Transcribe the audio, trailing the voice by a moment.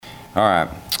All right.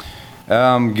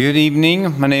 Good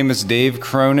evening. My name is Dave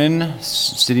Cronin,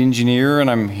 city engineer, and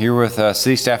I'm here with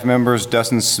city staff members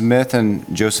Dustin Smith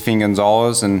and Josephine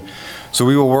Gonzalez. And so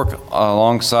we will work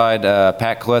alongside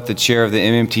Pat Collette, the chair of the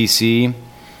MMTC,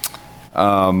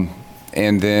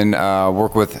 and then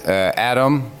work with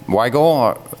Adam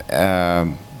Weigel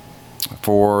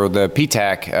for the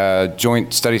PTAC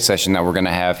joint study session that we're going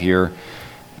to have here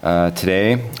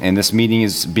today. And this meeting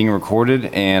is being recorded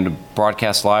and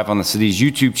broadcast live on the city's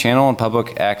YouTube channel and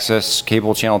public access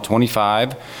cable channel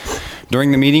 25.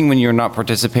 During the meeting, when you're not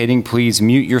participating, please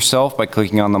mute yourself by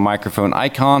clicking on the microphone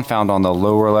icon found on the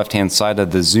lower left-hand side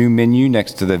of the Zoom menu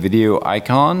next to the video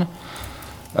icon.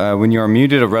 When you are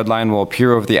muted, a red line will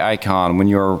appear over the icon. When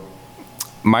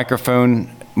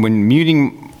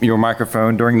muting your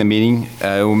microphone during the meeting,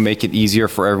 it will make it easier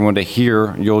for everyone to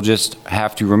hear. You'll just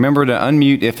have to remember to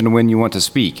unmute if and when you want to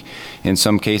speak. In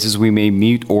some cases, we may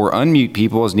mute or unmute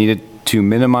people as needed to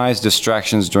minimize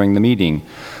distractions during the meeting.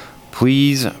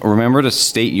 Please remember to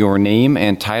state your name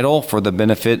and title for the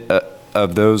benefit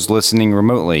of those listening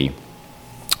remotely.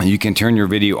 You can turn your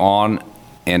video on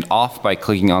and off by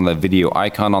clicking on the video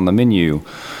icon on the menu.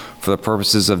 For the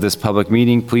purposes of this public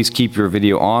meeting, please keep your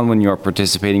video on when you are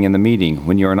participating in the meeting.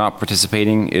 When you are not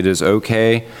participating, it is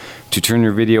okay to turn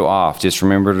your video off. Just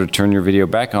remember to turn your video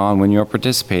back on when you are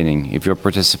participating. If you're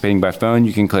participating by phone,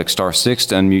 you can click *6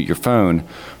 to unmute your phone.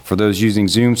 For those using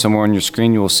Zoom, somewhere on your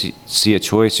screen you will see a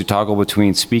choice to toggle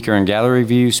between speaker and gallery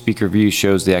view. Speaker view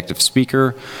shows the active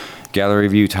speaker. Gallery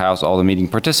view tiles all the meeting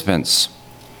participants.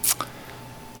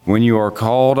 When you are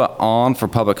called on for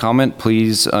public comment,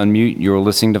 please unmute your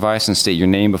listening device and state your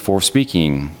name before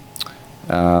speaking.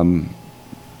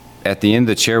 At the end,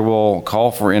 the chair will call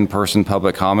for in-person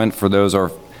public comment. For those who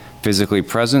are physically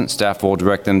present, staff will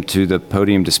direct them to the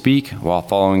podium to speak while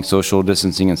following social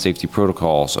distancing and safety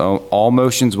protocols. All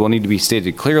motions will need to be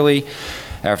stated clearly.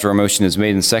 After a motion is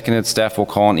made and seconded, staff will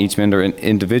call on each member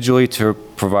individually to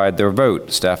provide their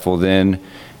vote. Staff will then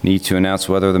need to announce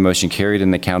whether the motion carried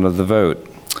in the count of the vote.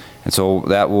 And so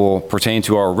that will pertain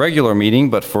to our regular meeting,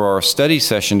 but for our study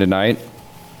session tonight,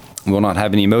 we'll not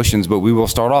have any motions, but we will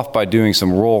start off by doing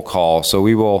some roll call. So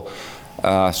we will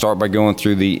start by going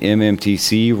through the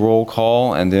MMTC roll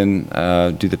call and then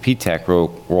do the PTAC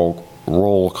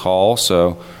roll call.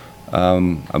 So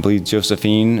I believe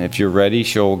Josephine, if you're ready,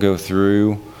 she'll go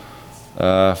through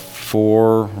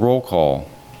for roll call.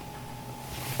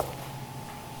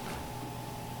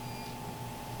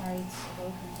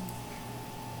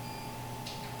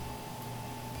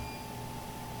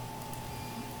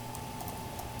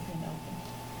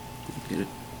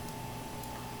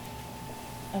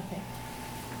 Okay.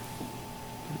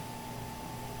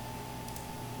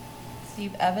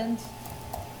 Steve Evans.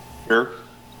 Here.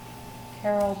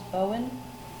 Carol Bowen.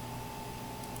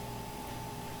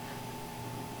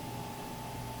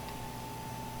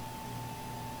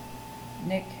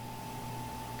 Nick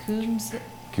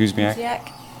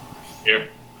Kuzmiak. Here.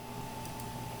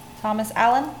 Thomas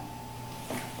Allen.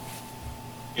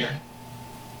 Here.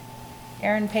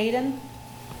 Aaron Payton.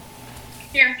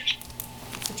 Here.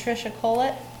 Patricia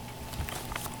Collett.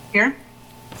 Here.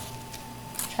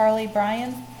 Charlie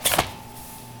Bryan.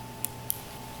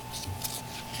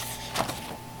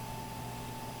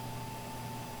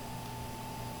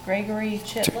 Gregory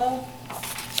Chitlow.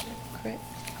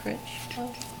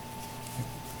 Critchlow.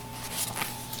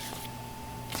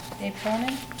 Dave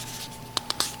Cronin.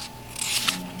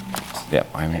 Yep,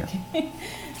 I'm here.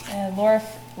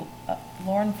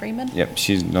 Lauren Freeman. Yep,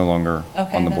 she's no longer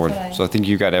on the board. That's So I think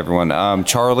you got everyone.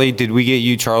 Charlie, did we get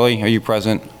you, Charlie? Are you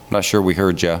present? Not sure we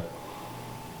heard you.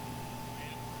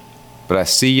 But I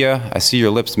see you. I see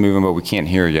your lips moving, but we can't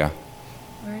hear you.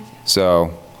 Where is he?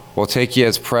 So we'll take you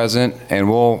as present, and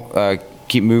we'll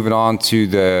keep moving on to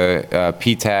the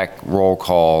PTAC roll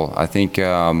call. I think,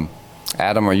 Adam,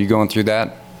 are you going through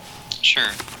that? Sure.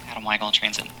 Adam Weigel,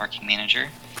 Transit and Parking Manager.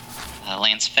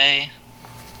 Lance Fay.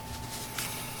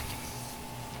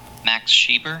 Max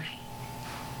Schieber.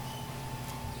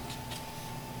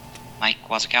 Mike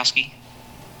Wazakowski.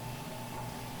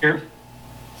 Here.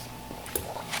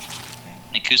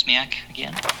 Nick Kuzmiak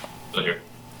again. Still here.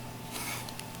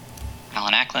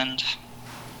 Alan Ackland.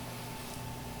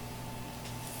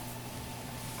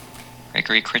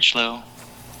 Gregory Critchlow.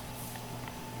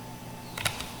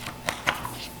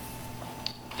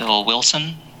 Bill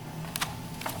Wilson.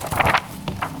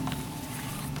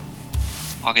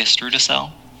 August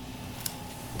Rudisell.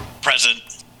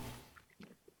 Present.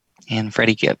 And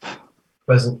Freddie Gibb.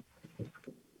 Present.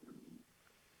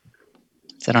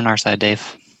 Is that on our side,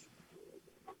 Dave?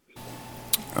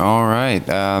 All right.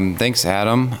 Thanks,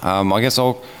 Adam. I guess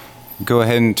I'll go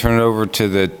ahead and turn it over to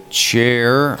the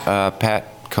chair, Pat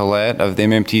Collette of the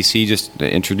MMTC, just to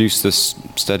introduce this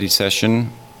study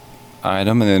session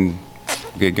item and then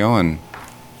get going.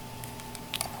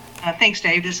 Thanks,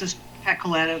 Dave. This is Pat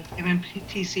Collette of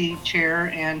MMTC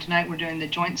Chair, and tonight we're doing the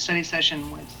joint study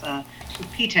session with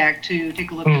PTAC to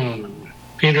take a look at...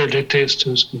 Peter dictates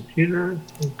to his computer.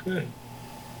 Okay.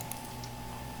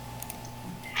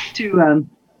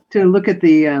 To look at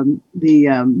the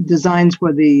designs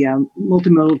for the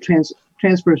multimodal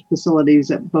transfer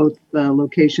facilities at both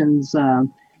locations,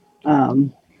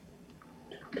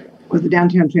 with the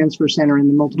downtown transfer center and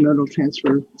the multimodal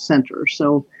transfer center.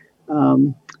 So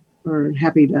we're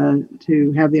happy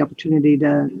to have the opportunity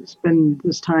to spend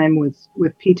this time with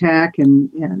PTAC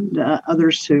and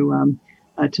others to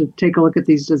take a look at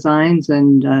these designs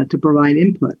and to provide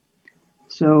input.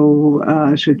 So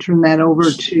I should turn that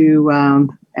over to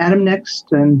Adam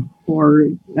next, and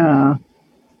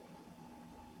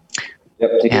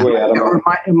Take it away, Adam. or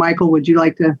Michael, would you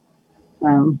like to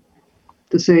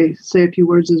say a few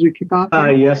words as we kick off?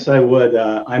 Yes, I would.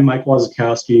 I'm Mike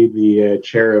Wazakowski, the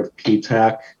chair of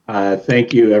PTAC.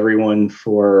 Thank you, everyone,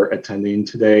 for attending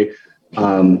today.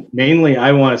 Mainly,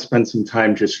 I want to spend some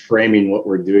time just framing what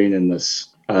we're doing in this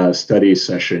study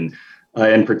session.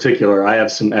 In particular, I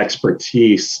have some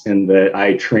expertise in that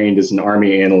I trained as an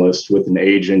Army analyst with an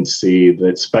agency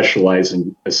that specializes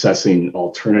in assessing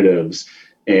alternatives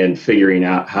and figuring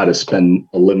out how to spend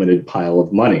a limited pile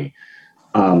of money.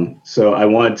 So I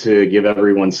wanted to give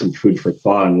everyone some food for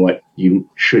thought on what you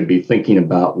should be thinking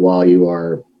about while you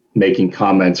are making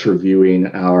comments, reviewing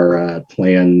our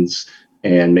plans,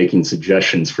 and making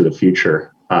suggestions for the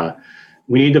future.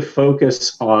 We need to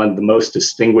focus on the most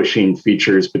distinguishing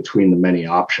features between the many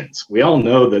options. We all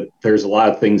know that there's a lot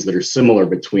of things that are similar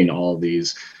between all of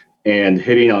these, and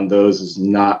hitting on those is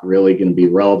not really going to be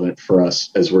relevant for us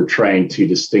as we're trying to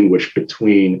distinguish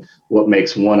between what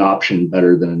makes one option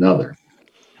better than another.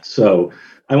 So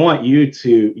I want you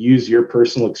to use your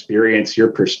personal experience,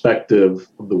 your perspective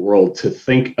of the world to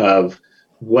think of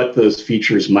what those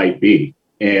features might be.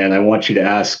 And I want you to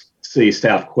ask city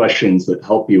staff questions that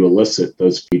help you elicit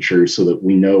those features so that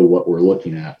we know what we're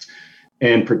looking at.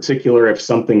 In particular, if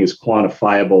something is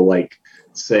quantifiable, like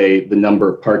say the number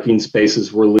of parking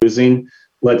spaces we're losing,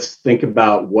 let's think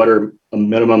about what are a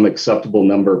minimum acceptable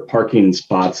number of parking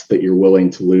spots that you're willing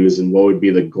to lose, and what would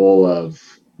be the goal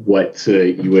of what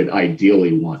you would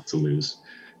ideally want to lose.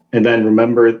 And then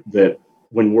remember that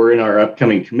when we're in our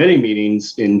upcoming committee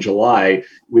meetings in July,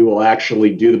 we will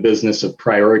actually do the business of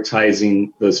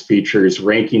prioritizing those features,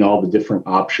 ranking all the different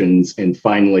options, and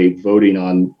finally voting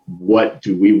on what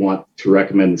do we want to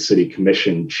recommend the city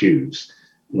commission choose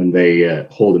when they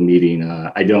hold a meeting.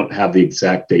 I don't have the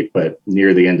exact date, but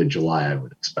near the end of July, I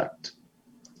would expect.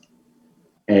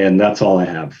 And that's all I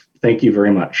have. Thank you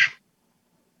very much.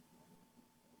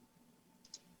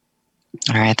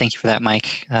 All right, thank you for that,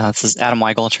 Mike. This is Adam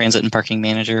Weigel, Transit and Parking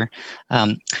Manager.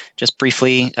 Just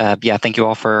briefly, thank you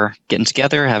all for getting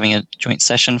together, having a joint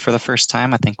session for the first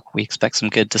time. I think we expect some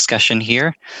good discussion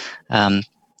here.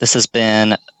 This has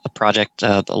been a project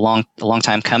a long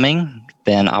time coming,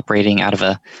 been operating out of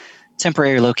a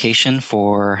temporary location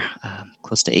for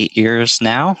close to 8 years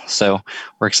now. So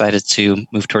we're excited to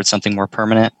move towards something more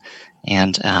permanent,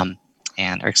 and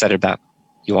are excited about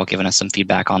you all giving us some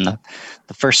feedback on the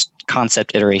first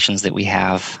concept iterations that we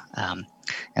have,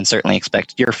 and certainly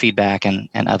expect your feedback and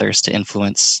others to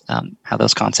influence how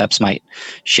those concepts might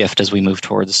shift as we move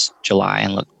towards July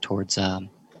and look towards a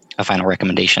final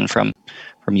recommendation from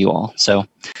you all. So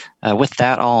with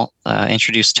that, I'll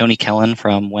introduce Tony Kellen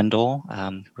from Wendell,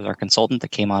 who was our consultant that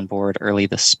came on board early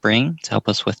this spring to help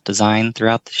us with design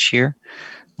throughout this year.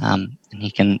 And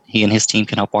he and his team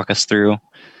can help walk us through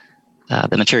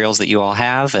the materials that you all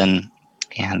have, and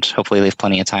hopefully leave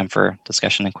plenty of time for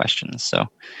discussion and questions. So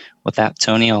with that,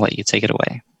 Tony, I'll let you take it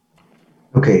away.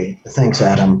 Okay, thanks,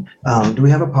 Adam. Do we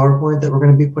have a PowerPoint that we're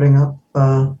going to be putting up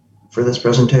for this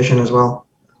presentation as well?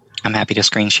 I'm happy to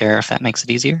screen share if that makes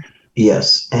it easier.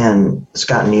 Yes, and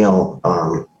Scott Neal,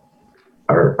 our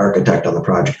architect on the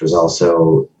project, was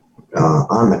also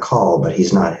on the call, but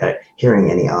he's not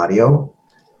hearing any audio.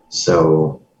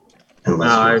 So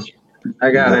unless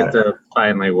I got it to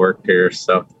finally work here,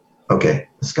 so. Okay,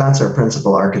 Scott's our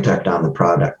principal architect on the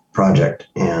project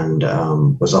and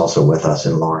was also with us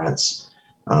in Lawrence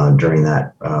during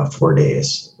that 4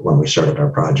 days when we started our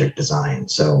project design.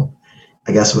 So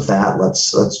I guess with that,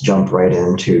 let's jump right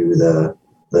into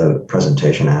the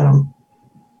presentation, Adam.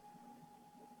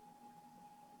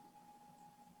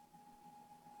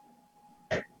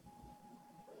 Okay,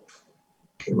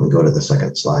 we'll go to the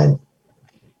second slide.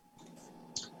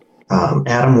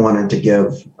 Adam wanted to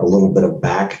give a little bit of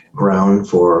background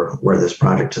for where this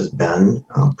project has been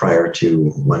prior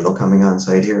to Wendell coming on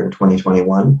site here in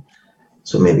 2021.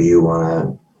 So maybe you want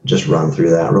to just run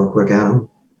through that real quick, Adam?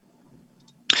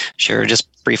 Sure.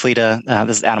 Just briefly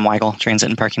this is Adam Weigel, Transit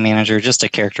and Parking Manager, just to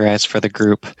characterize for the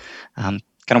group kind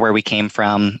of where we came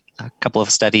from. A couple of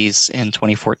studies in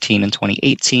 2014 and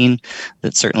 2018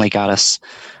 that certainly got us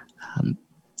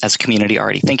as a community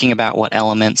already thinking about what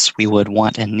elements we would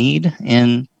want and need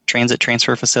in transit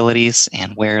transfer facilities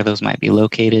and where those might be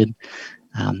located.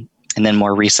 And then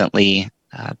more recently,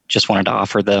 just wanted to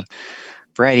offer the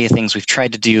variety of things we've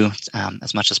tried to do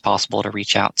as much as possible to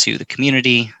reach out to the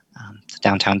community, to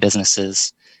downtown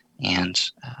businesses, and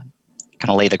kind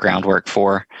of lay the groundwork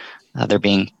for there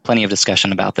being plenty of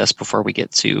discussion about this before we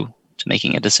get to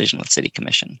making a decision with City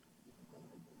Commission.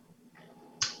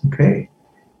 Okay.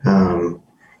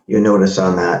 You notice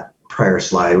on that prior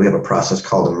slide, we have a process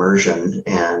called immersion,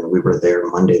 and we were there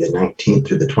Monday the 19th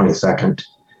through the 22nd.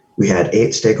 We had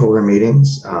 8 stakeholder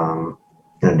meetings, in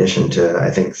addition to, I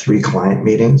think, 3 client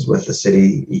meetings with the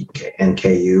city and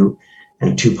KU,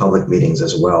 and 2 public meetings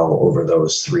as well over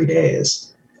those 3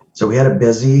 days. So we had a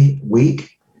busy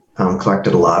week,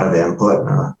 collected a lot of input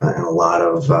and a lot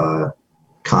of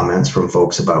comments from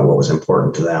folks about what was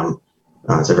important to them.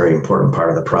 It's a very important part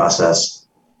of the process.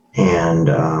 And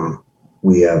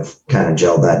we have kind of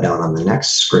gelled that down on the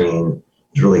next screen.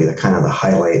 It's really the kind of the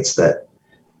highlights that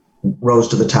rose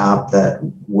to the top that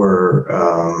were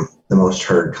the most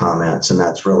heard comments. And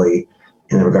that's really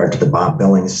in regard to the Bob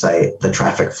Billings site, the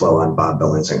traffic flow on Bob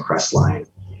Billings and Crestline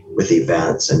with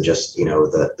events and just,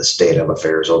 the state of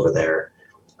affairs over there.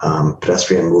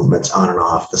 Pedestrian movements on and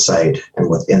off the site, and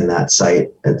within that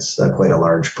site, it's quite a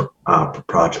large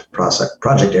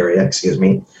project area, excuse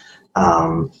me.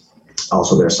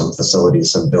 Also, there's some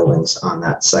facilities, some buildings on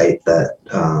that site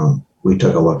that we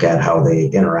took a look at how they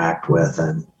interact with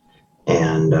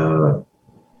and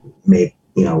make,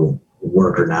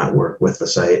 work or not work with the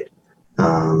site.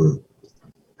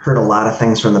 Heard a lot of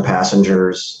things from the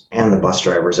passengers and the bus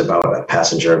drivers about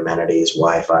passenger amenities,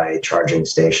 Wi-Fi, charging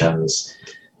stations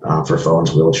for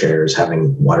phones, wheelchairs,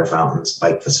 having water fountains,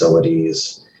 bike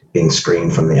facilities, being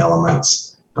screened from the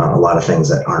elements. A lot of things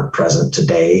that aren't present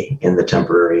today in the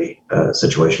temporary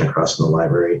situation across from the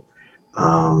library.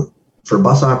 For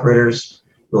bus operators,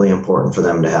 really important for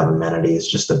them to have amenities.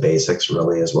 Just the basics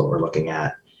really is what we're looking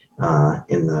at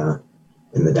in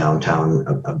the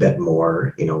downtown a bit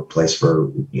more, place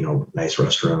for, nice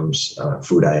restrooms,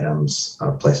 food items,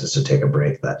 places to take a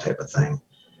break, that type of thing.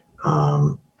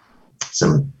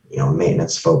 Some,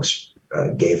 maintenance folks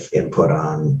gave input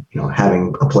on,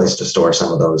 having a place to store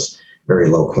some of those very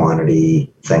low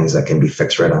quantity things that can be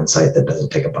fixed right on site that doesn't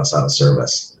take a bus out of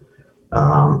service.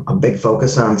 A big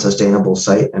focus on sustainable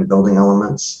site and building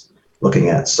elements, looking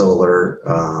at solar,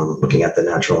 looking at the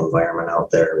natural environment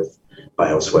out there with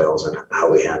bioswales and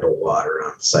how we handle water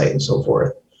on site and so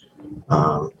forth.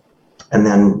 And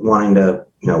then wanting to,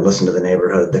 listen to the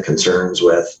neighborhood, the concerns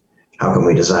with how can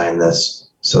we design this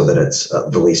so that it's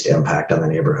the least impact on the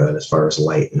neighborhood as far as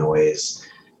light, noise,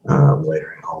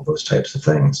 littering, all those types of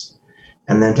things.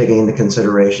 And then taking into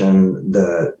consideration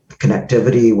the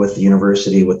connectivity with the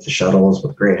university, with the shuttles,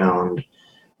 with Greyhound,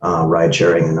 ride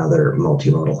sharing, and other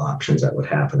multimodal options that would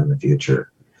happen in the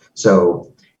future.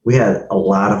 So we had a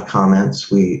lot of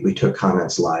comments. We took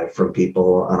comments live from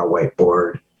people on a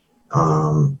whiteboard.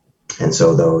 And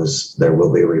so there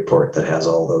will be a report that has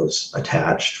all those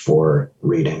attached for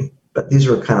reading. But these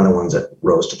were kind of the ones that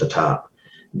rose to the top.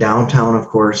 Downtown, of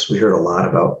course, we heard a lot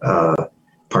about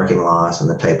parking loss and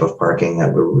the type of parking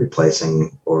that we're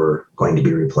replacing or going to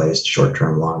be replaced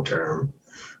short-term, long-term.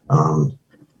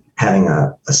 Having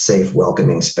a safe,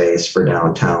 welcoming space for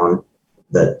downtown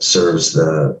that serves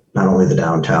not only the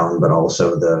downtown, but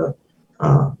also the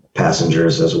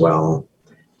passengers as well.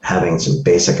 Having some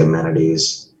basic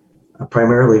amenities,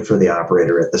 primarily for the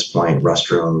operator at this point,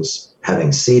 restrooms,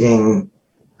 having seating,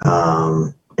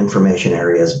 information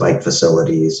areas, bike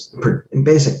facilities, and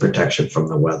basic protection from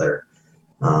the weather.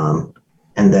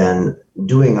 And then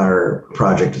doing our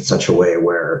project in such a way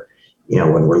where,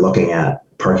 when we're looking at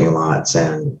parking lots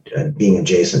and being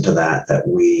adjacent to that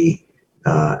we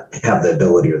have the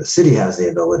ability, or the city has the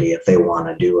ability, if they want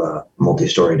to do a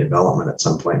multi-story development at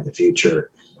some point in the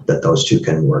future, that those two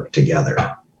can work together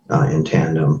in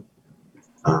tandem.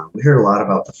 We heard a lot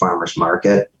about the farmers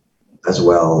market as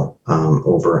well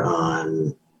over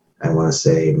on, I want to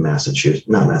say New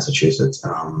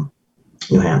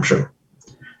Hampshire.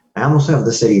 I almost have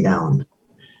the city down.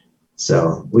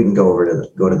 So we can go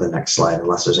to the next slide.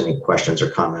 Unless there's any questions or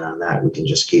comment on that, we can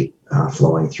just keep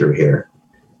flowing through here.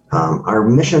 Our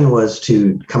mission was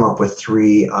to come up with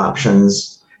 3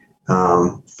 options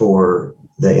for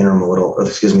the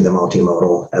the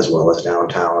multimodal as well as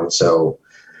downtown. So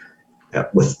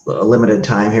with a limited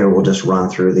time here, we'll just run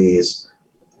through these.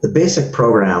 The basic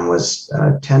program was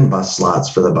 10 bus slots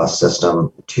for the bus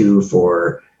system, 2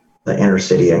 for the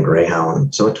intercity and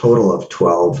Greyhound, so a total of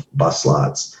 12 bus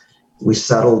slots. We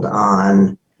settled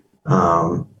on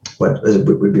what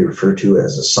would be referred to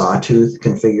as a sawtooth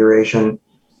configuration.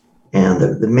 And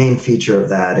the main feature of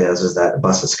that is that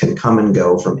buses can come and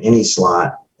go from any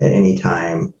slot at any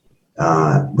time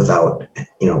without,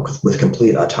 with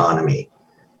complete autonomy.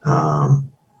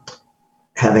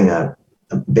 Having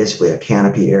basically a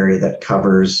canopy area that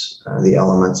covers the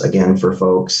elements again for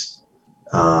folks,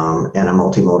 and a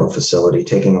multimodal facility,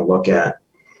 taking a look at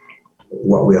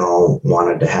what we all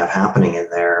wanted to have happening in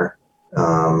there.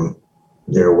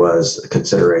 There was a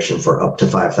consideration for up to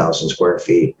 5,000 square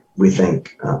feet. We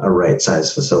think a right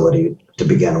size facility to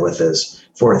begin with is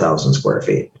 4,000 square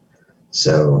feet.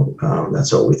 So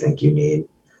that's what we think you need.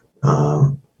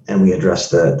 And we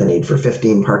addressed the need for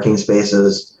 15 parking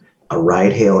spaces, a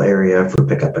ride hail area for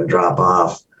pickup and drop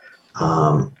off,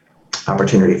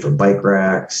 opportunity for bike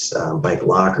racks, bike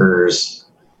lockers,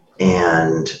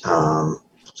 and so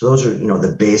those are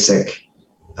the basic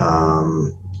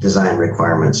design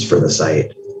requirements for the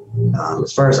site.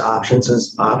 As far as options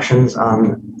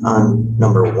on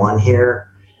number 1 here,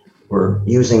 we're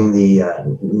using the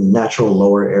natural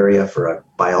lower area for a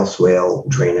bioswale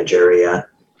drainage area,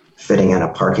 fitting in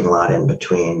a parking lot in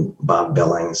between Bob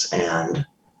Billings and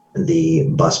the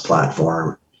bus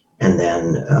platform, and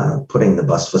then putting the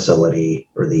bus facility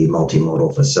or the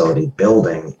multimodal facility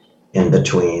building in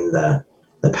between the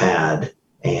pad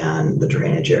and the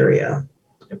drainage area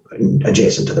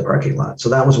adjacent to the parking lot. So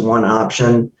that was one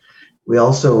option. We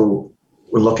also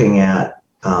were looking at,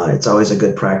 it's always a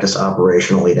good practice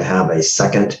operationally to have a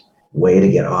second way to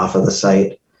get off of the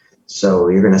site. So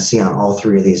you're going to see on all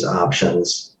 3 of these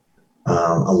options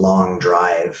a long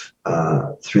drive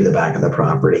through the back of the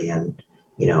property. And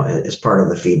as part of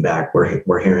the feedback,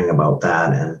 we're hearing about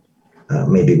that and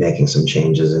maybe making some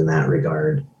changes in that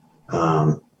regard.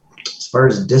 As far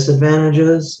as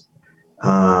disadvantages,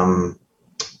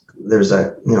 there's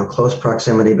a close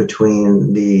proximity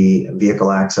between the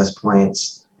vehicle access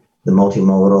points, the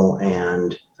multimodal,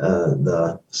 and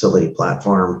the facility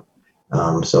platform.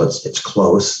 So it's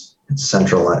close. It's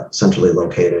centrally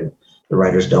located. The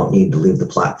riders don't need to leave the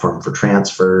platform for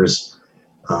transfers.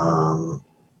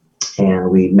 And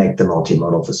we make the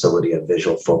multimodal facility a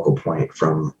visual focal point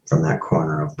from that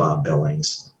corner of Bob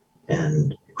Billings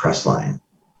and Crestline.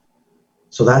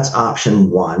 So that's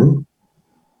option 1.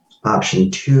 Option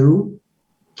 2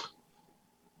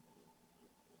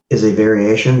 is a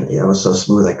variation. It was so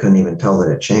smooth I couldn't even tell that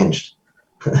it changed.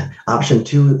 Option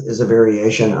 2 is a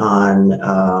variation on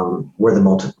where the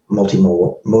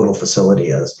multimodal facility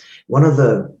is. One of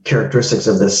the characteristics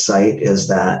of this site is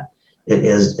that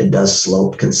it does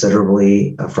slope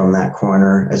considerably from that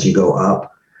corner as you go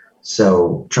up.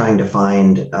 So trying to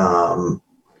find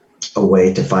a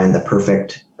way to find the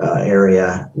perfect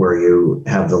area where you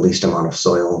have the least amount of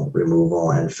soil removal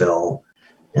and fill.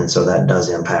 And so that does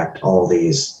impact all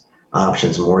these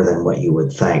options more than what you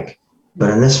would think. But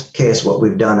in this case, what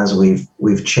we've done is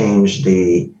we've changed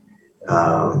the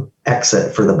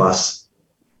exit for the bus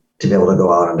to be able to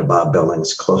go out onto Bob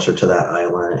Billings closer to that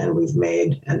island, and we've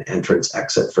made an entrance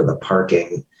exit for the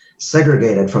parking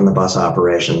segregated from the bus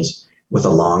operations with a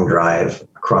long drive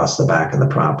across the back of the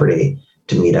property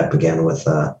to meet up again with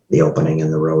the opening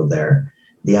in the road there.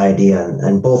 The idea,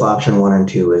 and both option 1 and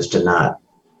 2, is to not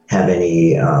have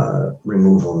any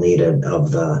removal needed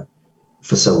of the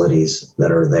facilities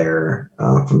that are there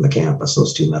from the campus,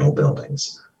 those 2 metal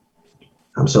buildings.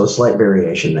 So a slight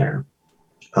variation there.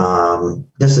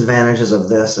 Disadvantages of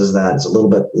this is that it's a little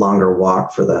bit longer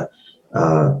walk for the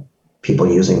people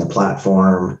using the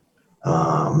platform.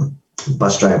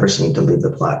 Bus drivers need to leave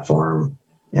the platform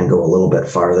and go a little bit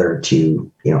farther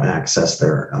to access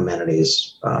their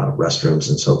amenities, restrooms,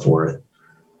 and so forth.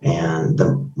 And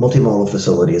the multimodal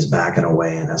facility is backing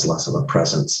away and has less of a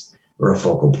presence or a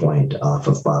focal point off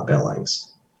of Bob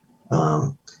Billings.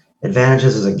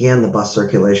 Advantages is, again, the bus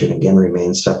circulation again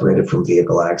remains separated from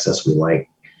vehicle access. We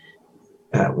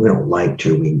don't like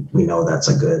to. We know that's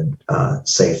a good,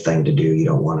 safe thing to do. You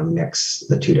don't want to mix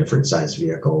the 2 different size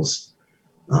vehicles.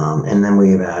 And then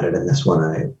we've added in this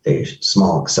one a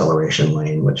small acceleration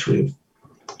lane, which we've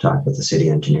talked with the city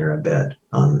engineer a bit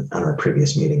on our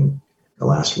previous meeting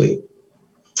last week.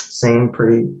 Same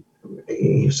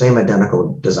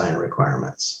identical design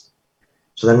requirements.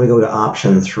 So then we go to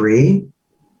option 3.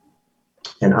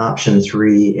 And option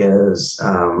 3 is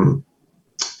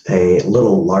a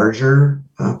little larger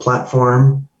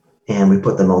platform, and we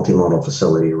put the multimodal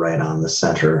facility right on the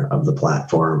center of the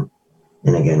platform.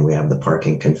 And again, we have the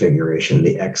parking configuration.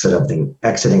 The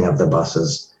exiting of the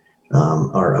buses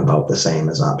are about the same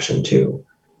as option 2.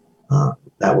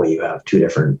 That way you have 2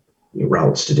 different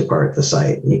routes to depart the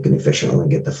site, and you can efficiently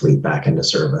get the fleet back into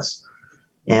service.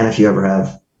 And if you ever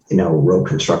have, road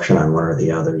construction on one or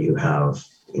the other, you have,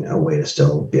 a way to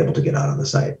still be able to get out of the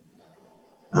site.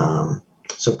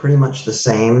 So pretty much the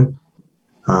same,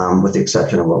 with the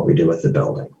exception of what we do with the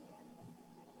building.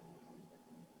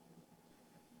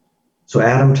 So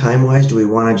Adam, time-wise, do we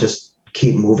want to just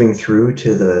keep moving through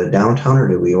to the downtown, or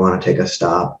do we want to take a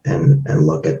stop and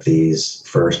look at these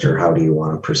first, or how do you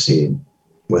want to proceed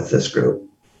with this group?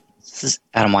 This is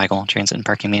Adam Weigel, Transit and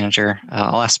Parking Manager.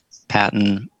 I'll ask Pat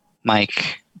and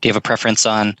Mike, do you have a preference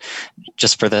on,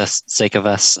 just for the sake of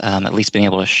us at least being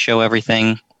able to show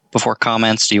everything before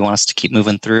comments? Do you want us to keep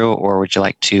moving through, or would you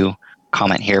like to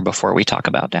comment here before we talk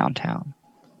about downtown?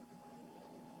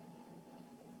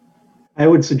 I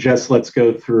would suggest let's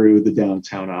go through the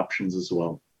downtown options as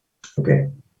well. Okay.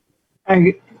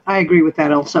 I agree with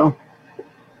that also.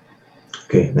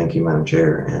 Okay, thank you, Madam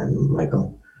Chair and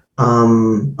Michael.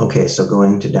 Okay, so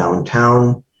going to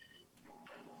downtown,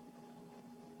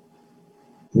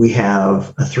 we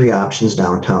have 3 options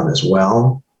downtown as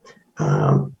well.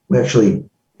 We actually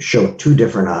show 2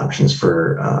 different options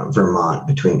for Vermont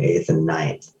between 8th and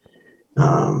 9th.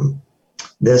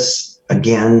 This,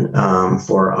 again,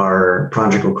 for our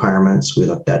project requirements, we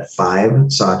looked at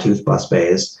 5 sawtooth bus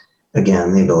bays.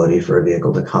 Again, the ability for a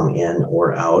vehicle to come in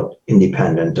or out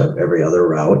independent of every other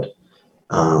route.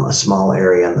 A small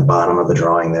area on the bottom of the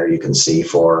drawing there you can see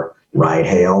for ride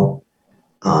hail.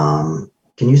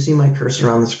 Can you see my cursor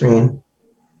on the screen?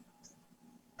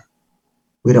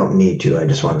 We don't need to. I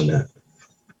just wanted to.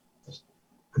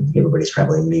 Everybody's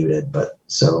probably muted, but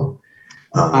so.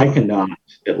 I cannot,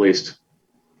 at least.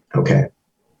 Okay,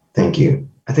 thank you.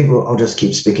 I think I'll just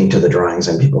keep speaking to the drawings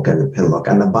and people can look.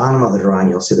 On the bottom of the drawing,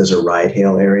 you'll see there's a ride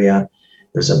hail area.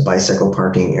 There's a bicycle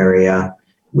parking area.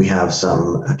 We have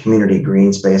some community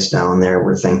green space down there.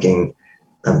 We're thinking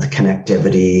of the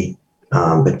connectivity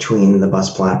between the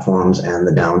bus platforms and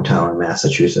the downtown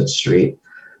Massachusetts street.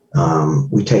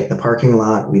 We take the parking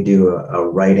lot, we do a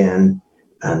right in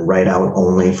and right out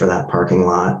only for that parking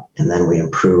lot, and then we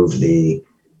improve the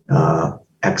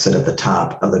exit at the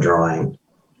top of the drawing.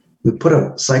 We put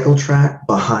a cycle track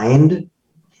behind,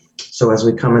 so as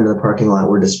we come into the parking lot,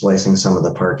 we're displacing some of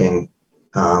the parking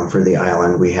for the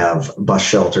island. We have bus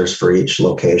shelters for each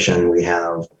location. We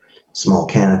have small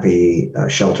canopy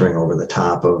sheltering over the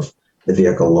top of the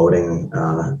vehicle loading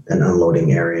and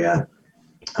unloading area.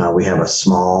 We have a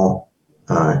small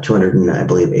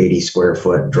 280 square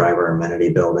foot driver amenity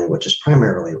building, which is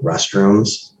primarily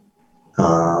restrooms,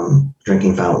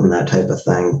 drinking fountain, that type of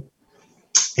thing.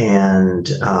 And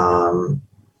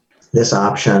this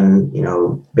option,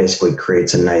 basically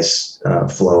creates a nice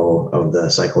flow of the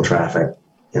cycle traffic,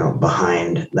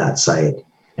 behind that site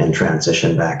and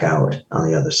transition back out on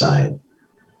the other side.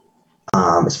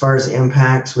 As far as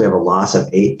impacts, we have a loss of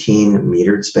 18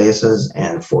 metered spaces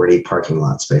and 40 parking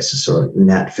lot spaces, so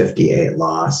net 58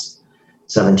 loss.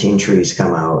 17 trees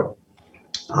come out,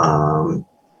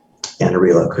 and a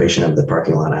relocation of the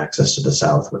parking lot access to the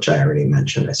south, which I already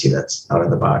mentioned. I see that's out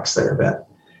of the box there a bit.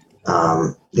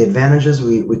 The advantages,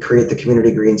 we create the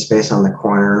community green space on the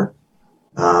corner.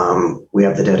 We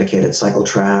have the dedicated cycle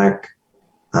track.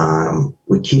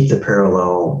 We keep the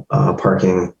parallel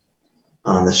parking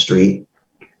on the street.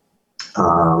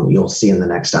 You'll see in the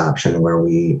next option where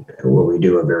we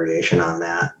do a variation on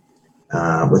that.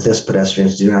 With this,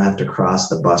 pedestrians do not have to cross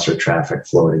the bus or traffic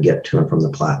flow to get to and from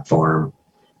the platform,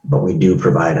 but we do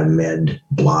provide a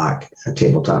mid-block, a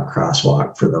tabletop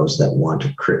crosswalk for those that want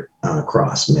to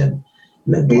cross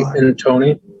mid-block. And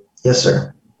Tony? Yes,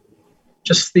 sir.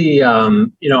 Just the,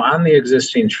 on the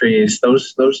existing trees,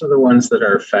 those are the ones that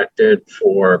are affected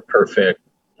for perfect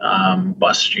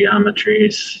bus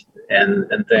geometries and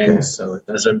things. Okay. So it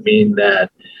doesn't mean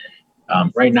that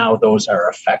right now those are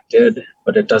affected,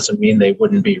 but it doesn't mean they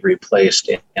wouldn't be replaced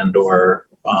and or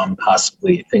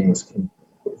possibly things can.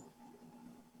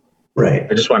 Right.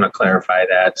 I just want to clarify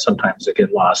that. Sometimes it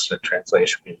gets lost in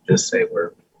translation. We just say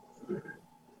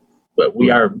but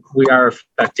we are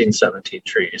affecting 17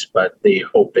 trees, but the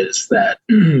hope is that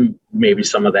maybe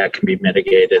some of that can be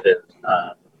mitigated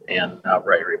and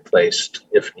outright replaced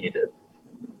if needed.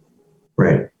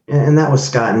 Right. And that was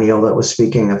Scott Neal that was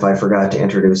speaking. If I forgot to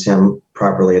introduce him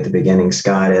properly at the beginning,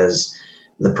 Scott is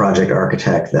the project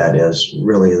architect that is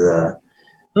really the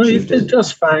Oh, you Chief did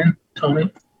just fine,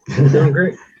 Tony. You're doing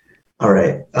great. All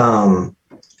right.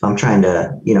 I'm trying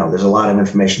to, there's a lot of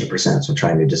information to present, so I'm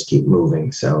trying to just keep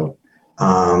moving. So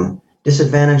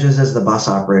disadvantages is the bus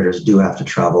operators do have to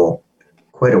travel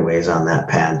quite a ways on that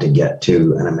pad to get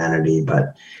to an amenity,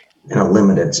 but in a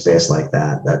limited space like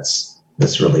that, that's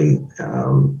really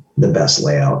the best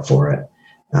layout for it.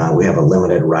 We have a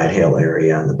limited ride hail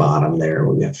area on the bottom there.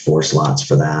 We have 4 slots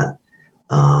for that.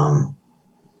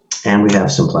 And we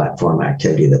have some platform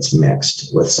activity that's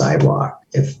mixed with sidewalk.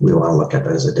 If we want to look at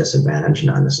that as a disadvantage,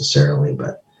 not necessarily,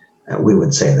 but we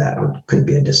would say that could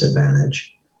be a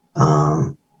disadvantage.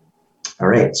 All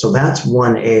right, so that's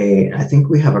 1A. I think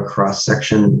we have a cross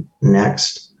section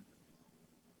next.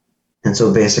 And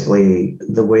so basically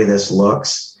the way this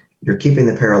looks, you're keeping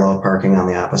the parallel parking on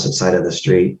the opposite side of the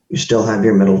street. You still have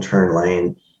your middle turn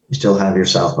lane. You still have your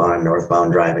southbound and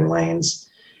northbound driving lanes.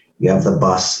 You have the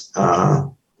bus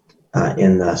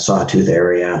in the Sawtooth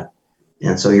area.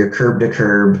 And so your curb to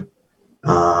curb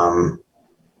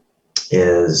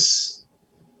is,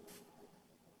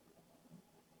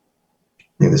 I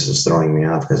think this is throwing me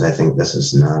off because I think this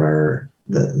is not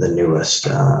the newest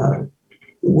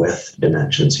width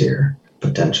dimensions here,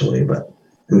 potentially, but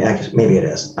maybe it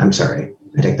is. I'm sorry.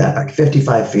 I take that back.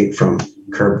 55 feet from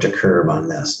curb to curb on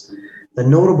this. The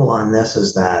notable on this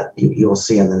is that you'll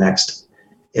see in the next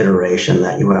iteration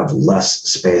that you have less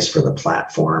space for the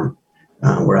platform.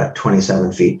 We're at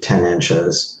 27 feet, 10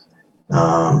 inches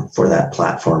for that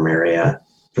platform area,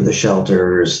 for the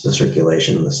shelters, the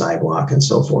circulation, the sidewalk, and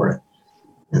so forth.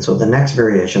 And so the next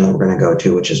variation that we're going to go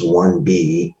to, which is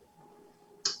 1B,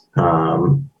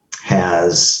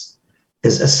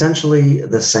 is essentially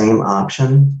the same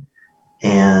option.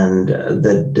 And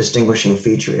the distinguishing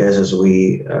feature is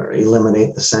we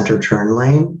eliminate the center turn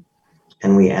lane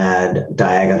and we add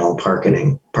diagonal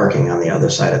parking on the other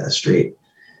side of the street.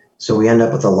 So we end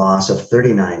up with a loss of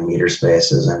 39 meter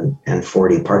spaces and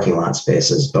 40 parking lot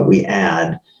spaces, but we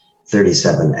add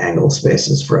 37 angle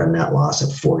spaces for a net loss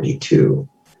of 42.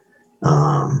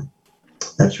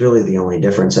 That's really the only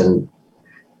difference, and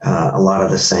a lot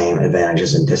of the same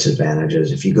advantages and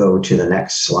disadvantages. If you go to the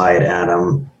next slide,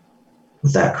 Adam,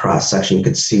 with that cross section, you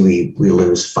can see we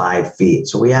lose 5 feet.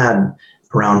 So we add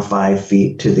around 5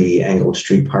 feet to the angled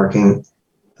street parking,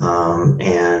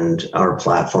 and our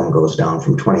platform goes down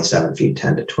from 27 feet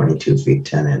 10 to 22 feet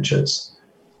 10 inches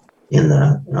in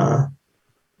the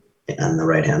on the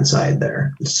right hand side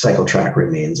there. The cycle track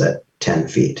remains at 10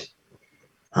 feet.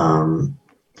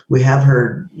 We have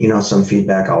heard some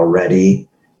feedback already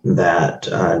that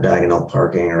diagonal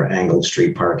parking or angled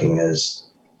street parking is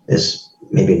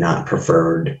maybe not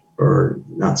preferred or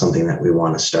not something that we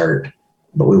want to start,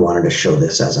 but we wanted to show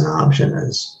this as an option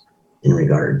as in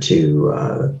regard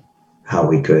to how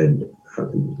we could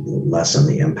lessen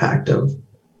the impact of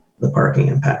the parking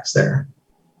impacts there.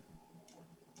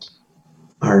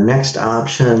 Our next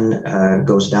option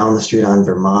goes down the street on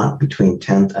Vermont between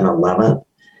 10th and 11th.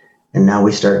 And now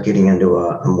we start getting into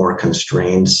a more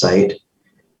constrained site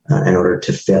in order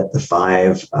to fit the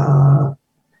 5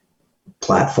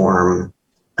 platform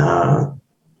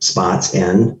spots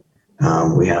in.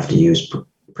 We have to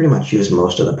pretty much use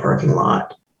most of the parking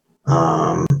lot.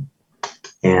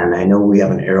 And I know we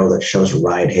have an arrow that shows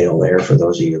ride hail there for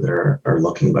those of you that are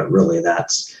looking, but really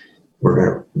that's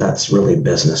really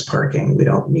business parking. We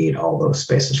don't need all those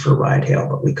spaces for ride hail,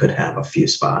 but we could have a few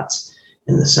spots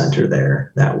in the center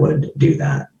there that would do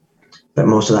that. But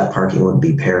most of that parking would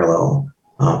be parallel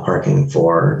parking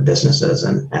for businesses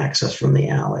and access from the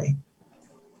alley.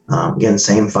 Again,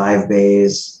 same 5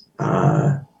 bays,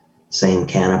 same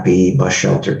canopy, bus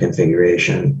shelter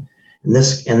configuration. In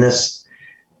this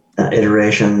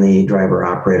iteration, the driver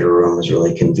operator room is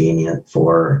really convenient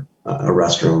for a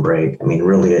restroom break. I mean,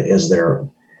 really it is there,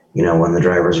 when the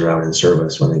drivers are out in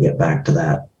service, when they get back to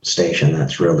that station,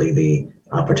 that's really the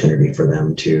opportunity for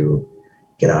them to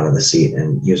get out of the seat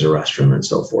and use a restroom and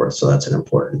so forth. So that's an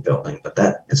important building, but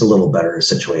that it's a little better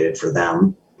situated for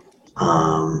them.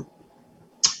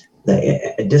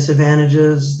 The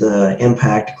disadvantages, the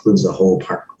impact includes the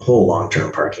whole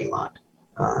long-term parking lot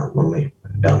when we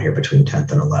down here between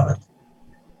 10th and 11th.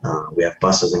 We have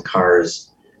buses and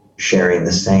cars sharing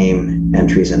the same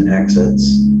entries and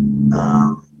exits.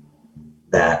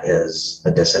 That is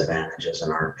a disadvantage,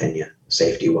 in our opinion,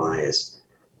 safety-wise.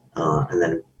 And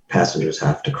then passengers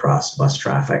have to cross bus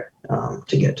traffic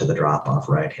to get to the drop-off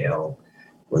ride hail,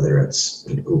 whether it's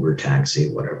an Uber, taxi,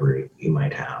 whatever you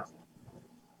might have.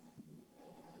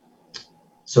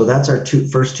 So that's our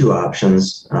first two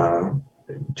options,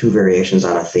 2 variations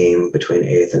on a theme between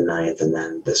 8th and 9th, and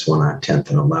then this one on 10th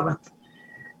and 11th.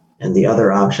 And the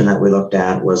other option that we looked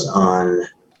at was on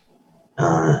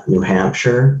New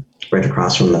Hampshire, right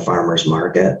across from the farmer's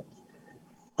market,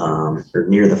 or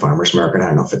near the farmer's market. I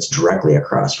don't know if it's directly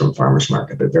across from farmer's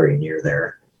market, but very near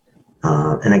there.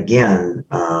 And again,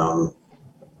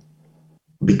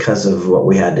 because of what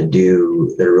we had to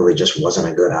do, there really just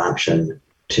wasn't a good option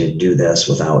to do this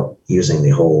without using the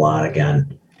whole lot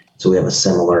again. So we have a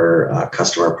similar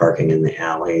customer parking in the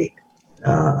alley,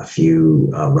 a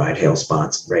few ride-hail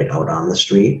spots right out on the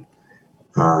street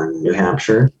on New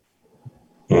Hampshire.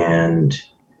 And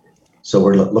so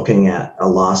we're looking at a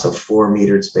loss of 4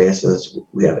 metered spaces.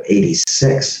 We have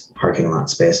 86 parking lot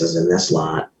spaces in this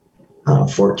lot.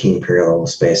 14 parallel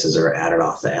spaces are added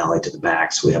off the alley to the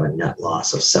back, so we have a net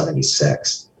loss of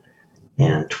 76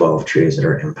 and 12 trees that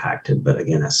are impacted. But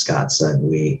again, as Scott said,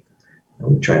 we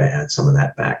try to add some of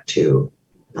that back too.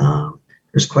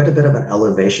 There's quite a bit of an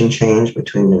elevation change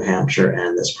between New Hampshire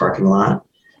and this parking lot.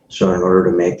 So in order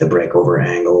to make the breakover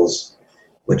angles,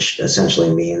 which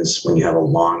essentially means when you have a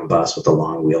long bus with a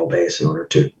long wheelbase, in order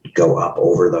to go up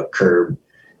over the curb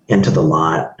into the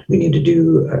lot, we need to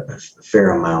do a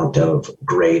fair amount of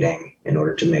grading in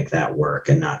order to make that work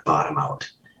and not bottom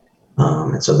out.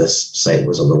 And so this site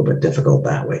was a little bit difficult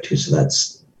that way too. So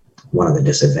that's one of the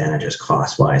disadvantages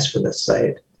cost-wise for this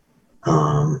site.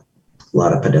 A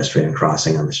lot of pedestrian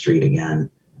crossing on the street again.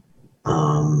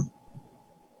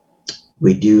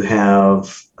 We do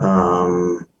have,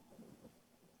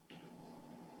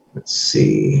 let's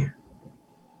see,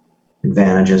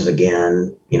 advantages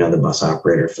again. The bus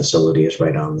operator facility is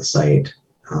right on the site,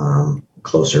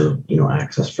 closer,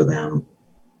 access for them.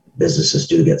 Businesses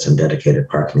do get some dedicated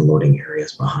parking loading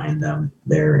areas behind them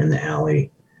there in the alley.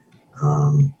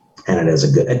 And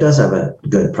it does have a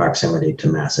good proximity to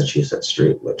Massachusetts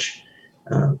Street, which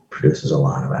produces a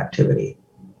lot of activity.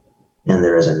 And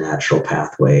there is a natural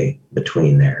pathway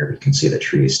between there. You can see the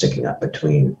trees sticking up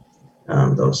between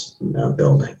those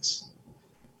buildings.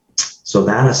 So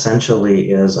that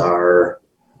essentially is our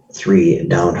 3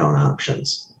 downtown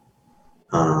options.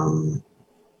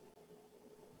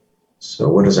 So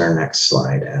what is our next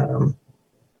slide, Adam?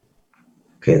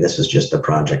 Okay, this is just the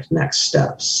project next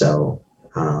steps. So,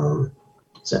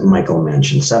 as Michael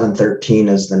mentioned, 7/13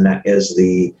 is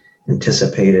the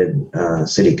anticipated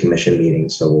city commission meeting.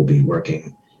 So we'll be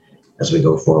working as we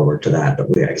go forward to that.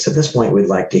 But I guess at this point, we'd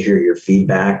like to hear your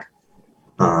feedback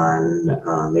on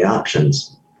the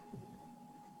options.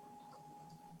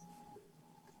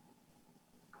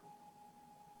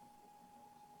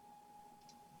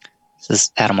 This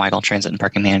is Adam Weigel, Transit and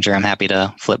Parking Manager. I'm happy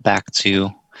to flip back to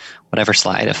whatever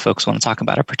slide if folks want to talk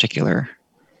about a particular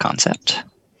concept.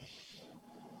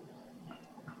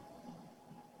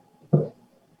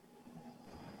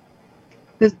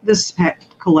 This is Pat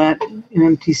Collette,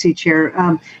 MMTC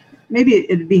Chair. Maybe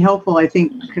it'd be helpful, I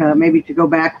think, maybe to go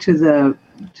back to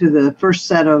the first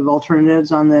set of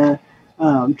alternatives on the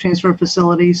transfer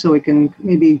facility, so we can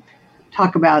maybe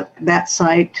talk about that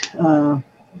site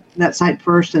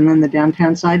first, and then the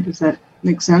downtown side. Does that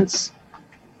make sense?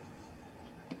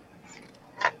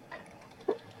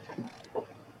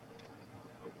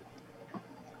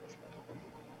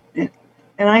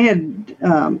 And I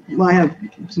have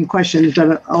some questions,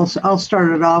 but I'll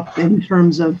start it off in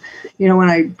terms of, when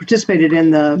I participated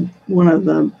in one of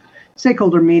the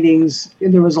stakeholder meetings,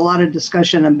 there was a lot of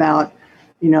discussion about,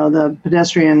 the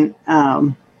pedestrian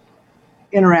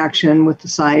interaction with the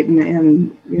site,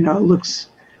 and it looks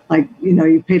like,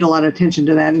 you paid a lot of attention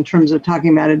to that in terms of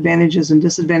talking about advantages and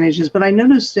disadvantages. But I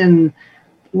noticed in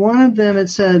one of them, it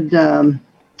said,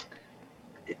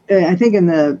 I think in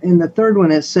the third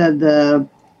one, it said the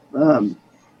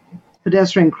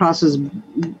pedestrian crosses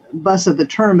bus at the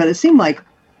turn, but it seemed like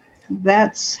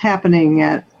that's happening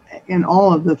in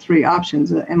all of the 3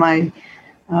 options.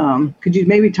 Could you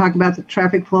maybe talk about the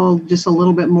traffic flow just a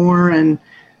little bit more, and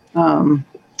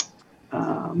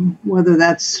whether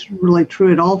that's really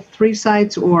true at all 3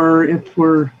 sites, or if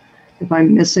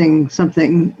I'm missing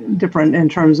something different in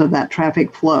terms of that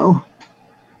traffic flow?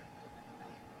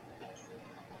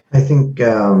 I think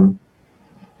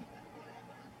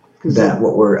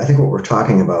what we're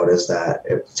talking about is that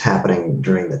it's happening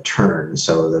during the turn.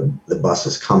 So the bus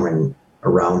is coming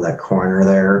around that corner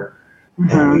there,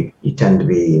 and you tend to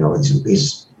be,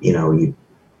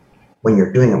 when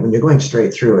you're doing it, when you're going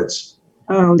straight through, it's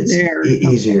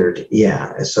easier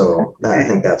to, so I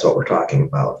think that's what we're talking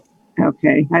about.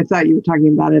 Okay, I thought you were talking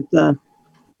about it,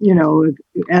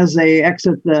 as they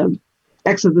exit the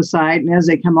site and as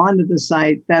they come onto the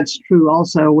site. That's true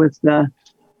also with the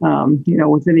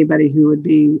with anybody who would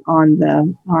be on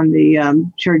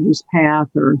the shared use path,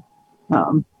 or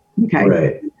okay.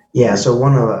 Right. Yeah, so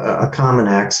a common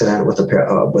accident with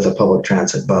a public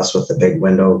transit bus with the big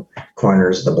window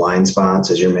corners, the blind spots,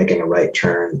 is you're making a right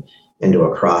turn into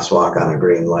a crosswalk on a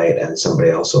green light, and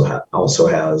somebody also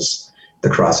has the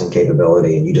crossing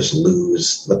capability, and you just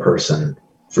lose the person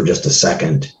for just a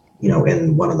second,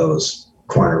 in one of those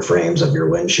corner frames of your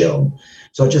windshield.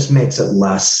 So it just makes it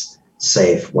less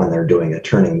safe when they're doing a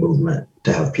turning movement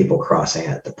to have people crossing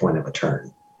at the point of a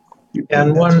turn.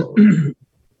 And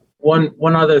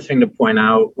one other thing to point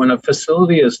out: when a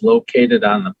facility is located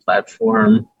on the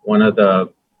platform, one of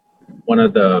the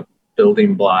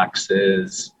building blocks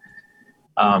is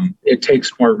it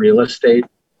takes more real estate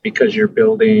because you're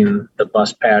building the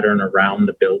bus pattern around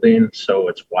the building, so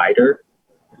it's wider.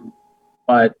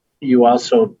 But you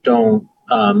also don't,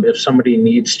 if somebody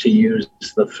needs to use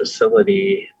the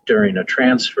facility during a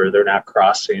transfer, they're not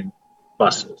crossing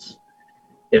buses.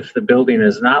 If the building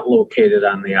is not located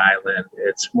on the island,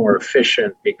 it's more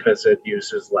efficient because it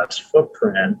uses less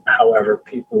footprint. However,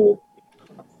 people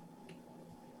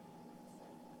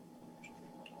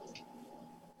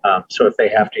so if they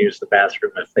have to use the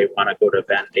bathroom, if they want to go to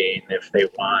vending, if they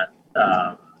want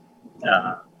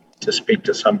to speak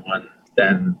to someone,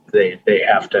 then they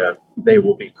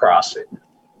will be crossing.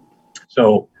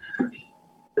 So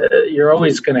you're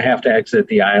always going to have to exit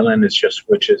the island. It's just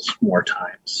which is more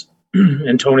times.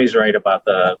 And Tony's right about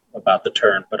the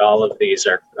turn, but all of these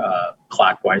are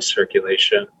clockwise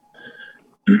circulation.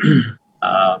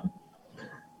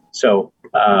 So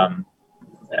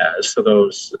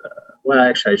those. Well,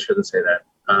 actually, I shouldn't say that.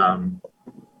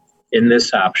 In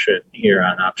this option here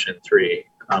on option 3,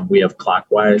 we have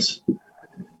clockwise.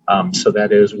 So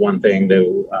that is one thing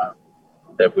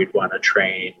that we'd want to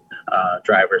train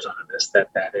drivers on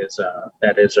that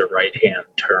is a right-hand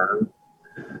turn.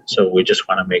 So we just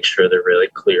want to make sure they're really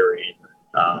clearing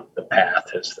the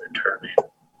path as they're turning.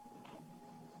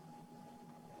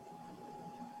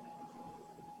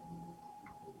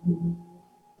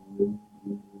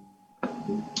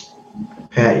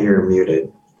 Pat, you're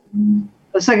muted.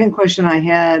 The second question I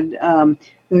had,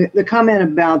 the comment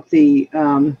about the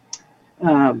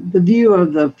view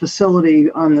of the facility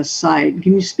on the site.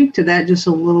 Can you speak to that just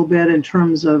a little bit in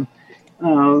terms of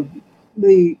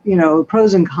the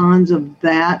pros and cons of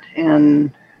that,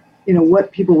 and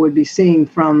what people would be seeing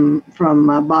from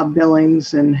Bob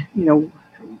Billings, and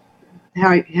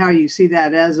how you see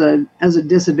that as a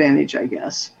disadvantage, I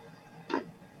guess.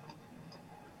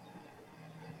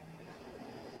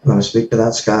 You want to speak to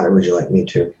that, Scott, or would you like me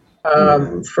to?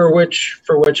 For which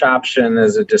option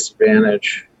is a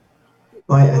disadvantage?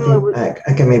 Well, I think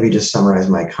I can maybe just summarize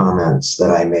my comments that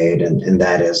I made, and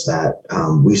that is that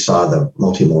we saw the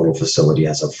multimodal facility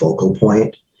as a focal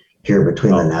point here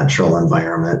between the natural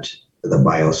environment, the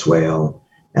bioswale,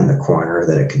 and the corner,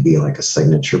 that it could be like a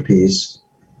signature piece.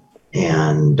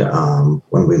 And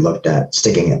when we looked at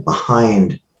sticking it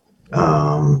behind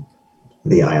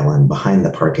the island, behind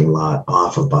the parking lot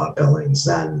off of Bob Billings,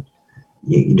 then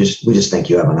we just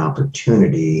think you have an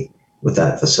opportunity with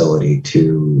that facility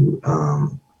to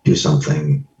do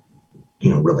something,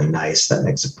 really nice that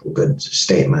makes a good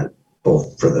statement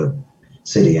both for the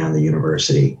city and the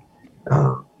university.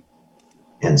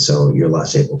 And so you're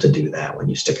less able to do that when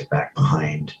you stick it back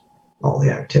behind all the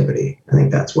activity. I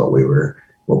think that's what we were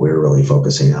really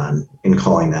focusing on in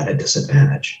calling that a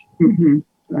disadvantage. Mm-hmm.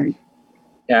 Right.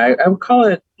 Yeah, I would call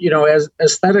it, as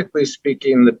aesthetically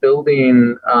speaking, the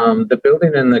building and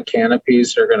the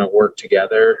canopies are going to work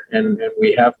together, and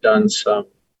we have done some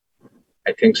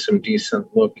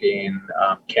decent looking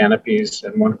canopies,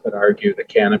 and one could argue the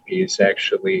canopies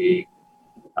actually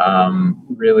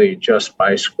really just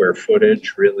by square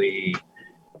footage really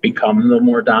become the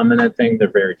more dominant thing. They're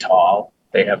very tall.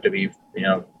 They have to be,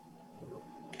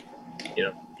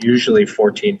 usually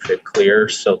 14 feet clear,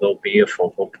 so they'll be a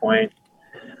focal point.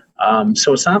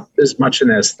 So it's not as much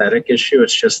an aesthetic issue.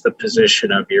 It's just the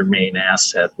position of your main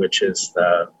asset, which is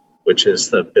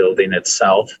the building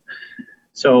itself.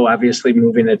 So obviously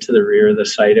moving it to the rear of the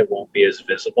site, it won't be as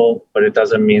visible, but it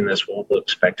doesn't mean this won't look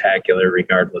spectacular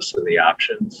regardless of the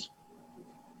options.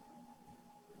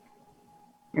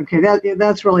 Okay,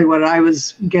 that's really what I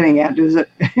was getting at. Is it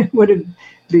would it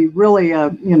be really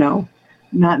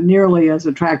not nearly as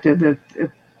attractive if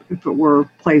it were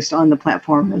placed on the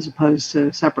platform as opposed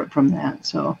to separate from that?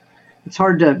 So it's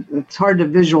hard to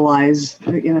visualize,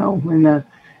 in the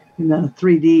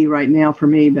 3D right now for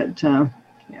me. But yeah,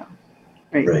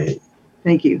 great. Right.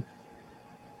 Thank you.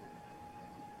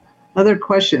 Other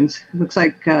questions? Looks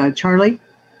like Charlie.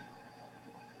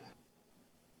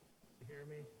 Hear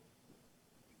me?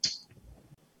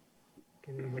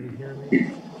 Can anybody hear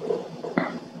me?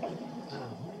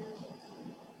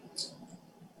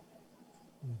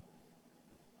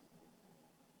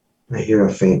 I hear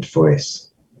a faint voice,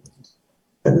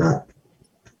 but not.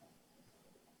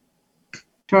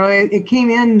 Charlie, it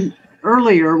came in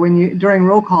earlier during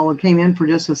roll call, it came in for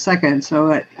just a second.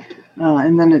 So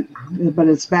but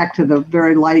it's back to the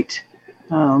very light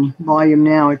volume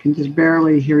now. I can just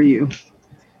barely hear you.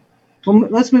 Well,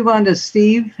 let's move on to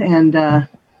Steve and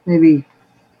maybe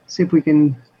see if we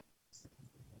can.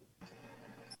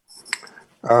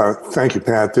 Thank you,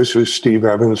 Pat. This is Steve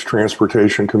Evans,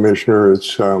 Transportation Commissioner.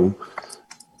 It's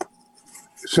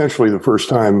essentially the first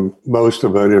time most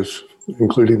of it is,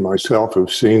 including myself, have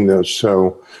seen this,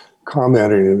 so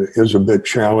commenting is a bit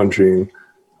challenging.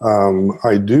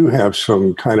 I do have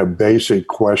some kind of basic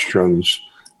questions.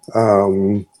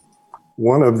 One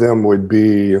of them would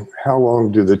be, how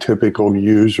long do the typical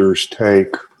users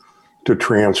take to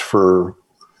transfer?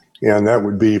 And that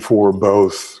would be for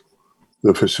both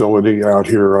the facility out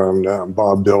here on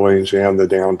Bob Billings and the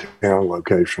downtown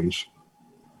locations.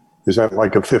 Is that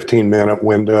like a 15-minute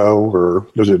window, or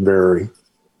does it vary?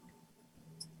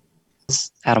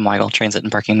 Adam Weigel, Transit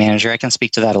and Parking Manager. I can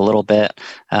speak to that a little bit.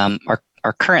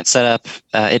 Our current setup,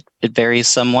 it varies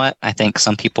somewhat. I think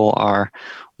some people are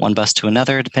one bus to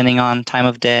another depending on time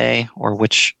of day or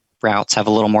which routes have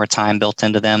a little more time built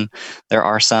into them. There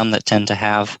are some that tend to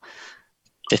have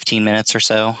 15 minutes or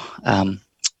so,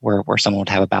 where someone would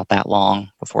have about that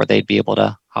long before they'd be able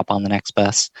to hop on the next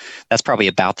bus. That's probably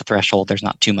about the threshold. There's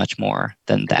not too much more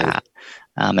than that,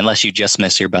 unless you just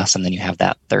miss your bus and then you have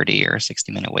that 30 or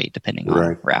 60-minute wait depending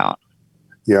on route.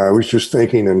 Yeah, I was just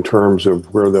thinking in terms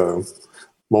of where the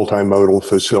multimodal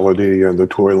facility and the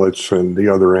toilets and the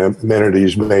other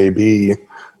amenities may be.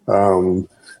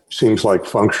 Seems like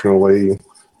functionally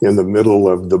in the middle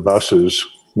of the buses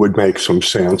would make some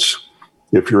sense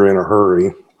if you're in a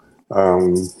hurry.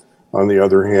 On the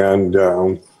other hand,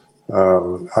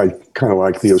 I kind of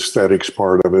like the aesthetics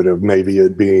part of it, of maybe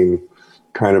it being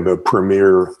kind of a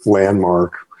premier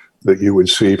landmark that you would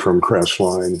see from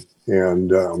Crestline and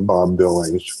Bob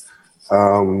Billings.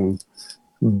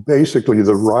 Basically,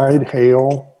 the ride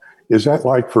hail, is that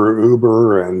like for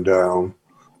Uber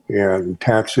and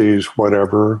taxis,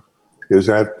 whatever? Is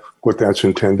that what that's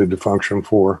intended to function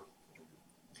for?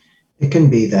 It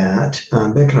can be that.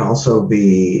 It can also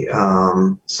be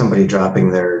somebody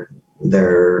dropping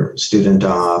their student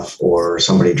off, or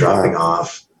somebody dropping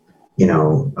off,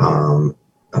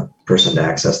 a person to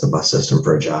access the bus system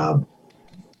for a job,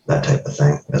 that type of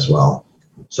thing as well.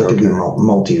 So it could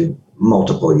be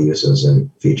multiple uses and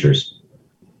features.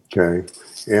 Okay.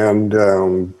 And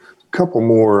a couple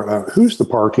more. Who's the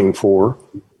parking for?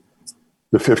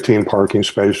 The 15 parking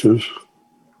spaces?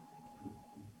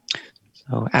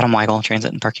 So Adam Weigel,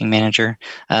 Transit and Parking Manager.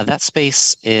 That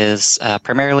space is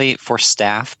primarily for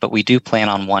staff, but we do plan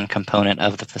on one component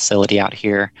of the facility out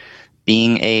here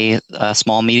being a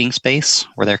small meeting space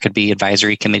where there could be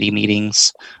advisory committee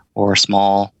meetings or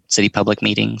small city public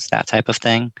meetings, that type of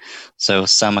thing. So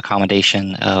some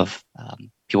accommodation of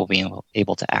people being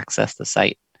able to access the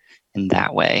site in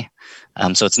that way.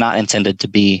 So it's not intended to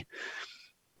be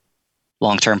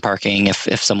long-term parking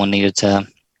if someone needed to,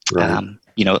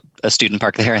 a student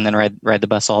park there and then ride the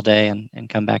bus all day and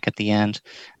come back at the end.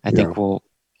 I think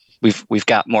we've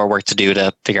got more work to do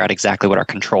to figure out exactly what our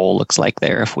control looks like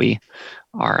there if we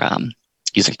are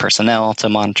using personnel to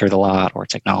monitor the lot or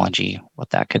technology,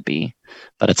 what that could be.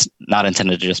 But it's not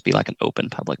intended to just be like an open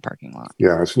public parking lot.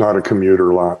 Yeah, it's not a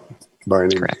commuter lot by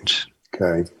any Correct. means.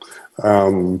 Okay.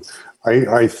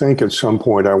 I think at some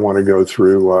point I want to go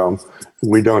through,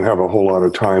 we don't have a whole lot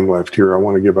of time left here. I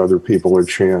want to give other people a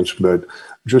chance, but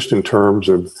just in terms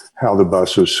of how the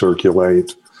buses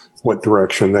circulate, what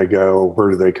direction they go,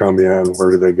 where do they come in,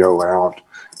 where do they go out,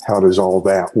 how does all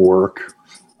that work?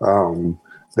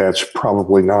 That's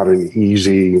probably not an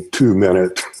easy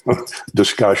 2-minute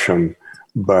discussion,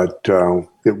 but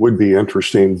it would be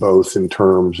interesting both in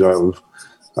terms of,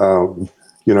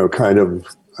 kind of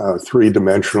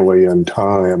three-dimensionally in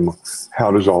time,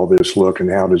 how does all this look and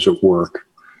how does it work?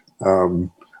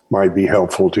 Might be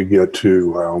helpful to get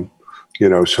to,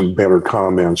 some better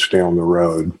comments down the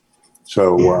road.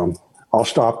 So I'll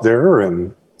stop there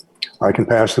and I can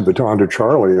pass the baton to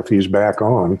Charlie if he's back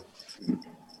on.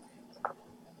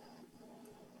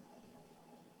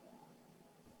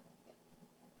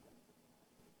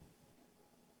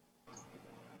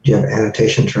 Do you have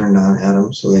annotation turned on,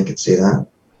 Adam, so they could see that?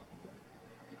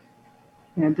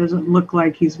 Yeah, it doesn't look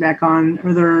like he's back on.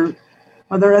 Are there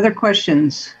other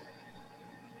questions?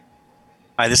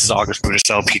 Hi, this is August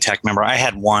Budisell, PTAC member. I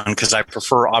had one because I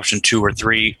prefer option 2 or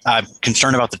 3. I'm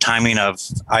concerned about the timing of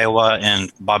Iowa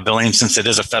and Bob Billings since it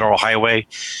is a federal highway.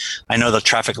 I know the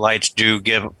traffic lights do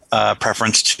give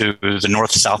preference to the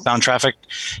north-southbound traffic.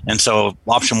 And so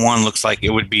option 1 looks like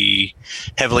it would be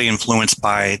heavily influenced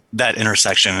by that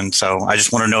intersection. And so I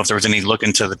just want to know if there was any look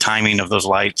into the timing of those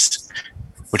lights,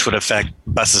 which would affect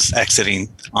buses exiting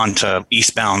onto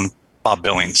eastbound Bob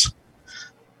Billings.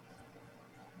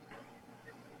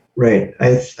 Right.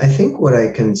 I think what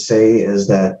I can say is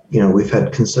that, we've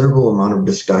had considerable amount of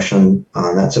discussion.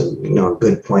 That's a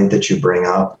good point that you bring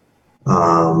up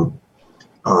on,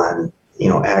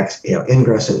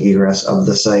 ingress and egress of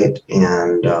the site.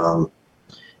 And I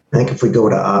think if we go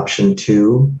to option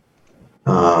 2,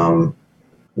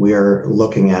 we are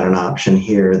looking at an option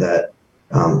here that,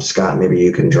 Scott, maybe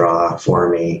you can draw for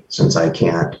me since I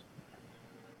can't,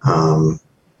 or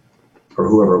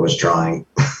whoever was drawing.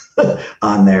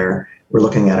 On there, we're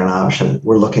looking at an option.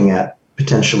 We're looking at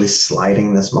potentially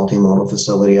sliding this multimodal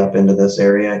facility up into this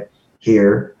area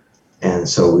here. And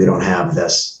so we don't have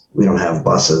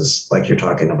buses like you're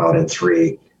talking about in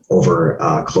 3 over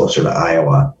closer to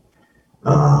Iowa.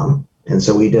 And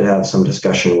so we did have some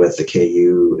discussion with the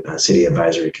KU City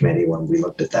Advisory Committee when we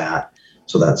looked at that.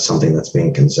 So that's something that's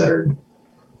being considered.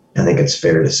 I think it's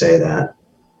fair to say that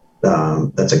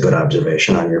that's a good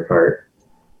observation on your part.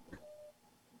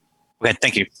 Okay,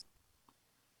 thank you.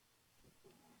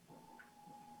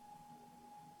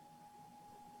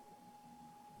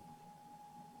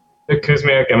 Nick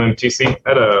Kuzmiak, MMTC. I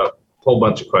had a whole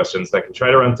bunch of questions. I can try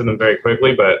to run through them very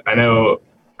quickly, but I know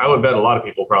I would bet a lot of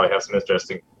people probably have some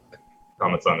interesting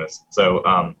comments on this. So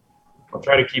I'll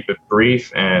try to keep it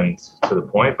brief and to the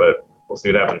point, but we'll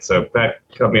see what happens. So Pat,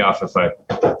 cut me off if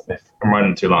I'm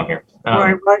running too long here. All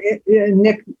right, well,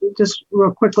 Nick, just real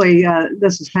quickly,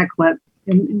 this is Pat Collette,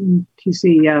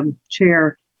 MTC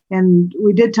chair, and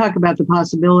we did talk about the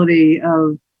possibility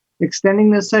of extending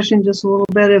this session just a little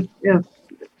bit if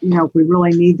we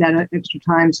really need that extra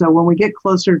time. So when we get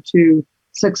closer to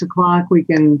 6 o'clock, we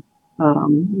can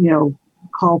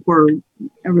call for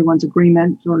everyone's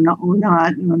agreement or not,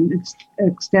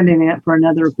 extending it for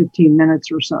another 15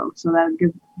 minutes or so. So that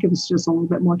give us just a little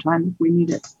bit more time if we need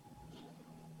it.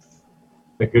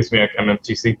 Nick Kuzmiak,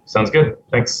 MMTC. Sounds good.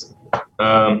 Thanks.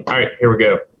 All right, here we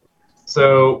go.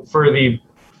 So for the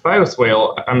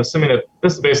bioswale, I'm assuming that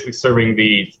this is basically serving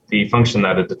the function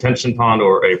that a detention pond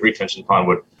or a retention pond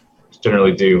would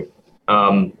generally do.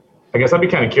 I guess I'd be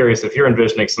kind of curious if you're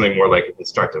envisioning something more like a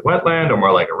constructed wetland or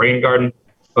more like a rain garden.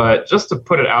 But just to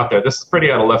put it out there, this is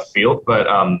pretty out of left field, but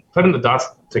putting the dots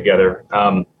together,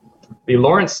 the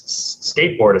Lawrence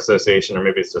Skateboard Association, or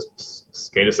maybe it's just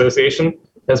Skate Association,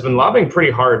 has been lobbying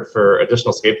pretty hard for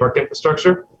additional skate park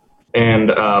infrastructure.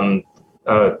 And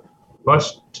much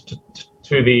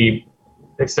to the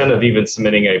extent of even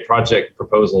submitting a project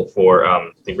proposal for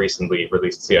the recently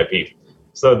released CIP.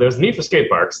 So there's a need for skate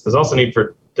parks. There's also a need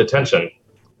for detention.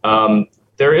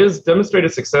 There is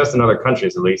demonstrated success in other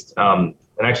countries, at least, and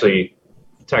actually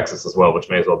Texas as well, which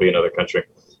may as well be another country,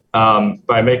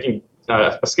 by making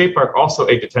a skate park also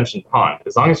a detention pond.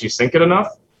 As long as you sink it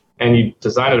enough and you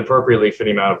design it appropriately for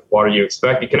the amount of water you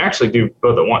expect, you can actually do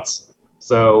both at once.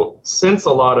 So since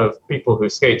a lot of people who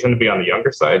skate tend to be on the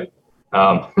younger side,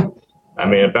 I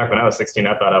mean, back when I was 16,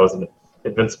 I thought I was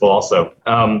invincible also.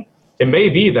 It may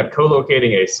be that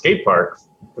co-locating a skate park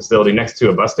facility next to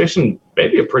a bus station may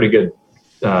be a pretty good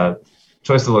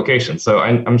choice of location. So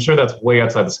I'm sure that's way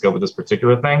outside the scope of this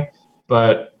particular thing,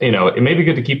 but it may be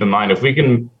good to keep in mind if we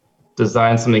can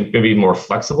design something maybe more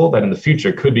flexible that in the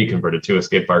future could be converted to a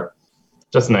skate park.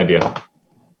 Just an idea.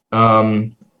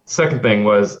 Second thing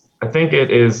was, I think it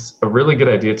is a really good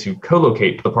idea to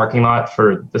co-locate the parking lot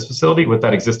for this facility with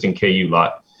that existing KU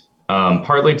lot,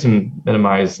 partly to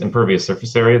minimize impervious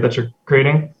surface area that you're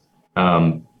creating,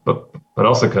 but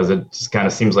also because it just kind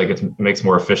of seems like it makes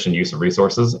more efficient use of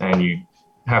resources and you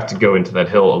have to go into that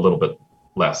hill a little bit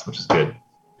less, which is good.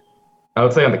 I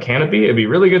would say on the canopy, it'd be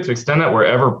really good to extend that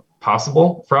wherever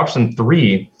possible. For option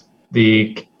 3,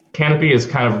 the canopy is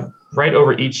kind of right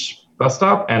over each bus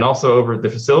stop and also over the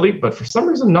facility, but for some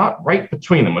reason not right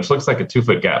between them, which looks like a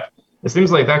 2-foot gap. It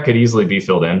seems like that could easily be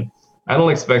filled in. I don't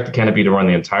expect the canopy to run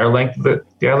the entire length of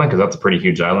the island because that's a pretty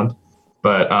huge island,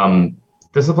 but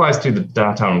this applies to the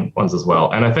downtown ones as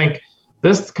well. And I think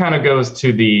this kind of goes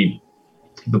to the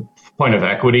point of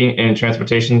equity in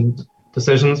transportation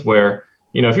decisions where,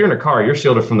 if you're in a car, you're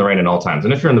shielded from the rain at all times.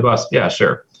 And if you're in the bus, yeah,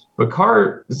 sure. But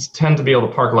cars tend to be able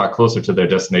to park a lot closer to their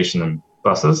destination than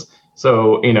buses.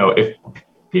 So, if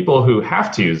people who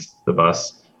have to use the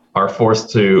bus are forced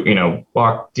to,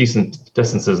 walk decent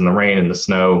distances in the rain and the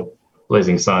snow,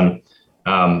 blazing sun.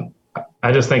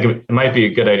 I just think it might be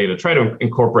a good idea to try to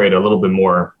incorporate a little bit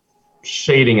more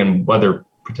shading and weather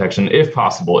protection, if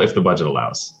possible, if the budget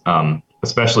allows,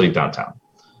 especially downtown.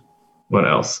 What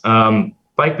else?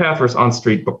 Bike path versus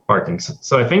on-street parking.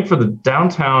 So I think for the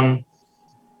downtown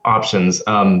options,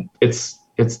 it's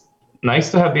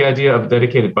nice to have the idea of a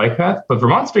dedicated bike path, but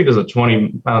Vermont Street is a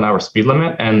 20-mile-an-hour speed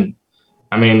limit, and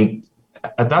I mean,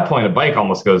 at that point, a bike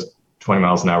almost goes 20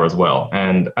 miles an hour as well.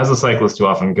 And as a cyclist who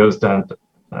often goes downtown,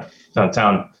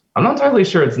 I'm not entirely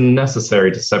sure it's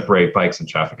necessary to separate bikes and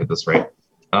traffic at this rate,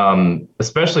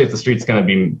 especially if the street's going to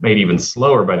be made even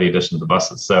slower by the addition of the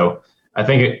buses. So I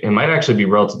think it might actually be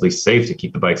relatively safe to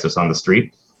keep the bikes just on the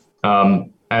street.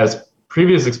 As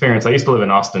previous experience, I used to live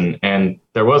in Austin, and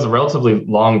there was a relatively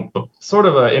long, sort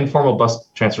of an informal bus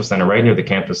transfer center right near the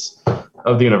campus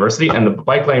of the university, and the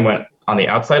bike lane went on the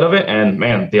outside of it. And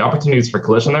man, the opportunities for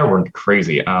collision there were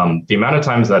crazy. The amount of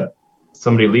times that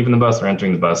somebody leaving the bus or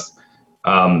entering the bus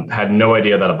had no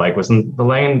idea that a bike was in the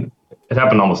lane, it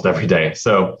happened almost every day.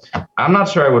 So I'm not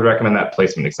sure I would recommend that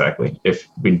placement exactly if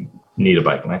we need a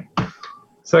bike lane.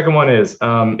 Second one is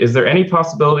there any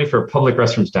possibility for public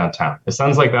restrooms downtown? It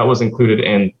sounds like that was included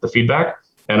in the feedback.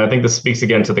 And I think this speaks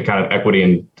again to the kind of equity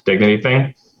and dignity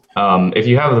thing. If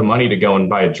you have the money to go and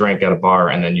buy a drink at a bar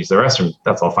and then use the restroom,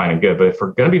 that's all fine and good. But if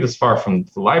we're going to be this far from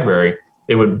the library,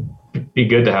 it would be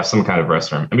good to have some kind of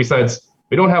restroom. And besides,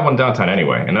 we don't have one downtown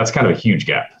anyway, and that's kind of a huge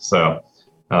gap. So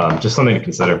just something to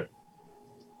consider.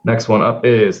 Next one up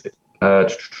is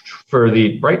for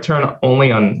the right turn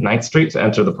only on 9th Street to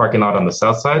enter the parking lot on the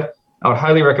south side. I would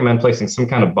highly recommend placing some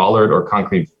kind of bollard or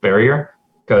concrete barrier,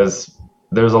 because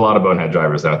there's a lot of bonehead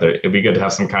drivers out there. It'd be good to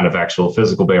have some kind of actual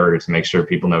physical barrier to make sure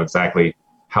people know exactly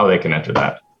how they can enter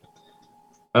that.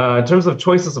 In terms of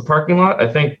choices of parking lot,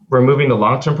 I think removing the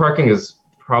long-term parking is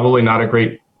probably not a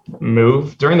great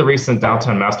move. During the recent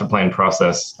downtown master plan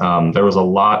process, there was a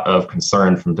lot of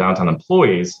concern from downtown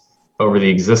employees over the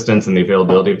existence and the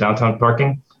availability of downtown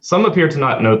parking. Some appear to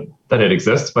not know that it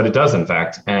exists, but it does in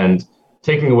fact. And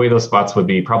taking away those spots would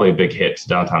be probably a big hit to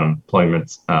downtown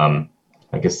employment,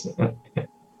 I guess,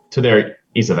 to their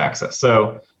ease of access.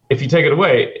 So if you take it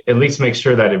away, at least make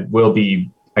sure that it will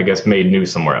be, I guess, made new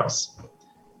somewhere else.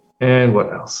 And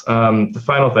what else? The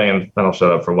final thing, and then I'll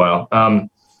shut up for a while.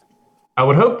 I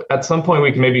would hope at some point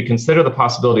we can maybe consider the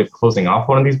possibility of closing off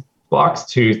one of these blocks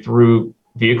to through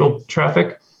vehicle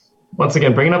traffic. Once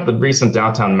again, bringing up the recent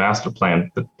downtown master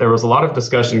plan, there was a lot of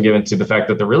discussion given to the fact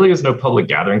that there really is no public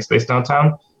gathering space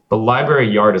downtown. The library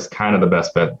yard is kind of the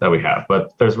best bet that we have,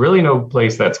 but there's really no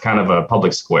place that's kind of a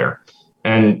public square.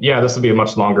 And yeah, this would be a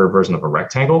much longer version of a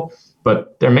rectangle,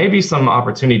 but there may be some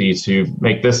opportunity to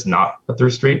make this not a through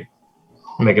street,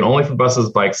 make it only for buses,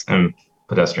 bikes, and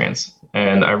pedestrians.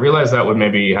 And I realize that would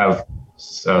maybe have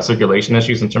circulation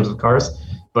issues in terms of cars,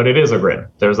 but it is a grid.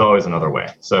 There's always another way.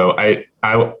 So I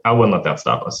wouldn't let that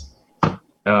stop us.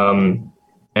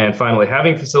 And finally,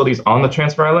 having facilities on the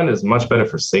transfer island is much better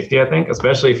for safety, I think,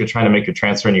 especially if you're trying to make your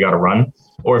transfer and you got to run,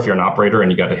 or if you're an operator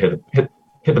and you got to hit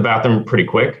the bathroom pretty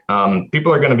quick.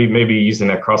 People are going to be maybe using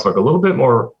that crosswalk a little bit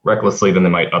more recklessly than they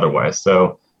might otherwise.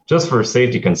 So just for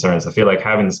safety concerns, I feel like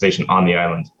having the station on the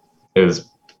island is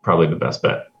probably the best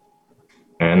bet.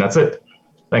 And that's it.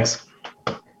 Thanks.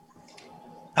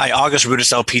 Hi, August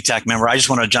Rudisell, PTAC member. I just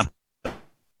want to jump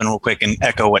in real quick and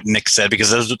echo what Nick said,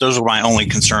 because those were my only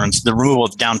concerns. The removal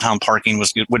of downtown parking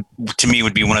would to me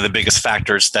would be one of the biggest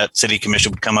factors that City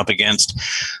Commission would come up against,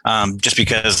 just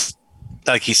because,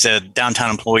 like he said,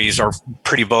 downtown employees are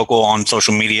pretty vocal on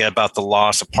social media about the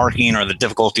loss of parking or the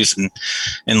difficulties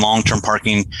in long-term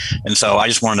parking. And so I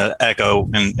just wanted to echo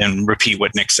and repeat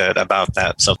what Nick said about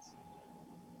that. So.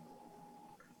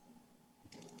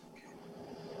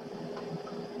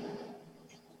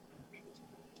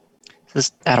 This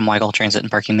is Adam Weigel, Transit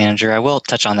and Parking Manager. I will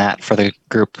touch on that for the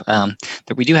group.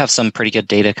 That we do have some pretty good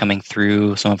data coming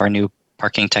through some of our new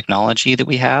parking technology that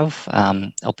we have.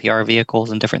 LPR vehicles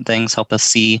and different things help us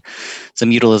see some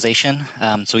utilization.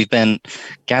 So we've been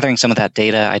gathering some of that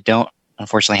data. I don't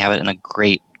unfortunately have it in a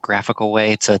great graphical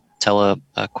way to tell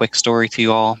a quick story to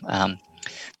you all.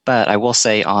 But I will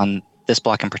say on this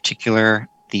block in particular,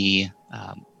 the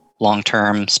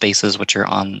long-term spaces, which are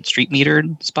on street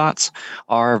metered spots,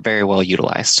 are very well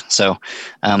utilized. So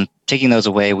taking those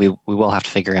away, we will have to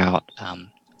figure out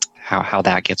how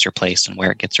that gets replaced and where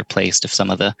it gets replaced if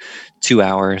some of the 2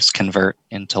 hours convert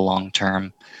into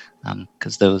long-term,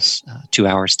 because those 2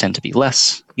 hours tend to be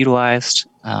less utilized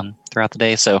throughout the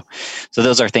day. So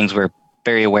those are things we're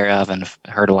very aware of and have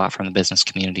heard a lot from the business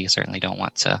community. Certainly don't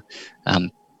want to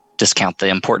discount the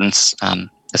importance,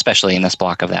 especially in this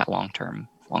block, of that long-term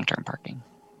parking.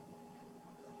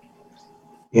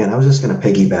 Yeah, and I was just going to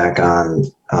piggyback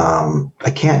on,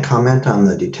 I can't comment on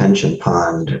the detention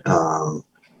pond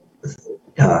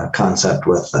concept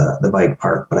with the bike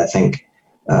park, but I think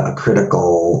a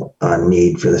critical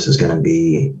need for this is going to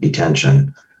be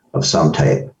detention of some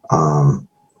type.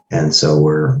 And so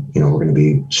we're going to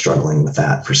be struggling with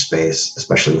that for space,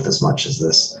 especially with as much as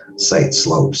this site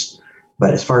slopes.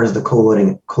 But as far as the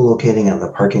co-locating on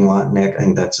the parking lot, Nick, I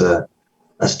think that's a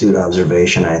astute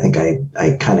observation. I think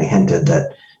I kind of hinted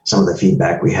that some of the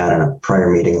feedback we had in a prior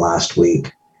meeting last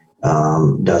week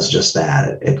does just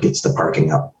that. It gets the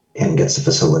parking up and gets the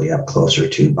facility up closer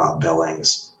to Bob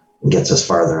Billings and gets us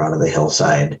farther out of the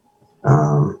hillside.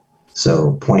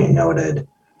 So point noted.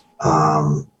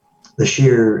 The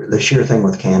sheer thing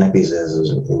with canopies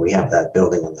is when we have that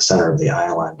building in the center of the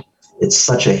island, it's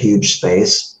such a huge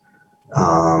space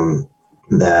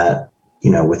that,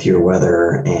 with your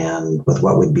weather and with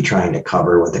what we'd be trying to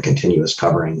cover with the continuous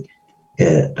covering,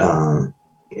 it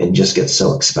just gets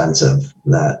so expensive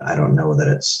that I don't know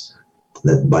that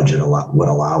the budget would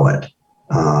allow it.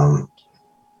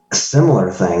 A similar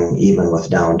thing, even with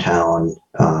downtown,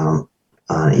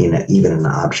 even in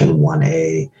option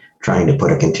 1A, trying to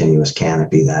put a continuous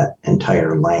canopy that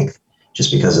entire length,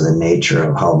 just because of the nature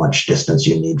of how much distance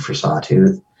you need for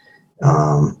Sawtooth,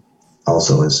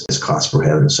 also is cost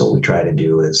prohibitive. So what we try to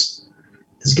do is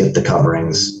get the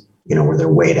coverings, where they're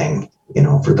waiting,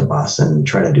 for the bus, and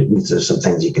try to do, there's some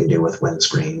things you can do with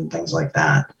windscreen, things like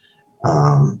that.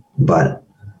 But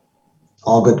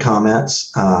all good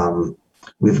comments.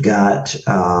 We've got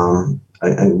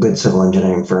a good civil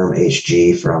engineering firm,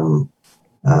 HG, from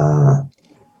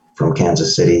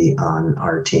Kansas City on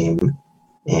our team,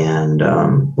 and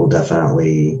we'll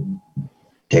definitely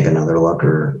take another look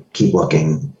or keep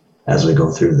looking as we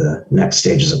go through the next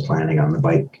stages of planning on the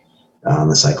bike, on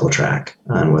the cycle track,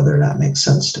 on whether that makes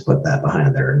sense to put that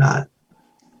behind there or not.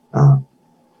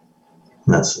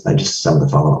 That's just some of the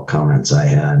follow-up comments I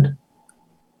had.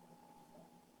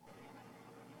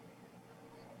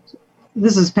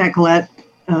 This is Pat Collette,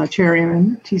 Chair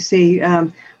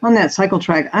MTC. On that cycle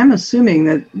track, I'm assuming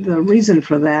that the reason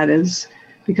for that is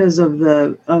because of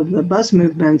the bus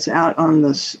movements out on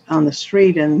the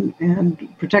street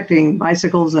and protecting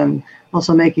bicycles, and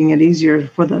also making it easier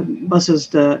for the buses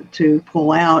to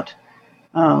pull out,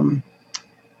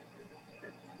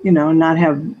 not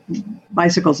have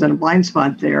bicycles in a blind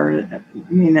spot there. I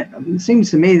mean, it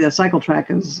seems to me the cycle track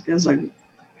is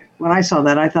when I saw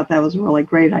that, I thought that was a really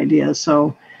great idea.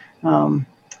 So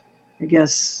I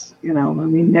guess,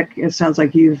 Nick, it sounds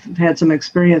like you've had some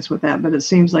experience with that, but it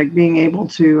seems like being able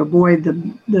to avoid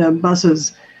the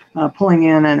buses pulling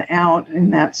in and out in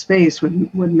that space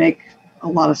would make a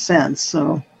lot of sense.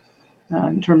 So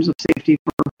in terms of safety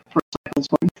for cycles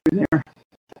going through there.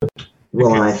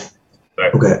 Well,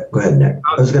 okay, go ahead, Nick.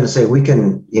 I was going to say, we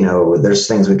can, there's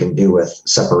things we can do with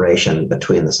separation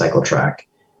between the cycle track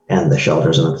and the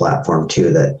shelters and the platform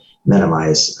too, that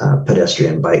minimize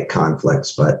pedestrian bike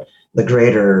conflicts. But the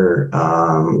greater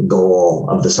goal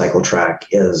of the cycle track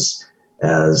is,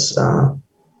 as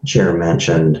Chair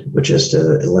mentioned, which is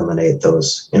to eliminate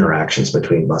those interactions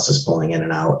between buses pulling in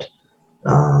and out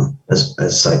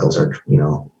as cycles are,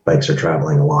 bikes are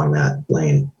traveling along that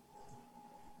lane.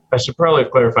 I should probably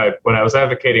have clarified, when I was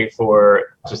advocating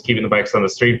for just keeping the bikes on the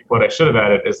street, what I should have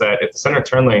added is that if the center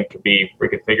turn lane could be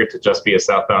reconfigured to just be a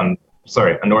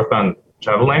northbound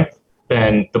travel lane,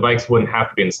 then the bikes wouldn't have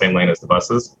to be in the same lane as the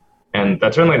buses. And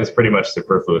that turn lane is pretty much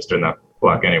superfluous during that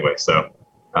block anyway. So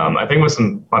I think with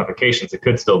some modifications, it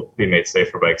could still be made safe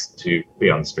for bikes to be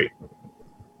on the street.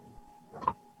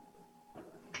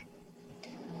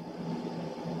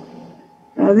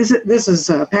 This is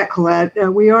Pat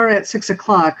Collette. We are at 6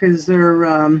 o'clock. Is there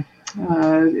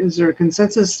a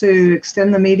consensus to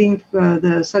extend the meeting,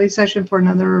 the study session, for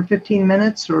another 15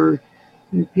 minutes, or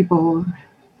do people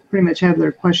pretty much have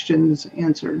their questions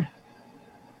answered?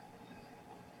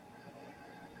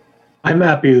 I'm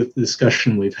happy with the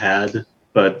discussion we've had,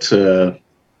 but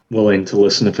willing to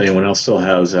listen if anyone else still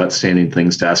has outstanding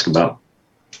things to ask about.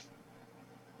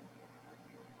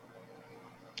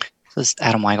 This is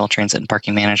Adam Weigel, Transit and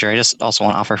Parking Manager. I just also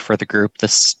want to offer for the group,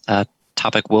 this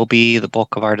topic will be the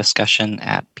bulk of our discussion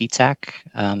at PTAC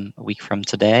a week from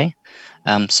today.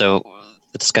 So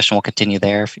the discussion will continue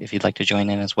there if you'd like to join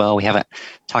in as well. We haven't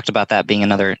talked about that being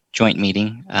another joint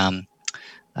meeting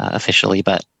officially,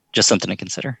 but just something to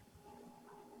consider.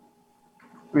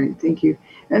 Great, thank you.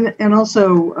 And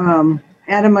also,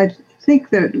 Adam, I think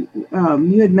that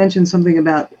you had mentioned something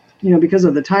about, because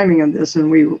of the timing of this,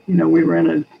 and we were in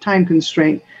a time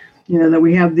constraint, that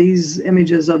we have these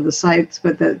images of the sites,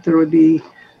 but that there would be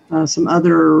some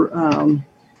other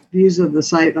views of the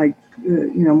site, like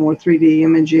more 3D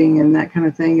imaging and that kind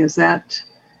of thing. Is that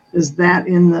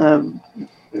in the?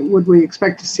 Would we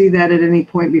expect to see that at any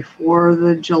point before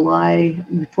our July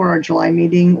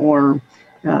meeting, or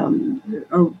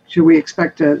should we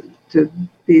expect to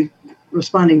be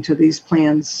responding to these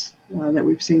plans that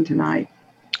we've seen tonight?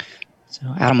 So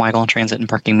Adam Weigel, Transit and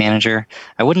Parking Manager.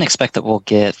 I wouldn't expect that we'll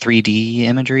get 3D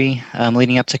imagery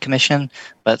leading up to commission,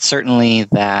 but certainly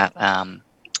that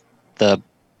the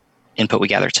input we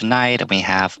gather tonight, and we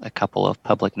have a couple of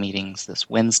public meetings this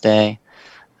Wednesday.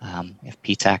 We have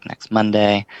PTAC next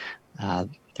Monday. There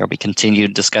will be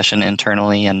continued discussion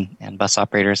internally, and bus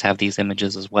operators have these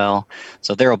images as well.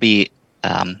 So there will be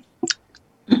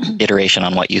iteration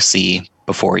on what you see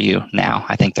before you now.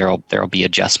 I think there will be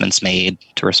adjustments made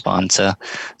to respond to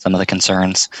some of the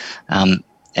concerns. And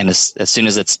as soon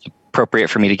as it's appropriate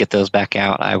for me to get those back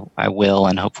out, I will,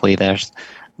 and hopefully there's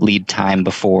lead time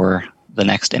before the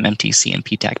next MMTC and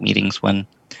PTAC meetings when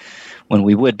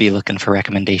we would be looking for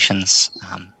recommendations,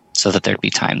 so that there'd be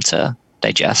time to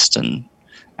digest and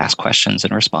ask questions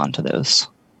and respond to those.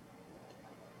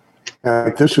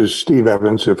 This is Steve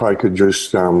Evans. If I could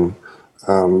just, for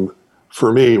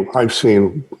me, I've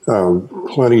seen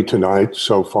plenty tonight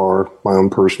so far, my own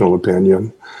personal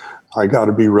opinion. I got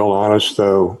to be real honest,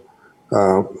 though.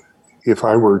 If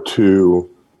I were to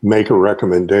make a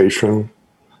recommendation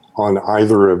on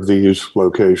either of these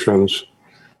locations,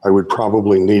 I would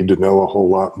probably need to know a whole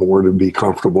lot more to be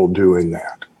comfortable doing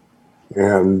that.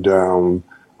 And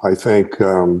I think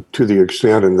to the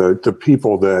extent, and the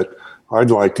people that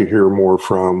I'd like to hear more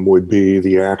from would be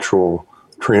the actual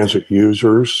transit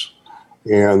users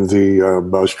and the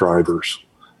bus drivers,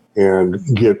 and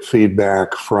get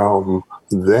feedback from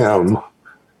them,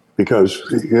 because,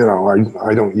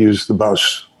 I don't use the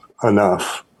bus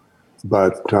enough,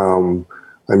 but I'm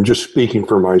just speaking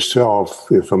for myself.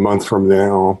 If a month from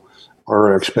now,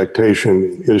 our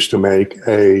expectation is to make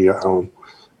a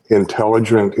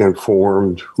intelligent,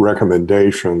 informed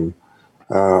recommendation,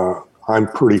 I'm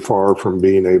pretty far from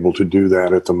being able to do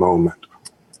that at the moment.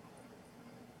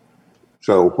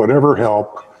 So whatever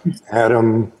help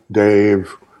Adam,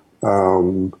 Dave,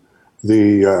 the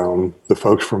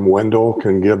folks from Wendell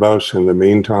can give us in the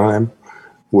meantime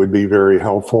would be very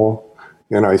helpful.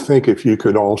 And I think if you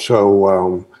could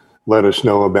also let us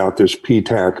know about this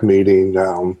PTAC meeting,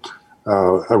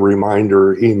 a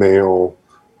reminder, email,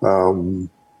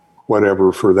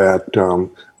 whatever for that,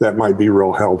 that might be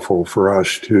real helpful for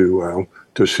us to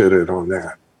sit in on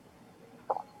that.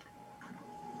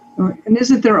 And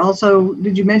isn't there also,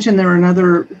 did you mention there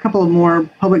are a couple of more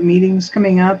public meetings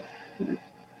coming up?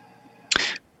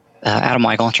 Adam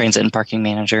Weigel, Transit and Parking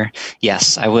Manager.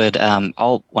 Yes, I would.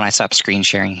 When I stop screen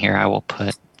sharing here, I will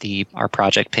put our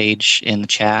project page in the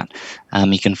chat.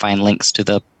 You can find links to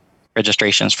the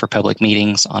registrations for public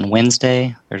meetings on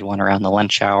Wednesday. There's one around the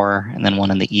lunch hour, and then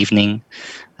one in the evening.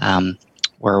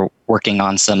 We're working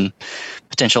on some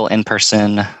potential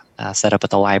in-person setup at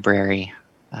the library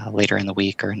later in the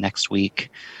week or next week.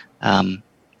 And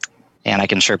I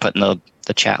can sure put in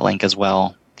the chat link as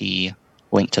well, the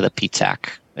link to the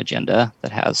PTAC agenda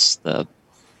that has the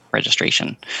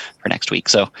registration for next week.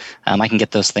 So I can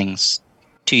get those things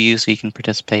to you so you can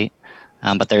participate.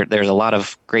 But there's a lot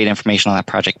of great information on that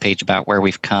project page about where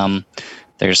we've come.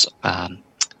 There's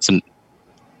some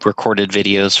recorded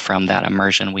videos from that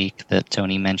immersion week that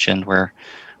Tony mentioned, where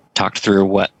we talked through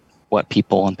what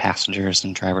people and passengers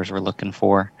and drivers were looking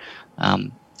for.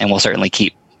 And we'll certainly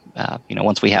keep,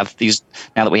 once we have these,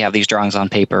 now that we have these drawings on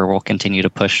paper, we'll continue to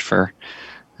push for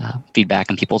feedback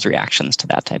and people's reactions to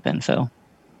that type of info.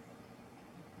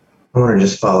 I want to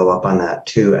just follow up on that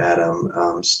too,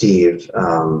 Adam. Steve,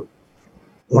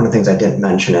 one of the things I didn't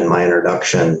mention in my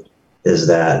introduction is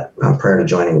that prior to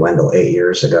joining Wendell 8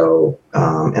 years ago,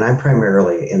 and I'm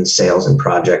primarily in sales and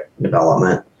project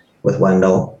development with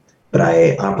Wendell, but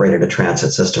I operated a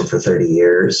transit system for 30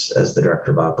 years as the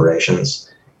director of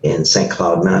operations in St.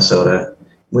 Cloud, Minnesota.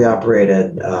 We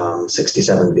operated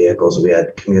 67 vehicles. We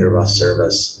had commuter bus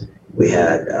service. We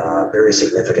had very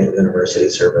significant university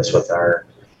service with our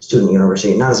student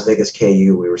university, not as big as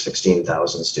KU. We were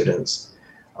 16,000 students.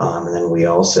 And then we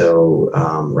also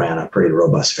ran a pretty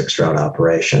robust fixed route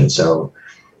operation. So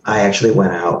I actually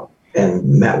went out and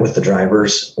met with the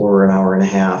drivers for an hour and a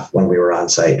half when we were on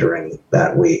site during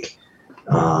that week.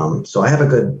 So I have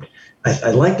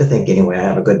I'd like to think anyway, I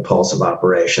have a good pulse of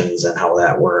operations and how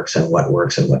that works and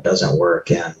what doesn't work,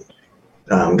 and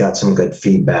got some good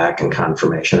feedback and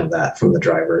confirmation of that from the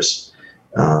drivers.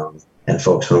 and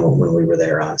folks when we were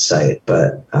there on site.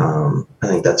 But I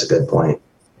think that's a good point.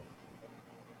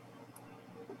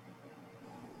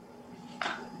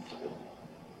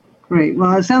 Great.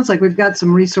 Well, it sounds like we've got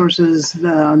some resources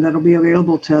that'll be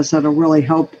available to us that'll really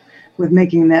help with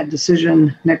making that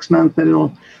decision next month. But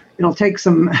it'll take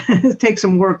some take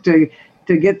some work to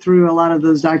get through a lot of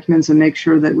those documents and make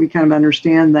sure that we kind of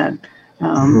understand that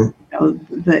you know,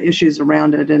 the issues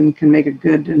around it and can make a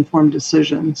good informed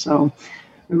decision. So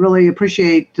we really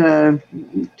appreciate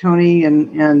Tony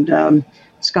and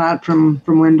Scott from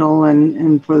Wendell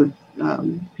and for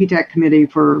the PTAC committee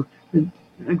for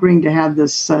agreeing to have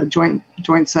this joint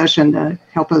session to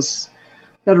help us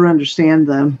better understand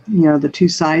the two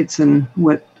sites and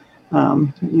what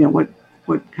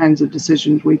kinds of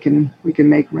decisions we can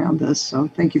make around this. So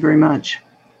thank you very much.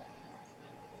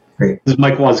 Great. This is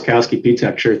Mike Wazakowski,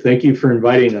 PTAC Chair. Thank you for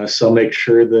inviting us. I'll make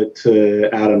sure that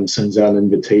Adam sends out an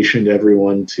invitation to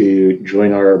everyone to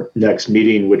join our next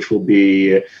meeting, which will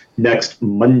be next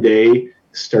Monday,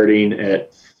 starting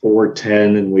at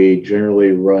 4:10, and we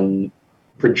generally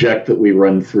project that we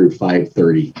run through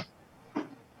 5:30.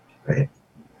 Right.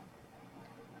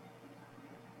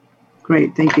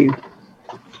 Great. Thank you.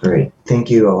 Great. Thank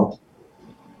you all.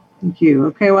 Thank you.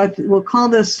 Okay, well, we'll call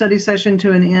this study session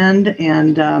to an end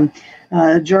and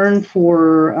adjourn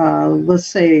for, let's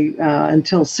say,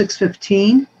 until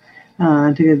 6:15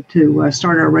 to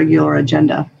start our regular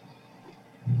agenda.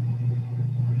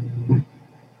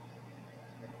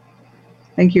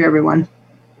 Thank you, everyone.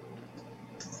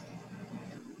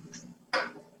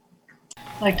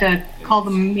 I'd like to call the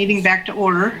meeting back to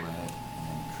order.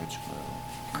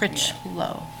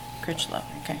 Critchlow,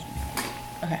 okay.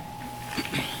 Okay.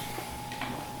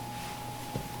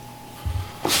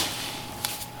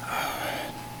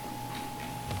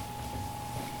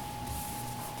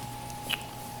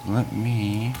 Let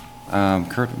me,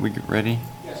 Kurt, we get ready?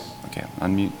 Yes. Okay,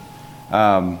 unmute.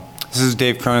 This is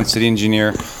Dave Cronin, City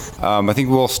Engineer. I think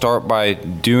we'll start by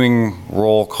doing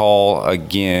roll call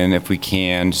again if we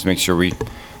can, just make sure we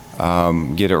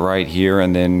get it right here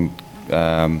and then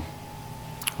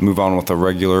move on with the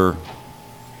regular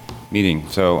meeting.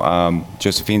 So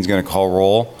Josephine's going to call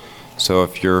roll. So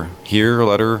if you're here,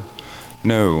 let her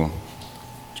know.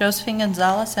 Josephine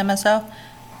Gonzalez, MSO.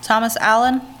 Thomas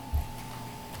Allen.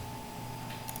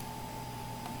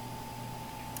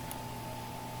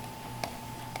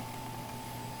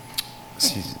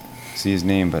 See his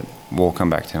name, but we'll come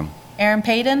back to him. Aaron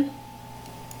Payton.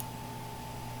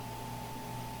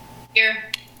 Here.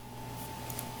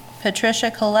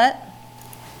 Patricia Collette.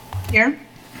 Here.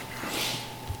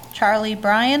 Charlie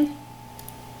Bryan.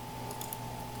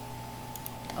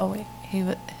 Oh wait,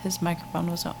 his microphone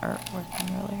wasn't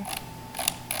working earlier.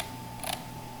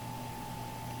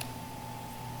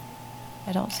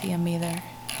 I don't see him either.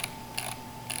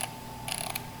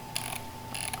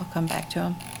 I'll come back to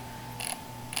him.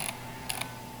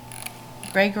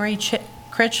 Gregory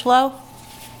Critchlow.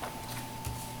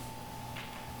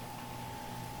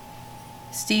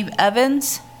 Steve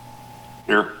Evans.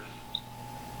 Here.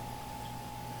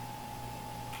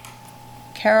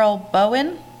 Carol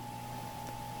Bowen.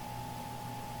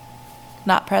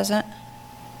 Not present.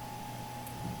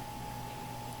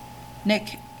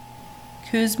 Nick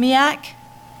Kuzmiak.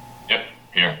 Yep,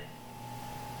 here.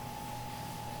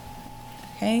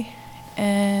 Okay,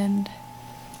 and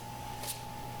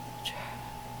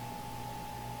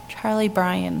Charlie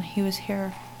Bryan, he was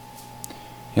here.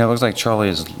 Yeah, it looks like Charlie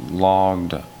is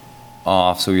logged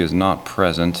off, so he is not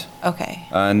present. Okay.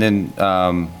 And then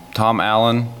Tom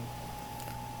Allen,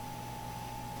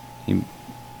 he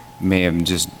may have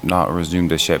just not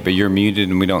resumed us yet, but you're muted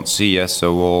and we don't see you,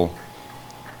 so we'll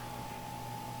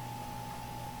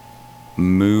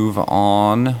move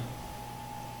on.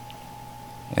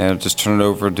 And I'll just turn it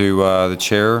over to the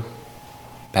chair,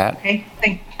 Pat. Okay,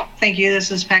 thank you. This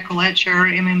is Pat Collette, Chair,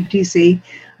 MMTC.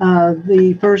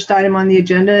 The first item on the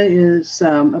agenda is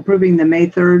approving the May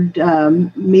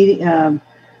 3rd meeting,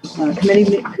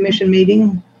 commission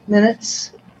meeting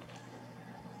minutes.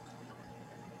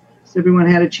 Has everyone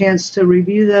had a chance to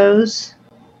review those?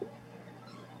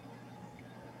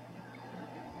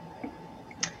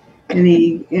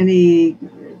 Any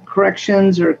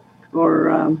corrections or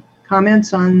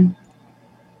comments on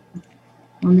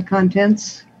the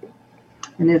contents?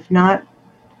 And if not,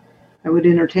 I would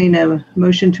entertain a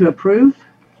motion to approve.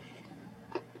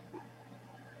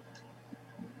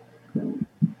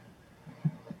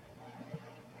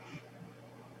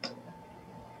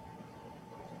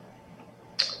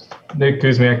 Nick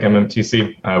Kuzmiak,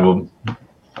 MMTC. I will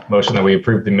motion that we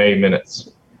approve the May minutes.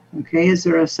 Okay, is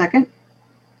there a second?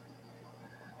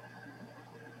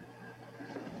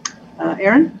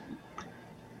 Aaron?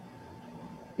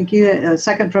 Thank you. A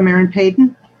second from Aaron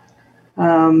Payton.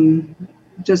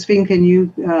 Josephine, can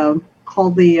you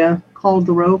call the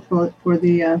row for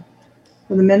the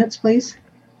minutes, please?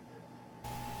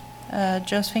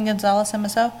 Josephine Gonzalez,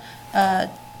 MSO.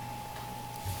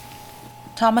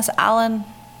 Thomas Allen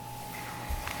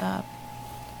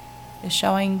is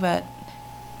showing, but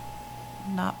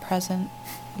not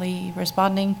presently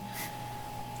responding.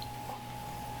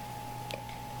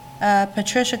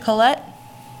 Patricia Collette.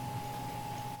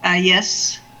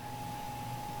 Yes.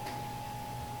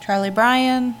 Charlie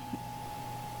Bryan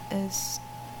is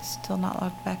still not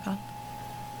logged back on.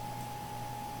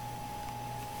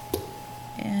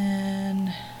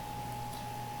 And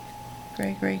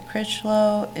Gregory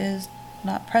Critchlow is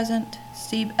not present.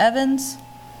 Steve Evans.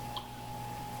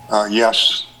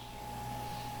 Yes.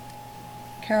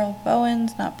 Carol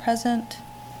Bowens not present.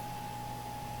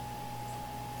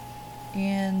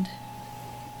 And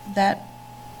that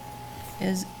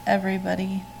is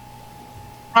everybody.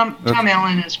 Tom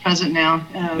Allen is present now.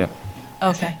 Yeah.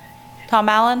 Okay. Tom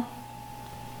Allen?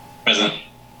 Present.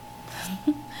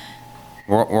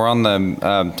 We're on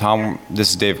the, Tom, this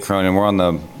is Dave Cronin. We're on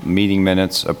the meeting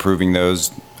minutes, approving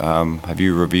those. Have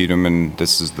you reviewed them? And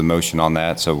this is the motion on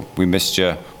that. So we missed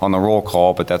you on the roll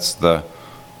call, but that's the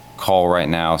call right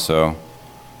now. So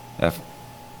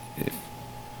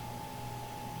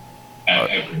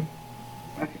Okay.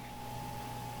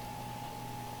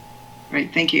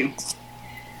 Great, thank you.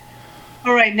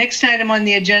 All right, next item on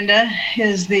the agenda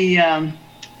is the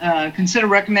consider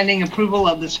recommending approval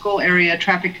of the school area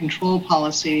traffic control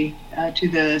policy to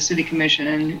the City Commission,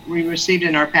 and we received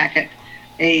in our packet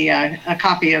a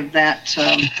copy of that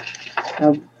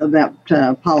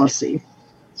Policy.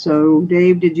 So,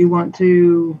 Dave, did you want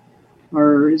to,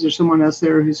 or is there someone else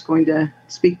there who's going to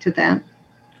speak to that?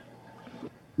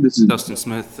 This is Dustin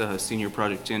Smith, Senior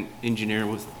Project Engineer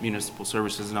with Municipal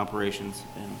Services and Operations,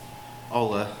 and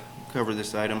I'll cover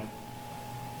this item.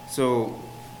 So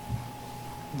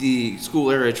the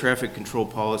school area traffic control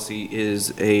policy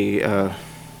is a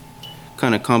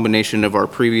kind of combination of our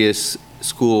previous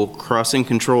school crossing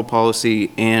control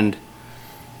policy and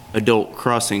adult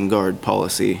crossing guard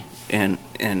policy, and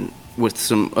with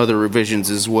some other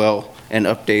revisions as well and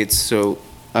updates. So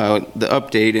the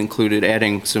update included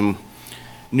adding some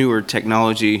newer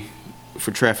technology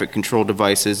for traffic control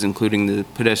devices, including the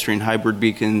pedestrian hybrid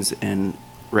beacons and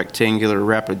rectangular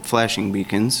rapid flashing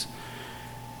beacons,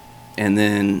 and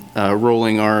then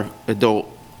rolling our adult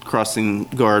crossing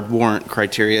guard warrant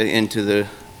criteria into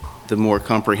the more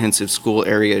comprehensive school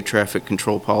area traffic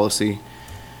control policy.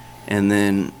 And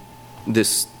then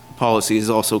this policy is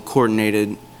also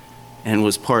coordinated and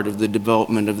was part of the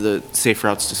development of the Safe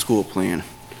Routes to School plan.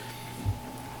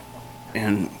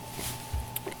 And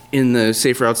in the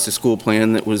Safe Routes to School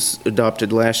plan that was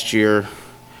adopted last year,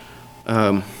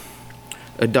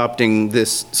 adopting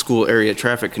this school area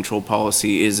traffic control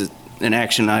policy is an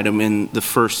action item in the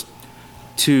first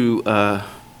two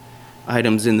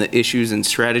items in the issues and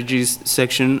strategies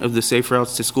section of the Safe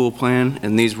Routes to School plan.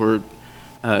 And these were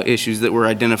issues that were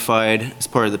identified as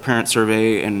part of the parent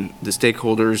survey and the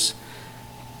stakeholders,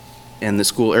 and the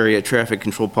school area traffic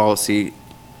control policy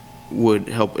would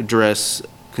help address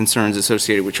concerns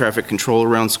associated with traffic control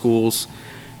around schools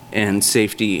and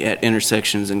safety at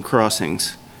intersections and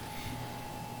crossings.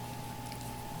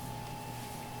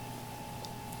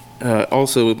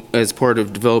 Also, as part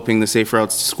of developing the Safe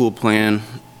Routes to School plan,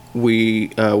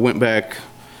 we went back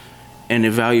and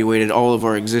evaluated all of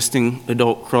our existing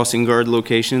adult crossing guard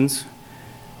locations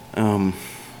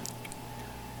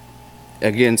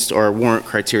against our warrant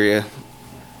criteria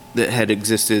that had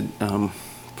existed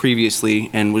previously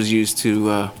and was used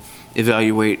to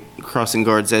evaluate crossing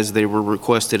guards as they were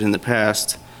requested in the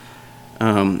past.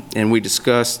 And we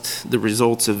discussed the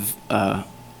results of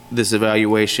this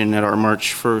evaluation at our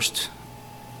March 1st,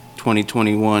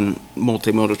 2021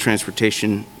 Multimodal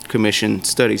Transportation Commission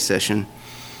study session.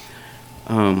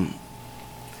 And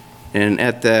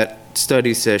at that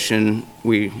study session,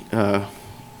 we,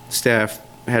 staff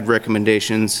had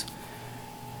recommendations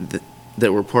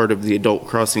that were part of the adult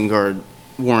crossing guard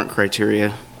warrant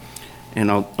criteria.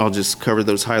 And I'll just cover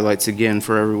those highlights again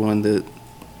for everyone. The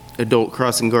adult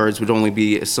crossing guards would only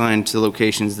be assigned to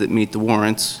locations that meet the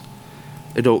warrants.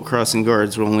 Adult crossing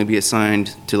guards will only be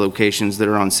assigned to locations that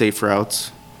are on safe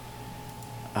routes.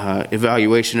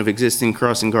 Evaluation of existing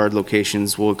crossing guard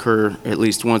locations will occur at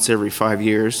least once every 5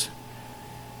 years.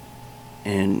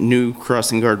 And new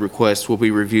crossing guard requests will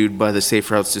be reviewed by the Safe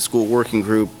Routes to School Working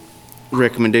Group.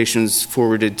 Recommendations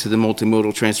forwarded to the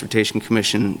Multimodal Transportation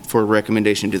Commission for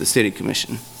recommendation to the City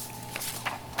Commission.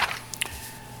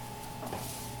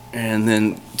 And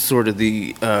then sort of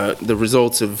the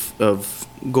results of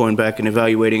going back and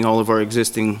evaluating all of our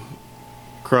existing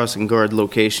crossing guard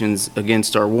locations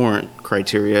against our warrant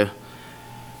criteria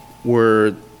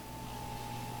were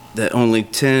that only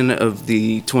 10 of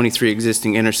the 23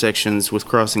 existing intersections with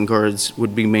crossing guards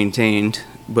would be maintained,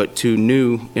 but 2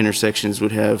 new intersections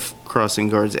would have crossing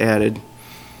guards added,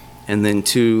 and then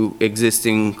 2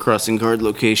 existing crossing guard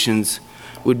locations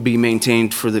would be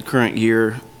maintained for the current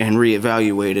year and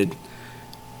reevaluated.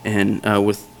 And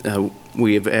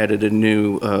we have added a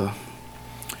new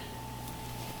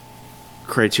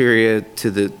criteria to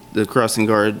the crossing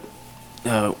guard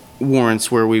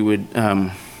warrants where we would,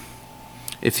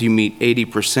 if you meet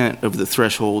 80% of the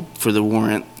threshold for the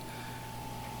warrant,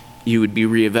 you would be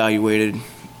reevaluated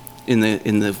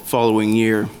in the following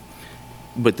year.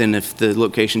 But then if the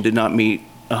location did not meet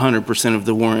 100% of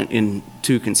the warrant in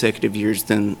 2 consecutive years,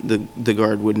 then the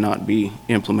guard would not be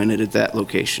implemented at that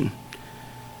location.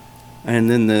 And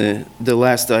then the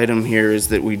last item here is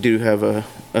that we do have a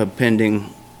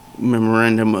pending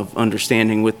memorandum of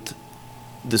understanding with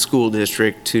the school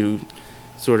district to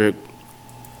sort of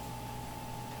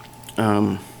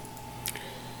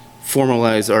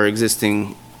formalize our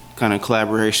existing kind of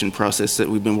collaboration process that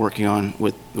we've been working on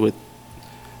with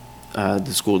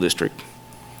the school district.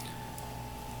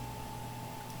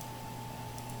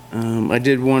 I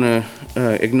did want to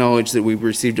acknowledge that we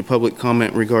received a public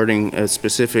comment regarding a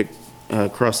specific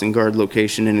crossing guard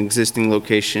location, an existing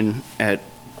location at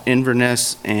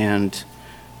Inverness and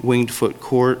Winged Foot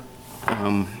Court.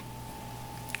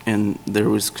 And there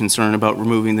was concern about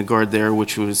removing the guard there,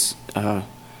 which was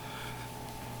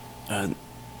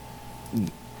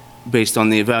based on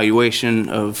the evaluation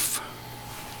of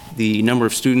the number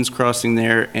of students crossing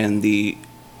there and the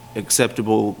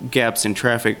acceptable gaps in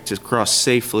traffic to cross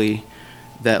safely.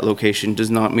 That location does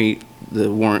not meet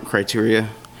the warrant criteria,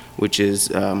 which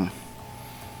is a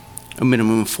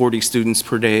minimum of 40 students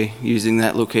per day using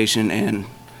that location and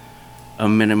a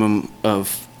minimum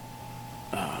of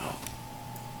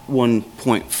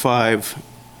 1.5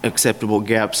 acceptable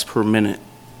gaps per minute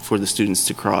for the students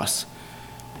to cross.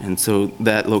 And so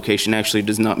that location actually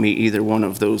does not meet either one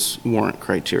of those warrant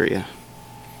criteria.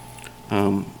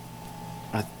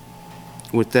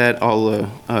 With that, I'll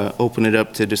open it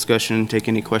up to discussion, take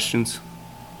any questions.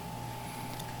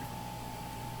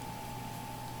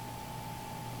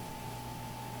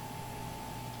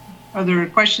 Are there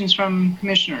questions from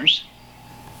commissioners?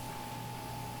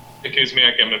 Hey,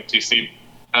 Kuzmiak, MFTC.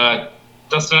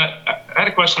 Dustin, I had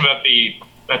a question about the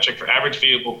metric for average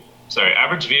vehicle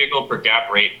per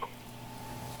gap rate,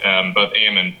 both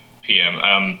AM and PM.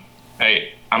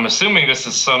 I'm assuming this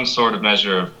is some sort of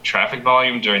measure of traffic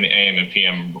volume during the AM and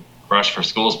PM rush for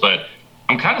schools, but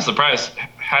I'm kind of surprised,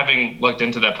 having looked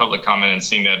into that public comment and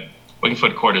seeing that Winged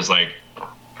Foot Court is like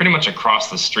pretty much across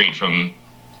the street from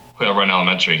Quail Run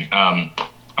Elementary. I'm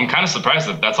kind of surprised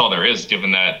that that's all there is,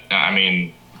 given that, I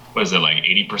mean, what is it, like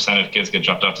 80% of kids get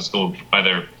dropped off to school by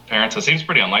their parents? It seems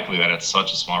pretty unlikely that it's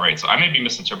such a small rate. So I may be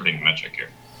misinterpreting the metric here.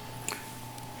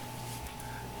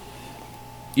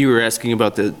 You were asking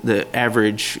about the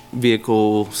average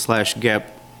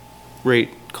vehicle/gap rate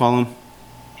column?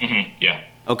 Mm-hmm, yeah.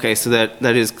 Okay, so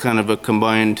that is kind of a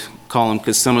combined column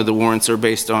because some of the warrants are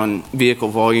based on vehicle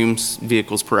volumes,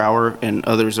 vehicles per hour, and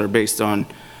others are based on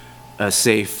a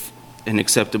safe and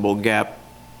acceptable gap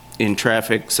in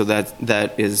traffic. So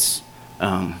that is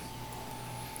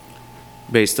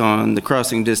based on the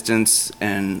crossing distance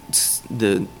and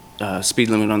the speed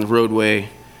limit on the roadway,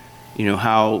 you know,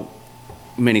 how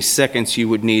many seconds you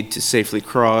would need to safely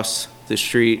cross the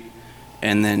street,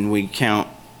 and then we count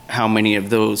how many of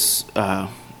those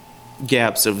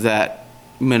gaps of that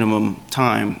minimum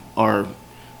time are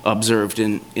observed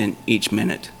in each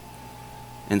minute.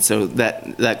 And so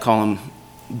that column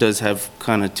does have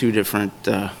kind of 2 different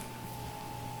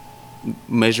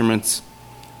measurements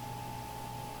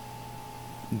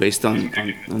based on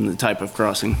the type of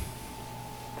crossing.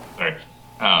 Sorry.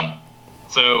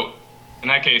 So in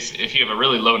that case, if you have a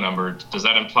really low number, does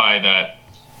that imply that,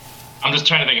 I'm just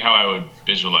trying to think how I would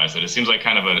visualize it. It seems like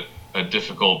kind of a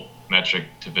difficult metric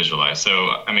to visualize.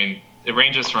 So, I mean, it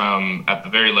ranges from, at the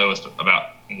very lowest,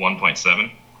 about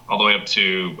 1.7 all the way up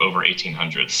to over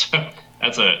 1,800. So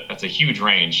that's a huge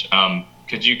range.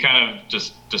 Could you kind of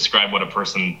just describe what a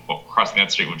person crossing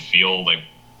that street would feel like?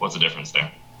 What's the difference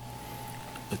there?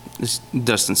 This is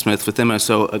Dustin Smith with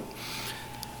MSO.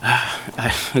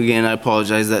 Again, I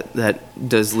apologize that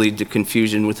does lead to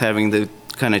confusion with having the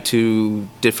kind of 2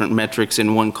 different metrics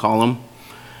in one column.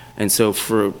 And so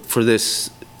for this,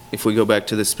 if we go back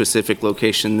to the specific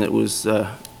location that was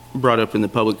brought up in the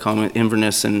public comment,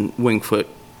 Inverness and Winged Foot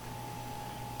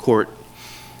Court.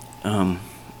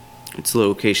 It's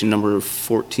location number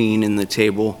 14 in the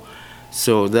table.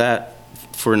 So that,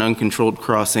 for an uncontrolled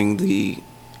crossing, the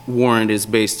warrant is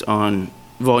based on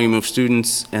volume of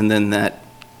students, and then that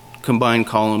combined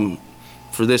column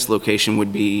for this location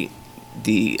would be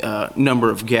the number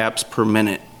of gaps per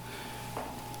minute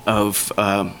of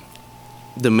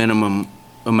the minimum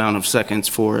amount of seconds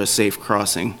for a safe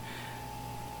crossing.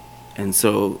 And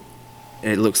so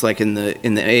it looks like in the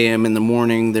AM in the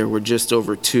morning, there were just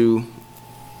over 2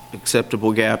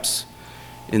 acceptable gaps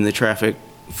in the traffic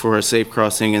for a safe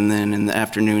crossing, and then in the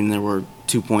afternoon there were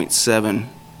 2.7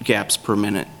 gaps per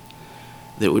minute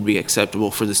that would be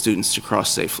acceptable for the students to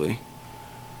cross safely.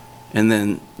 And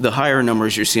then the higher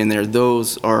numbers you're seeing there,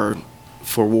 those are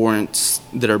for warrants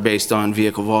that are based on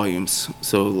vehicle volumes.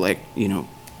 So like, you know,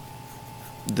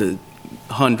 the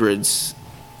hundreds,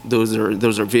 those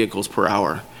are vehicles per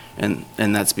hour. And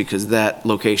that's because that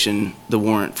location, the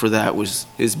warrant for that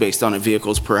is based on a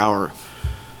vehicles per hour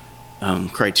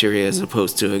criteria as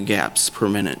opposed to a gaps per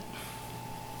minute.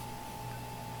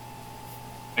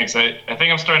 Thanks. I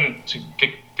think I'm starting to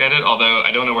get it, although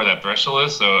I don't know where that threshold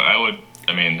is. So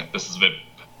this is a bit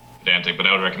pedantic, but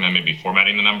I would recommend maybe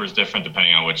formatting the numbers different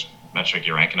depending on which metric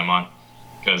you're ranking them on.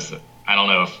 Because I don't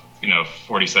know if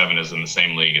 47 is in the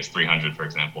same league as 300, for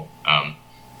example.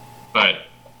 But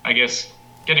I guess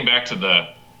getting back to the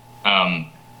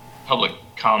public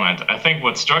comment, I think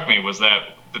what struck me was that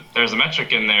there's a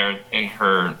metric in there in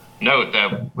her note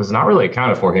that was not really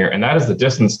accounted for here, and that is the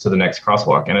distance to the next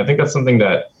crosswalk. And I think that's something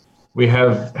that we've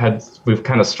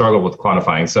kind of struggled with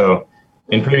quantifying. So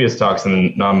in previous talks in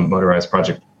the non-motorized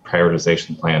project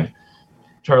prioritization plan,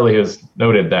 Charlie has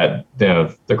noted that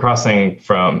the crossing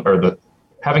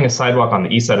having a sidewalk on the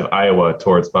east side of Iowa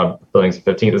towards Bob Billings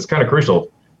 15th is kind of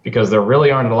crucial, because there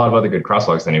really aren't a lot of other good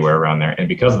crosswalks anywhere around there. And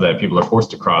because of that, people are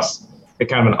forced to cross at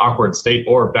kind of an awkward state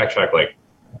or backtrack like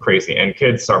crazy. And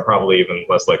kids are probably even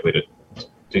less likely to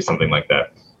do something like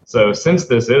that. So since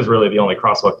this is really the only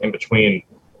crosswalk in between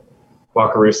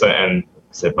Wakarusa and,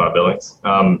 say, Bob Billings,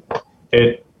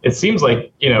 it seems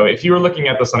like, if you were looking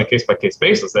at this on a case-by-case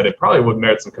basis, that it probably would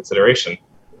merit some consideration.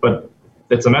 But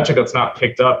it's a metric that's not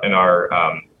picked up in our,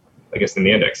 in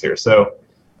the index here. So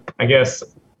I guess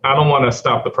I don't want to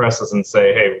stop the presses and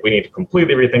say, hey, we need to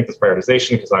completely rethink this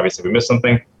prioritization because obviously we missed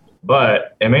something.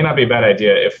 But it may not be a bad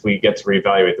idea if we get to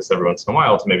reevaluate this every once in a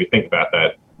while to maybe think about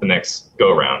that the next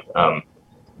go around.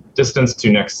 Distance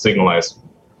to next signalized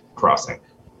crossing,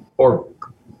 or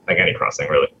like any crossing,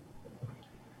 really.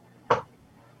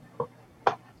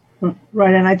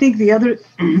 Right, and I think the other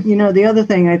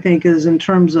thing I think is in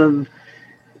terms of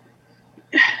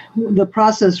the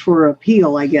process for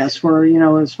appeal, I guess, for,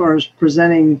 as far as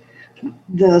presenting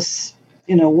this,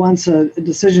 once a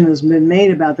decision has been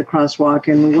made about the crosswalk,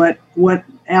 and what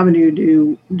avenue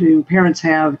do parents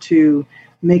have to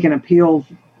make an appeal,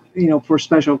 for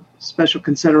special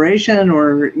consideration,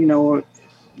 or,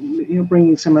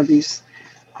 bringing some of these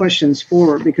questions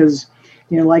forward, because,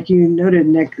 like you noted,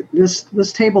 Nick,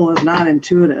 this table is not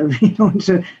intuitive,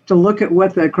 to look at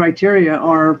what the criteria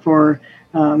are for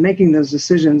making those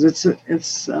decisions.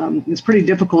 It's pretty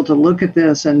difficult to look at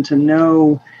this and to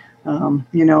know.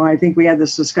 I think we had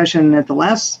this discussion at the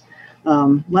last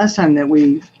time that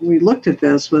we looked at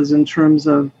this was in terms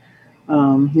of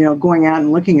going out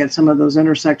and looking at some of those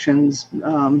intersections.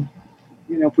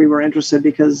 If we were interested,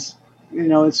 because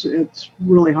it's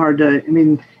really hard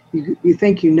to. You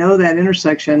think that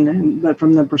intersection, but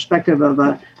from the perspective of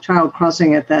a child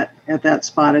crossing at that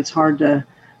spot, it's hard to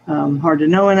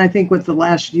know. And I think with the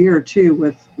last year or two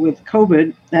with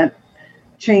COVID, that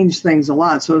changed things a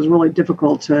lot. So it was really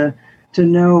difficult to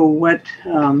know what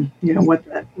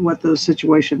those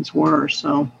situations were.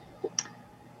 So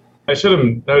I should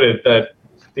have noted that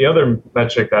the other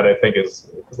metric that I think is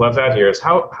left out here is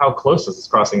how close is this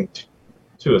crossing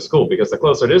to a school? Because the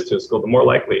closer it is to a school, the more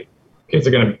likely kids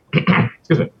are going to,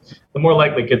 the more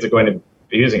likely kids are going to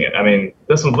be using it.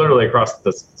 This one's literally across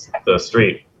the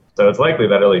street. So it's likely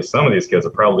that at least some of these kids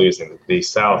are probably using the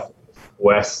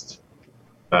southwest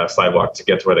sidewalk to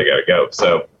get to where they got to go.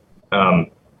 So, I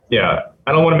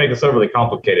don't want to make this overly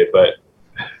complicated, but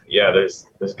there's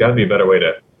got to be a better way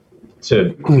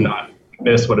to not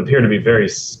miss what appear to be very,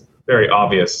 very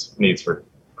obvious needs for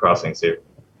crossings here.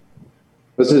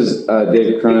 This is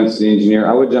David Cronitz, the engineer.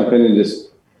 I would jump in and just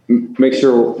make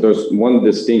sure there's one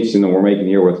distinction that we're making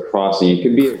here with crossing. It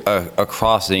could be a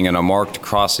crossing and a marked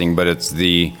crossing, but it's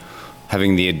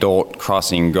having the adult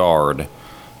crossing guard.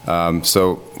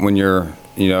 So when you're,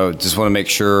 just want to make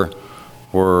sure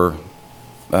we're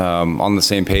on the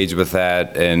same page with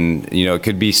that. And, it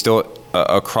could be still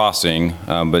a crossing,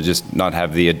 but just not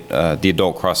have the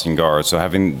adult crossing guard. So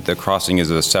having the crossing as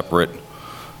a separate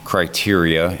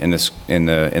criteria in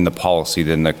the policy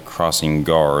than the crossing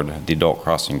guard, the adult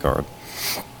crossing guard.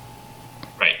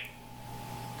 Right.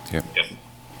 Yep.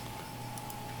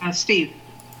 Steve.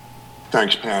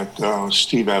 Thanks, Pat.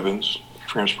 Steve Evans,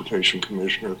 Transportation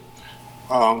Commissioner.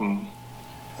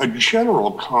 A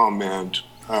general comment.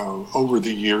 Over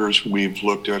the years, we've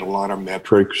looked at a lot of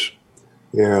metrics,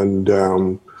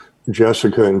 and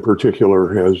Jessica in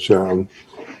particular has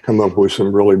come up with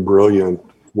some really brilliant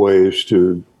ways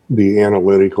to be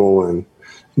analytical and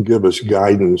give us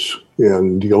guidance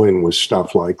in dealing with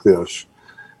stuff like this.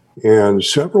 And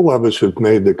several of us have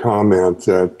made the comment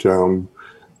that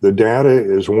the data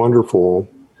is wonderful,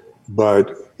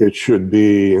 but it should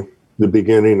be the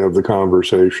beginning of the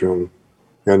conversation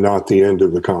and not the end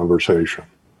of the conversation.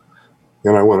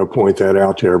 And I want to point that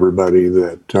out to everybody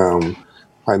that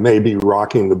I may be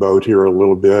rocking the boat here a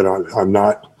little bit. I'm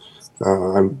not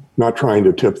trying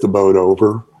to tip the boat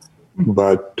over,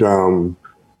 but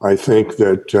I think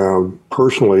that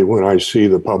personally, when I see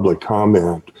the public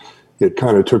comment, it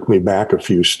kind of took me back a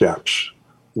few steps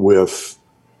with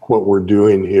what we're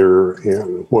doing here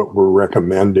and what we're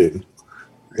recommending.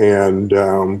 And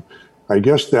I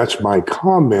guess that's my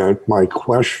comment. My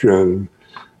question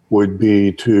would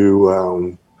be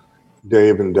to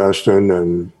Dave and Dustin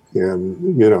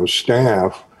and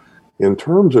staff, in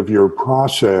terms of your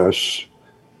process,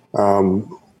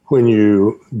 when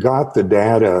you got the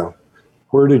data,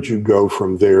 where did you go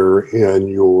from there in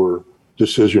your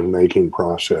decision-making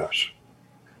process?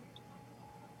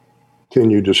 Can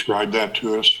you describe that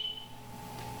to us?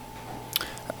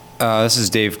 This is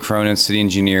Dave Cronin, city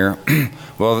engineer.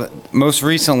 Well, most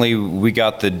recently, we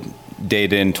got the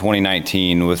data in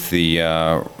 2019 with the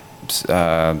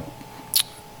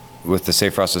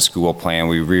Safe Routes to School plan.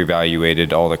 We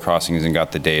reevaluated all the crossings and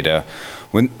got the data.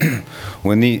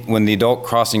 When the adult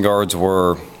crossing guards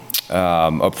were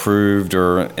approved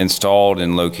or installed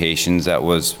in locations, that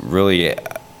was really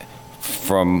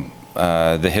from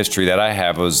the history that I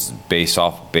have was based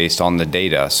on the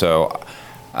data. So,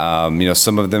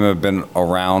 some of them have been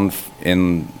around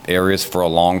in areas for a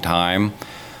long time.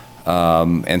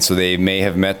 And so they may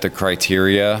have met the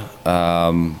criteria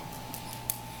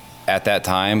at that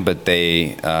time, but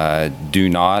they do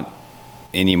not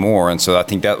anymore. And so I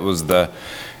think that was the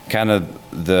kind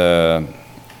of the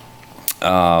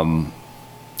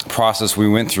process we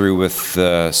went through with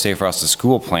the Safe Routes to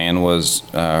School plan was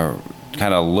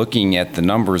kind of looking at the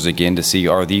numbers again to see,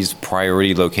 are these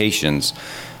priority locations?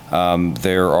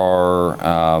 There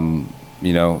are,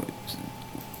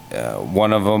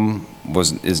 one of them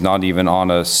is not even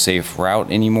on a safe route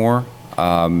anymore.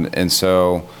 And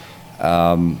so,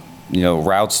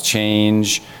 routes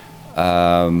change,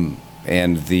 and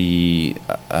the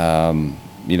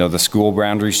school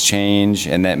boundaries change,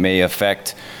 and that may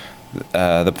affect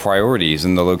the priorities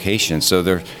and the location. So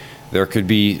there could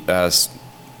be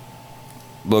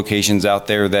locations out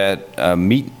there that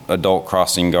meet adult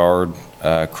crossing guard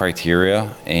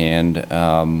criteria, and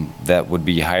that would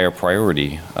be higher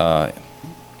priority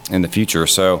in the future.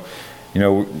 So,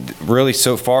 really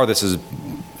so far this is,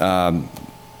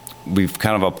 we've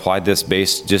kind of applied this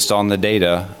based just on the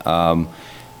data,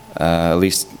 at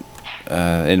least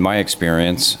in my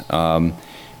experience.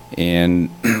 And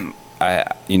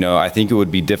I think it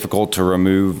would be difficult to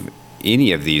remove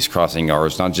any of these crossing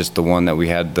guards, not just the one that we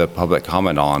had the public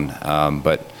comment on.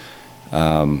 But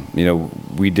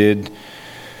we did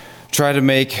try to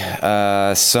make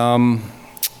some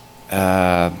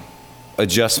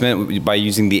adjustment by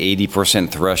using the 80%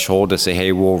 threshold to say,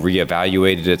 hey, we'll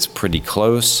reevaluate it. It's pretty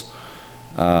close.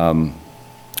 And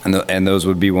those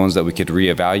would be ones that we could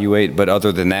reevaluate. But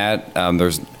other than that,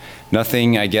 there's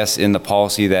nothing, I guess, in the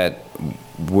policy that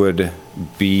would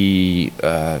be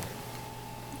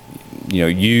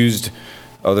used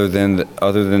other than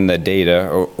the data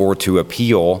or to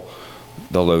appeal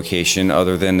the location,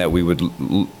 other than that we would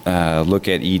look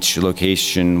at each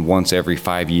location once every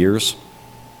 5 years.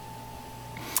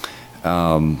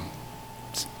 So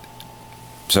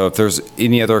if there's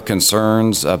any other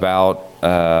concerns about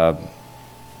the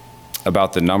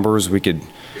numbers, we could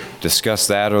discuss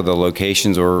that, or the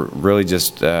locations, or really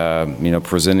just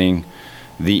presenting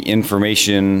the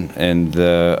information and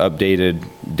the updated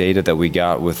data that we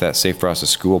got with that Safe Routes to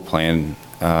School plan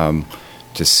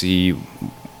to see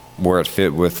where it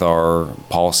fit with our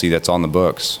policy that's on the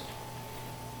books.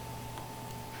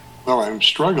 Well, I'm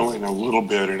struggling a little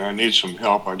bit and I need some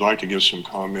help. I'd like to get some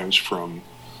comments from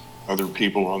other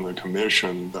people on the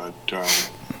commission, but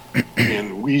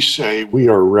and we say we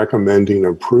are recommending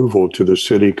approval to the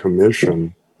city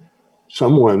commission,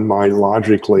 someone might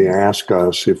logically ask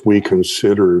us if we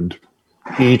considered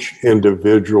each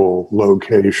individual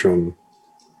location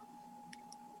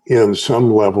in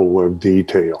some level of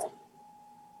detail.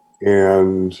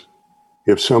 And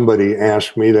if somebody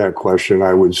asked me that question,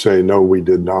 I would say, no, we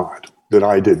did not, that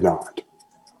I did not.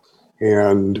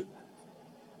 And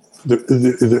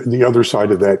the other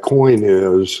side of that coin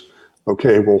is,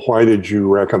 okay, well, why did you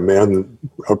recommend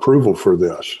approval for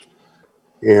this?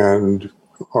 And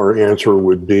our answer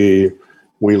would be,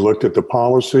 we looked at the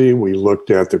policy, we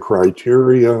looked at the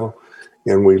criteria,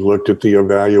 and we looked at the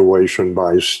evaluation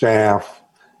by staff,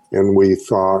 and we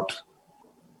thought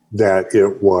that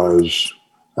it was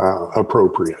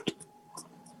appropriate.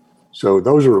 So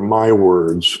those are my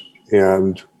words,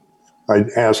 and I'd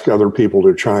ask other people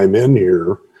to chime in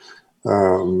here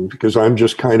because I'm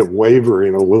just kind of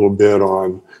wavering a little bit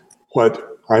on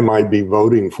what I might be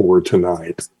voting for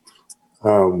tonight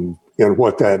and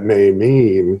what that may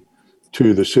mean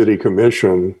to the city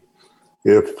commission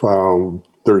if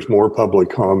there's more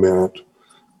public comment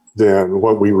than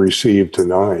what we received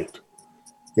tonight.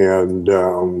 And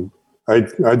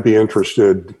I'd be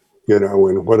interested,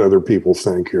 in what other people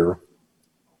think here.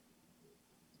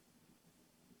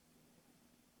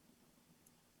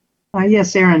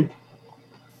 Yes, Erin.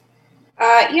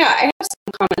 Yeah, I have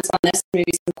some comments on this,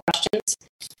 maybe some questions.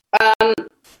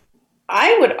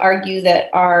 I would argue that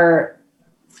our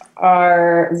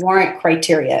warrant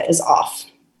criteria is off.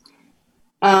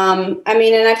 And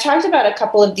I've talked about a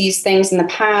couple of these things in the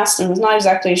past and was not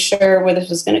exactly sure where this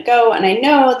was going to go. And I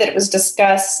know that it was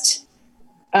discussed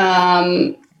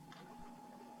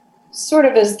sort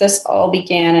of as this all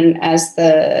began and as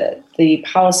the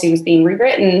policy was being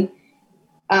rewritten.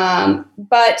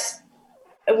 But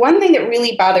one thing that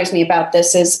really bothers me about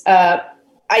this is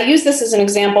I use this as an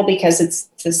example because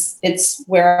it's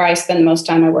where I spend the most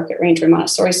time. I work at Ranger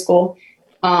Montessori School.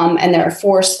 And there are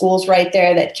 4 schools right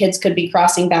there that kids could be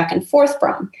crossing back and forth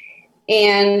from.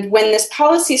 And when this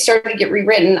policy started to get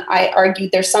rewritten, I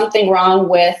argued there's something wrong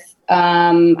with,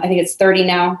 I think it's 30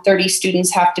 now, 30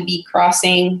 students have to be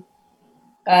crossing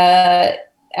at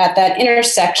that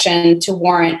intersection to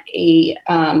warrant a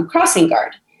crossing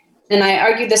guard. And I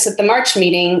argued this at the March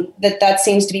meeting that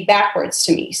seems to be backwards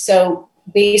to me. So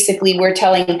basically, we're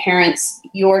telling parents,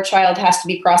 your child has to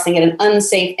be crossing at an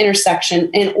unsafe intersection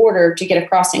in order to get a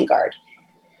crossing guard.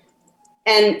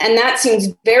 And that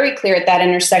seems very clear at that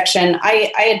intersection.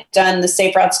 I had done the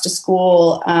Safe Routes to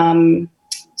School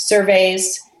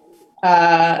surveys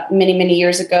many, many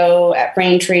years ago at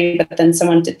Braintree, but then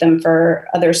someone did them for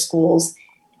other schools.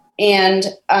 And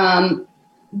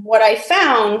what I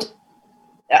found,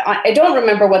 I don't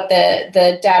remember what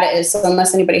the data is, so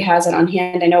unless anybody has it on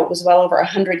hand, I know it was well over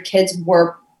 100 kids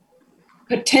were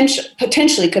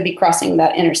potentially could be crossing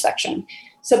that intersection.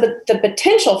 So but the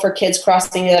potential for kids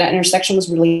crossing that intersection was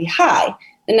really high.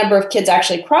 The number of kids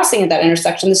actually crossing at that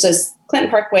intersection, this is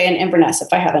Clinton Parkway and Inverness,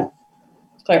 if I haven't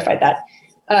clarified that.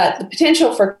 The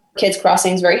potential for kids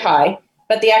crossing is very high,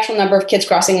 but the actual number of kids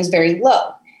crossing is very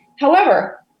low.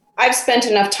 However, I've spent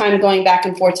enough time going back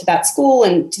and forth to that school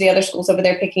and to the other schools over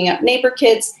there picking up neighbor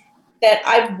kids that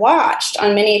I've watched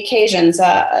on many occasions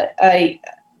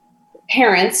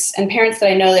parents that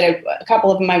I know that a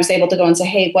couple of them I was able to go and say,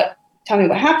 hey, tell me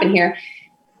what happened here,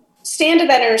 stand at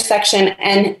that intersection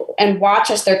and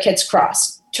watch as their kids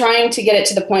cross, trying to get it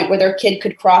to the point where their kid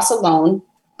could cross alone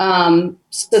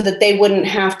so that they wouldn't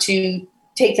have to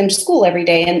take them to school every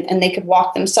day and they could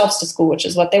walk themselves to school, which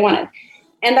is what they wanted.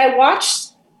 And I watched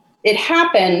it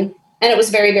happened, and it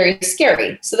was very, very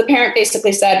scary. So the parent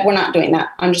basically said, we're not doing that.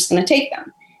 I'm just going to take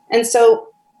them. And so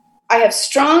I have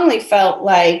strongly felt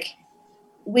like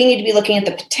we need to be looking at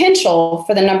the potential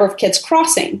for the number of kids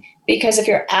crossing, because if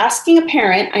you're asking a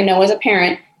parent, I know as a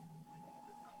parent,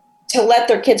 to let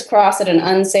their kids cross at an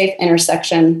unsafe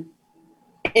intersection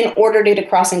in order to get a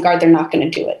crossing guard, they're not going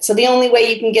to do it. So the only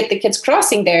way you can get the kids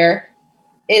crossing there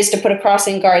is to put a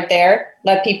crossing guard there,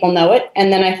 let people know it,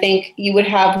 and then I think you would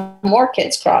have more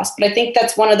kids cross. But I think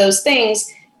that's one of those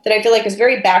things that I feel like is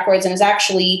very backwards and is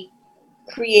actually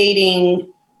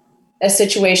creating a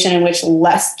situation in which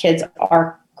less kids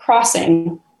are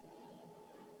crossing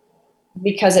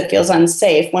because it feels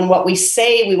unsafe, when what we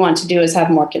say we want to do is have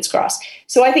more kids cross.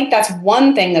 So I think that's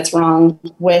one thing that's wrong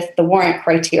with the warrant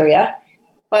criteria.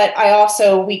 But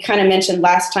we kind of mentioned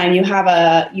last time, you have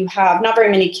not very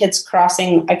many kids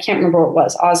crossing. I can't remember what it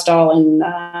was, Osdall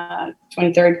and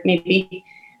 23rd maybe.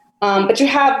 But you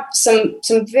have some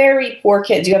very poor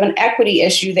kids. You have an equity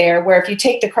issue there where if you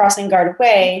take the crossing guard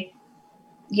away,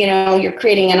 you're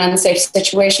creating an unsafe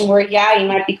situation where, yeah, you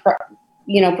might be,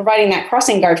 providing that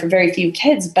crossing guard for very few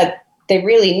kids, but they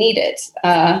really need it.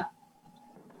 Mom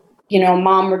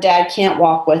or dad can't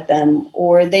walk with them,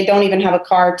 or they don't even have a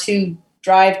car to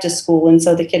drive to school. And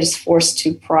so the kid is forced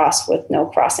to cross with no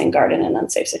crossing guard in an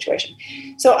unsafe situation.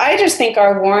 So I just think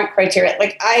our warrant criteria,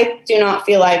 I do not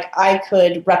feel like I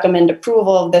could recommend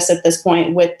approval of this at this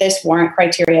point with this warrant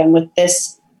criteria and with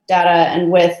this data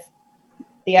and with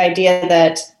the idea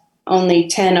that only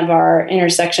 10 of our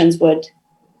intersections would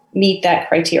meet that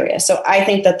criteria. So I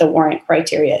think that the warrant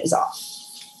criteria is off.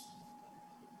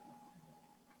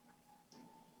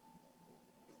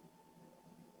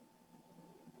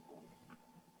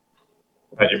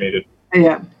 You're muted.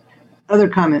 Yeah. Other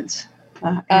comments?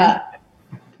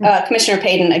 Commissioner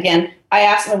Payton, again,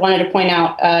 I wanted to point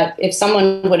out if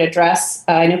someone would address,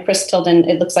 I know Chris Tilden,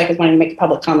 it looks like is wanting to make a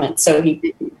public comment. So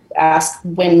he asked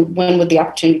when would the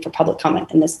opportunity for public comment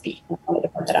in this be? I wanted to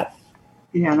point that out.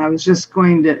 Yeah, and I was just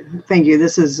going to, thank you.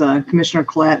 This is Commissioner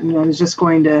Collette, and I was just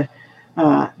going to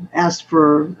ask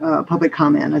for public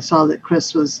comment. I saw that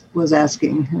Chris was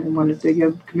asking and wanted to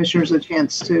give commissioners a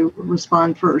chance to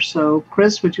respond first. So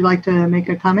Chris, would you like to make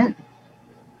a comment?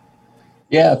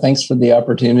 Yeah, thanks for the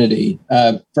opportunity.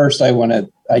 First, I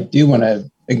do want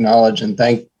to acknowledge and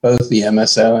thank both the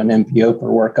MSO and MPO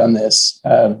for work on this.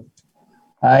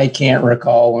 I can't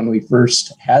recall when we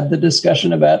first had the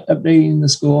discussion about updating the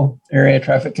school area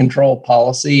traffic control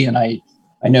policy, and I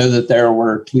know that there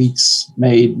were tweaks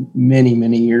made many,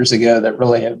 many years ago that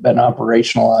really have been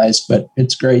operationalized, but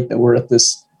it's great that we're at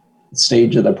this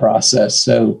stage of the process.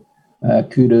 So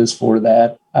kudos for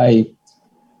that. I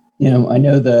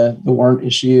know the warrant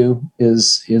issue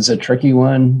is a tricky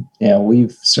one.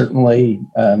 We've certainly,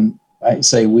 I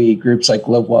say we, groups like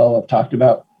Live Well have talked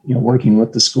about, working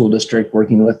with the school district,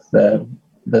 working with the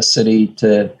city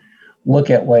to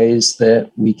look at ways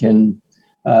that we can,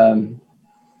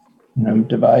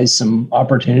 devise some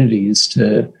opportunities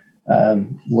to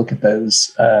look at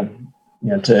those,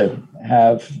 to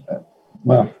have,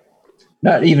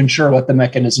 not even sure what the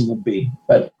mechanism would be,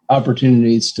 but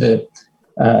opportunities to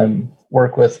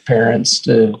work with parents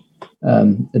to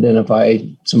identify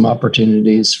some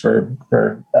opportunities for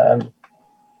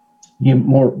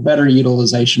better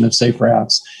utilization of safe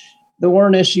routes. The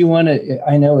warrant issue one,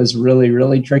 I know is really,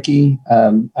 really tricky.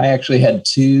 I actually had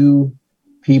two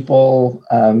people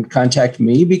contact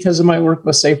me because of my work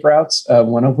with safe routes,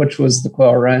 one of which was the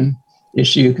Quail Run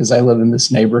issue because I live in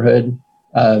this neighborhood.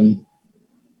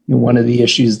 One of the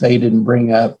issues they didn't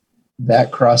bring up,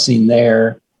 that crossing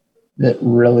there that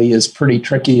really is pretty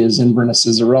tricky is Inverness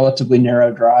is a relatively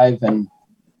narrow drive and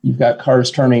you've got cars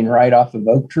turning right off of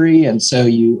Oak Tree. And so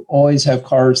you always have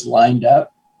cars lined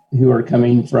up who are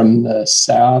coming from the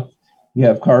south. You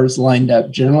have cars lined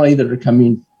up generally that are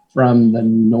coming from the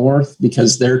north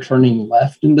because they're turning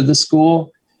left into the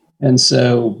school. And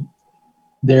so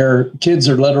their kids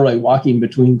are literally walking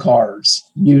between cars,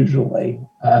 usually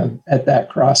at that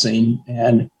crossing.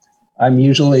 And I'm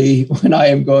usually, when I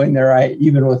am going there,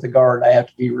 even with the guard, I have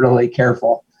to be really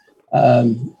careful.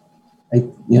 The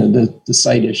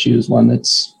site issue is one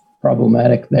that's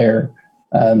problematic there.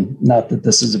 Not that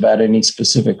this is about any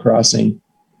specific crossing.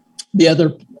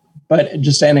 But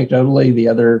just anecdotally, the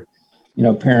other,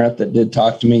 parent that did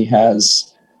talk to me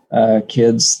has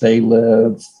kids. They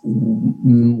live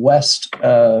west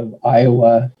of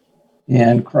Iowa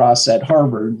and cross at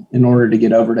Harvard in order to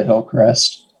get over to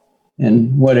Hillcrest.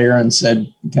 And what Aaron said,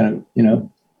 kind of,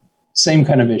 same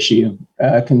kind of issue,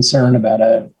 concern about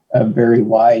a very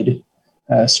wide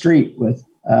street with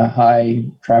high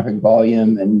traffic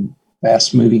volume and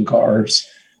fast moving cars.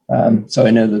 So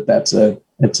I know that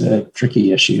it's a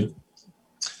tricky issue.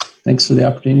 Thanks for the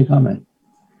opportunity to comment.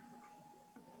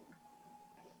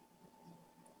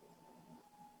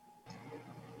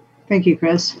 Thank you,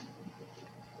 Chris.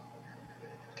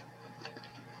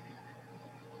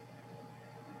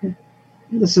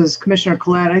 This is Commissioner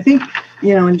Collette. I think,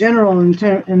 in general,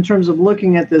 in terms of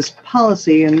looking at this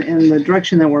policy and the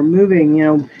direction that we're moving,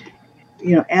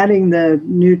 adding the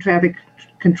new traffic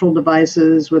control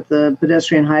devices with the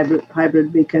pedestrian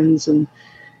hybrid beacons and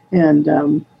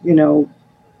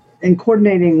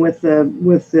coordinating with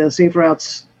the Safe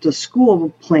Routes to School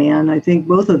plan, I think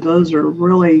both of those are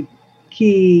really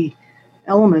key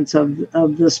elements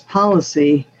of this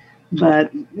policy.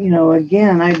 But,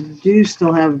 again, I do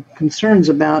still have concerns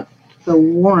about the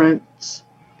warrants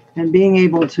and being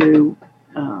able to,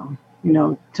 to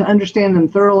understand them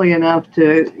thoroughly enough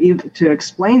to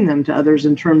explain them to others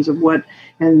in terms of what,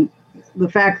 and the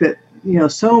fact that,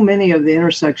 so many of the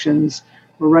intersections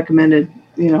were recommended,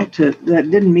 that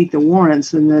didn't meet the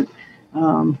warrants, and that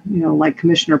like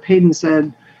Commissioner Payton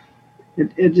said,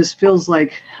 it just feels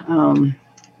like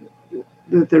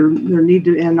that there need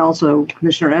to, and also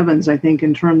Commissioner Evans, I think,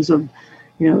 in terms of,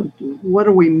 what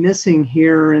are we missing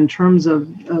here in terms of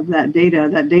that data?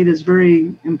 That data is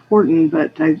very important,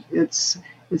 but it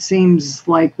seems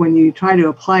like when you try to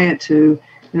apply it to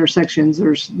intersections,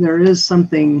 there is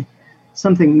something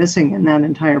missing in that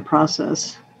entire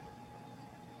process.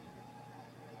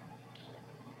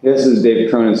 This is David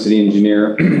Cronin, city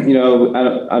engineer.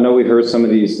 I know we heard some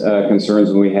of these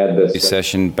concerns when we had this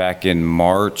session back in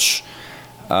March.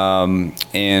 After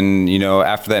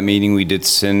that meeting, we did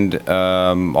send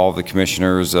all the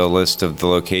commissioners a list of the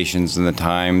locations and the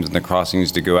times and the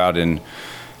crossings to go out and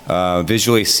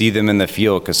visually see them in the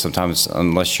field, because sometimes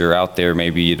unless you're out there,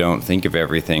 maybe you don't think of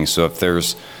everything. So if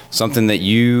there's something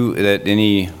that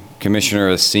any commissioner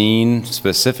has seen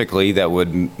specifically that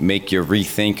would make you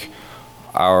rethink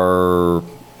our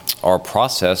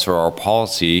process or our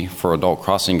policy for adult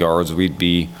crossing guards, we'd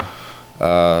be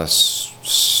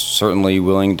certainly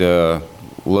willing to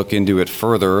look into it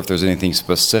further if there's anything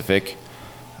specific.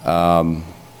 But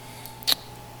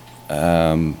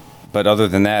other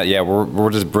than that, yeah,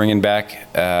 we're just bringing back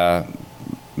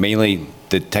mainly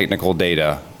the technical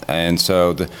data, and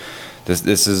so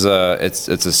this is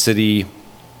it's a city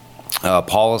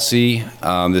policy.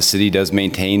 The city does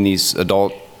maintain these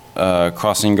adult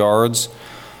crossing guards.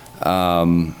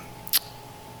 I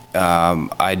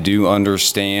do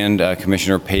understand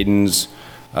Commissioner Payton's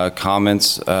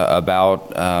comments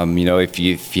about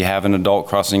if you have an adult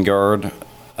crossing guard,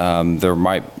 there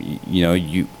might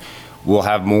you will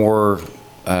have more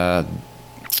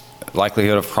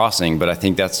likelihood of crossing. But I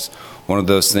think that's one of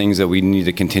those things that we need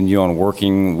to continue on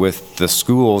working with the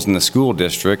schools and the school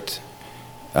district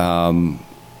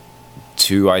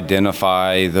to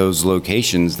identify those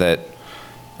locations that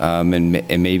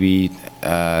and maybe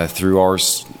through our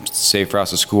Safe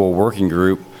Routes to School working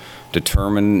group,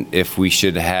 determine if we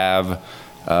should have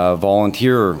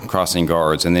volunteer crossing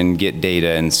guards, and then get data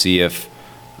and see if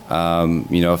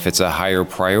if it's a higher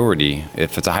priority.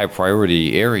 If it's a high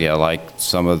priority area, like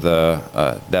some of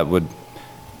the that would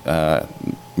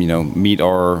meet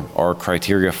our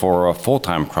criteria for a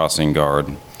full-time crossing guard.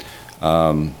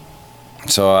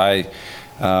 So I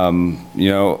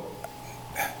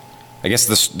guess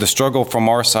the struggle from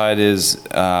our side is,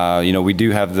 we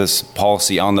do have this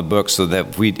policy on the book, so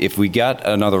that if we got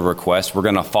another request, we're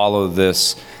going to follow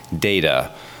this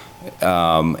data.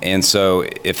 And so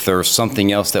if there's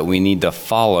something else that we need to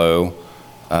follow,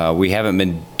 we haven't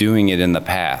been doing it in the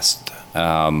past.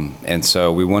 And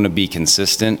so we want to be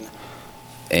consistent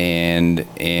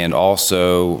and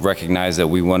also recognize that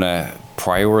we want to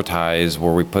prioritize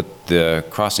where we put the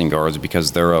crossing guards,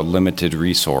 because they're a limited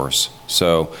resource.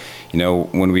 So,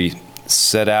 when we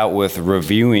set out with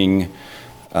reviewing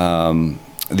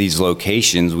these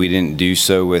locations, we didn't do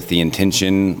so with the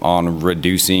intention on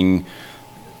reducing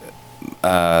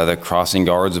the crossing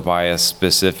guards by a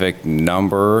specific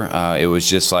number. It was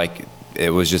just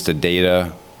a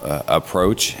data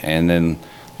approach, and then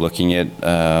looking at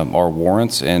our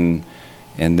warrants and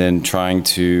then trying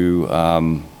to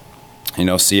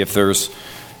see if there's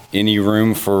any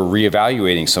room for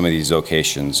reevaluating some of these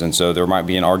locations. And so there might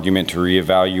be an argument to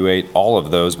reevaluate all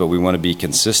of those, but we want to be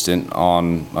consistent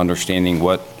on understanding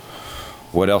what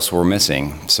else we're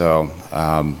missing. So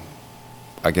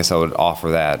I guess I would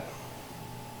offer that.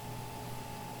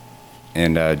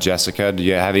 And Jessica, do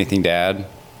you have anything to add?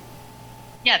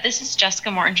 Yeah, this is Jessica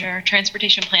Mortinger,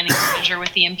 Transportation Planning Manager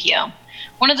with the MPO.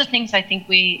 One of the things I think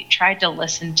we tried to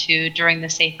listen to during the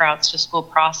Safe Routes to School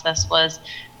process was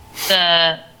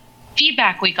the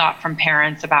feedback we got from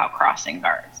parents about crossing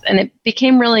guards. And it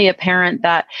became really apparent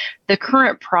that the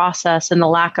current process and the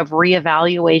lack of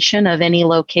reevaluation of any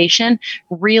location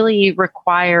really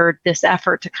required this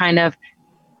effort to kind of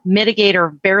mitigate or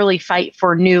barely fight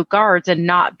for new guards and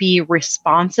not be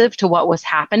responsive to what was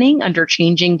happening under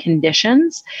changing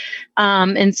conditions.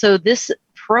 And so this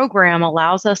program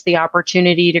allows us the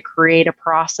opportunity to create a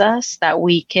process that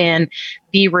we can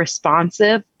be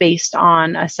responsive based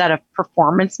on a set of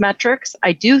performance metrics.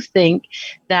 I do think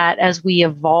that as we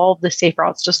evolve the Safe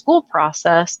Routes to School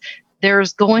process,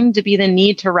 there's going to be the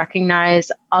need to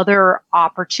recognize other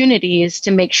opportunities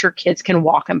to make sure kids can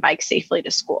walk and bike safely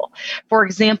to school. For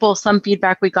example, some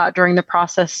feedback we got during the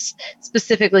process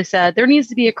specifically said there needs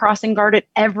to be a crossing guard at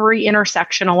every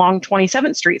intersection along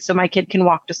 27th Street so my kid can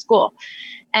walk to school.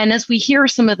 And as we hear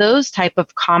some of those type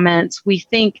of comments, we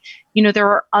think, there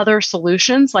are other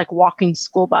solutions like walking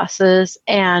school buses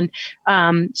and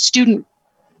student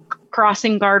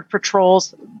crossing guard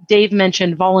patrols. Dave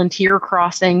mentioned volunteer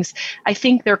crossings. I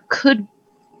think there could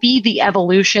be the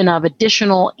evolution of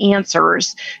additional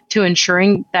answers to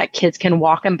ensuring that kids can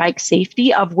walk and bike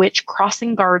safety, of which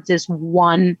crossing guards is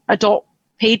one. Adult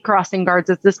paid crossing guards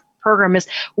as this program is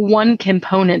one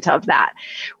component of that.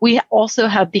 We also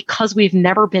have, because we've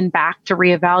never been back to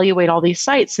reevaluate all these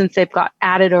sites since they've got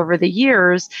added over the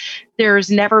years,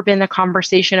 there's never been a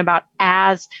conversation about,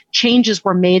 as changes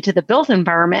were made to the built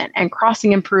environment and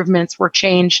crossing improvements were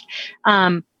changed,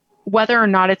 whether or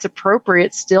not it's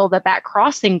appropriate still that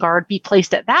crossing guard be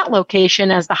placed at that location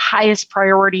as the highest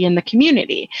priority in the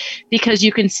community. Because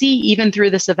you can see even through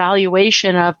this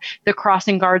evaluation of the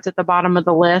crossing guards at the bottom of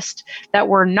the list that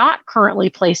were not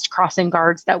currently placed crossing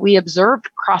guards, that we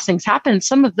observed crossings happen.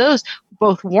 Some of those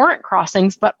both warrant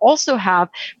crossings, but also have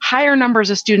higher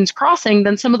numbers of students crossing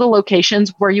than some of the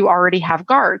locations where you already have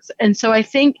guards. And so I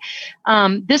think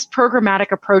this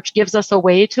programmatic approach gives us a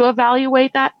way to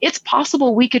evaluate that. It's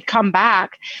possible we could come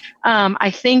back, I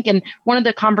think, and one of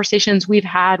the conversations we've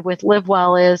had with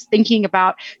LiveWell is thinking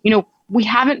about, we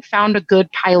haven't found a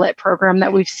good pilot program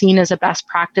that we've seen as a best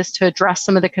practice to address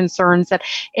some of the concerns that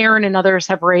Aaron and others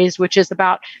have raised, which is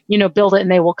about, build it and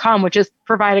they will come, which is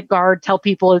provide a guard, tell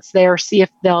people it's there, see if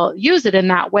they'll use it in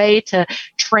that way to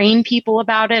train people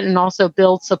about it, and also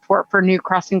build support for new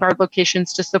crossing guard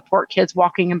locations to support kids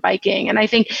walking and biking. And I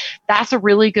think that's a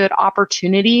really good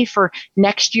opportunity for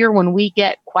next year when we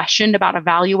get questioned about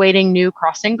evaluating new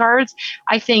crossing guards.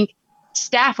 I think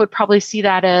staff would probably see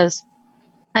that as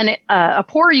a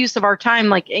poor use of our time,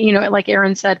 like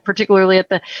Aaron said, particularly at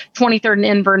the 23rd and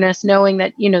Inverness, knowing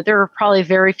that, there are probably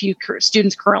very few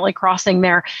students currently crossing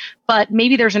there. But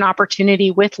maybe there's an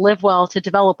opportunity with LiveWell to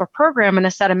develop a program and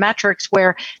a set of metrics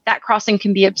where that crossing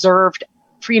can be observed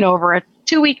for, over a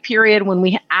 2-week period when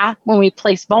we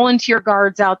place volunteer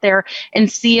guards out there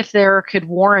and see if there could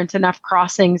warrant enough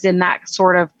crossings in that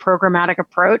sort of programmatic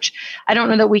approach. I don't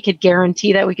know that we could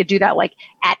guarantee that we could do that like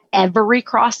at every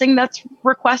crossing that's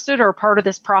requested or part of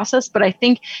this process, but I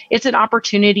think it's an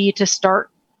opportunity to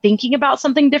start thinking about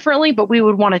something differently, but we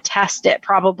would want to test it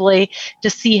probably to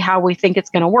see how we think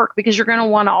it's going to work, because you're going to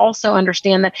want to also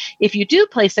understand that if you do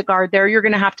place a guard there, you're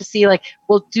going to have to see, like,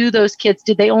 well, do those kids,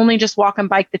 did they only just walk and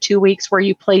bike the 2 weeks where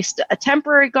you placed a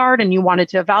temporary guard and you wanted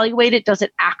to evaluate it? Does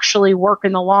it actually work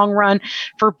in the long run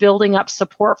for building up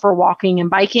support for walking and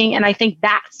biking? And I think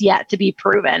that's yet to be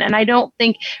proven. And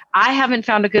I haven't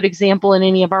found a good example in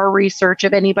any of our research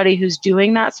of anybody who's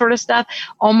doing that sort of stuff.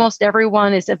 Almost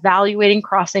everyone is evaluating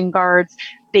crossing guards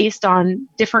based on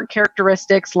different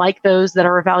characteristics like those that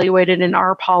are evaluated in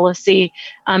our policy,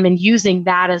 and using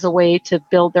that as a way to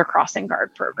build their crossing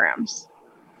guard programs.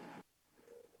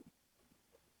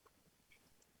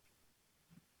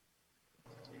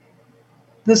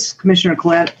 This is Commissioner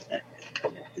Collette.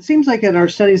 It seems like at our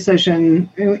study session,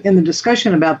 in the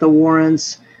discussion about the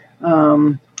warrants,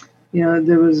 there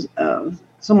was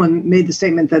someone made the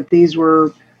statement that these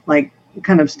were like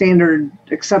kind of standard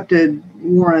accepted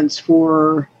warrants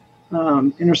for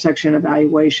intersection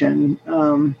evaluation.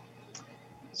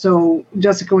 So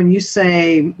Jessica, when you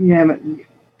say you haven't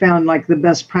found like the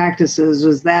best practices,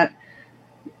 is that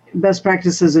best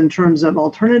practices in terms of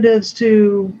alternatives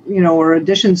to, or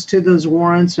additions to those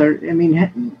warrants? Or,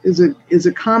 is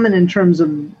it common in terms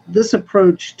of this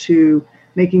approach to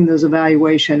making those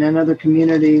evaluation in other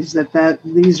communities that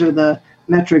these are the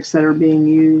metrics that are being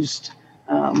used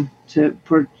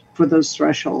for those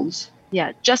thresholds?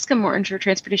 Yeah, Jessica Mortinger,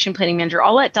 Transportation Planning Manager.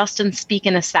 I'll let Dustin speak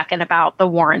in a second about the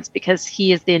warrants, because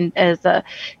he as the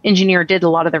engineer did a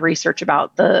lot of the research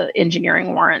about the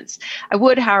engineering warrants. I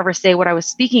would, however, say what I was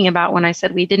speaking about when I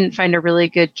said we didn't find a really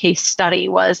good case study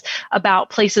was about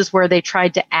places where they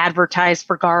tried to advertise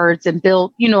for guards and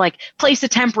build, like place a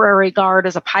temporary guard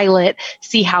as a pilot,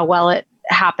 see how well it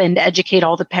happened, educate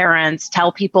all the parents,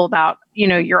 tell people about,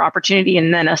 your opportunity,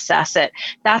 and then assess it.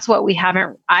 That's what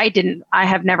I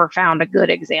have never found a good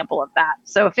example of that.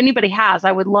 So if anybody has,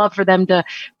 I would love for them to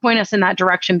point us in that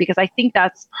direction, because I think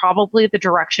that's probably the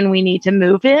direction we need to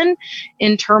move in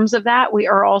terms of that. We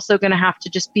are also going to have to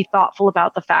just be thoughtful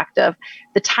about the fact of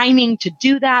the timing to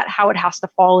do that, how it has to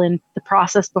fall in the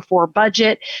process before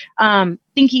budget,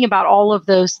 thinking about all of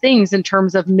those things in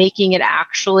terms of making it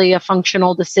actually a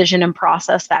functional decision and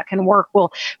process that can work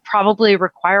will probably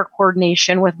require coordination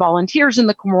with volunteers in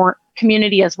the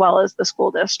community as well as the school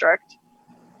district.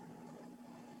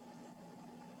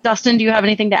 Dustin, do you have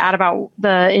anything to add about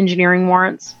the engineering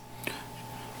warrants?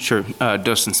 Sure.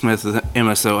 Dustin Smith with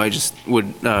MSO. I just would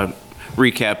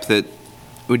recap that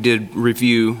we did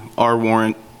review our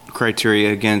warrant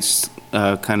criteria against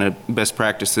kind of best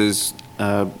practices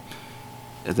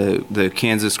the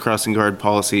Kansas crossing guard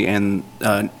policy and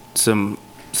some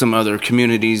other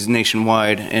communities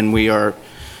nationwide, and we are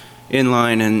in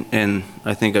line, and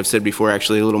I think I've said before,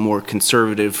 actually a little more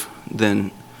conservative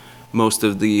than most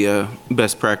of the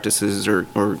best practices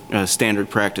or standard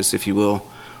practice, if you will,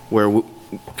 where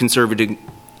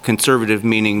conservative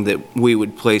meaning that we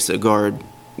would place a guard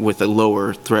with a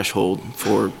lower threshold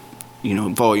for,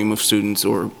 volume of students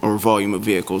or volume of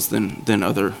vehicles than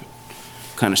other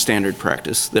kind of standard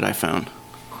practice that I found.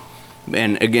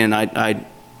 And again, I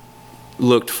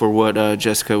looked for what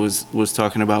Jessica was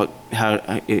talking about, how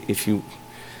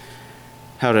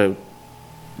to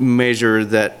measure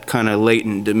that kind of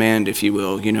latent demand, if you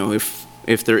will.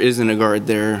 If there isn't a guard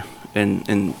there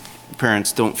and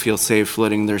parents don't feel safe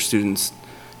letting their students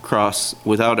cross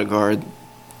without a guard,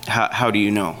 how do you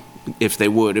know if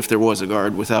there was a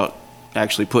guard without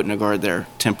actually putting a guard there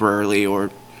temporarily or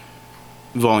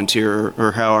volunteer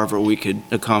or however we could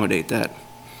accommodate that?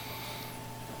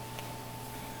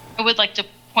 I would like to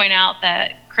point out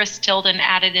that Chris Tilden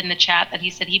added in the chat that he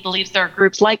said he believes there are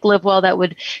groups like LiveWell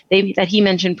that he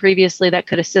mentioned previously that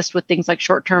could assist with things like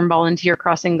short-term volunteer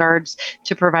crossing guards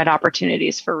to provide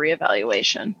opportunities for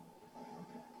reevaluation.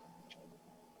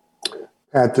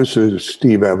 Pat, this is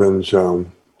Steve Evans.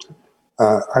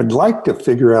 I'd like to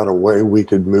figure out a way we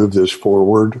could move this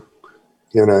forward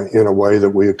in a way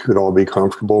that we could all be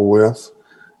comfortable with.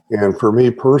 And for me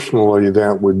personally,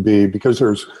 that would be because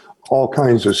there's all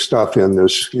kinds of stuff in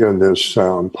this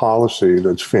policy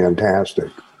that's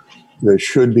fantastic that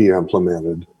should be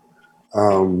implemented.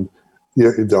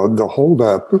 The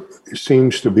holdup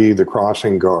seems to be the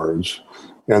crossing guards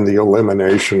and the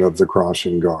elimination of the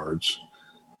crossing guards.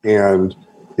 And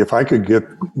if I could get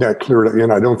that cleared up,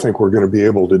 and I don't think we're going to be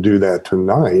able to do that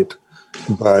tonight,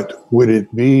 but would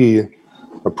it be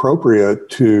appropriate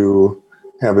to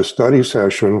have a study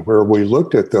session where we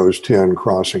looked at those 10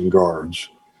 crossing guards,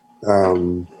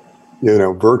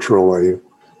 virtually,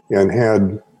 and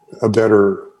had a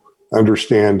better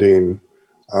understanding,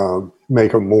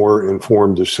 make a more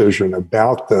informed decision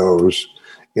about those.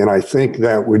 And I think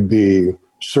that would be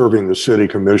serving the city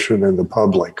commission and the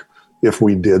public if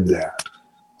we did that.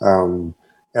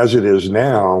 As it is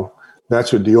now,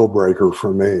 that's a deal breaker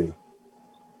for me.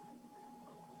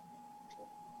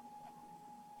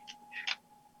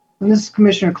 And this is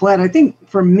Commissioner Collette. I think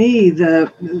for me,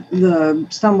 the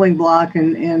stumbling block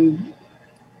and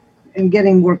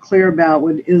getting more clear about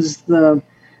is the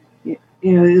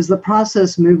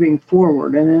process moving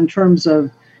forward. And in terms of,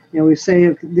 we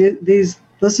say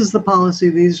this is the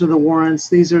policy, these are the warrants,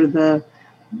 these are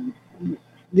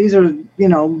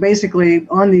basically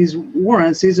on these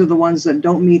warrants, these are the ones that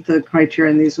don't meet the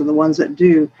criteria and these are the ones that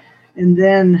do. And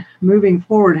then moving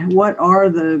forward,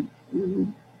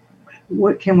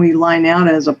 what can we line out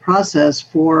as a process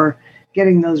for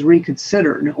getting those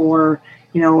reconsidered, or,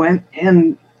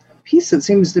 and piece that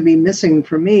seems to be missing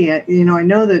for me, I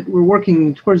know that we're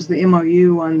working towards the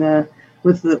MOU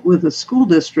with the school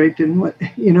district and but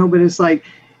it's like,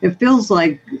 it feels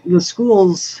like the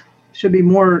schools should be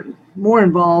more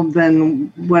involved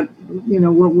than what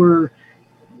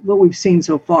we've seen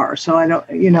so far. So I don't,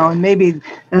 and maybe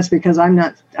that's because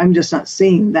I'm just not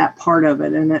seeing that part of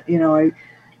it. And,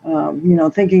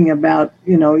 thinking about,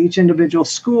 each individual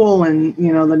school and,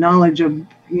 the knowledge of,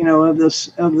 of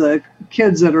the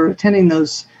kids that are attending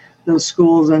those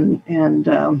schools and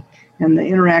the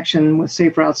interaction with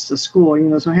Safe Routes to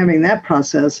School, so having that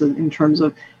process in terms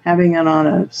of having it on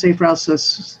a Safe Routes to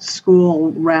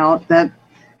School route, that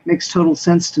makes total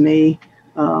sense to me,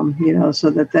 so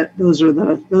that those are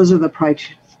the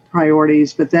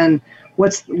priorities. But then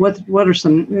what are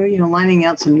some, lining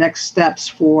out some next steps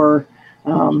for,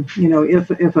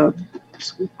 if a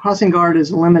crossing guard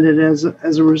is limited as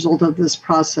a result of this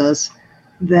process,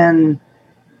 then,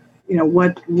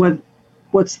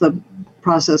 what's the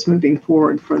process moving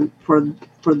forward for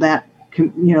that,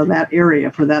 that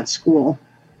area, for that school,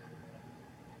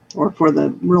 or for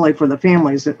the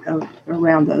families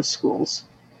around those schools.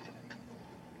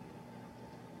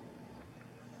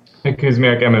 Hey,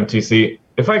 Kuzmiak, MMTC.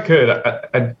 If I could,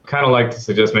 I'd kind of like to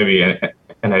suggest maybe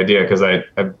an idea, because I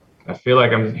feel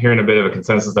like I'm hearing a bit of a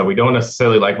consensus that we don't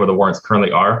necessarily like where the warrants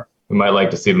currently are. We might like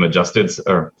to see them adjusted,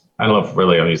 or I don't know if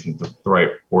really I'm using the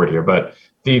right word here, but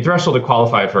the threshold to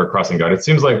qualify for a crossing guard, it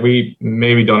seems like we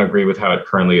maybe don't agree with how it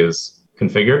currently is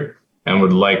configured and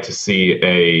would like to see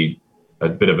a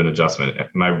bit of an adjustment.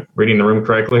 Am I reading the room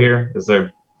correctly here? Is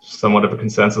there somewhat of a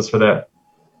consensus for that?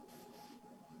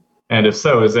 And if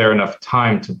so, is there enough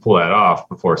time to pull that off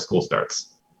before school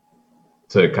starts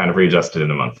to kind of readjust it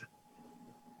in a month?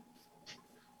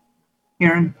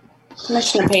 Aaron?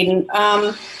 Commissioner Payton.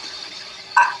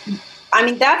 I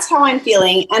mean, that's how I'm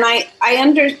feeling. And I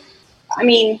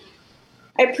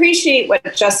appreciate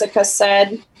what Jessica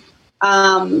said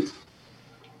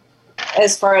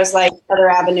as far as like other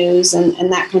avenues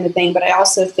and that kind of thing. But I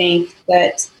also think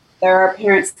that there are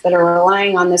parents that are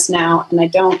relying on this now, and I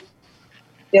don't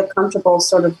feel comfortable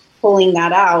sort of pulling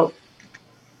that out.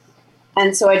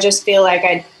 And so I just feel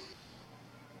like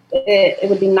it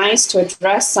would be nice to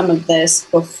address some of this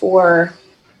before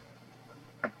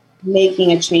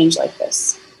making a change like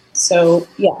this. So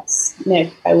yes,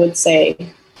 Nick, I would say,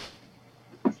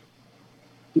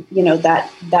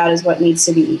 that is what needs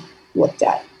to be looked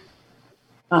at.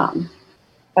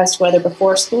 As to whether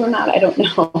before school or not, I don't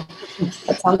know.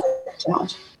 That sounds like a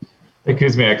challenge. Hey,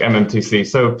 Kuzmiak, MMTC.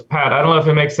 So, Pat, I don't know if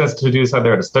it makes sense to do this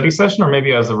either at a study session or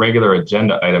maybe as a regular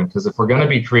agenda item, because if we're going to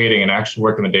be creating an actual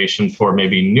recommendation for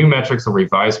maybe new metrics or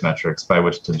revised metrics by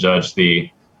which to judge the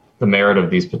merit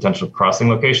of these potential crossing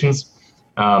locations,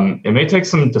 it may take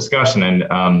some discussion. And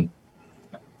I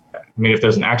mean, if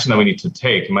there's an action that we need to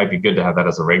take, it might be good to have that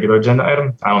as a regular agenda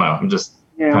item. I don't know. I'm just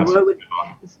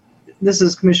this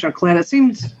is Commissioner Klett. It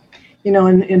seems,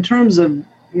 in terms of,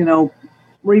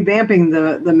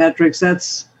 revamping the metrics,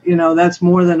 that's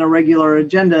more than a regular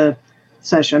agenda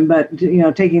session, but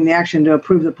taking the action to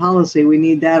approve the policy, we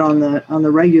need that on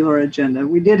the regular agenda.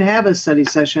 We did have a study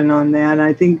session on that.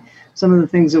 I think some of the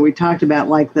things that we talked about,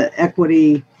 like the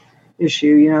equity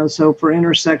issue, so for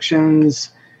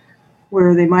intersections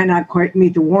where they might not quite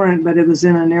meet the warrant, but it was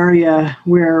in an area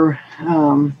where,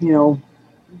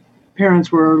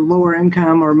 parents were lower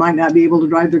income or might not be able to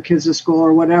drive their kids to school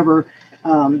or whatever,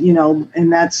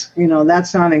 and that's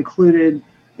not included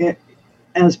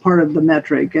as part of the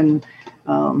metric. And,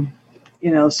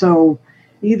 so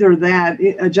either that,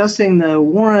 adjusting the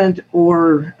warrant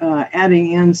or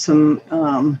adding in some,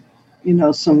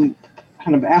 some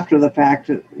kind of after the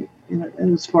fact,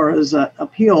 as far as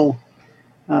appeal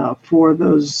for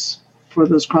those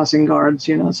crossing guards,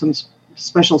 some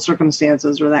special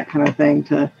circumstances or that kind of thing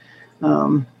to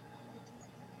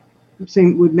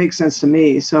would make sense to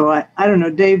me. So I don't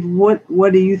know, Dave, what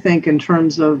do you think in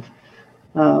terms of,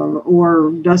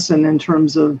 or Dustin, in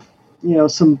terms of,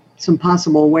 some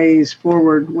possible ways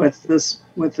forward with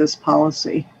this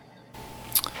policy?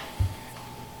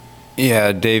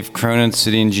 Yeah, Dave Cronin,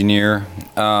 city engineer.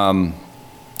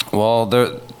 Well,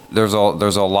 there's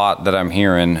a lot that I'm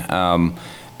hearing.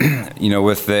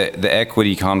 With the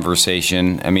equity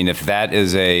conversation, I mean, if that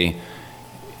is a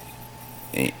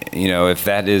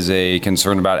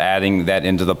concern about adding that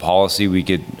into the policy, we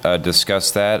could discuss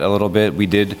that a little bit. We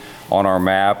did on our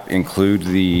map include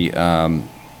the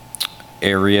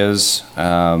areas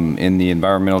in the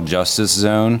environmental justice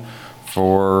zone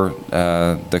for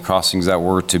the crossings that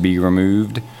were to be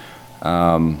removed.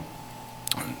 I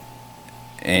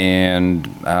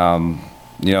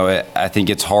think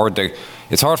it's hard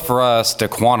for us to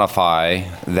quantify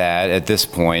that at this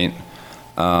point.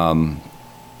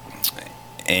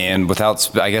 And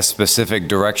without, I guess, specific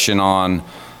direction on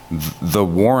the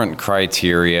warrant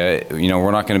criteria,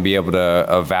 we're not going to be able to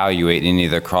evaluate any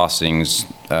of the crossings,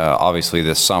 obviously,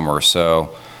 this summer.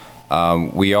 So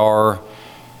we are,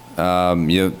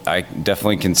 I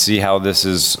definitely can see how this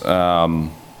is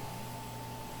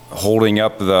holding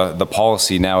up the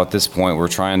policy now at this point. We're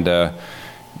trying to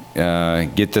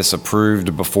get this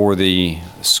approved before the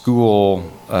school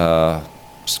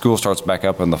starts back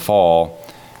up in the fall.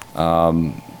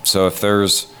 So if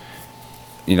there's,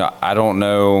 I don't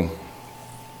know,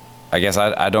 I guess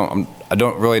I don't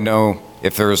really know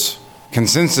if there's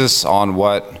consensus on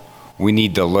what we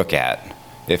need to look at.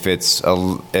 If it's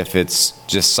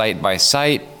just site by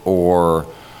site, or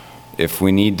if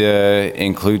we need to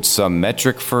include some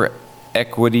metric for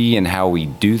equity and how we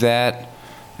do that.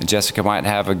 Jessica might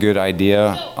have a good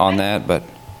idea on that, but.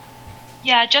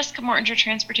 Yeah, Jessica Mortinger,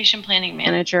 Transportation Planning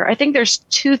Manager. I think there's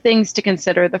two things to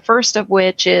consider. The first of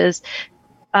which is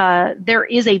there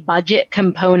is a budget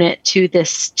component to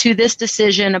this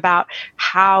decision about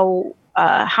how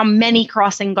many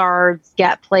crossing guards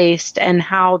get placed and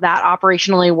how that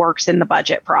operationally works in the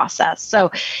budget process. So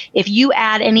if you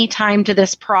add any time to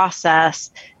this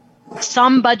process,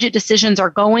 some budget decisions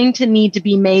are going to need to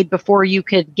be made before you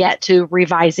could get to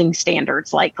revising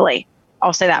standards, likely.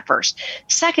 I'll say that first.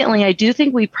 Secondly, I do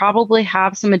think we probably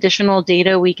have some additional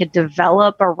data we could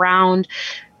develop around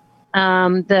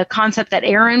the concept that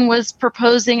Aaron was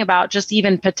proposing about just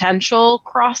even potential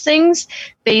crossings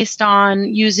based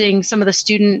on using some of the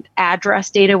student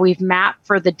address data we've mapped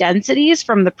for the densities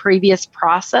from the previous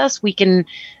process. We could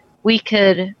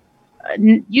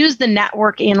use the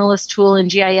network analyst tool in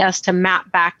GIS to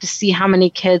map back to see how many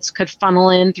kids could funnel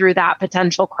in through that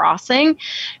potential crossing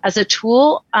as a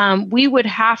tool. We would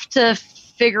have to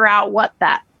figure out what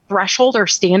that threshold or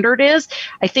standard is.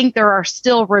 I think there are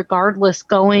still, regardless,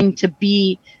 going to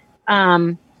be,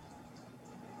 I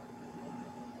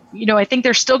think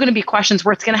there's still going to be questions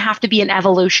where it's going to have to be an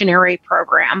evolutionary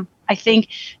program. I think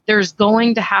there's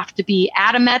going to have to be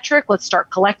at a metric. Let's start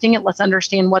collecting it. Let's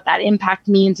understand what that impact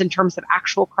means in terms of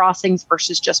actual crossings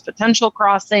versus just potential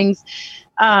crossings.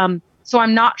 So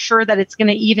I'm not sure that it's going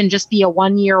to even just be a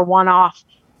one-year, one-off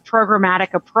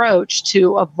programmatic approach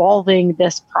to evolving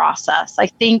this process. I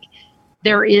think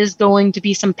there is going to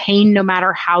be some pain no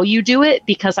matter how you do it,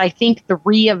 because I think the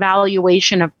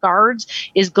reevaluation of guards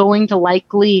is going to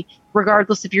likely,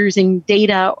 regardless if you're using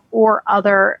data or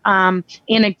other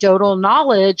anecdotal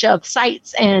knowledge of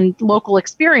sites and local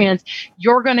experience,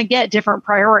 you're going to get different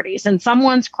priorities. And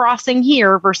someone's crossing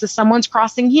here versus someone's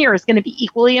crossing here is going to be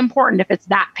equally important if it's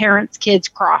that parent's kid's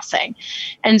crossing.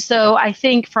 And so I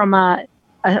think from a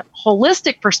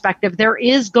holistic perspective, there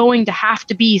is going to have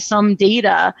to be some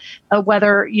data,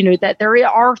 whether, that there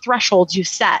are thresholds you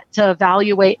set to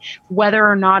evaluate whether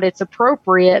or not it's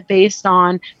appropriate based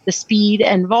on the speed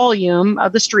and volume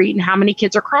of the street and how many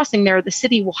kids are crossing there. The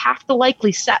city will have to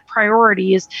likely set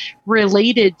priorities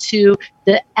related to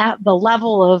the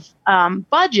level of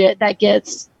budget that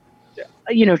gets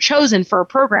chosen for a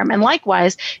program. And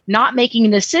likewise, not making a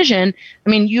decision. I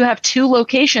mean, you have 2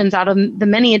 locations out of the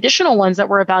many additional ones that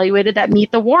were evaluated that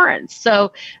meet the warrants.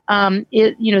 So,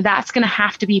 that's going to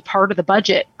have to be part of the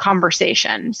budget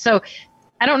conversation. So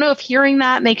I don't know if hearing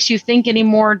that makes you think any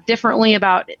more differently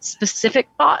about specific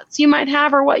thoughts you might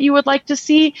have or what you would like to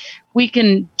see. We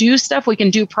can do stuff, we can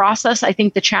do process. I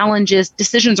think the challenge is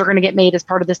decisions are going to get made as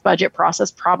part of this budget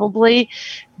process, probably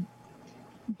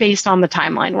based on the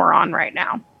timeline we're on right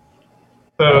now.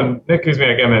 So Nick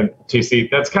Kuzmiak,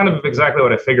 MMTC, that's kind of exactly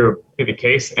what I figured would be the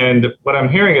case. And what I'm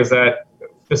hearing is that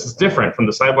this is different from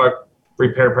the sidewalk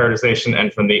repair prioritization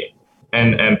and from the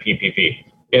NMPPP,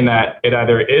 in that it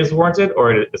either is warranted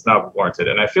or it is not warranted.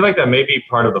 And I feel like that may be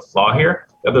part of the flaw here,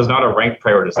 that there's not a ranked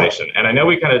prioritization. And I know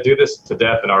we kind of do this to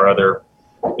death in our other,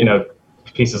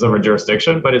 pieces of our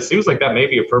jurisdiction, but it seems like that may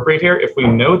be appropriate here. If we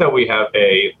know that we have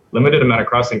a limited amount of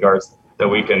crossing guards that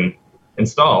we can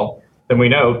install, then we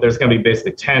know there's going to be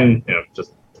basically 10,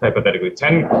 just hypothetically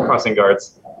 10 crossing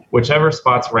guards, whichever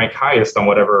spots rank highest on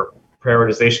whatever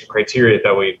prioritization criteria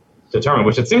that we determine,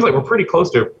 which it seems like we're pretty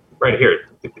close to right here.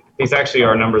 These actually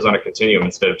are numbers on a continuum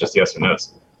instead of just yes or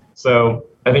no's. So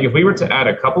I think if we were to add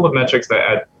a couple of metrics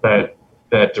that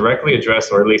directly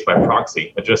address, or at least by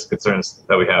proxy, address concerns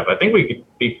that we have, I think we could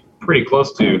be pretty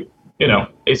close to,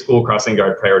 a school crossing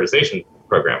guard prioritization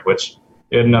program, which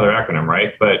is another acronym,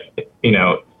 right? But,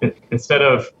 instead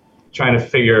of trying to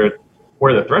figure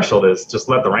where the threshold is, just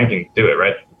let the ranking do it,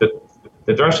 right?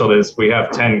 The threshold is we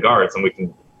have 10 guards and we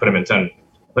can put them in 10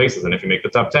 places. And if you make the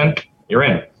top 10, you're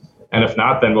in. And if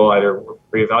not, then we'll either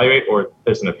reevaluate or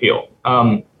there's an appeal.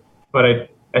 But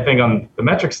I think on the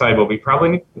metric side, what we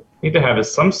probably need to have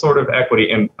is some sort of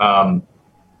equity in,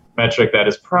 metric that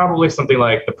is probably something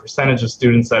like the percentage of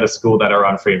students at a school that are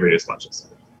on free and reduced lunches,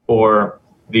 or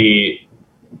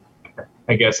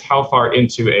how far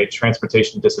into a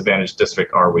transportation disadvantaged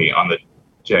district are we on the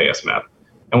GIS map?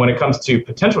 And when it comes to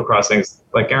potential crossings,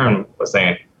 like Aaron was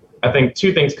saying, I think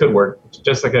 2 things could work.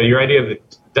 Just like your idea of the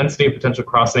density of potential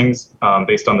crossings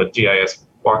based on the GIS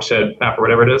watershed map or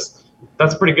whatever it is,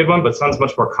 that's a pretty good one, but sounds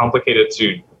much more complicated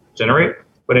to generate.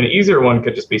 But an easier one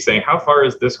could just be saying, how far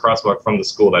is this crosswalk from the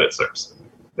school that it serves?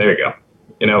 There you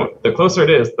go. The closer it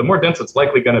is, the more dense it's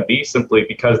likely going to be, simply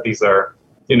because these are,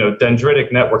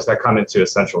 dendritic networks that come into a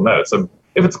central node. So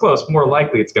if it's close, more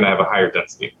likely it's going to have a higher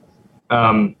density.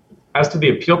 As to the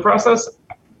appeal process,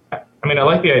 I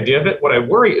like the idea of it. What I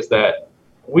worry is that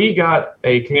we got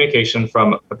a communication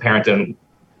from a parent in,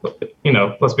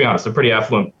 let's be honest, a pretty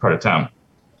affluent part of town.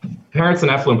 Parents in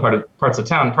affluent parts of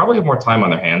town probably have more time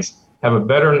on their hands, have a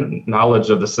better knowledge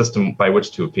of the system by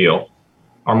which to appeal,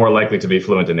 are more likely to be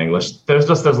fluent in English. There's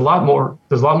a lot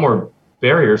more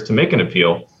barriers to make an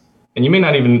appeal, and you may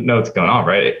not even know what's going on,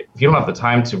 right? If you don't have the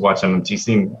time to watch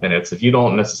MMTC minutes, if you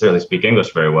don't necessarily speak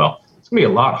English very well, it's going to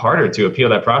be a lot harder to appeal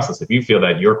that process if you feel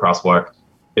that your crosswalk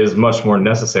is much more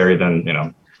necessary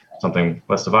than, something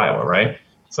west of Iowa, right?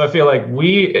 So I feel like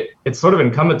it's sort of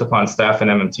incumbent upon staff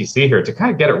and MMTC here to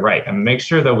kind of get it right and make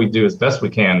sure that we do as best we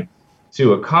can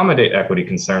to accommodate equity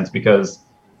concerns, because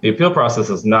the appeal process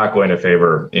is not going to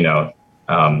favor,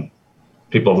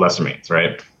 people of lesser means,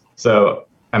 right? So,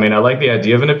 I like the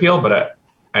idea of an appeal, but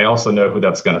I also know who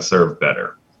that's going to serve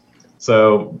better.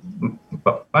 So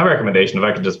my recommendation, if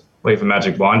I could just wave a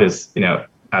magic wand, is,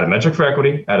 add a metric for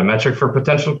equity, add a metric for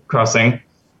potential crossing,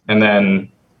 and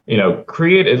then,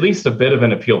 create at least a bit of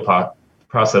an appeal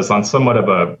process on somewhat of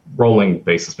a rolling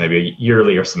basis, maybe a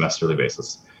yearly or semesterly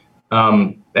basis.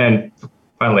 And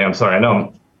finally, I'm sorry, I know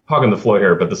I'm hogging the floor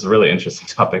here, but this is a really interesting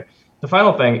topic. The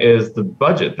final thing is the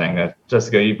budget thing that,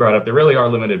 Jessica, you brought up. There really are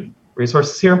limited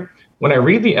resources here. When I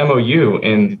read the MOU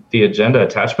in the agenda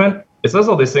attachment, it says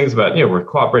all these things about, we're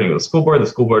cooperating with the school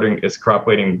board is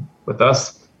cooperating with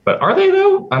us. But are they,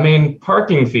 though? I mean,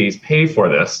 parking fees pay for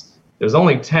this. There's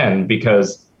only 10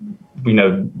 because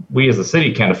we as a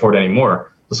city can't afford any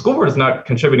more. The school board is not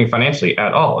contributing financially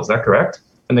at all. Is that correct?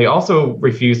 And they also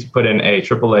refuse to put in a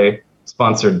AAA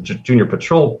sponsored junior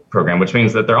patrol program, which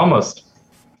means that they're almost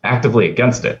actively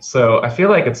against it. So I feel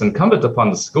like it's incumbent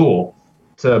upon the school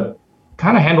to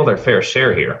kind of handle their fair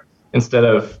share here instead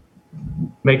of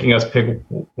making us pick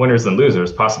winners and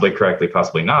losers, possibly correctly,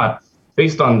 possibly not,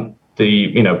 based on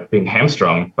the, being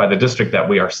hamstrung by the district that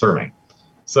we are serving.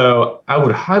 So I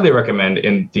would highly recommend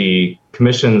in the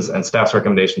commission's and staff's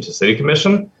recommendation to City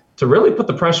Commission to really put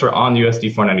the pressure on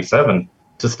USD 497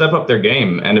 to step up their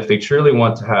game. And if they truly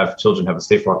want to have children have a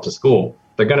safe walk to school,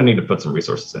 they're going to need to put some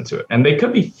resources into it. And they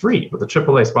could be free with a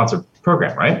AAA sponsored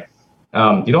program, right?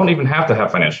 You don't even have to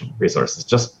have financial resources,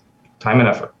 just time and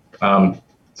effort.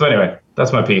 So anyway,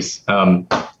 that's my piece. I don't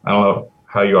know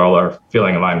how you all are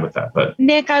feeling aligned with that, but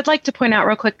Nick, I'd like to point out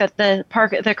real quick that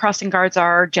the crossing guards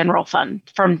are general fund,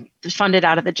 funded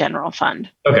out of the general fund.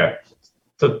 Okay,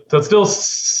 so it's still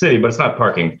city, but it's not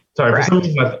parking. Sorry, correct. For some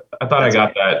reason I thought I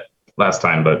got that last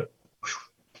time, but.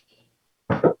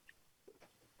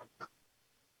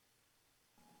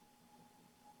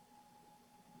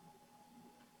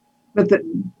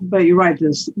 But you're right.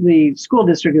 The school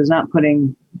district is not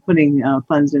putting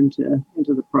funds into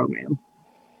the program.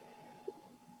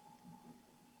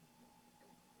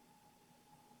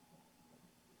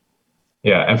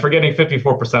 Yeah, and for getting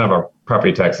 54% of our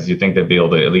property taxes, you think they'd be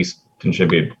able to at least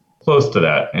contribute close to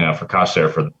that, for cost share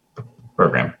for the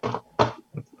program. I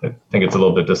think it's a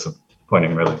little bit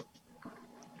disappointing, really.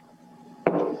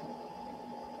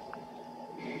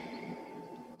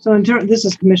 So this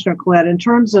is Commissioner Collette. In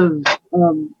terms of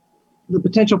the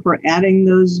potential for adding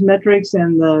those metrics,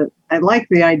 and I like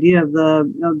the idea of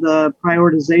the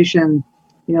prioritization,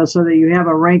 so that you have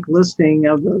a rank listing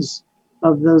of those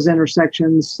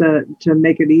intersections to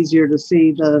make it easier to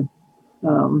see the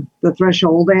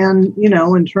threshold, and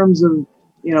in terms of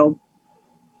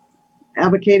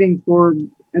advocating for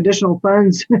additional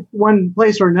funds one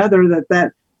place or another,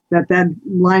 that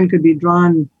line could be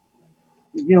drawn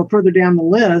further down the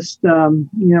list,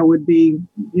 would be,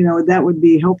 that would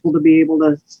be helpful to be able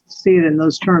to see it in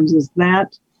those terms. Is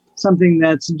that something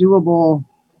that's doable,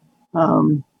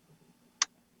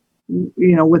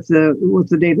 with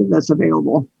the data that's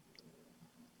available?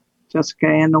 Jessica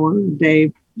and or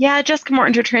Dave? Yeah, Jessica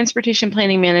Mortinger, Transportation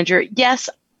Planning Manager. Yes,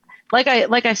 like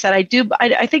I said,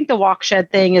 I think the walk shed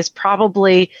thing is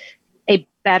probably a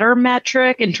better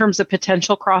metric in terms of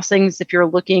potential crossings if you're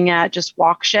looking at just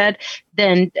walk shed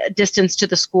than distance to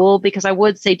the school, because I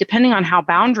would say, depending on how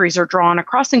boundaries are drawn, a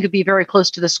crossing could be very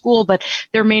close to the school, but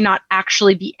there may not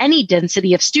actually be any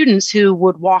density of students who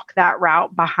would walk that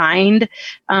route behind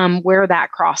where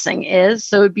that crossing is.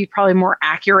 So it'd be probably more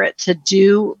accurate to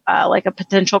do like a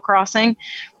potential crossing.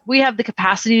 We have the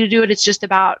capacity to do it. It's just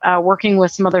about working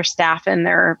with some other staff and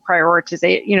their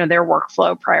prioritization, their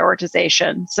workflow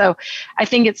prioritization. So I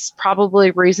think it's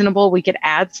probably reasonable we could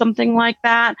add something like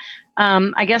that.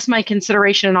 I guess my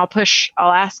consideration, and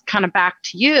I'll ask kind of back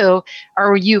to you,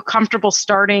 are you comfortable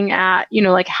starting at,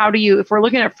 how do you, if we're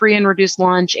looking at free and reduced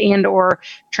lunch and or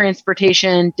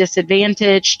transportation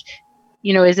disadvantaged,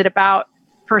 is it about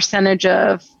percentage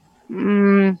of,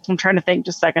 I'm trying to think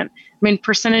just a second.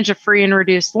 Percentage of free and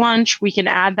reduced lunch, we can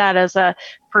add that as a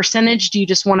percentage. Do you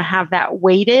just want to have that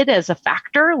weighted as a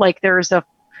factor? Like there's a,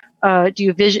 do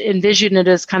you envision it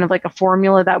as kind of like a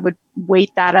formula that would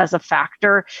weight that as a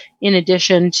factor in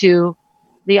addition to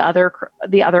the other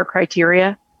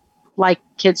criteria, like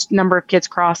number of kids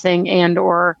crossing and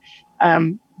or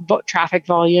traffic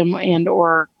volume and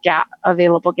or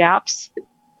available gaps?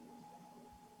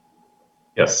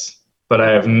 Yes. But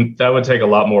that would take a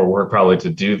lot more work probably to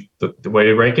do the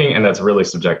weighted ranking, and that's really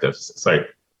subjective. Sorry.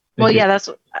 Well, yeah, that's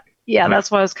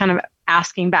what I was kind of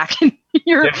asking back in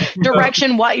your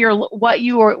direction, what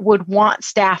you would want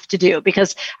staff to do,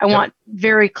 because I want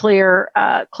very clear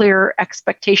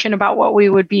expectation about what we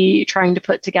would be trying to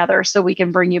put together, so we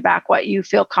can bring you back what you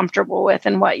feel comfortable with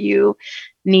and what you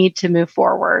need to move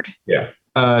forward. Yeah.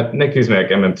 Nick Kuzmiak,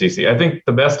 MMTC. I think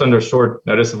the best under short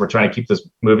notice, if we're trying to keep this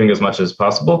moving as much as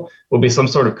possible, will be some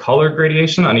sort of color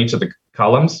gradation on each of the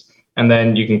columns. And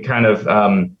then you can kind of,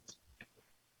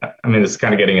 this is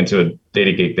kind of getting into a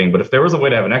DataGate thing, but if there was a way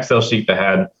to have an Excel sheet that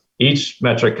had each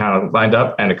metric kind of lined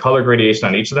up and a color gradation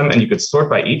on each of them, and you could sort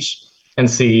by each and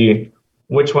see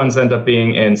which ones end up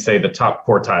being in, say, the top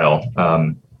quartile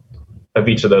of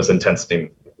each of those intensity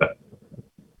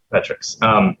metrics.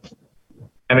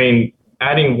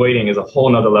 Adding weighting is a whole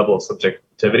nother level of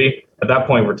subjectivity. At that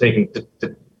point, we're taking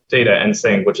data and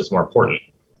saying which is more important.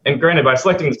 And granted, by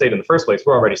selecting this data in the first place,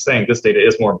 we're already saying this data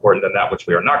is more important than that which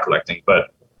we are not collecting,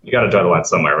 but you got to draw the line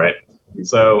somewhere, right?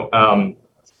 So I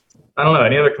don't know.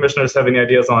 Any other commissioners have any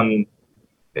ideas on,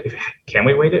 can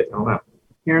we weight it? I don't know.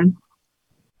 Karen?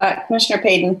 Commissioner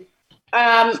Payton.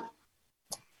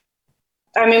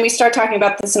 We start talking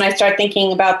about this and I start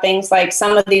thinking about things like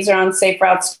some of these are on safe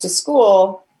routes to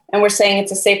school, and we're saying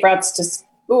it's a safe routes to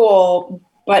school,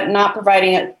 but not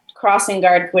providing a crossing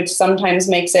guard, which sometimes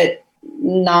makes it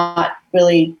not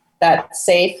really that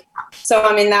safe. So,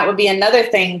 that would be another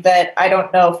thing that I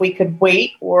don't know if we could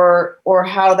wait or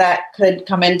how that could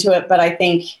come into it. But I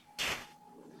think,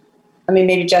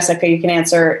 maybe Jessica, you can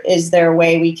answer, is there a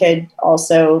way we could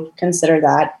also consider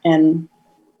that and,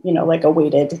 like a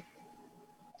weighted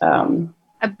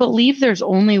I believe there's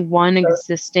only one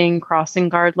existing crossing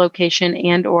guard location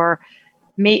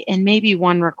maybe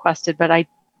one requested, but I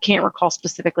can't recall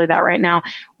specifically that right now.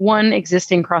 One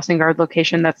existing crossing guard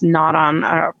location that's not on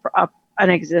an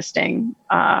existing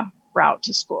route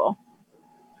to school.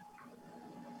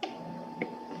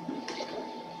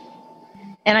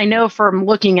 And I know from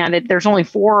looking at it, there's only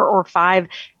 4 or 5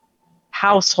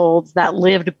 households that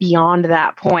lived beyond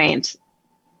that point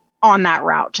on that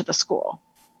route to the school.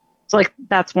 So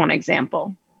that's one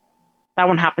example. That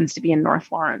one happens to be in North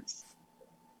Lawrence.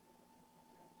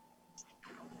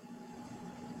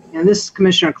 And this is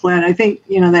Commissioner Klett. I think,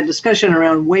 that discussion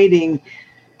around weighting,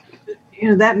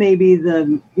 that may be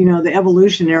the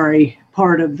evolutionary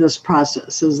part of this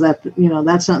process, is that,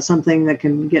 that's not something that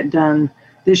can get done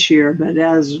this year, but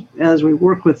as we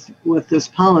work with this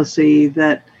policy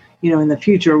that, in the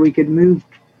future we could move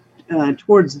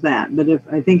towards that. But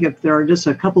if there are just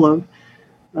a couple of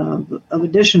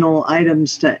additional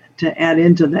items to add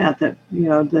into that that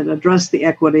address the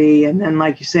equity, and then,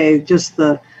 like you say, just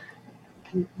the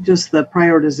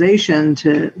prioritization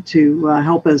to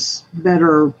help us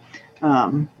better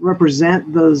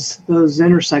represent those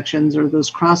intersections or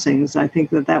those crossings. I think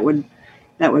that would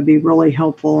be really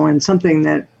helpful, and something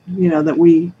that that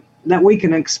we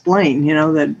can explain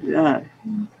that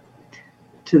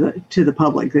to the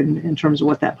public in terms of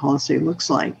what that policy looks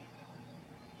like.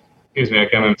 Excuse me,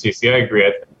 MMTC, I agree.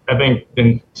 I think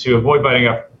to avoid biting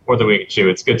off more than we can chew,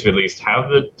 it's good to at least have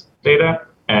the data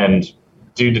and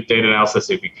do the data analysis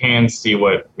if we can, see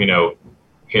what,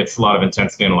 hits a lot of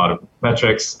intensity and a lot of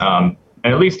metrics, and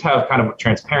at least have kind of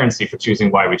transparency for choosing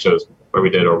why we chose where we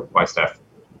did or why staff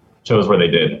chose where they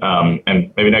did.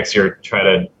 And maybe next year try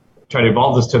to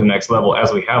evolve this to the next level,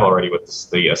 as we have already with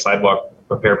the sidewalk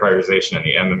repair prioritization and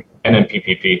the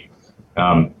NMPPP.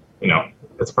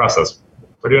 It's a process.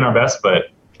 We're doing our best, but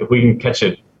if we can catch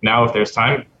it now, if there's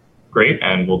time, great,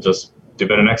 and we'll just do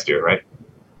better next year, right?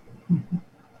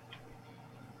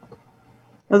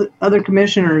 Other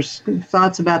commissioners'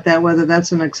 thoughts about that, whether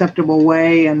that's an acceptable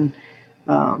way and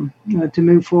to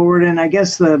move forward. And I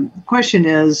guess the question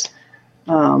is,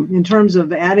 in terms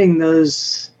of adding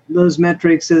those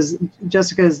metrics, is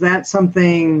that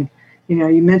something,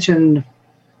 you mentioned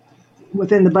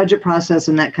within the budget process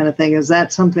and that kind of thing, is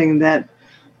that something that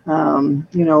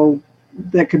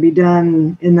that could be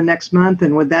done in the next month,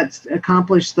 and would that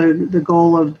accomplish the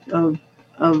goal of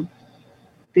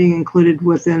being included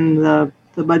within the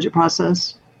budget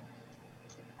process?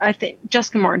 I think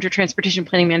Jessica Mortinger, Transportation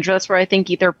Planning Manager, that's where I think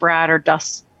either Brad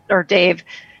or Dave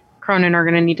Cronin are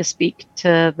going to need to speak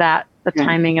to that, the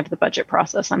timing of the budget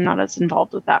process. I'm not as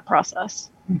involved with that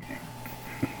process.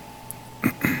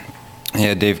 Okay.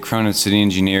 Yeah, Dave Cronin, City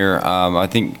Engineer. I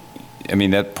think,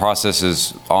 that process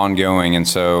is ongoing, and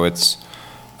so it's,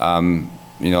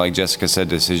 like Jessica said,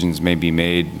 decisions may be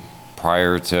made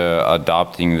prior to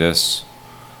adopting this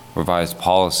revised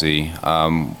policy.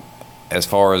 As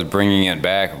far as bringing it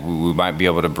back, we might be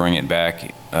able to bring it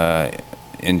back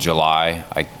in July.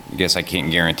 I guess I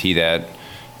can't guarantee that,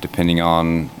 depending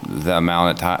on the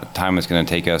amount of time it's going to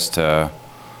take us to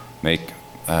make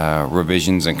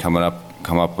revisions and come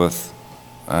up with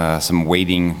some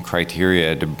weighting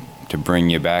criteria to bring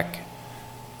you back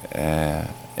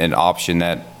an option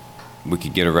that we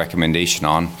could get a recommendation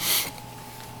on.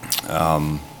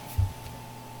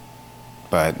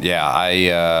 But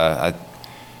yeah,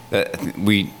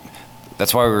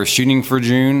 that's why we were shooting for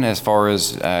June as far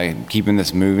as keeping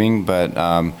this moving, but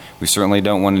we certainly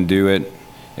don't want to do it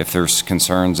if there's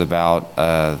concerns about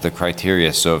the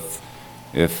criteria. So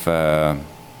if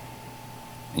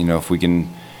we can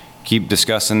keep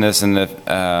discussing this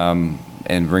and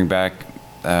bring back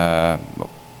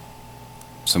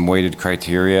some weighted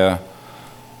criteria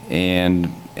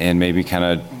and maybe kind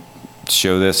of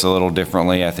show this a little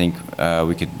differently, I think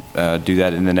we could do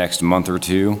that in the next month or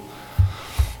two.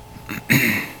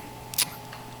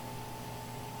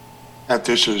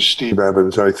 This is Steve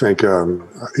Evans. I think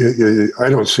I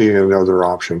don't see any other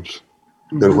options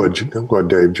than what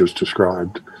Dave just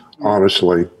described,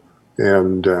 honestly.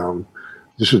 And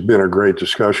this has been a great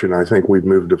discussion. I think we've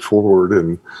moved it forward,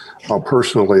 and I'll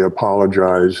personally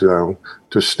apologize to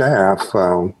staff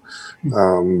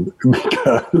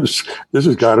because this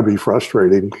has got to be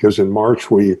frustrating, because in March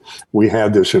we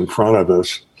had this in front of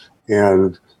us,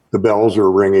 and the bells are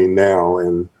ringing now,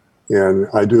 and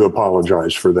I do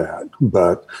apologize for that.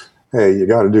 But hey, you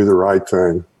got to do the right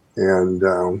thing. And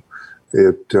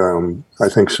I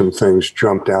think some things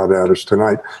jumped out at us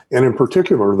tonight, and in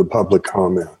particular the public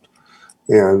comment,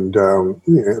 and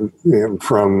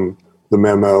from the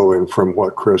memo and from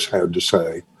what Chris had to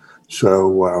say.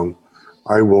 So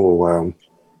I will.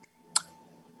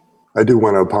 I do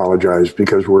want to apologize,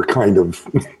 because we're kind of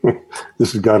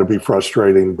this has got to be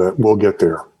frustrating, but we'll get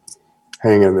there.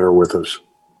 Hang in there with us.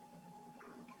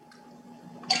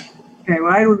 Okay,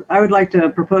 well, I would like to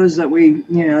propose that we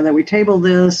table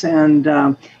this, and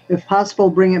if possible,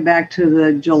 bring it back to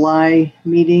the July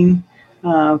meeting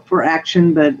for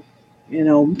action. But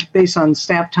based on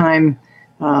staff time,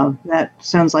 that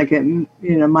sounds like it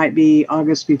might be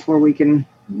August before we can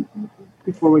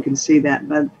see that.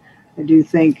 But I do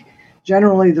think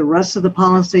generally the rest of the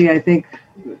policy, I think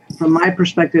from my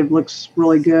perspective, looks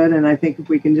really good, and I think if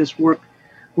we can just work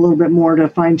a little bit more to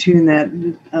fine tune that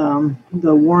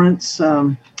the warrants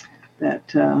that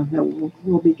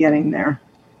we'll be getting there.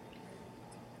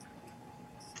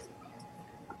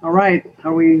 All right,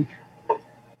 are we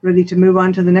ready to move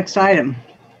on to the next item?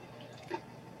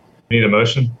 Need a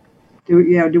motion? Do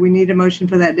we need a motion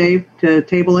for that, Dave, to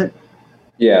table it?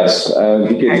 Yes,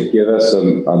 if you could give us a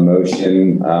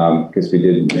motion, because we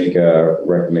did make a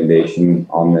recommendation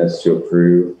on this to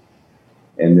approve,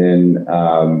 and then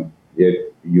it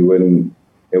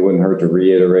wouldn't hurt to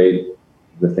reiterate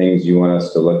the things you want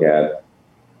us to look at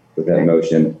with that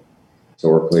motion, so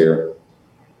we're clear.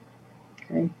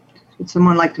 Okay. Would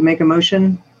someone like to make a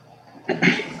motion?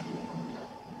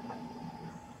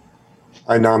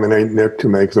 I nominate Nick to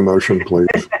make the motion, please.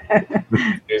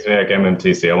 Excuse me,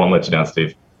 MMTC. I won't let you down,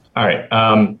 Steve. All right.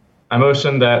 I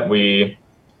motion that we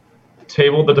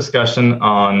table the discussion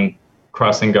on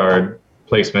crossing guard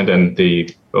placement and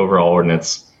the overall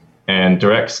ordinance, and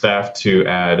direct staff to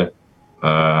add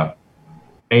a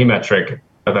metric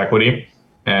of equity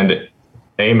and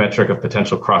a metric of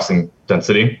potential crossing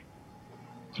density,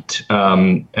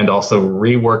 and also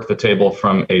rework the table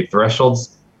from a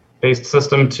thresholds-based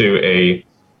system to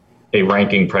a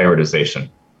ranking prioritization,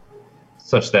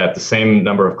 such that the same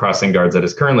number of crossing guards that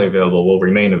is currently available will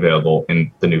remain available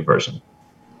in the new version.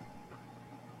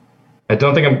 I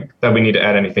don't think that we need to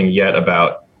add anything yet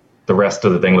about the rest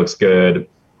of the thing looks good.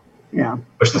 Yeah.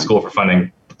 Push the school for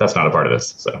funding. That's not a part of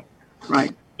this. So.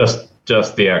 Right.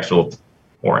 Just the actual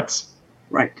warrants.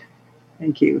 Right.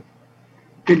 Thank you.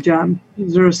 Good job.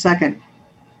 Is there a second?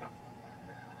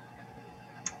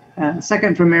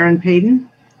 Second from Aaron Payton.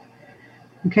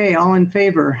 Okay, all in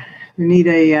favor. We need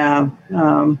a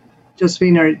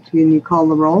Josephine, can you call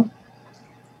the roll?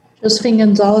 Josephine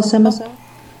Gonzalez Emerson.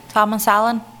 Thomas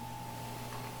Allen.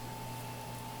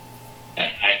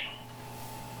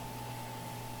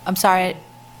 I'm sorry.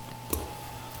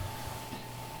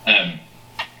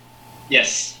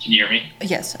 Yes, can you hear me?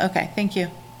 Yes, okay, thank you.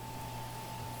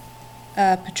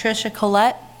 Patricia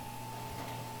Collette.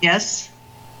 Yes.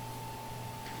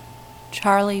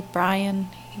 Charlie Bryan,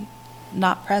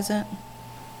 not present.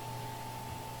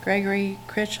 Gregory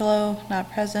Critchlow,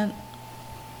 not present.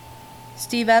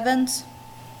 Steve Evans.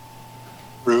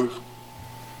 Approve.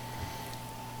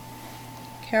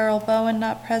 Carol Bowen,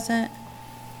 not present.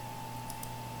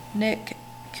 Nick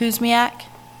Kuzmiak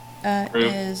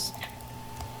is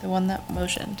the one that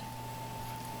motioned.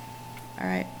 All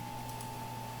right.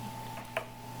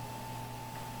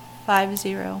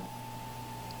 5-0. All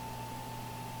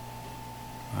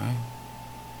right.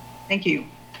 Thank you.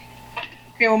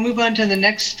 Okay, we'll move on to the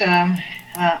next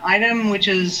item, which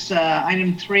is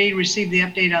item 3, receive the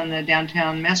update on the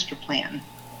downtown master plan.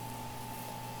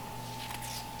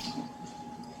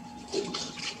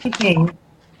 Okay,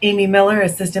 Amy Miller,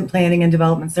 Assistant Planning and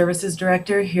Development Services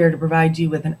Director, here to provide you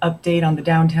with an update on the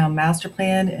downtown master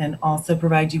plan and also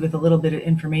provide you with a little bit of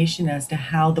information as to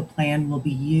how the plan will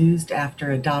be used after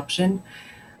adoption,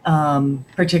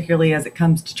 particularly as it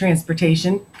comes to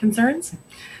transportation concerns.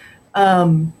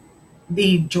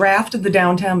 The draft of the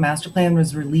downtown master plan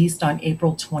was released on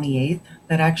April 28th.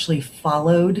 That actually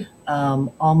followed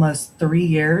almost 3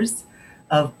 years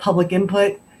of public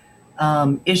input,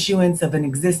 issuance of an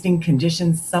existing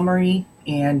conditions summary,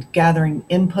 and gathering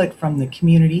input from the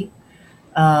community.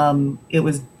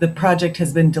 The project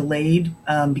has been delayed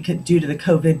due to the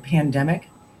COVID pandemic.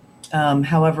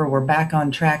 However, we're back on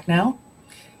track now.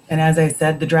 And as I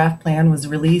said, the draft plan was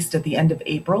released at the end of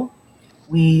April.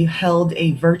 We held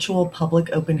a virtual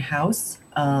public open house.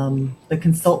 The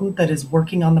consultant that is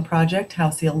working on the project,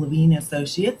 Halcyon Levine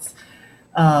Associates,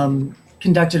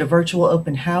 conducted a virtual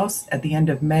open house at the end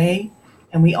of May,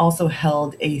 and we also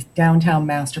held a downtown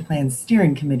master plan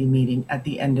steering committee meeting at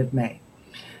the end of May.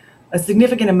 A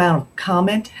significant amount of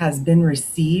comment has been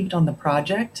received on the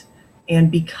project,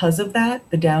 and because of that,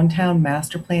 the downtown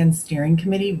master plan steering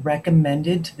committee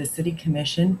recommended to the city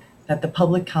commission that the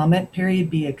public comment period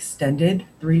be extended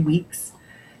 3 weeks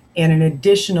and an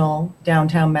additional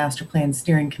downtown master plan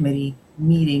steering committee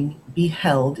meeting be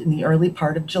held in the early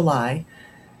part of July,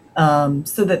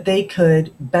 so that they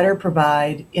could better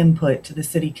provide input to the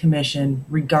city commission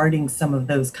regarding some of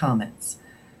those comments.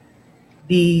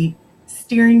 The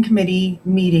steering committee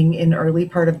meeting in early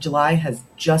part of July has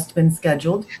just been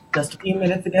scheduled just a few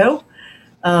minutes ago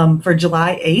for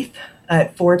July 8th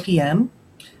at 4 p.m.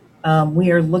 We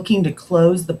are looking to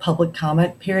close the public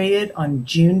comment period on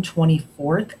June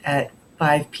 24th at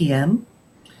 5 p.m.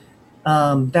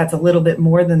 That's a little bit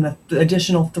more than the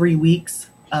additional 3 weeks.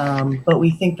 But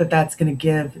we think that that's going to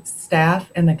give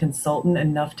staff and the consultant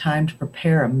enough time to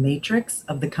prepare a matrix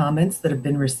of the comments that have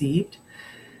been received.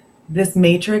 This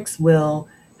matrix will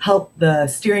help the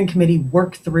steering committee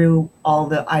work through all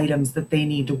the items that they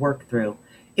need to work through.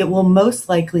 It will most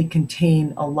likely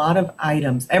contain a lot of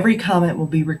items. Every comment will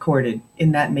be recorded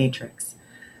in that matrix.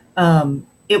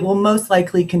 It will most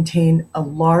likely contain a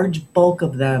large bulk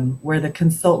of them where the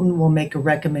consultant will make a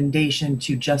recommendation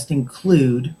to just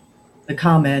include the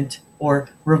comment or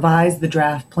revise the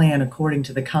draft plan according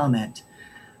to the comment.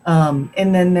 And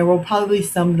then there will probably be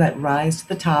some that rise to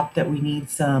the top that we need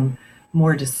some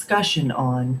more discussion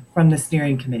on from the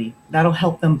steering committee. That'll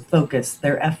help them focus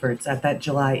their efforts at that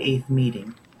July 8th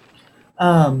meeting.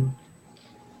 Then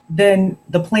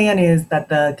the plan is that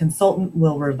the consultant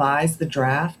will revise the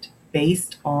draft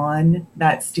based on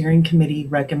that steering committee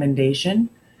recommendation,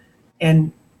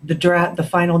 and the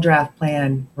final draft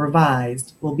plan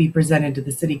revised will be presented to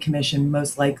the city commission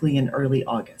most likely in early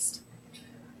August.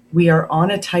 We are on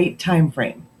a tight time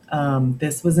frame.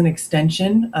 This was an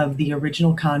extension of the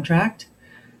original contract,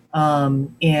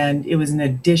 and it was an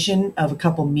addition of a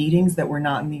couple meetings that were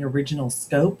not in the original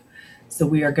scope. So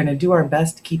we are going to do our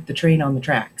best to keep the train on the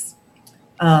tracks.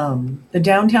 The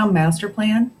downtown master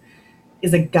plan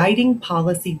is a guiding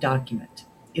policy document.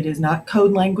 It is not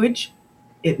code language.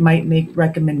 It might make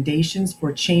recommendations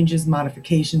for changes,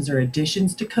 modifications, or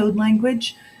additions to code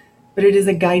language, but it is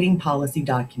a guiding policy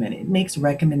document. It makes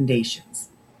recommendations.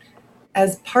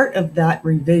 As part of that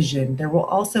revision, there will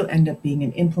also end up being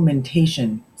an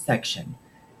implementation section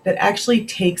that actually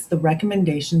takes the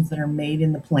recommendations that are made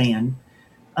in the plan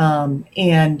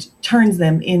and turns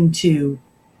them into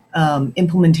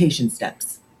implementation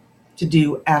steps to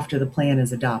do after the plan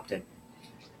is adopted.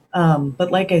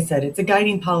 But like I said, it's a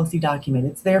guiding policy document.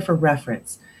 It's there for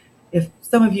reference. If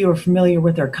some of you are familiar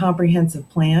with our comprehensive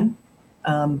plan,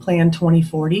 Plan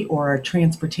 2040, or our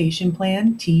transportation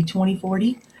plan,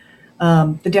 T2040,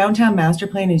 the downtown master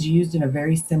plan is used in a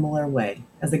very similar way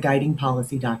as a guiding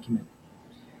policy document.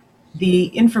 The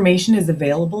information is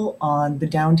available on the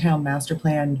downtown master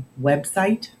plan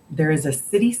website. There is a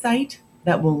city site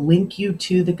that will link you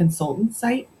to the consultant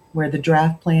site where the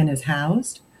draft plan is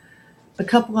housed. A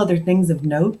couple other things of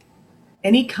note: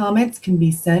 any comments can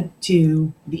be sent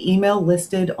to the email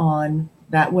listed on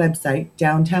that website,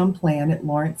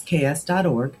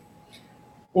 downtownplan@lawrenceks.org,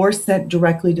 or sent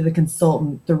directly to the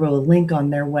consultant through a link on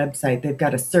their website. They've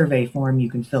got a survey form you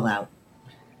can fill out.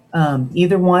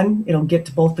 Either one, it'll get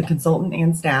to both the consultant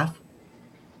and staff.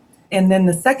 And then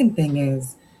the second thing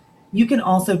is, you can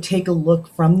also take a look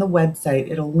from the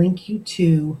website. It'll link you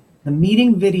to the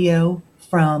meeting video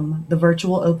from the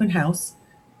virtual open house,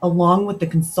 along with the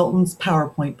consultant's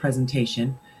PowerPoint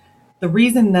presentation. The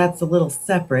reason that's a little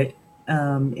separate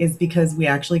is because we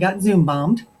actually got Zoom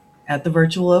bombed at the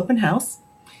virtual open house.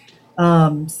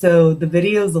 So the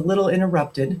video is a little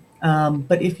interrupted,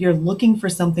 but if you're looking for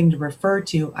something to refer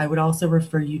to, I would also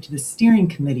refer you to the steering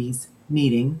committee's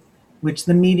meeting, which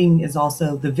the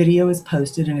video is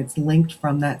posted and it's linked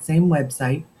from that same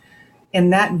website.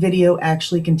 And that video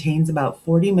actually contains about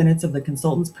 40 minutes of the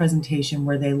consultant's presentation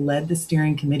where they led the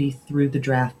steering committee through the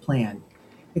draft plan.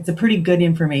 It's a pretty good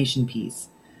information piece.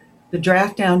 The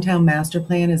draft downtown master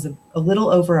plan is a little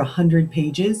over 100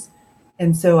 pages.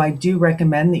 And so I do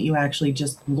recommend that you actually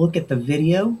just look at the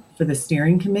video for the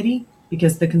steering committee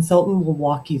because the consultant will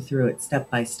walk you through it step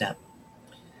by step.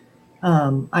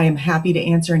 I am happy to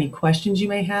answer any questions you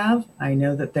may have. I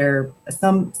know that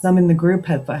some in the group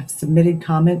have submitted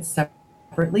comments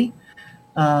separately.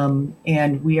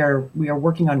 And we are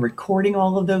working on recording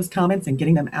all of those comments and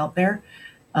getting them out there.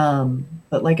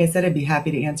 But like I said, I'd be happy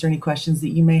to answer any questions that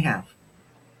you may have.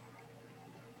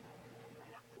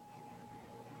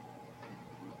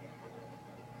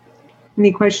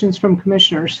 Any questions from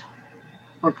commissioners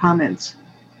or comments?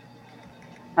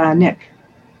 Nick.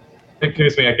 Nick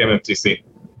Kuzmiak, MMTC.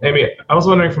 Amy, I was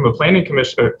wondering from a planning from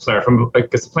I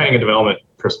guess the planning and development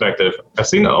perspective, I've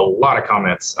seen a lot of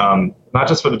comments, not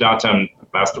just for the downtown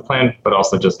master plan, but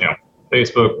also just,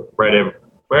 Facebook, Reddit,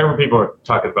 wherever people are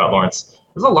talking about Lawrence.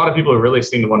 There's a lot of people who really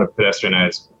seem to want to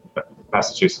pedestrianize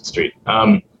Massachusetts Street.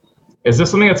 Is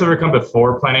this something that's ever come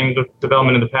before planning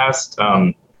development in the past?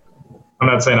 I'm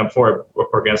not saying I'm for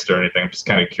or against it or anything. I'm just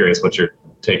kind of curious what your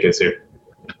take is here.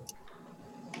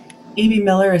 Amy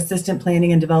Miller, Assistant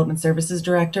Planning and Development Services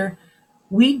Director.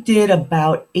 We did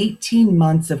about 18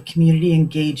 months of community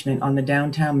engagement on the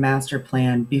downtown master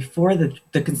plan before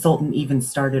the consultant even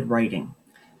started writing.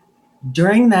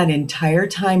 During that entire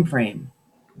time frame,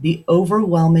 the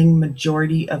overwhelming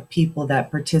majority of people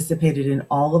that participated in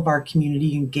all of our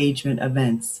community engagement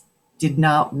events did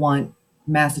not want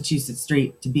Massachusetts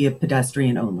Street to be a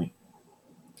pedestrian only.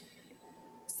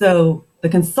 So the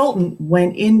consultant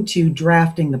went into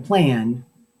drafting the plan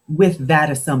with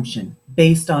that assumption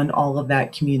based on all of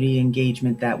that community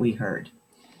engagement that we heard.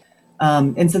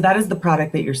 And so that is the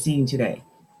product that you're seeing today.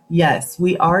 Yes,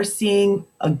 we are seeing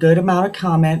a good amount of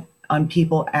comment on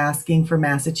people asking for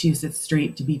Massachusetts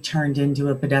Street to be turned into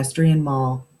a pedestrian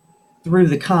mall through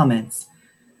the comments.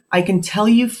 I can tell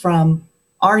you from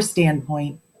our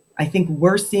standpoint, I think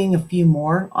we're seeing a few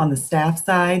more on the staff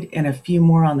side and a few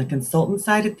more on the consultant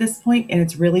side at this point, and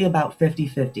it's really about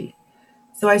 50-50.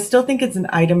 So I still think it's an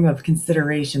item of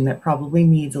consideration that probably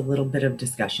needs a little bit of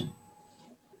discussion.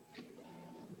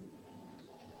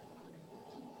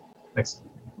 Thanks.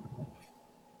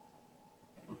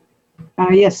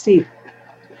 Yes, Steve.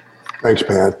 Thanks,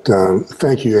 Pat.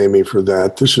 Thank you, Amy, for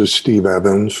that. This is Steve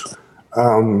Evans.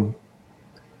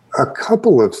 A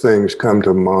couple of things come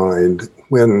to mind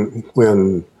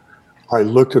when I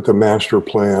looked at the master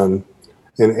plan.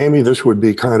 And Amy, this would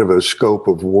be kind of a scope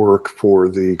of work for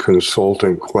the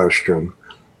consultant question.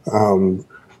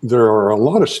 There are a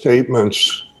lot of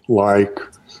statements like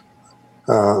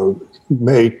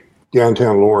make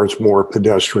downtown Lawrence more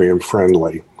pedestrian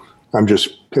friendly. I'm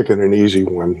just picking an easy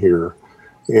one here.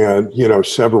 And,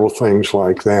 several things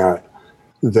like that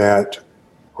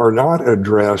are not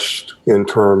addressed in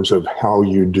terms of how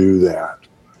you do that.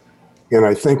 And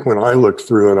I think when I looked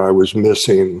through it, I was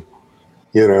missing,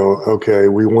 okay,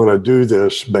 we want to do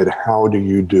this, but how do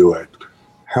you do it?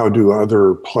 How have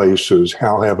other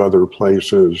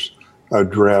places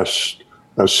addressed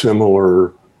a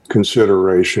similar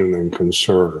consideration and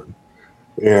concern?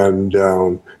 And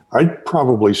I'd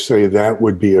probably say that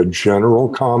would be a general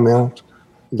comment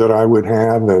that I would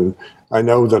have. And I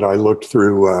know that I looked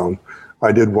through,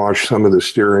 I did watch some of the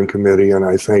steering committee, and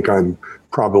I think I'm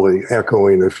probably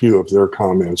echoing a few of their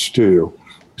comments too,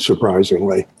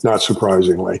 not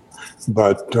surprisingly.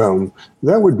 But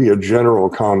that would be a general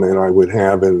comment I would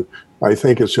have. And I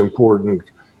think it's important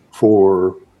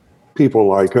for people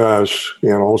like us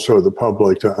and also the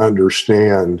public to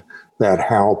understand that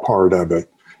how part of it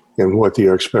and what the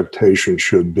expectation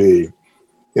should be.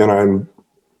 And I'm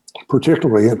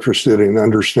particularly interested in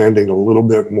understanding a little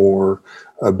bit more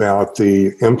about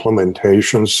the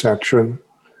implementation section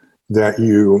that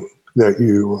you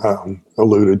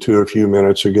alluded to a few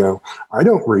minutes ago. I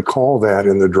don't recall that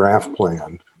in the draft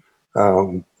plan.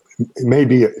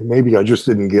 Maybe I just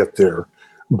didn't get there,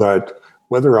 but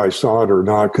whether I saw it or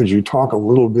not, could you talk a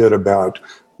little bit about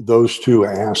those two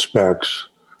aspects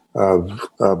of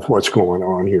what's going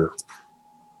on here?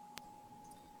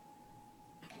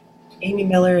 Amy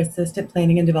Miller, Assistant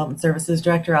Planning and Development Services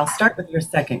Director. I'll start with your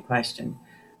second question.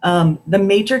 The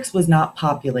matrix was not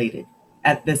populated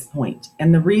at this point.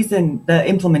 And the reason the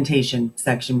implementation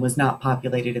section was not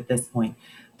populated at this point,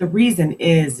 The reason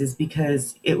is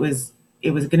because it was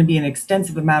going to be an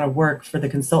extensive amount of work for the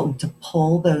consultant to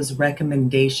pull those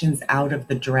recommendations out of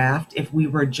the draft if we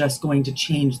were just going to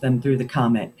change them through the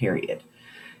comment period.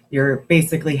 You're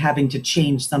basically having to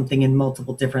change something in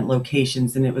multiple different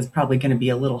locations, and it was probably going to be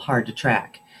a little hard to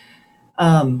track.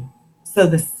 So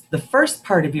the first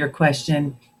part of your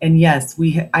question, and yes,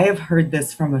 I have heard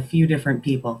this from a few different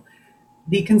people.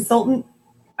 The consultant,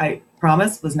 I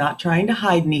promise, was not trying to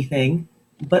hide anything,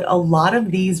 but a lot of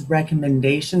these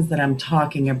recommendations that I'm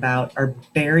talking about are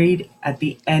buried at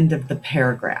the end of the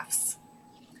paragraphs.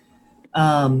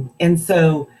 And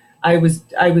so I was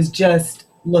just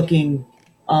looking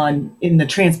in the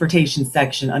transportation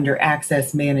section under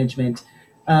access management,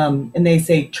 and they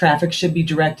say traffic should be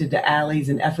directed to alleys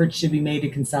and efforts should be made to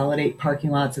consolidate parking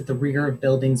lots at the rear of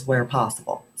buildings where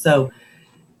possible. So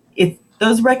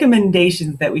those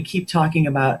recommendations that we keep talking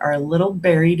about are a little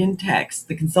buried in text.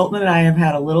 The consultant and I have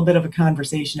had a little bit of a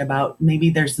conversation about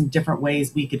maybe there's some different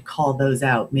ways we could call those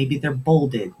out. Maybe they're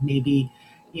bolded, maybe,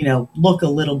 look a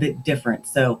little bit different.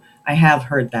 So I have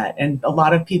heard that, and a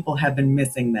lot of people have been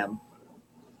missing them.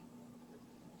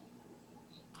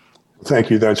 Thank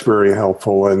you. That's very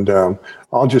helpful. And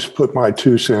I'll just put my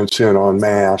 2 cents in on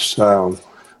mass. I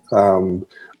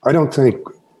don't think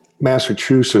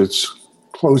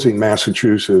closing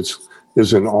Massachusetts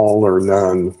is an all or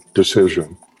none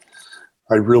decision.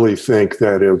 I really think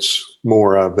that it's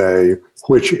more of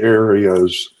which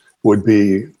areas would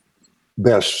be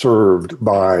best served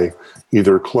by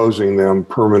either closing them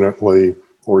permanently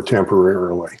or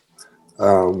temporarily.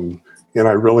 And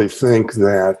I really think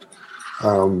that,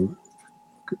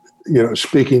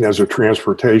 speaking as a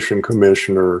transportation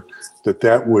commissioner,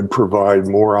 that would provide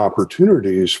more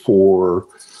opportunities for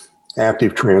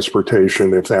active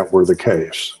transportation if that were the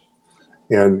case.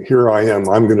 And here I am,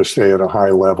 I'm going to stay at a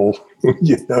high level,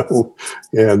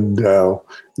 and,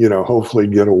 hopefully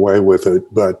get away with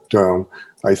it. But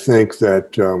I think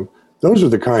that those are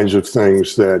the kinds of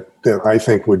things that I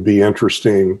think would be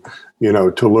interesting,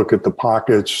 to look at the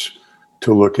pockets,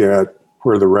 to look at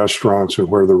where the restaurants and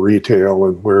where the retail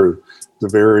and where the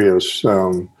various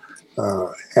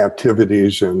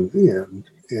activities and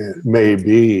may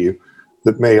be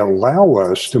that may allow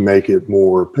us to make it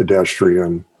more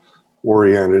pedestrian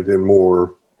oriented and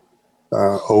more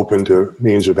open to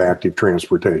means of active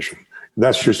transportation.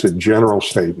 That's just a general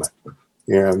statement.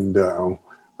 And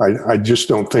I just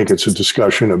don't think it's a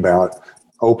discussion about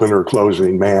open or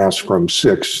closing Mass from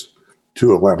 6th to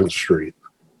 11th Street.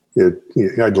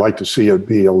 I'd like to see it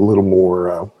be a little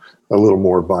more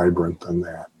vibrant than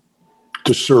that,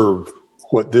 to serve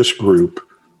what this group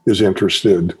is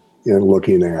interested in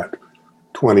looking at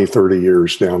 20, 30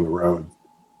 years down the road.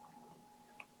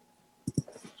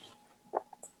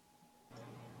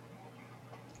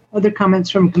 Other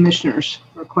comments from commissioners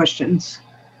or questions?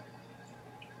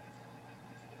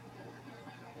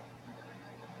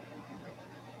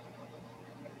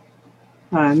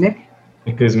 Nick?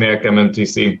 Nick Kuzmiak,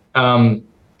 MMTC.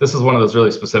 This is one of those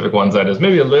really specific ones that is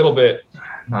maybe a little bit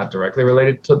not directly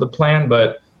related to the plan,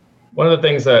 but one of the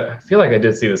things that I feel like I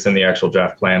did see this in the actual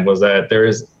draft plan was that there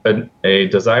is a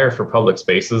desire for public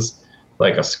spaces,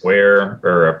 like a square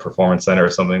or a performance center or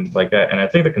something like that. And I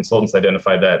think the consultants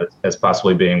identified that as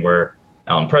possibly being where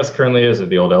Allen Press currently is, or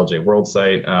the old LJ World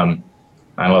site. I don't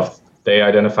know if they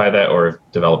identified that or if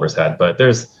developers had, but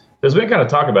there's been kind of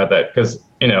talk about that because,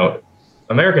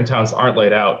 American towns aren't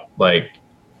laid out like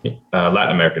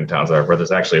Latin American towns are, where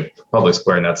there's actually a public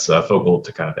square and that's focal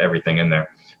to kind of everything in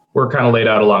there. We're kind of laid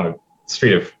out along a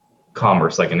street of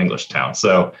commerce, like an English town.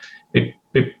 So,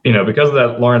 because of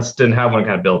that, Lawrence didn't have one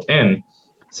kind of built in.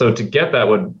 So to get that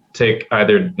would take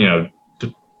either,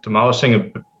 demolishing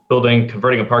a building,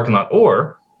 converting a parking lot,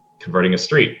 or converting a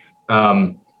street.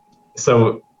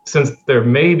 So since there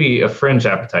may be a fringe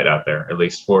appetite out there, at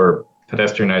least for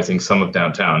pedestrianizing some of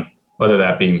downtown, whether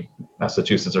that be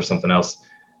Massachusetts or something else,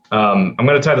 I'm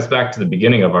going to tie this back to the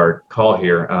beginning of our call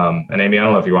here. And Amy, I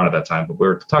don't know if you were on at that time, but we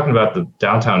were talking about the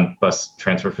downtown bus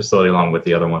transfer facility along with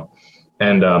the other one.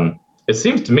 And it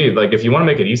seems to me like if you want to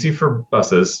make it easy for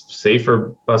buses, safe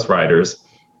for bus riders,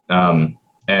 and,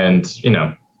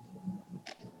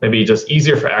 maybe just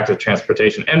easier for active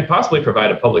transportation and possibly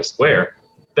provide a public square,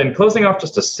 then closing off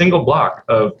just a single block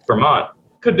of Vermont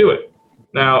could do it.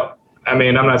 Now, I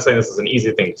mean, I'm not saying this is an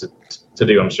easy thing to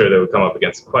do. I'm sure they would come up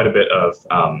against quite a bit of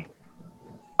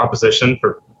opposition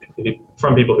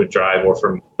from people who drive or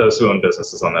from those who own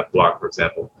businesses on that block, for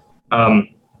example.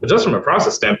 But just from a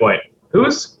process standpoint,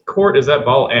 whose court is that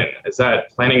ball in? Is that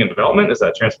planning and development? Is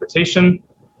that transportation?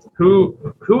 Who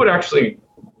would actually,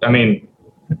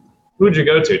 who would you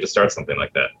go to start something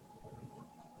like that?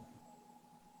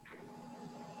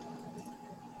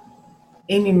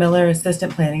 Amy Miller,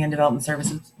 Assistant Planning and Development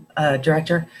Services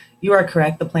Director. You are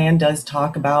correct. The plan does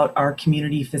talk about our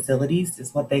community facilities,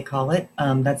 is what they call it.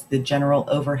 That's the general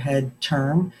overhead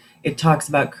term. It talks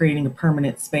about creating a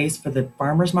permanent space for the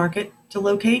farmers market to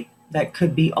locate that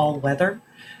could be all weather.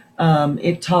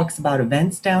 It talks about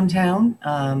events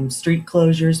downtown, street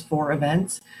closures for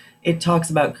events. It talks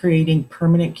about creating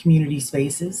permanent community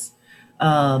spaces.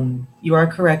 You are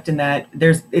correct in that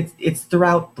it's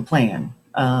throughout the plan,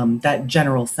 that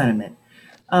general sentiment.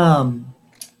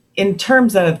 In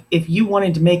terms of if you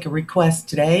wanted to make a request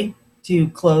today to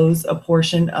close a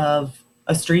portion of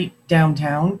a street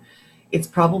downtown, it's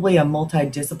probably a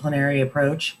multidisciplinary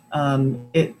approach.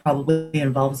 It probably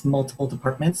involves multiple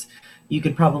departments. You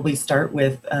could probably start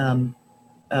with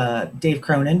Dave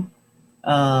Cronin,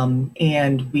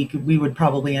 and we would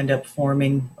probably end up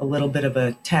forming a little bit of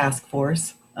a task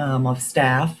force of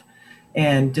staff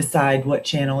and decide what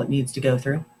channel it needs to go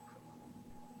through.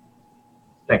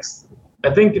 Thanks.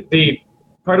 I think the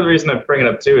part of the reason I bring it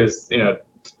up too is,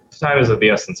 time is of the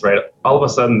essence, right? All of a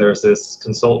sudden there's this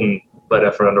consultant-led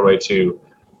effort underway to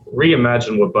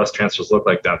reimagine what bus transfers look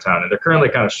like downtown. And they're currently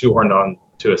kind of shoehorned on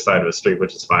to a side of a street,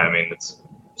 which is fine. I mean, it's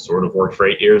sort of worked for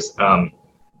 8 years.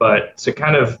 But to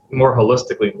kind of more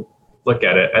holistically look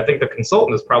at it, I think the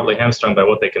consultant is probably hamstrung by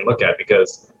what they can look at,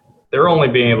 because they're only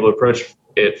being able to approach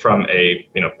it from a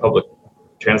public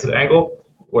transit angle,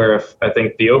 where if I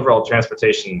think the overall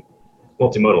transportation,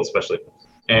 multimodal especially,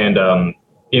 and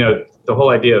the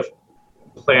whole idea of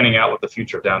planning out what the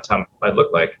future of downtown might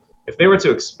look like, if they were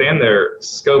to expand their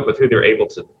scope of who they're able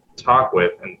to talk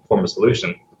with and form a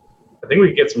solution, I think we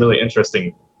could get some really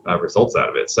interesting results out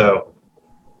of it. So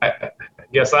I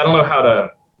guess I don't know how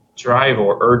to drive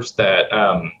or urge that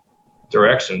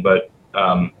direction, but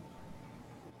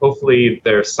hopefully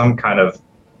there's some kind of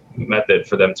method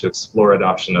for them to explore an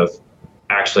option of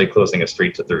actually closing a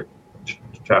street to through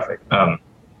traffic. Kind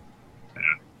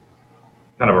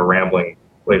of a rambling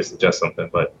way to suggest something,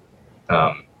 but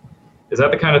is that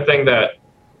the kind of thing that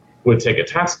would take a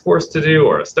task force to do,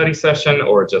 or a study session,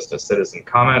 or just a citizen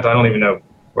comment? I don't even know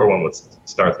where one would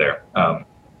start there.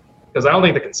 Because I don't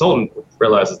think the consultant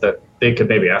realizes that they could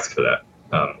maybe ask for that.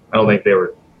 I don't think they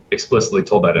were explicitly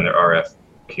told that in their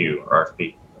RFQ or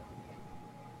RFP.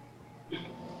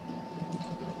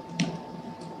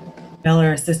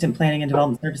 Miller, Assistant Planning and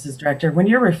Development Services Director. When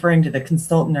you're referring to the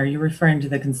consultant, are you referring to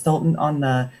the consultant on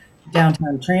the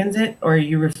downtown transit, or are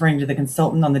you referring to the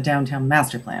consultant on the downtown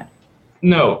master plan?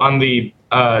 No, on the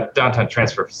downtown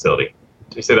transfer facility.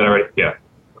 Did you say that already? Yeah.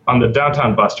 On the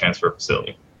downtown bus transfer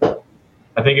facility.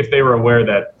 I think if they were aware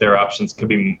that their options could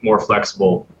be more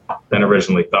flexible than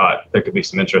originally thought, there could be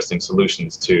some interesting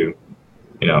solutions to,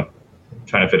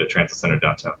 trying to fit a transit center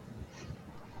downtown.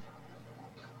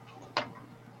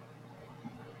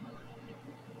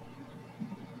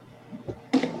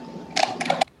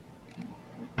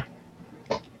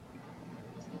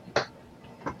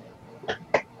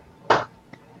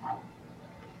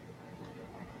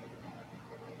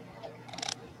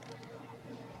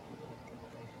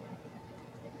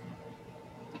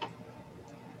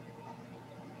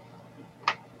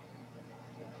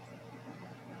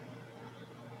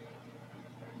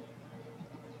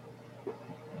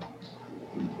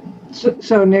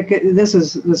 So Nick, this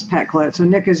is Pat Collette. So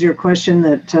Nick, is your question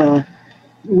that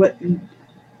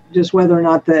whether or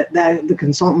not the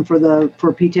consultant for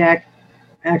PTAC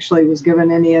actually was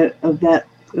given any of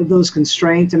those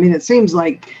constraints? I mean, it seems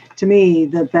like to me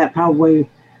that probably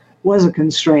was a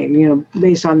constraint,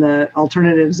 based on the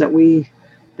alternatives that we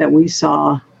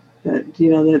saw, that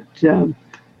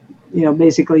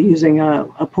basically using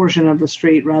a portion of the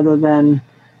street rather than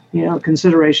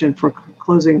consideration for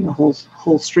closing the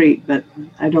whole street. But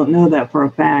I don't know that for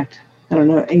a fact. I don't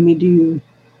know. Amy, do you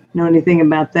know anything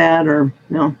about that, or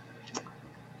no?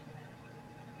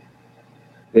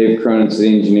 Dave Cronin's the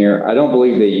engineer. I don't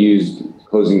believe they used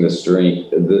closing the street.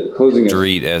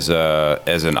 Street as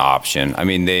an option. I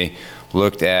mean, they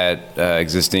looked at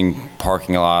existing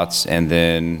parking lots, and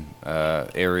then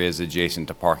areas adjacent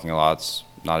to parking lots,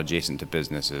 not adjacent to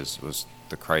businesses, was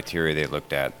the criteria they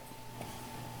looked at.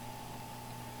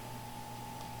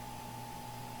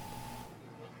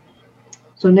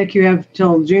 So Nick, you have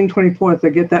till June 24th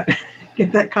to get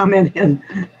that comment in.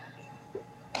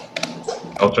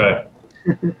 I'll try.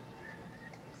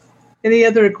 Any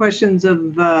other questions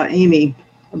of Amy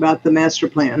about the master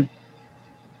plan?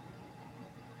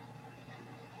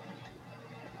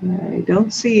 I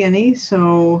don't see any,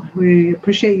 so we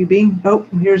appreciate you being. Oh,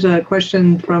 here's a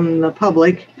question from the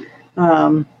public.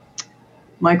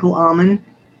 Michael Alman.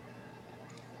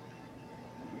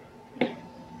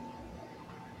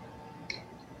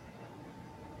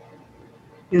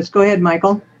 Yes, go ahead,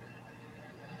 Michael.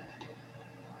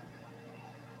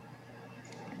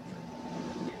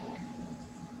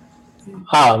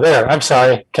 There. I'm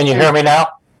sorry. Can you hear me now?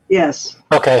 Yes.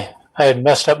 Okay. I had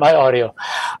messed up my audio.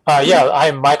 Yeah,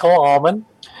 I'm Michael Allman,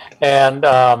 and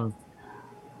I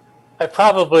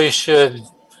probably should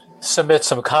submit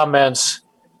some comments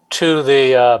to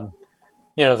the,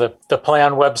 the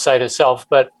plan website itself,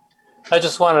 but I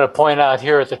just wanted to point out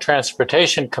here at the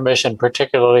Transportation Commission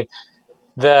particularly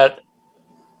that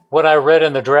what I read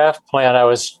in the draft plan, I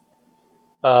was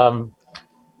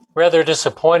rather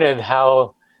disappointed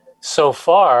how so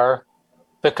far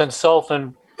the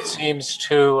consultant seems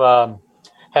to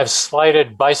have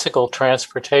slighted bicycle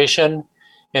transportation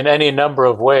in any number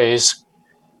of ways.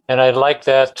 And I'd like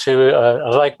that to,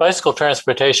 I'd like bicycle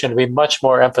transportation to be much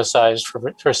more emphasized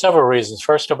for several reasons.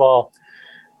 First of all,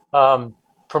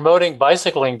 promoting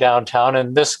bicycling downtown,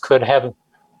 and this could have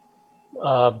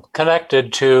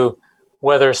connected to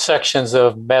whether sections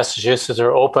of Massachusetts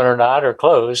are open or not or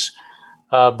closed.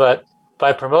 But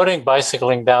by promoting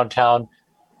bicycling downtown,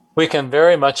 we can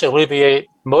very much alleviate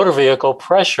motor vehicle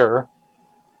pressure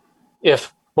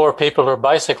if more people are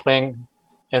bicycling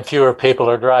and fewer people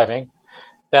are driving.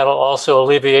 That'll also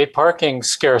alleviate parking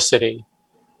scarcity.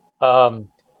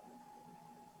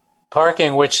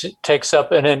 Parking, which takes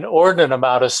up an inordinate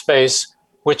amount of space,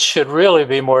 which should really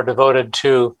be more devoted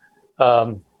to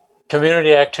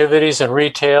community activities and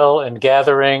retail and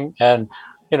gathering and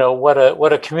what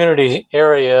a community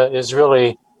area is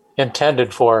really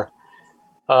intended for.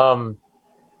 And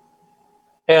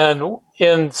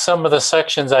in some of the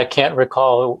sections, I can't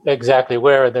recall exactly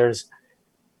where, there's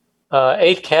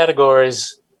 8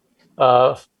 categories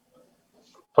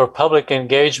for public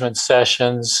engagement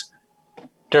sessions.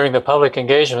 During the public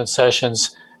engagement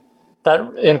sessions, that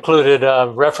included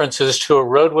references to a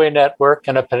roadway network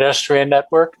and a pedestrian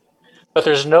network, but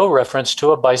there's no reference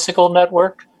to a bicycle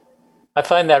network. I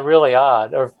find that really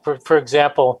odd. Or for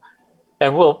example,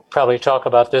 and we'll probably talk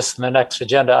about this in the next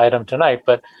agenda item tonight,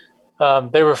 but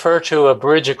they refer to a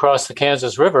bridge across the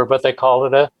Kansas River, but they call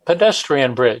it a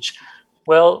pedestrian bridge.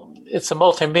 Well, it's a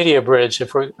multimedia bridge, a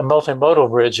multimodal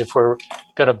bridge, if we're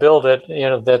going to build it,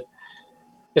 that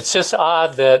it's just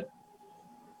odd that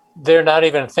they're not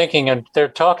even thinking, and they're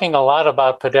talking a lot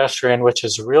about pedestrian, which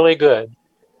is really good,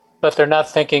 but they're not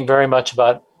thinking very much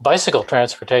about bicycle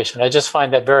transportation. I just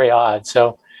find that very odd.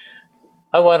 So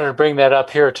I wanted to bring that up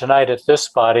here tonight at this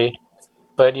body,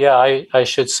 but yeah, I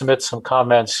should submit some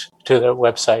comments to the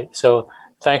website. So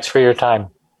thanks for your time.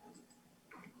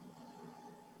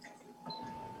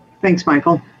 Thanks,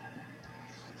 Michael.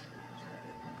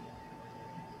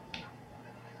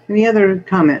 Any other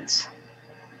comments?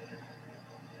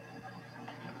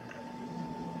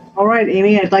 All right,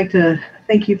 Amy, I'd like to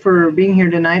thank you for being here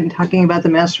tonight and talking about the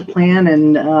master plan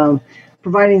and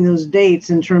providing those dates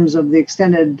in terms of the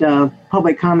extended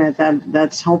public comment.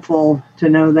 That's helpful to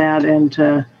know that and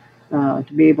to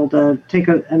be able to take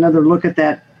another look at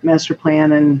that master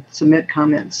plan and submit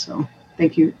comments. So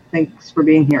thank you. Thanks for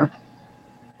being here.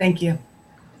 Thank you.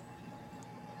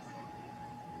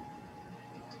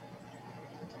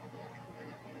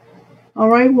 All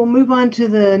right, we'll move on to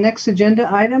the next agenda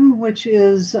item, which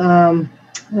is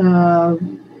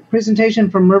presentation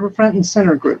from Riverfront and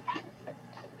Center Group.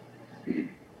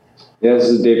 Yeah, this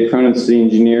is Dave Cronin, the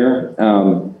engineer.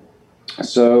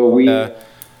 So we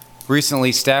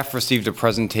recently staff received a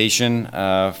presentation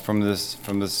from this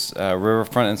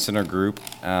Riverfront and Center Group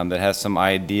that has some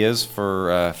ideas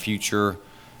for future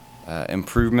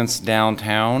improvements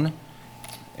downtown,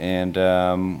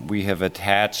 and we have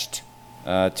attached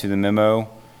to the memo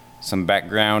some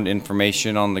background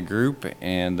information on the group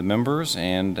and the members,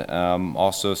 and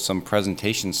also some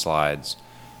presentation slides.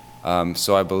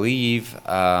 So I believe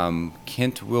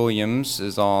Kent Williams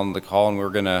is on the call,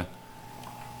 and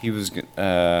he was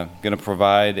gonna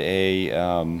provide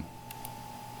a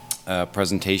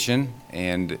presentation,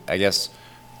 and I guess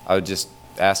I would just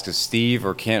ask if Steve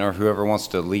or Kent or whoever wants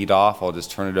to lead off. I'll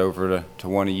just turn it over to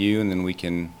one of you, and then we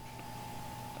can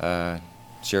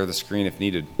share the screen if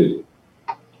needed.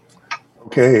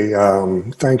 Okay,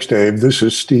 thanks, Dave. This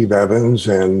is Steve Evans,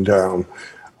 and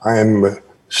I'm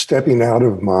stepping out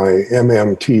of my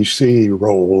MMTC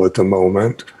role at the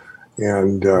moment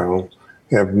and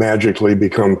have magically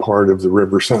become part of the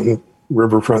Riverfront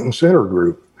and Center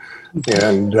Group.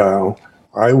 And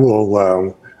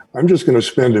I'm just going to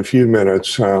spend a few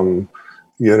minutes,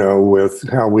 with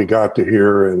how we got to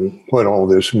here and what all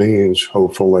this means,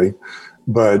 hopefully.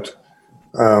 But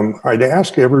I'd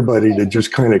ask everybody to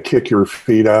just kind of kick your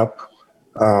feet up.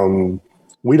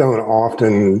 We don't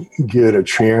often get a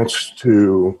chance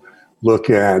to look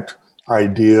at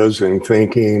ideas and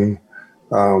thinking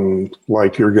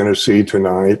like you're going to see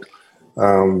tonight.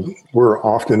 We're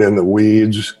often in the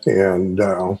weeds, and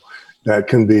that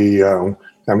can be,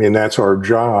 that's our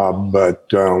job, but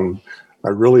I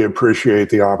really appreciate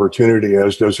the opportunity,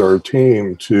 as does our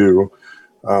team, to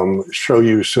show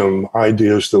you some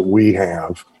ideas that we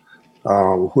have,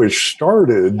 which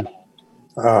started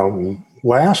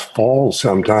last fall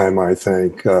sometime, I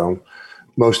think.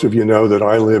 Most of you know that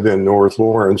I live in North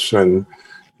Lawrence, and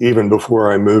even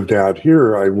before I moved out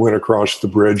here, I went across the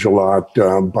bridge a lot,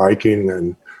 biking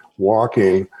and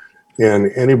walking.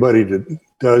 And anybody that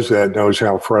does that knows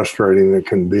how frustrating it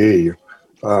can be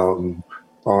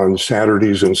on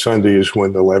Saturdays and Sundays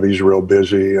when the levee's real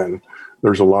busy and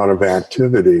there's a lot of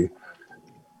activity.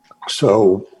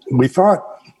 So we thought,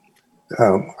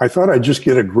 I thought I'd just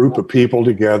get a group of people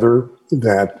together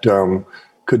that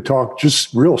could talk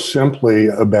just real simply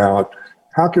about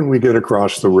how can we get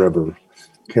across the river?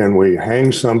 Can we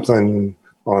hang something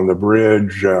on the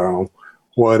bridge,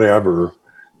 whatever?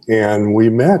 And we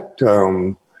met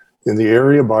in the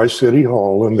area by City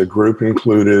Hall, and the group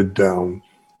included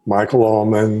Michael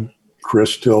Allman,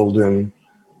 Chris Tilden,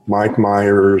 Mike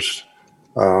Myers,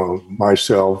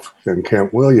 myself, and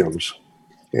Kent Williams.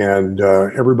 And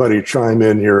everybody chime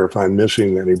in here if I'm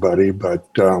missing anybody, but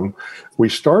we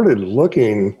started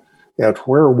looking at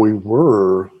where we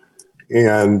were,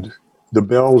 and the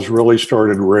bells really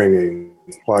started ringing.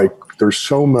 Like, there's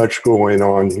so much going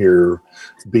on here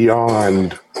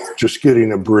beyond just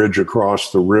getting a bridge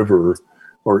across the river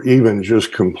or even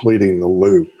just completing the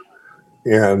loop.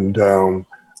 And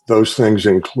those things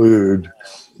include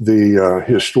the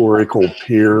historical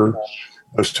pier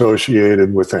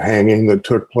associated with the hanging that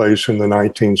took place in the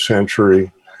 19th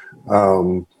century.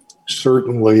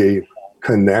 Certainly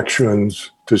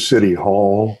connections to City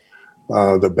Hall,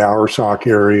 the Bowersock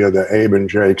area, the Abe and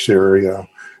Jakes area.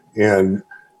 And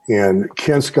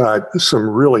Kent's got some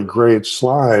really great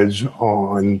slides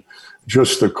on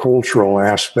just the cultural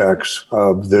aspects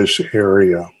of this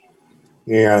area.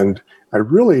 And I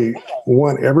really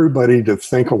want everybody to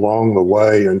think along the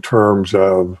way in terms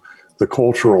of the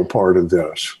cultural part of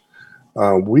this.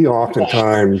 We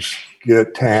oftentimes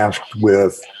get tasked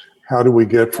with how do we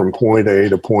get from point A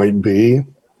to point B?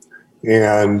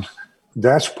 And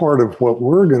that's part of what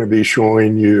we're going to be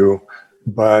showing you.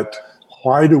 But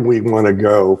why do we want to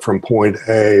go from point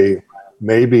A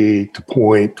maybe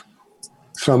to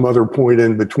some other point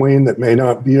in between that may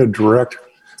not be a direct,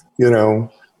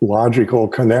 logical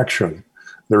connection?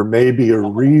 There may be a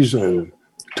reason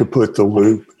to put the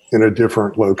loop in a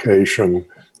different location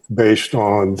based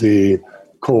on the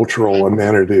cultural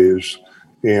amenities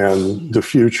and the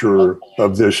future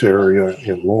of this area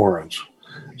in Lawrence.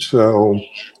 So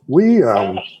we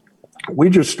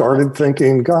just started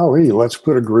thinking, golly, let's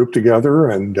put a group together,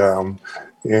 and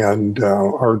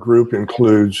our group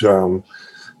includes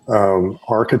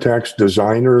architects,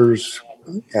 designers,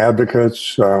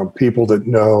 advocates, people that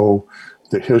know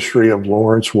the history of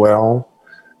Lawrence well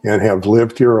and have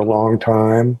lived here a long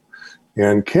time.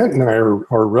 And Kent and I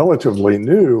are relatively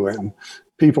new, and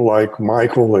people like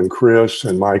Michael and Chris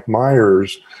and Mike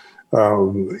Myers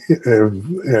have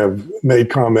made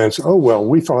comments, oh, well,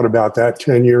 we thought about that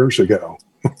 10 years ago,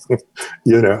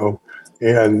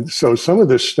 And so some of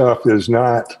this stuff is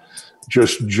not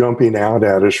just jumping out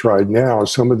at us right now.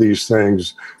 Some of these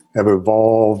things have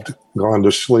evolved, gone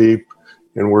to sleep,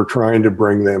 and we're trying to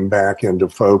bring them back into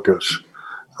focus.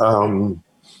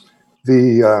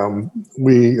 We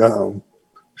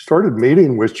started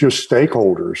meeting with just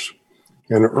stakeholders,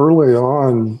 and early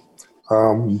on,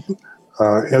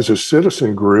 as a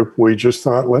citizen group, we just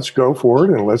thought, let's go for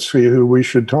it and let's see who we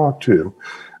should talk to.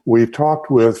 We've talked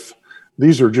with,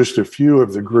 these are just a few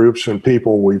of the groups and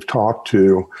people we've talked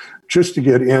to just to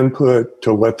get input,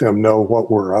 to let them know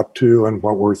what we're up to and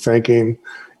what we're thinking,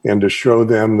 and to show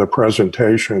them the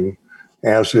presentation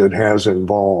as it has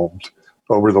evolved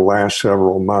over the last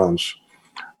several months.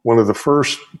 One of the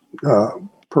first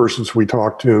persons we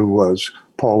talked to was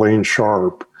Pauline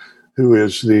Sharp, who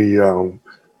is the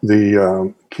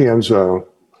Kansa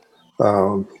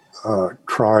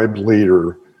tribe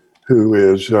leader, who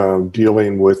is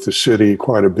dealing with the city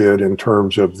quite a bit in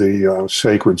terms of the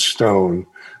sacred stone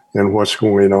and what's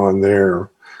going on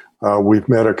there. We've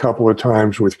met a couple of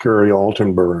times with Carrie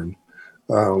Altenburn,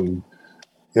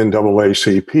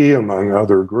 NAACP, among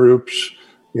other groups,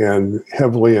 and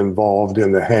heavily involved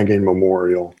in the hanging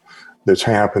memorial that's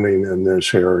happening in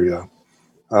this area.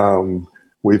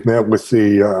 We've met with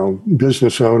the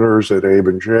business owners at Abe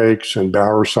and Jakes and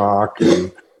Bowersock,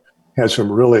 and had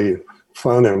some really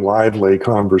fun and lively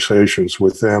conversations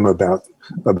with them about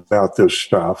about this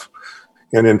stuff.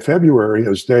 And in February,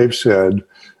 as Dave said,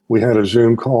 we had a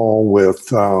Zoom call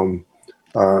with,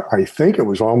 I think it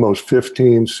was almost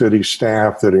 15 city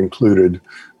staff that included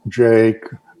Jake,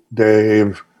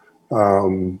 Dave,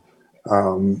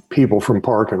 people from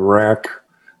Park and Rec,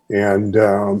 and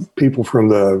people from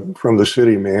the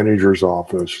city manager's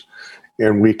office.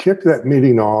 And we kicked that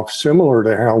meeting off similar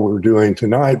to how we're doing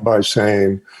tonight by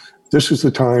saying, this is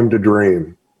the time to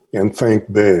dream and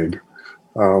think big.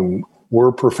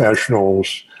 We're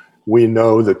professionals. We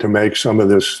know that to make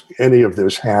any of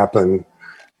this happen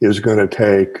is going to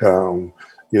take,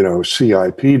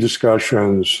 CIP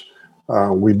discussions.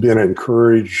 We've been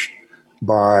encouraged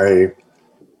by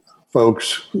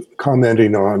folks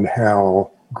commenting on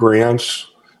how grants,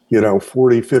 $40,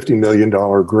 $50 million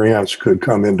grants could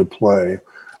come into play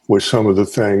with some of the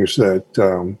things that,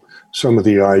 some of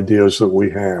the ideas that we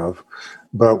have.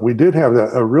 But we did have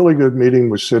a really good meeting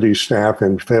with city staff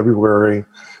in February,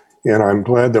 and I'm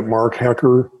glad that Mark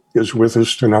Hecker is with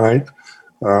us tonight.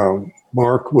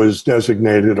 Mark was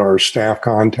designated our staff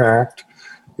contact,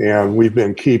 and we've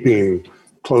been keeping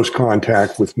close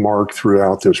contact with Mark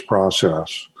throughout this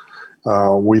process.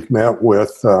 We've met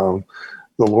with the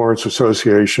Lawrence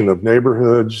Association of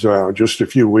Neighborhoods just a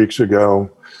few weeks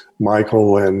ago.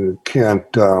 Michael and Kent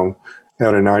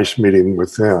had a nice meeting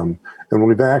with them. And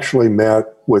we've actually met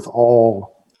with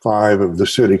all 5 of the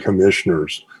city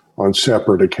commissioners on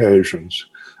separate occasions.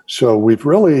 So we've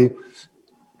really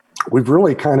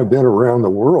kind of been around the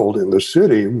world in the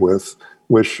city with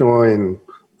showing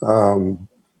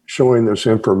this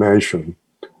information.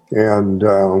 And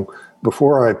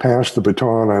before I pass the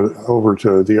baton over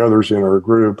to the others in our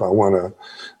group, I want to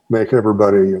make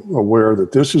everybody aware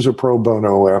that this is a pro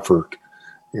bono effort,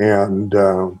 and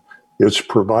it's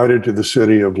provided to the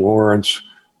city of Lawrence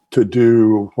to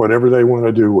do whatever they want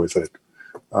to do with it.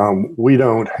 We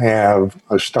don't have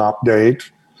a stop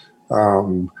date.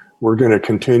 We're going to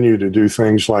continue to do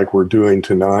things like we're doing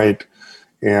tonight,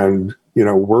 and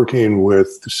working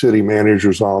with the city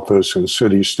manager's office and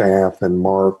city staff and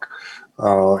Mark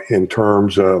in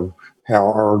terms of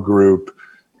how our group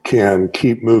can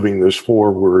keep moving this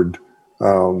forward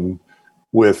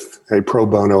with a pro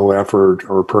bono effort,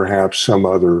 or perhaps some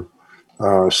other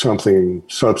something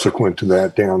subsequent to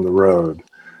that down the road.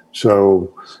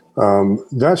 So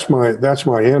that's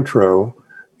my intro,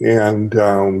 and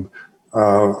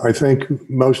I think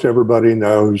most everybody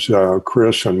knows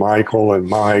Chris and Michael and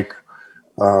Mike,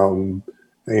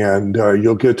 and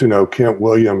you'll get to know Kent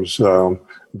Williams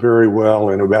very well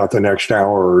in about the next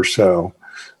hour or so.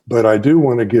 But I do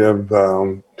want to give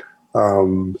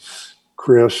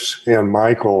Chris and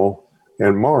Michael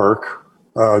and Mark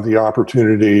the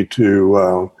opportunity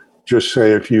to just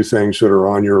say a few things that are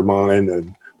on your mind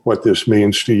and what this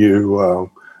means to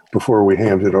you before we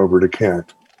hand it over to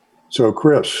Kent. So,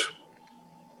 Chris.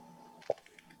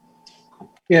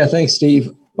 Yeah, thanks,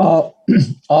 Steve.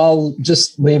 I'll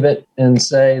just leave it and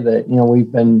say that,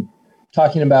 we've been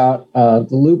talking about the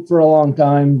loop for a long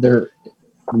time. There,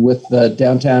 with the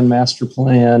downtown master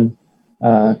plan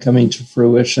coming to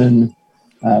fruition,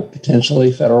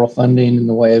 potentially federal funding in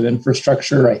the way of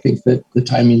infrastructure, I think that the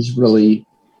timing is really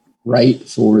right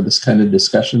for this kind of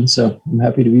discussion. So I'm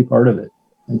happy to be part of it.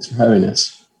 Thanks for having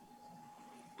us.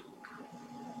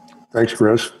 Thanks,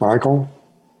 Chris. Michael?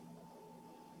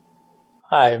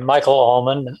 Hi, Michael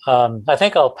Allman. I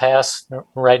think I'll pass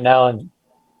right now and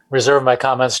reserve my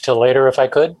comments till later if I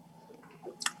could.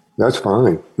 That's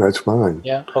fine. That's fine.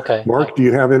 Yeah, okay. Mark, do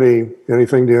you have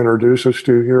anything to introduce us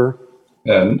to here?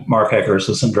 Mark Hecker,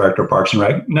 Assistant Director of Parks and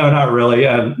Rec. No, not really.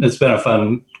 It's been a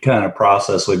fun kind of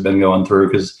process we've been going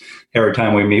through, because every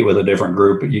time we meet with a different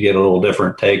group, you get a little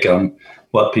different take on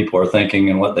what people are thinking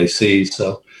and what they see.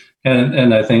 So,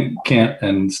 and I think Kent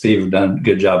and Steve have done a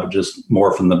good job of just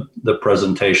morphing the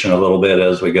presentation a little bit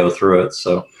as we go through it.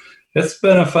 So it's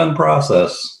been a fun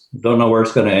process. Don't know where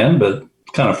it's going to end, but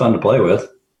it's kind of fun to play with.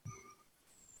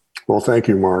 Well, thank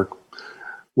you, Mark.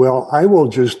 Well, I will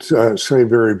just say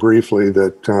very briefly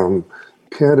that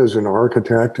Kent is an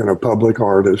architect and a public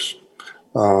artist.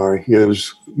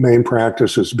 His main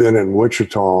practice has been in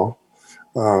Wichita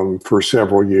for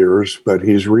several years, but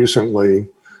he's recently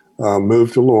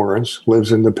moved to Lawrence,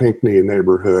 lives in the Pinckney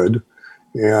neighborhood.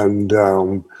 And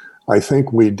I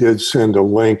think we did send a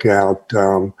link out.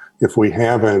 If we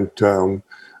haven't,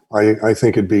 I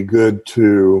think it'd be good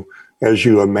to, as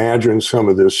you imagine some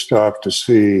of this stuff, to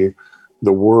see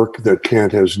the work that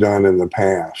Kent has done in the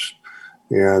past.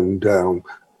 And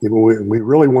we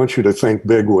really want you to think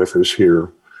big with us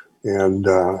here and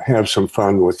have some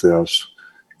fun with this.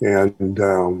 And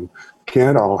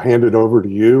Kent, I'll hand it over to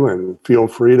you, and feel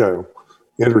free to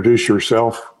introduce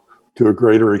yourself to a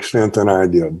greater extent than I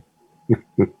did.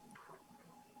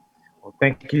 Well,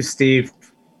 thank you, Steve.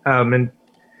 And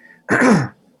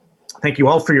thank you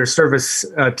all for your service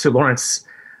to Lawrence,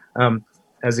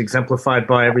 as exemplified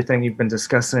by everything you've been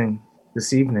discussing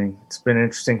this evening. It's been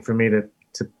interesting for me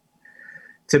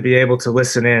to be able to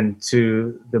listen in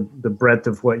to the breadth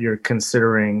of what you're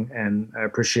considering, and I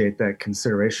appreciate that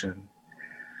consideration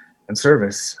and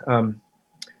service.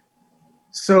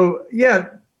 So yeah,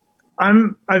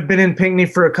 I've been in Pinckney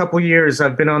for a couple years.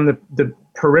 I've been on the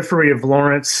periphery of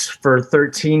Lawrence for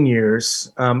 13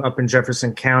 years, up in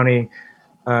Jefferson County,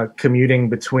 commuting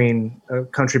between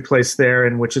Country Place there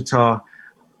and Wichita.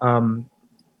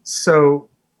 So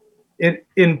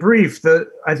in brief,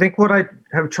 I think what I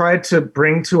have tried to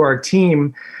bring to our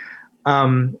team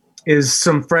is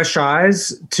some fresh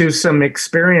eyes to some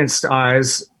experienced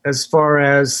eyes as far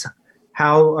as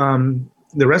how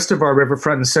the rest of our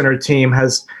Riverfront and Center team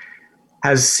has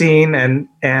seen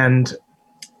and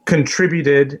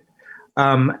contributed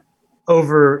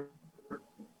over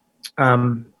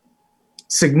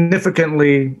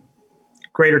significantly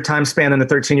greater time span in the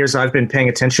 13 years I've been paying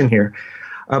attention here.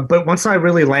 But once I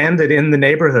really landed in the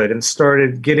neighborhood and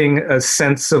started getting a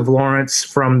sense of Lawrence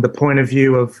from the point of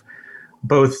view of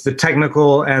both the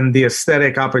technical and the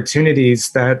aesthetic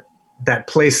opportunities that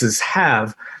places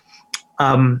have,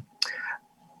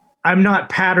 I'm not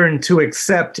patterned to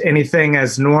accept anything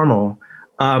as normal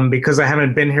because I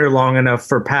haven't been here long enough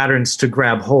for patterns to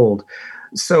grab hold.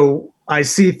 So I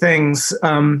see things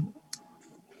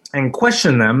and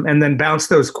question them, and then bounce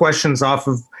those questions off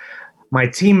of my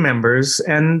team members,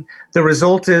 and the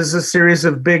result is a series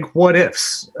of big what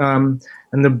ifs. And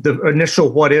the initial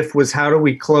what if was, how do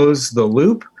we close the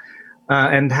loop,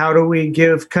 and how do we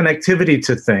give connectivity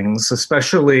to things,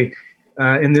 especially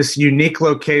in this unique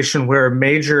location where a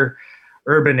major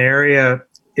urban area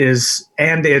is,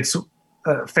 and its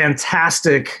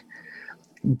fantastic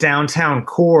downtown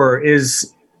core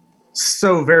is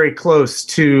so very close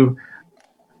to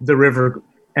the river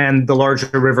and the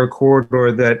larger river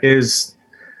corridor that is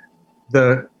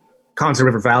the Konza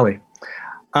River Valley.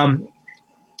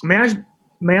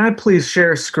 May I please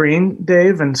share a screen,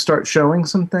 Dave, and start showing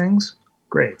some things?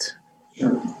 Great.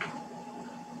 Sure.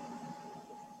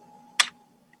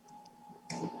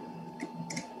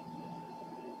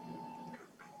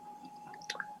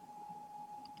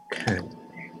 Okay.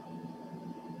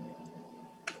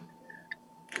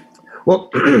 Well,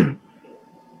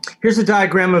 here's a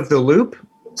diagram of the loop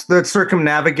that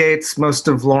circumnavigates most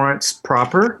of Lawrence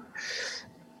proper.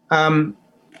 And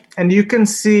you can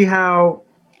see how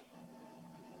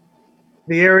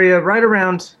the area right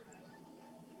around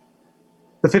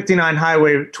the 59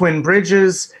 highway, Twin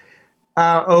Bridges,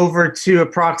 over to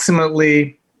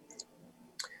approximately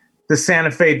the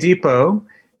Santa Fe Depot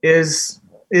is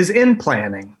in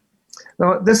planning.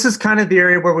 Now, this is kind of the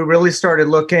area where we really started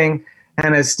looking,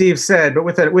 and as Steve said, but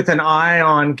with an eye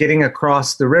on getting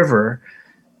across the river.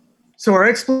 So our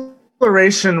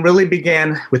exploration really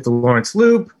began with the Lawrence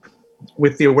Loop,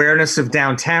 with the awareness of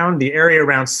downtown, the area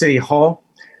around City Hall,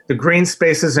 the green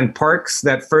spaces and parks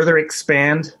that further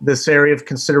expand this area of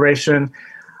consideration,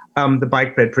 the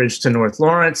bike bed bridge to North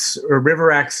Lawrence, or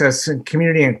river access and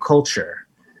community and culture.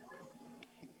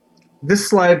 This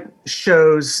slide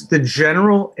shows the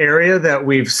general area that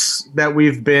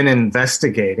we've been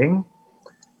investigating.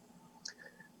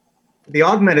 The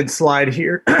augmented slide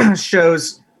here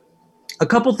shows a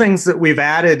couple things that we've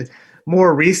added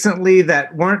more recently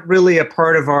that weren't really a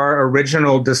part of our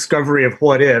original discovery of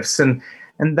what ifs, and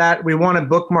that we want to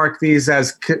bookmark these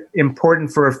as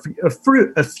important for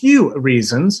a few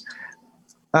reasons.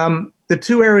 The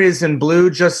two areas in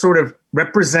blue just sort of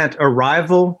represent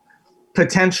arrival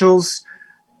potentials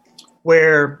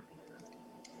where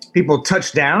people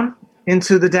touch down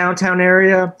into the downtown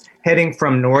area, heading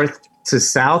from north to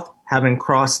south, having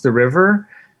crossed the river,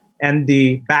 and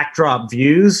the backdrop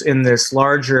views in this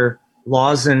larger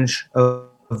lozenge of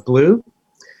blue.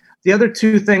 The other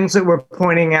two things that we're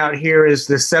pointing out here is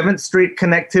the 7th Street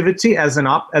connectivity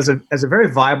as a very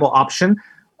viable option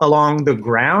along the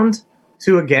ground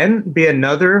to, again, be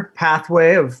another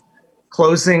pathway of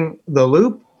closing the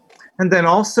loop. And then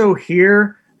also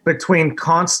here between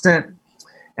Constant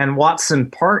and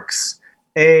Watson Parks,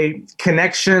 a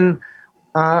connection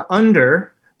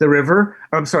under the river,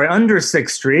 under 6th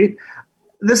Street.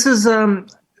 This is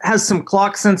has some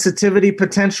clock sensitivity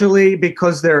potentially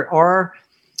because there are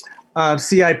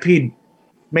CIP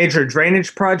major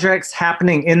drainage projects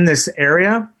happening in this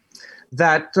area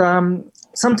that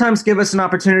sometimes give us an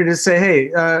opportunity to say,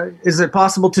 hey, is it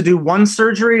possible to do one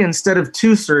surgery instead of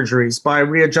two surgeries by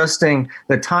readjusting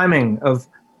the timing of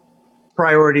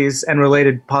priorities and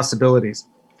related possibilities?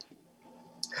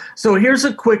 So here's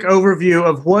a quick overview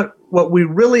of what we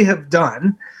really have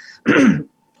done.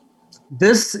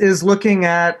 This is looking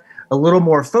at a little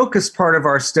more focused part of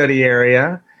our study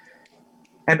area.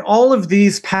 And all of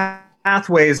these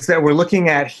pathways that we're looking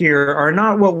at here are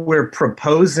not what we're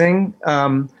proposing.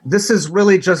 This is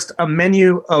really just a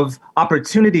menu of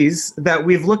opportunities that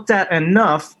we've looked at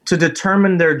enough to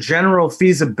determine their general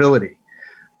feasibility.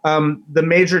 The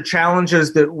major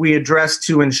challenges that we addressed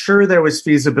to ensure there was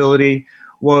feasibility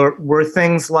were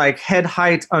things like head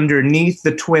height underneath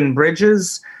the twin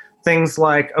bridges, things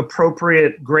like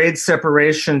appropriate grade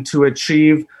separation to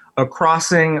achieve a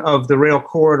crossing of the rail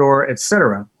corridor,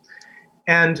 etc.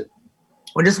 And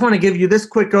I just want to give you this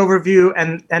quick overview,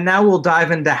 and now we'll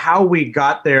dive into how we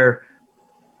got there.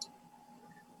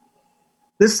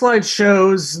 This slide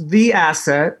shows the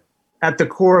asset at the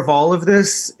core of all of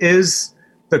this is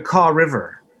the Kaw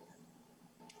River.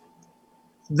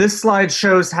 This slide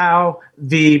shows how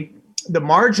the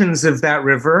margins of that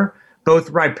river, both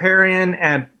riparian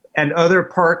and other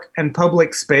park and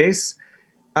public space,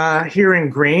 here in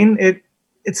green,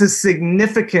 it's a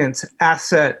significant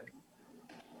asset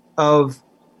of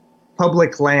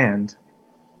public land.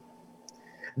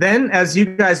 Then, as you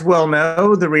guys well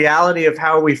know, the reality of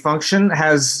how we function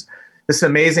has this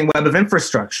amazing web of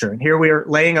infrastructure. And here we are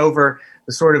laying over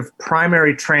the sort of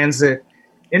primary transit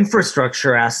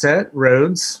infrastructure asset,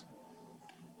 roads,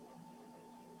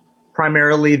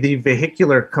 primarily the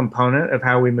vehicular component of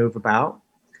how we move about.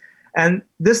 And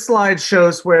this slide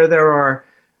shows where there are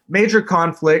major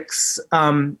conflicts,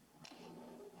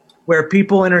 where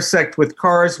people intersect with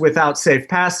cars without safe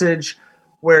passage,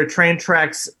 where train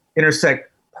tracks intersect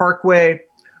parkway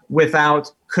without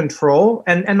control.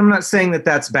 And I'm not saying that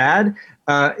that's bad.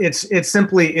 It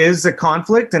simply is a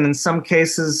conflict, and in some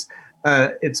cases,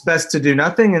 it's best to do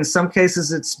nothing. In some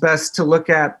cases, it's best to look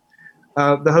at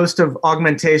the host of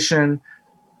augmentation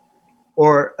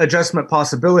or adjustment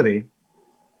possibility.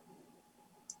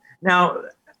 Now,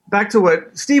 back to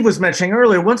what Steve was mentioning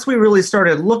earlier, once we really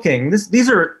started looking, this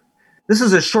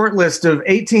is a short list of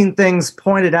 18 things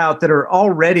pointed out that are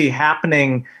already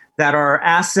happening, that are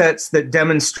assets that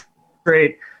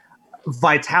demonstrate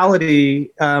vitality,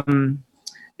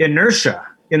 inertia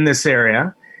in this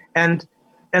area. And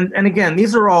again,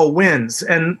 these are all wins.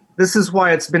 And this is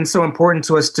why it's been so important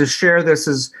to us to share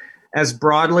this as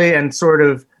broadly and sort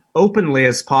of openly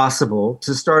as possible,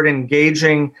 to start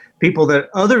engaging people that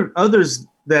others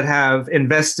that have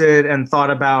invested and thought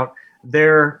about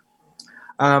their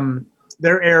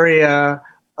area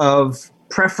of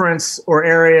preference or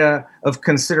area of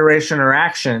consideration or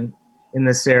action in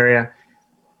this area.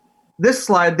 This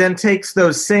slide then takes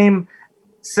those same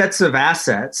sets of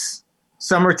assets,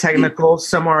 some are technical,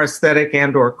 some are aesthetic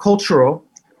and or cultural,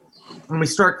 and we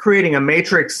start creating a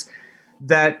matrix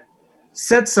that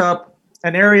sets up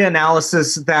an area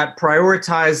analysis that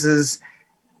prioritizes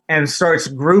and starts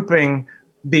grouping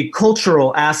the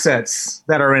cultural assets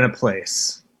that are in a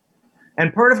place.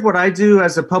 And part of what I do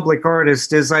as a public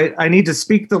artist is I need to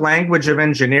speak the language of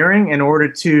engineering in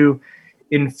order to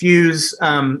infuse,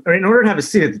 or in order to have a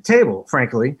seat at the table,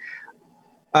 frankly.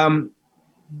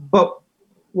 But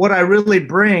what I really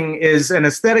bring is an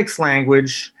aesthetics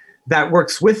language that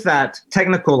works with that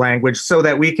technical language so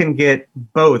that we can get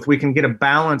both. We can get a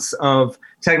balance of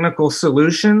technical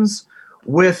solutions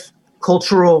with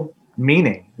cultural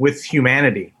meaning, with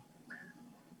humanity.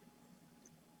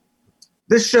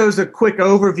 This shows a quick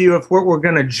overview of what we're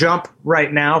going to jump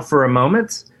right now for a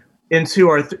moment into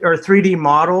our 3D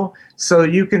model, so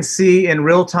you can see in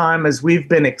real time as we've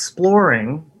been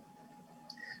exploring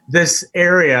this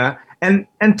area. And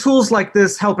tools like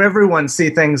this help everyone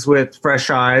see things with fresh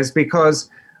eyes, because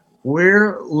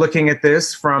we're looking at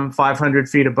this from 500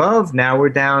 feet above. Now we're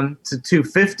down to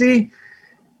 250.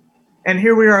 And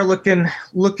here we are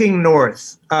looking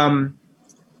north.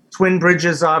 Twin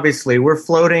Bridges, obviously. We're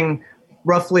floating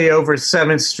roughly over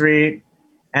 7th Street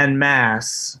and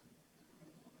Mass.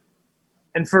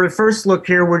 And for the first look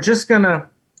here, we're just going to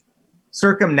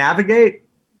circumnavigate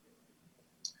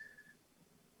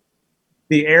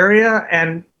the area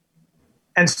and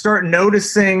start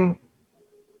noticing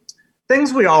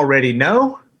things we already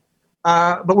know,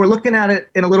 but we're looking at it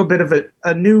in a little bit of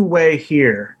a new way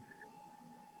here.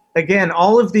 Again,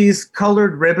 all of these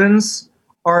colored ribbons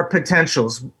are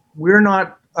potentials. We're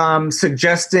not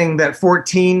suggesting that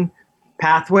 14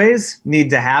 pathways need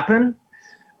to happen,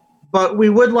 but we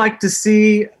would like to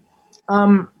see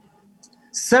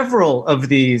several of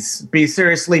these be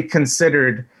seriously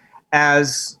considered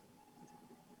as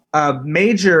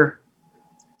major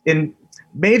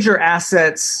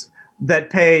assets that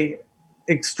pay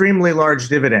extremely large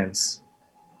dividends.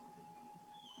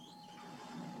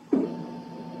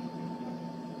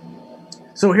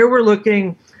 So here we're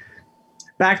looking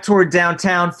back toward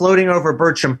downtown, floating over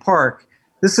Bircham Park.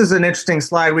 This is an interesting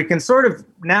slide. We can sort of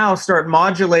now start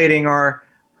modulating our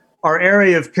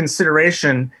area of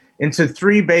consideration into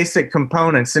three basic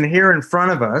components. And here in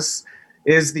front of us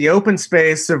is the open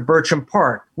space of Bircham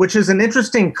Park, which is an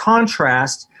interesting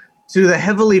contrast to the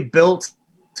heavily built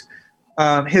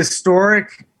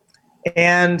historic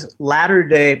and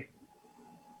latter-day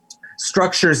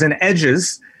structures and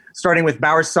edges, starting with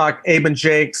Bowersock, Abe and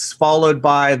Jake's, followed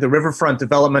by the riverfront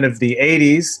development of the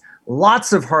 80s.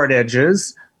 Lots of hard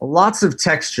edges, lots of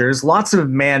textures, lots of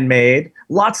man-made,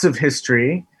 lots of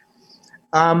history,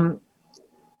 and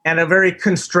a very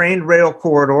constrained rail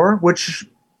corridor, which,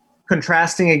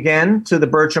 contrasting again to the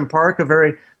Bircham Park, a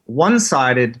very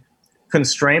one-sided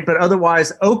constraint, but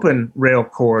otherwise open rail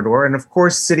corridor. And of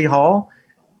course, City Hall,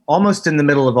 almost in the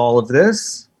middle of all of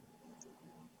this.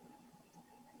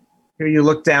 Here you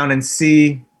look down and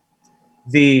see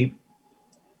the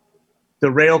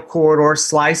rail corridor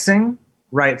slicing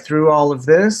right through all of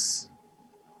this.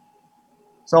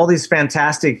 So all these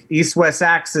fantastic east-west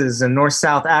axes and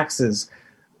north-south axes,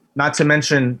 not to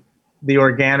mention the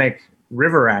organic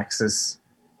river axis.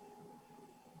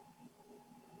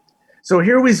 So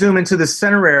here we zoom into the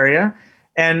center area,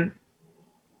 and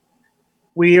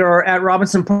we are at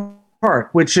Robinson Park,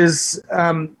 which is,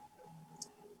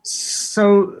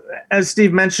 so as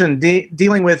Steve mentioned,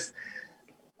 dealing with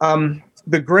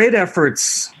the great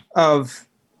efforts of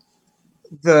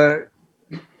the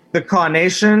Kaw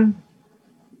Nation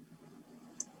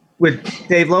with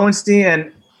Dave Lowenstein,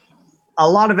 and a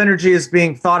lot of energy is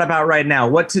being thought about right now,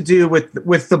 what to do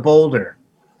with the boulder.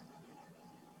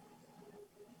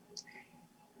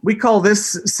 We call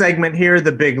this segment here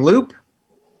the Big Loop.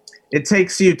 It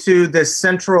takes you to this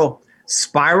central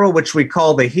spiral, which we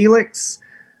call the helix.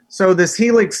 So this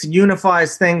helix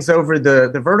unifies things over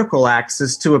the vertical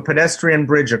axis to a pedestrian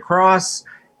bridge across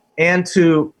and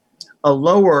to a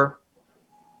lower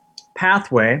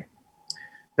pathway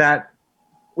that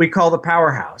we call the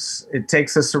powerhouse. It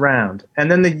takes us around.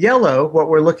 And then the yellow, what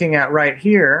we're looking at right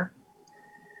here,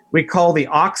 we call the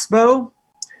oxbow.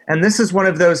 And this is one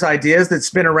of those ideas that's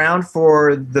been around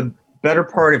for the better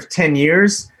part of 10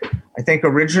 years. I think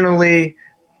originally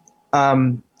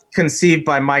conceived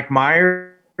by Mike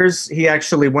Myers. He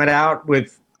actually went out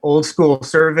with old school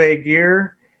survey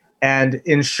gear and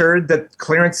ensured that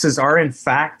clearances are in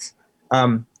fact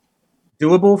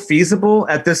doable, feasible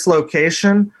at this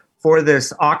location for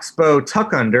this oxbow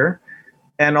tuck under.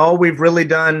 And all we've really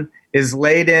done is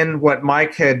laid in what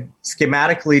Mike had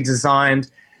schematically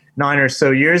designed 9 or so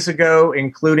years ago,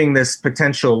 including this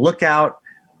potential lookout,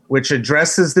 which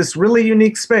addresses this really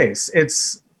unique space.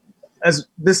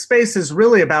 This space is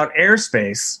really about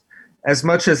airspace as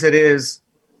much as it is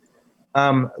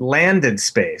landed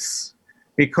space,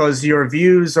 because your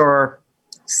views are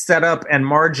set up and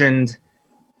margined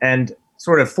and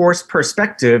sort of forced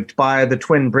perspectived by the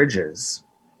twin bridges.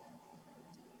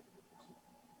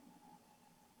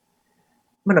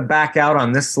 I'm going to back out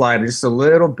on this slide just a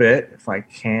little bit, if I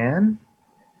can.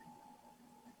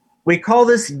 We call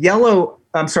this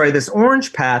this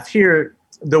orange path here,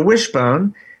 the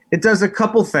wishbone. It does a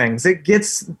couple things.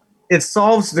 It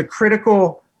solves the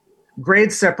critical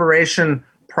grade separation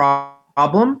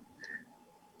problem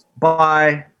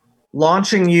by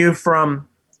launching you from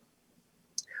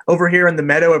over here in the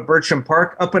meadow at Bircham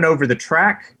Park up and over the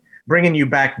track, bringing you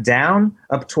back down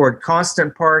up toward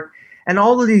Constant Park. And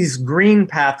all of these green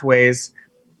pathways,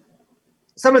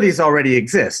 some of these already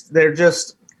exist. They're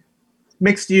just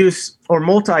mixed use or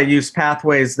multi-use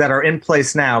pathways that are in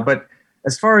place now. But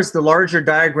as far as the larger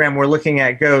diagram we're looking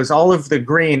at goes, all of the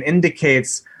green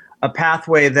indicates a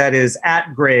pathway that is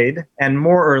at grade and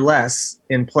more or less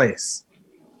in place.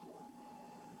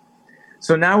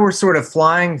 So now we're sort of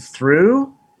flying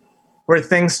through where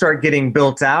things start getting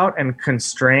built out and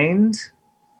constrained.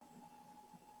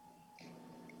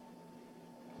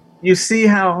 You see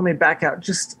how, let me back out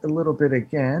just a little bit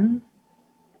again.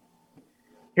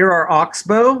 Here our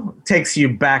Oxbow takes you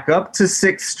back up to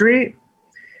 6th Street.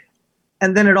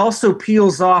 And then it also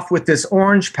peels off with this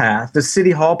orange path, the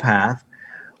City Hall path,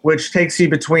 which takes you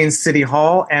between City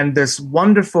Hall and this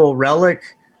wonderful relic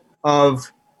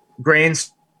of grain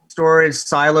storage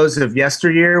silos of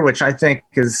yesteryear, which I think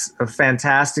is a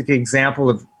fantastic example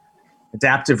of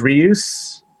adaptive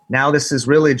reuse. Now this is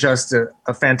really just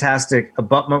a fantastic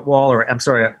abutment wall, or I'm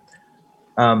sorry,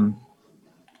 a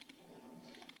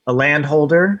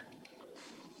landholder.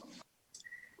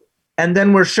 And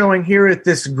then we're showing here at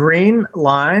this green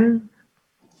line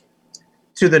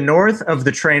to the north of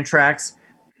the train tracks,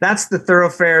 that's the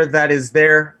thoroughfare that is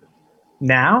there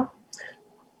now.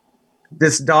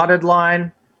 This dotted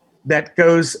line that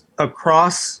goes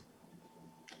across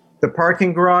the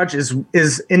parking garage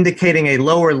is indicating a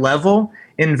lower level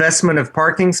investment of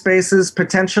parking spaces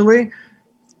potentially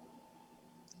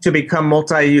to become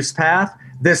multi-use path.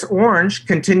 This orange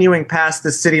continuing past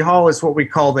the city hall is what we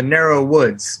call the narrow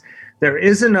woods. There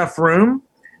is enough room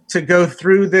to go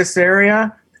through this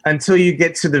area until you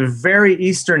get to the very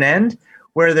eastern end,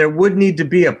 where there would need to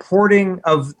be a porting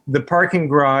of the parking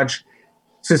garage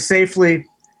to safely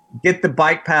get the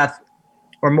bike path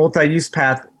or multi-use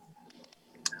path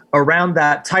around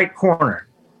that tight corner.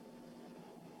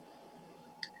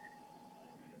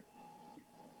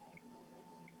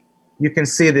 You can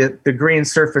see the green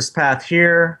surface path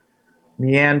here,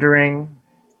 meandering,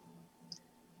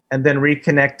 and then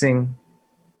reconnecting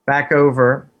back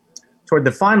over toward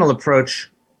the final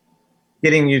approach,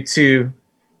 getting you to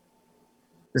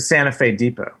the Santa Fe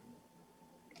Depot.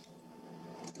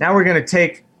 Now we're going to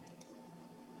take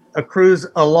a cruise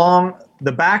along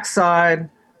the backside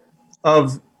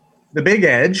of the Big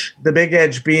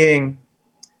Edge being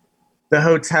the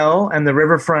hotel and the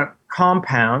riverfront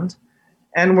compound.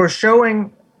 And we're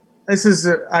showing, this is,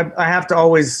 I have to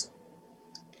always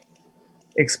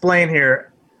explain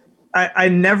here, I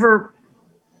never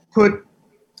put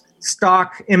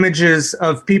stock images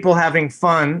of people having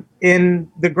fun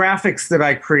in the graphics that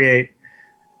I create,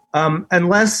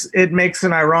 unless it makes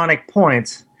an ironic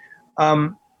point.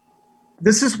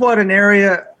 This is what an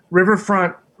area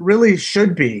riverfront really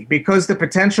should be, because the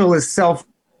potential is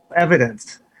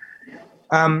self-evident.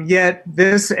 Yet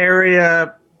this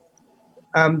area,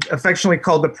 affectionately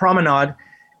called the Promenade,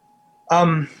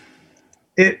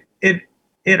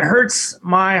 it hurts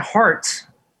my heart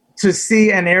to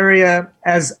see an area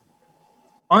as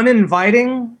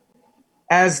uninviting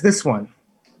as this one.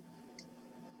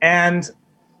 And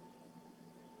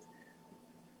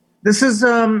this is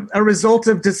a result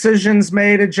of decisions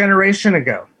made a generation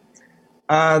ago.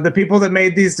 The people that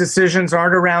made these decisions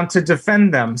aren't around to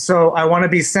defend them. So I want to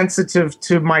be sensitive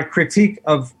to my critique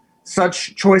of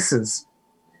such choices.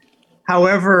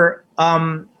 However,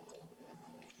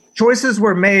 choices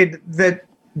were made that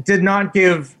did not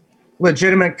give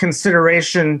legitimate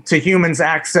consideration to humans'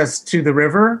 access to the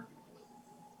river,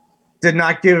 did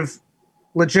not give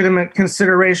legitimate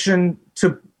consideration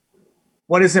to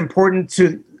what is important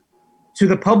to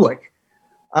the public.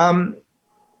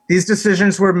 These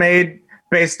decisions were made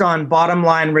based on bottom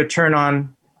line return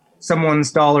on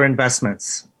someone's dollar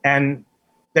investments. And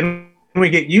then we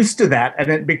get used to that, and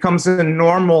it becomes a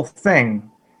normal thing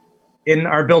in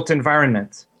our built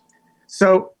environment.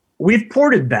 So we've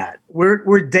ported that.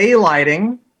 We're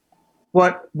daylighting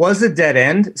what was a dead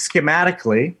end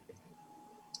schematically,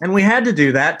 and we had to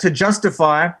do that to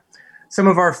justify some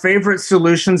of our favorite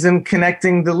solutions in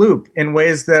connecting the loop in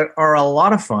ways that are a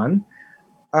lot of fun,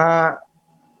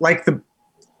 like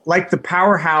the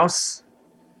powerhouse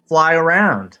fly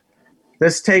around.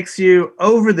 This takes you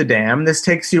over the dam. This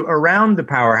takes you around the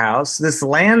powerhouse. This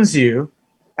lands you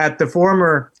at the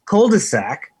former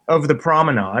cul-de-sac of the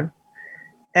promenade.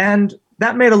 And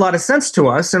that made a lot of sense to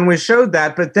us, and we showed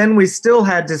that, but then we still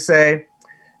had to say,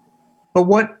 but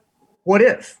what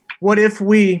if? What if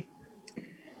we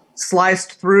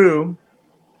sliced through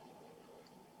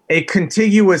a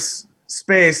contiguous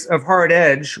space of hard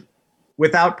edge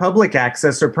without public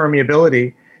access or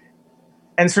permeability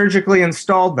and surgically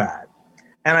installed that?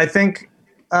 And I think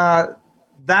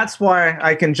that's why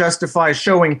I can justify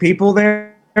showing people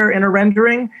there in a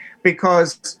rendering,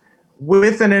 because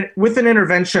with an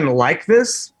intervention like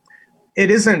this, it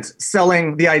isn't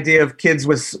selling the idea of kids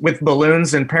with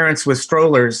balloons and parents with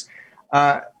strollers.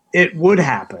 It would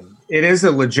happen. It is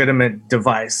a legitimate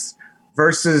device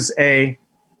versus a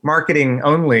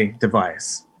marketing-only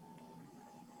device.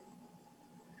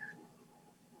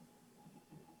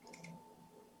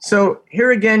 So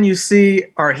here again, you see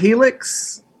our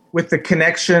helix with the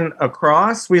connection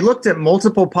across. We looked at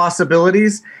multiple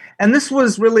possibilities, and this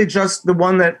was really just the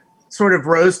one that sort of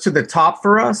rose to the top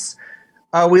for us.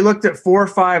 We looked at 4 or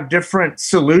 5 different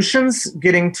solutions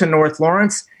getting to North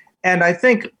Lawrence, and I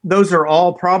think those are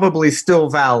all probably still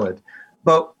valid.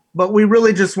 But we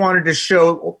really just wanted to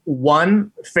show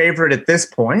one favorite at this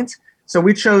point. So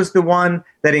we chose the one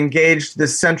that engaged the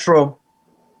central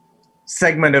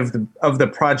segment of the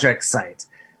project site.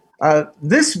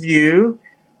 This view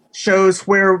shows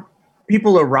where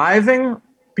people arriving,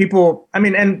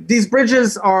 and these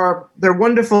bridges they're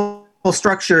wonderful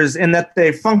structures in that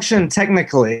they function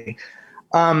technically.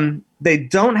 They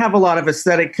don't have a lot of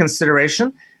aesthetic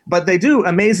consideration, but they do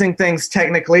amazing things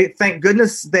technically. Thank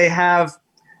goodness they have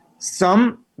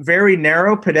some very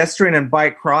narrow pedestrian and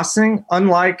bike crossing,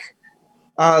 unlike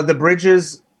the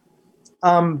bridges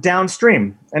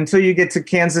downstream. Until you get to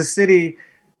Kansas City,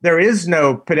 there is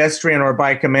no pedestrian or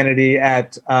bike amenity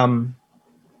at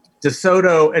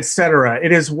DeSoto, etc.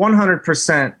 It is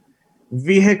 100%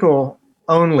 vehicle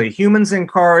only. Humans in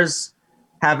cars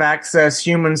have access.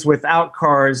 Humans without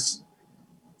cars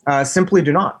simply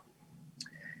do not.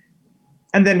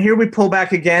 And then here we pull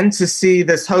back again to see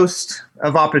this host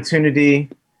of opportunity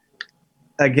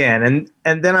again.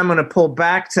 And then I'm going to pull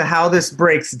back to how this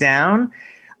breaks down.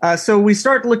 So we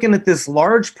start looking at this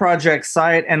large project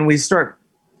site and we start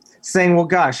saying, well,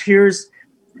 gosh, here's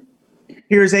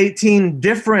 18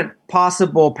 different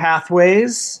possible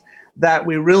pathways that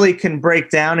we really can break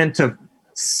down into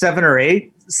 7 or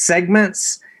 8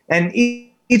 segments. And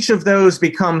each of those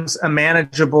becomes a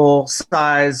manageable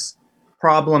size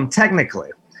problem technically.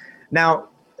 Now,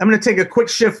 I'm going to take a quick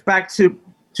shift back to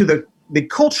the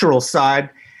cultural side.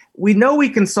 We know we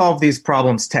can solve these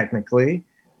problems technically.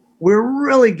 We're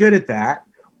really good at that.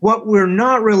 What we're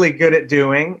not really good at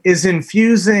doing is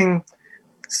infusing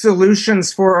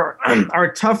solutions for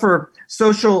our tougher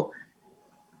social,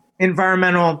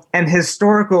 environmental, and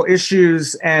historical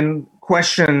issues and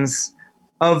questions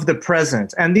of the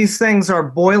present. And these things are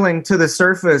boiling to the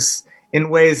surface in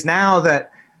ways now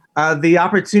that the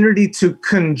opportunity to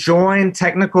conjoin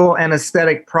technical and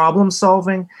aesthetic problem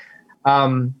solving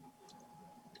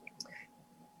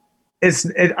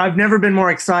I've never been more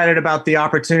excited about the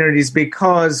opportunities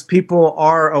because people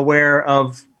are aware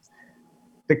of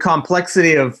the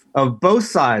complexity of both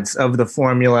sides of the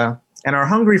formula and are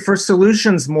hungry for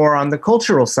solutions more on the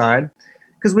cultural side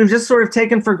because we've just sort of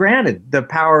taken for granted the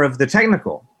power of the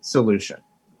technical solution.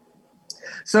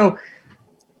 So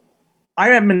I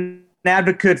am an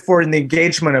advocate for the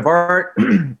engagement of art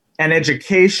and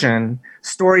education,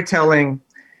 storytelling,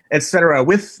 etc.,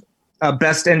 with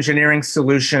best engineering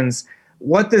solutions.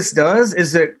 What this does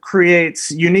is it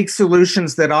creates unique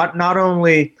solutions that not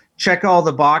only check all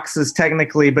the boxes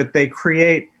technically, but they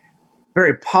create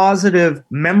very positive,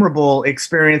 memorable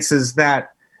experiences that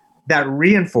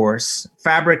reinforce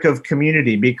fabric of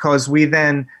community, because we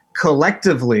then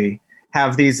collectively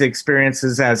have these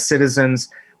experiences as citizens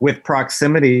with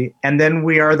proximity, and then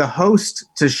we are the host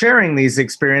to sharing these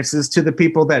experiences to the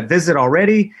people that visit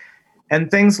already.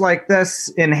 And things like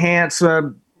this enhance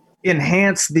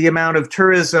the amount of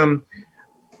tourism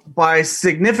by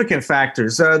significant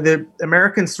factors. The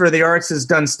Americans for the Arts has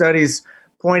done studies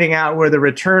pointing out where the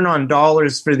return on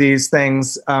dollars for these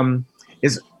things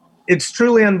it's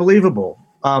truly unbelievable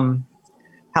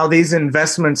how these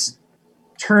investments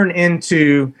turn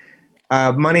into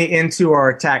money into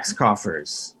our tax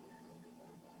coffers.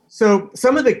 So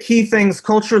some of the key things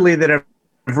culturally that have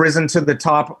risen to the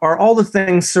top are all the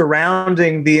things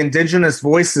surrounding the indigenous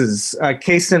voices.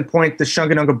 Case in point, the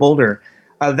Shunganunga Boulder.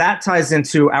 That ties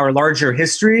into our larger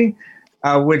history,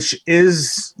 which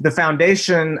is the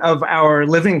foundation of our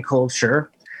living culture.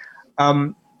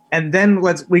 And then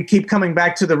we keep coming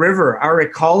back to the river, our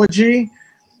ecology,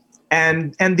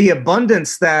 and the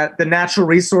abundance that the natural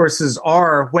resources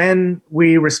are when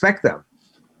we respect them.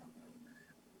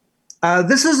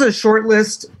 This is a short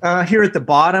list here at the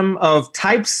bottom of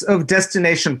types of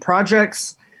destination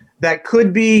projects that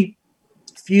could be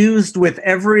fused with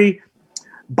every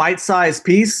bite-sized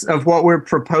piece of what we're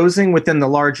proposing within the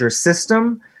larger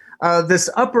system. This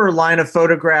upper line of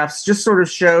photographs just sort of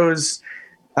shows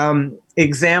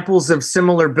examples of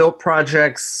similar built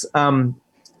projects around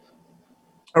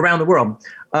the world.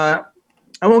 I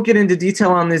won't get into detail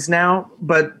on this now,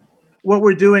 but what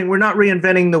we're doing, we're not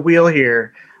reinventing the wheel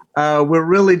here. We're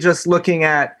really just looking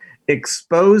at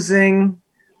exposing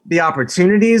the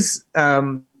opportunities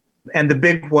and the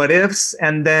big what ifs,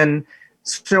 and then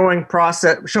showing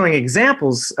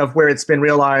examples of where it's been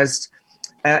realized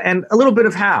and a little bit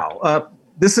of how.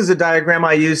 This is a diagram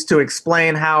I use to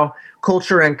explain how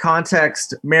culture and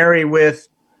context marry with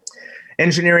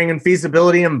engineering and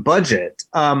feasibility and budget.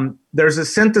 There's a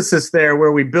synthesis there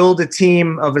where we build a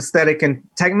team of aesthetic and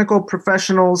technical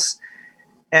professionals,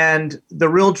 and the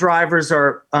real drivers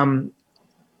are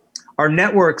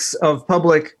networks of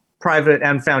public, private,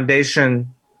 and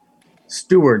foundation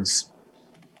stewards.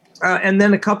 And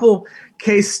then a couple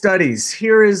case studies.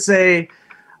 Here is a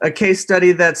case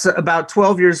study that's about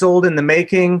 12 years old in the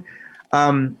making.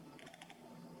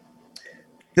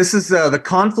 This is the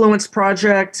Confluence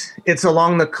Project. It's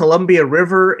along the Columbia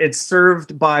River. It's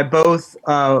served by both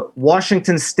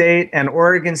Washington State and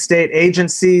Oregon State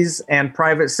agencies and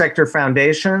private sector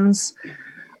foundations.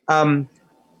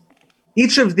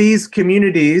 Each of these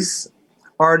communities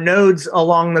are nodes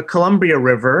along the Columbia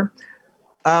River,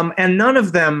 and none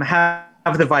of them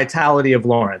have the vitality of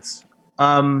Lawrence.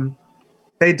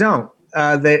 They don't.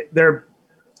 They're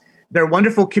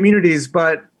wonderful communities,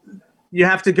 but you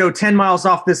have to go 10 miles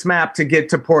off this map to get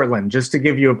to Portland, just to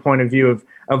give you a point of view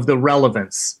of the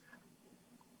relevance.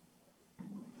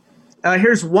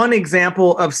 Here's one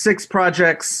example of 6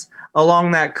 projects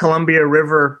along that Columbia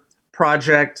River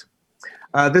project.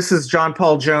 This is John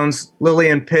Paul Jones,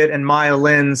 Lillian Pitt, and Maya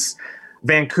Lynn's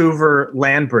Vancouver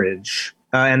Land Bridge,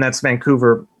 and that's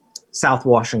Vancouver, South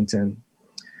Washington.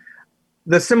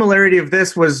 The similarity of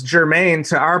this was germane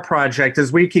to our project,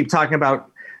 as we keep talking about.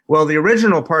 Well, the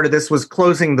original part of this was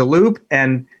closing the loop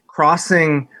and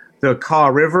crossing the Kaw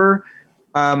River.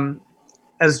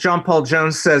 As John Paul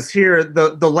Jones says here,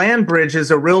 the land bridge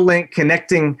is a real link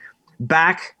connecting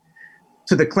back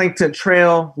to the Clinkton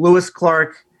Trail, Lewis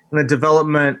Clark, and the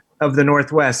development of the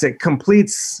Northwest. It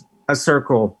completes a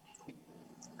circle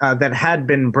that had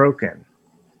been broken.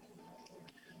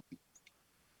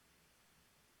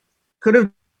 Could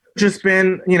have just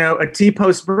been, a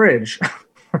T-post bridge,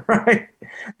 right?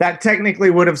 That technically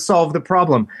would have solved the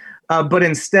problem. But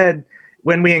instead,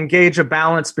 when we engage a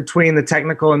balance between the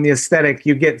technical and the aesthetic,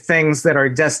 you get things that are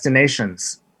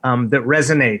destinations that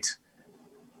resonate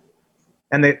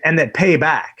and that pay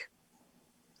back.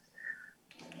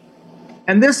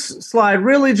 And this slide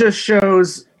really just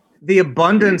shows the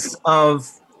abundance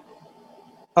of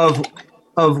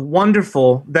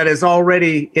wonderful that is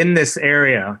already in this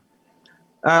area.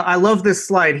 I love this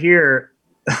slide here.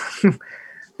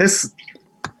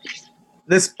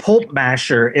 This pulp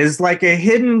masher is like a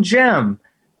hidden gem.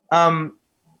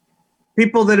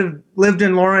 People that have lived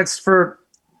in Lawrence for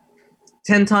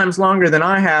 10 times longer than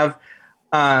I have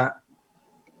are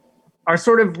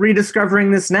sort of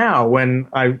rediscovering this now when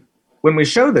we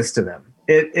show this to them.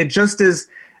 It just is,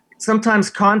 sometimes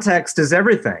context is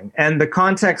everything. And the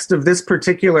context of this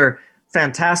particular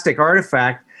fantastic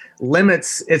artifact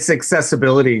limits its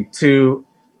accessibility to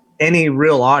any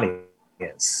real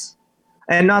audience.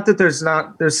 And not that there's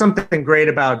something great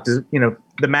about,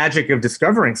 the magic of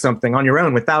discovering something on your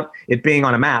own without it being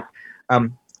on a map.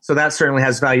 So that certainly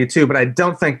has value too, but I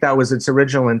don't think that was its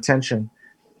original intention.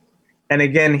 And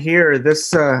again, here,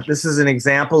 this is an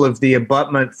example of the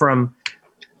abutment from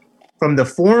the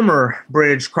former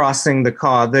bridge crossing the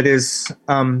Kaw that is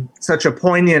such a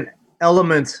poignant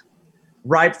element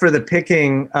ripe for the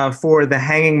picking for the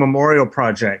Hanging Memorial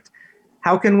Project.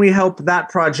 How can we help that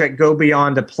project go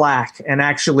beyond a plaque and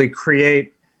actually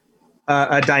create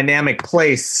a dynamic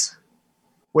place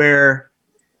where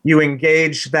you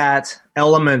engage that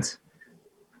element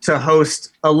to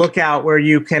host a lookout where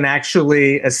you can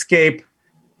actually escape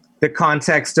the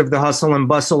context of the hustle and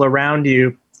bustle around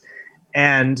you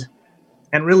and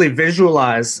really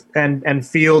visualize and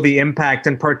feel the impact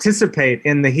and participate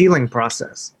in the healing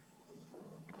process?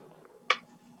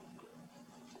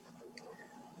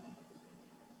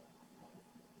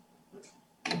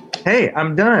 Hey,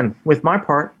 I'm done with my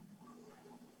part.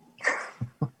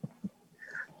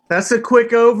 That's a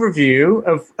quick overview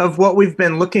of what we've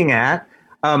been looking at.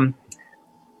 Did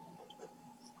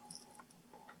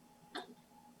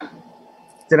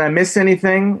I miss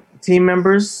anything, team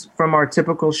members, from our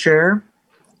typical share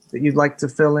that you'd like to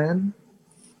fill in?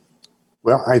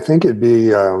 Well, I think it'd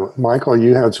be, Michael,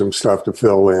 you had some stuff to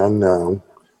fill in.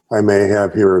 I may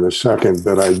have here in a second,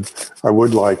 but I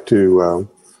would like to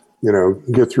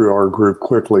get through our group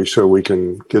quickly so we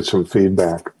can get some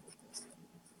feedback.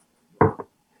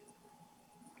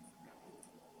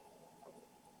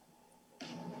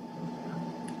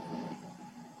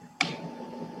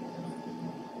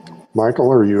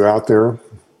 Michael, are you out there?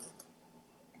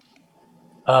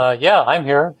 Yeah, I'm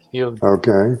here.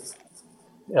 Okay.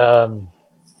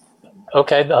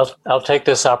 Okay, I'll take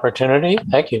this opportunity.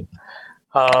 Thank you.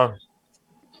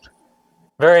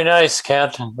 Very nice,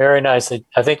 Kent. Very nice.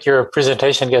 I think your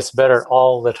presentation gets better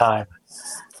all the time.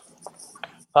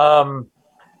 Now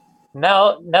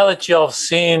that y'all have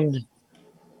seen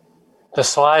the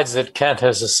slides that Kent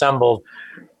has assembled,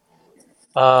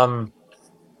 I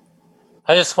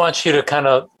just want you to kind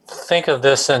of think of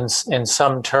this in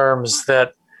some terms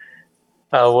that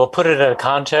we'll put it in a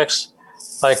context.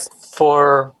 Like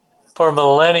for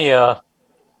millennia,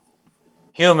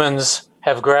 humans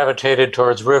have gravitated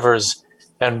towards rivers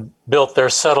and built their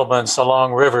settlements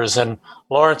along rivers, and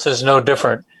Lawrence is no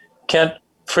different. Kent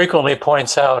frequently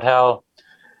points out how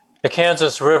the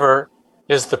Kansas River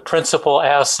is the principal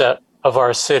asset of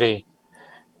our city.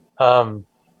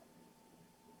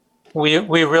 We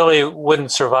really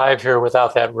wouldn't survive here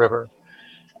without that river.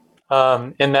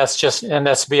 And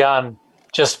that's beyond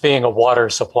just being a water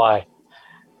supply.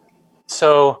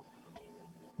 So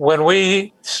when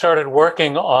we started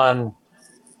working on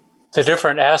the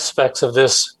different aspects of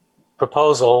this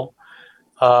proposal,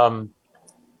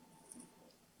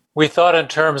 we thought in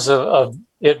terms of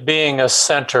it being a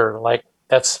center, like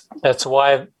that's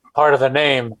why part of the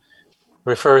name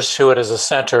refers to it as a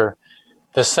center.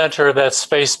 The center, that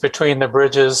space between the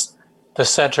bridges, the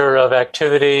center of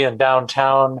activity in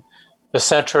downtown, the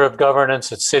center of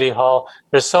governance at City Hall.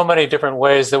 There's so many different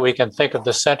ways that we can think of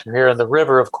the center here, and the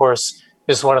river, of course,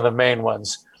 is one of the main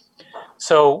ones.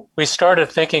 So we started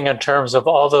thinking in terms of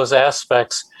all those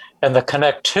aspects and the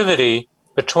connectivity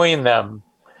between them.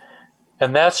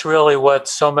 And that's really what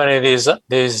so many of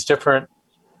these different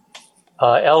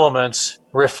elements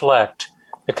reflect.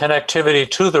 The connectivity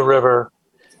to the river,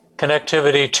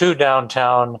 connectivity to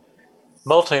downtown,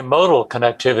 multimodal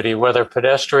connectivity, whether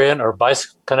pedestrian or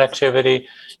bicycle connectivity,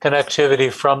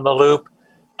 connectivity from the loop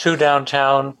to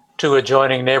downtown, to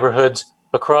adjoining neighborhoods,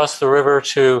 across the river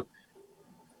to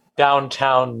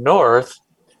downtown north.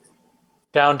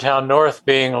 Downtown north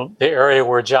being the area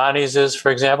where Johnny's is,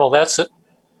 for example. That's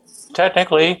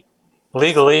technically,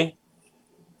 legally,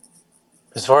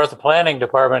 as far as the planning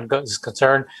department is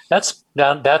concerned, that's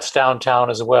downtown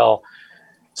as well.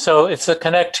 So it's a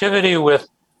connectivity with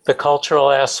the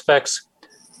cultural aspects,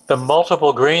 the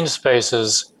multiple green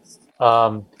spaces,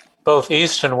 both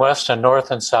east and west and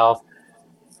north and south.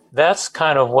 That's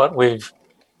kind of what we've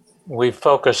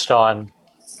focused on.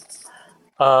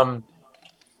 But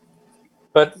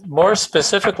more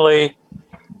specifically,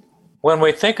 when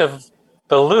we think of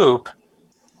the loop,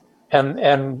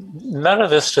 and none of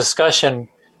this discussion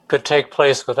could take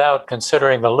place without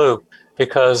considering the loop,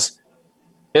 because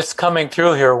it's coming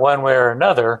through here one way or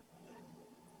another.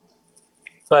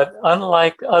 But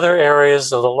unlike other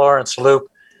areas of the Lawrence Loop,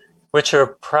 which are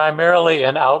primarily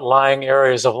in outlying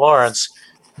areas of Lawrence,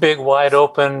 big wide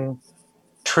open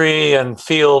tree and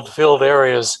filled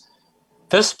areas,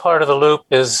 this part of the loop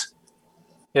is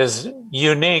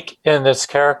unique in its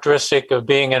characteristic of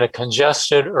being in a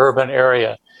congested urban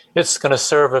area. It's going to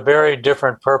serve a very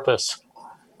different purpose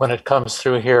when it comes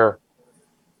through here.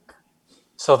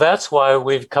 So that's why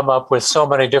we've come up with so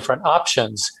many different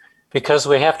options, because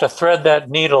we have to thread that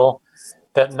needle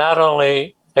that not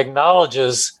only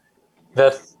acknowledges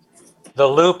that the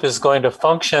loop is going to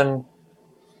function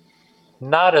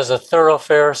not as a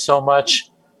thoroughfare so much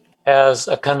as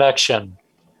a connection.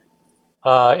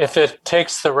 If it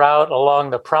takes the route along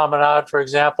the promenade, for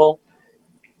example,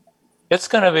 it's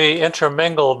going to be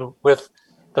intermingled with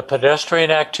the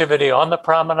pedestrian activity on the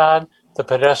promenade, the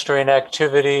pedestrian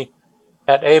activity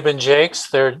at Abe and Jake's.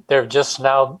 They're just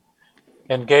now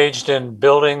engaged in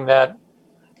building that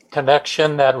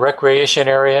connection, that recreation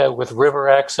area with river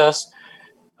access.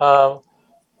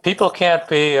 People can't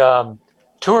be,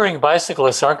 touring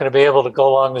bicyclists aren't going to be able to go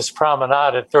along this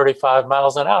promenade at 35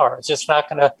 miles an hour. It's just not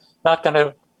going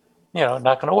to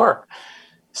work.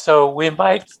 So we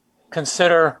might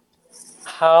consider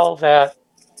how that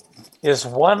is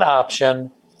one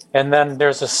option, and then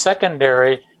there's a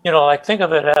secondary, like think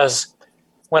of it as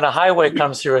when a highway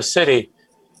comes through a city,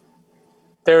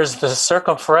 there's the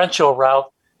circumferential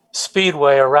route,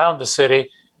 speedway around the city,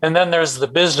 and then there's the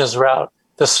business route,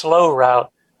 the slow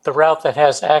route, the route that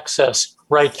has access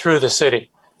right through the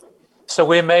city. So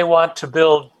we may want to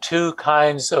build two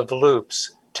kinds of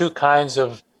loops, two kinds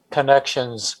of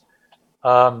connections.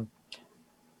 So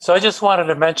I just wanted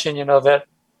to mention, that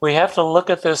we have to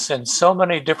look at this in so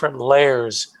many different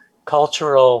layers: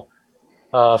 cultural,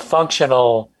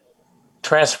 functional,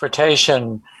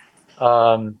 transportation,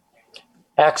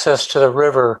 access to the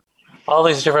river, all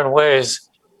these different ways,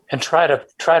 and try to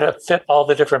fit all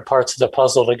the different parts of the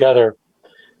puzzle together.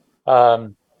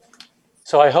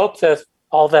 So I hope that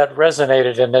all that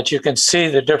resonated and that you can see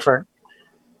the different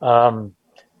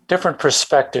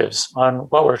perspectives on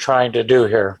what we're trying to do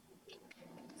here.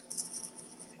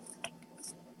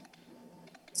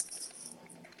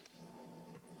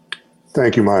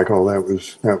 Thank you, Michael.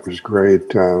 That was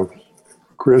great.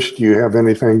 Chris, do you have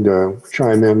anything to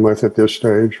chime in with at this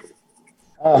stage?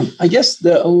 I guess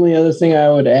the only other thing I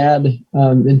would add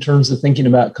in terms of thinking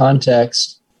about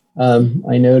context,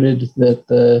 I noted that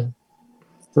the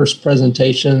first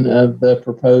presentation of the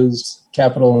proposed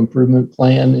capital improvement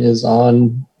plan is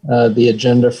on the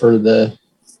agenda for the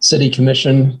City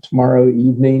Commission tomorrow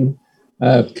evening.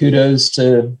 Kudos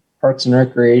to Parks and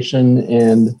Recreation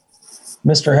and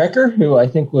Mr. Hecker, who I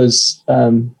think was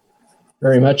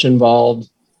very much involved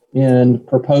in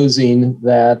proposing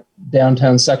that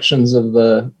downtown sections of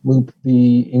the loop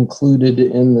be included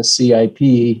in the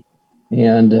CIP,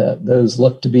 and those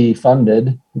look to be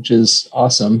funded, which is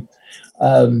awesome.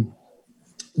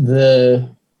 The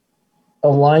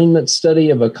alignment study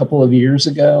of a couple of years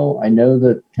ago, I know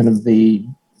that kind of the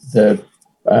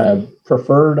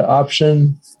preferred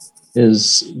option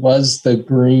was the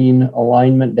green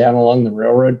alignment down along the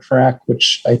railroad track,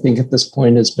 which I think at this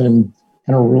point has been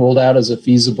kind of ruled out as a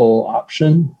feasible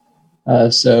option.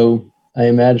 So I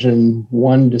imagine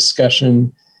one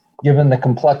discussion, given the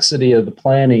complexity of the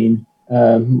planning,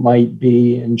 might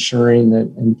be ensuring that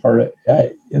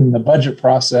in the budget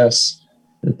process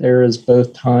that there is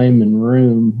both time and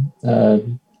room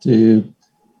to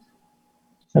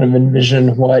kind of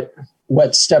envision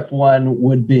what step one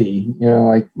would be. You know,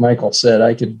 like Michael said,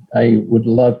 I would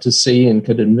love to see and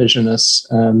could envision us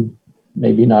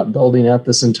maybe not building out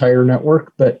this entire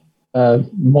network, but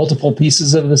multiple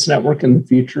pieces of this network in the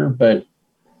future. But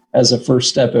as a first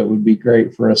step, it would be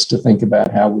great for us to think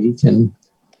about how we can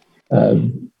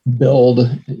build,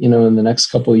 in the next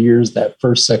couple of years, that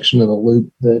first section of the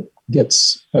loop that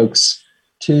gets folks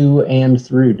to and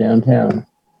through downtown.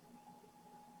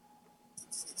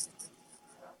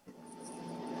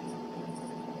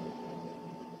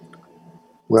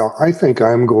 Well, I think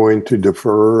I'm going to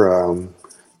defer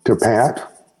to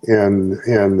Pat and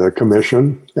the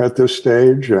commission at this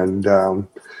stage, and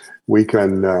we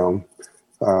can,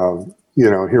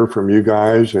 hear from you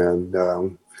guys.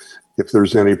 And if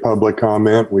there's any public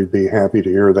comment, we'd be happy to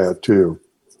hear that too.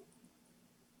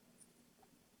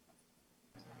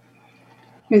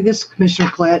 Hey, this is Commissioner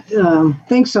Klett.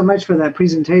 Thanks so much for that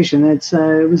presentation. It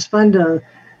was fun to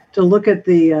look at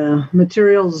the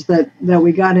materials that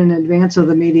we got in advance of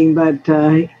the meeting, but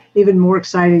even more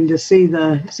exciting to see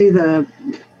the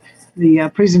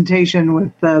presentation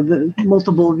with the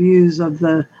multiple views of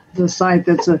the site.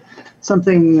 That's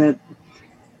something that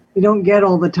you don't get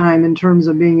all the time in terms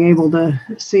of being able to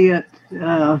see it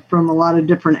from a lot of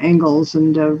different angles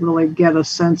and to really get a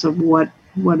sense of what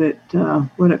it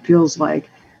feels like.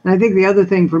 And I think the other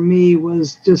thing for me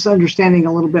was just understanding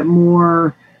a little bit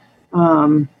more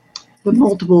the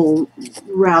multiple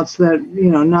routes that,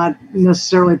 not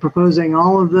necessarily proposing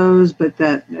all of those, but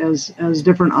that as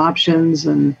different options.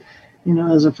 And,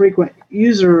 as a frequent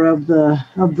user of the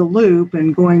loop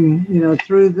and going,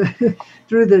 through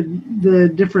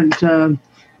the different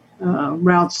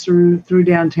routes through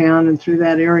downtown and through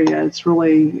that area, it's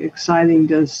really exciting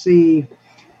to see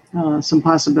some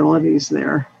possibilities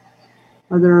there.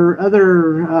 Are there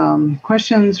other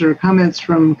questions or comments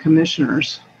from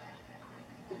commissioners?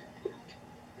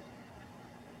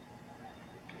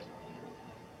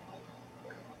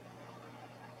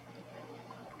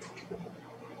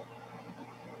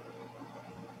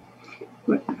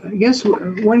 I guess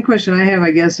one question I have,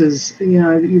 is,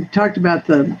 you've talked about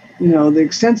the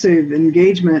extensive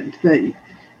engagement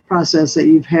process that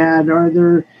you've had.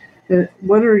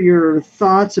 What are your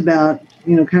thoughts about,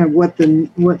 kind of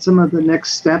what some of the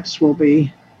next steps will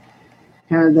be,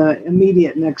 kind of the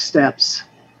immediate next steps?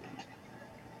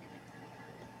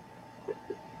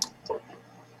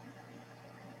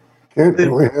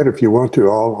 Go ahead if you want to.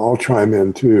 I'll chime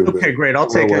in too. Okay, great. I'll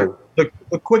take it.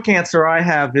 The quick answer I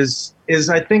have is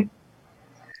I think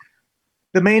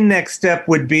the main next step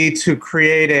would be to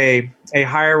create a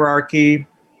hierarchy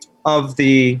of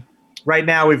right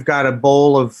now we've got a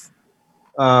bowl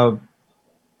of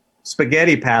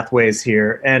spaghetti pathways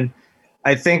here. And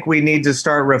I think we need to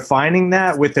start refining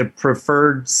that with a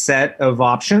preferred set of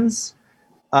options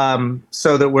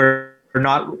so that we're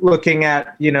not looking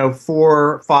at, 4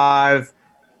 or 5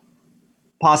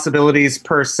 possibilities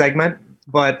per segment,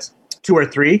 but 2 or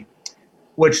 3,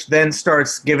 which then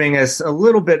starts giving us a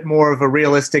little bit more of a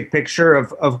realistic picture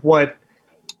of what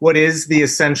is the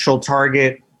essential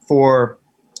target for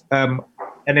an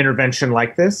intervention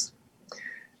like this.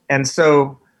 And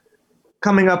so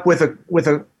coming up with a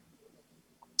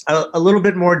little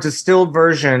bit more distilled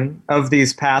version of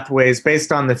these pathways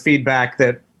based on the feedback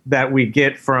that we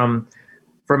get from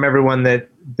everyone that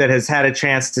has had a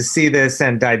chance to see this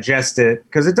and digest it,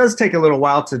 because it does take a little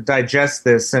while to digest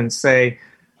this and say,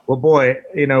 well, boy,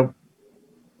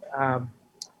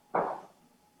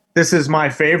 this is my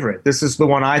favorite. This is the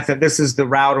one I think, this is the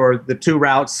route or the 2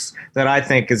 routes that I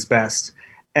think is best.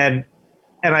 And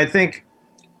I think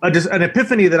just an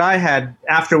epiphany that I had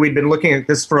after we'd been looking at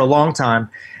this for a long time,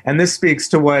 and this speaks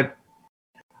to what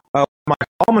Mike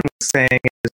Allman was saying,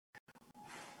 is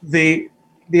the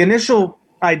initial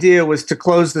idea was to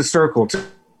close the circle, to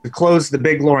close the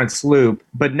Big Lawrence Loop.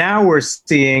 But now we're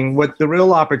seeing what the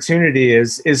real opportunity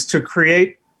is to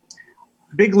create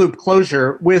big loop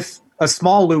closure with a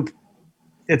small loop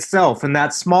itself. And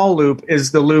that small loop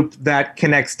is the loop that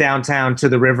connects downtown to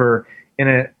the river in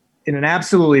an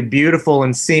absolutely beautiful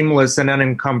and seamless and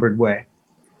unencumbered way.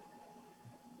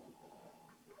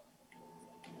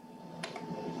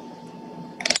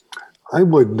 I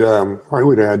would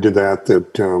add to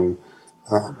that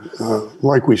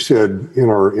like we said in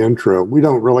our intro, we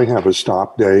don't really have a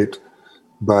stop date,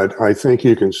 but I think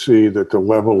you can see that the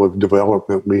level of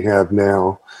development we have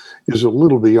now is a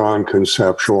little beyond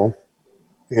conceptual.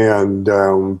 And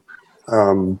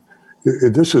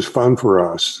this is fun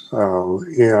for us.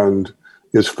 And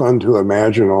it's fun to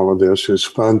imagine all of this. It's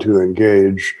fun to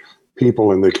engage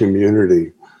people in the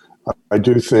community. I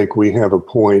do think we have a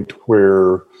point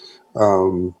where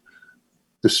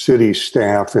the city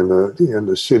staff and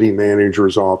the city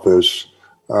manager's office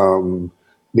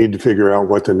need to figure out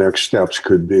what the next steps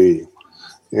could be.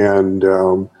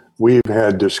 And we've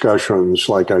had discussions,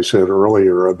 like I said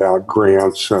earlier, about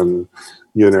grants and,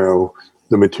 the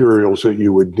materials that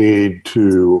you would need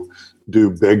to do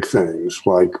big things.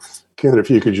 Like, Ken, if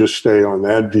you could just stay on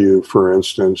that view, for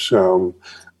instance, you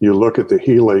look at the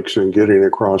helix and getting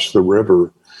across the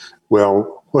river.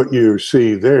 Well, what you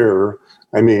see there,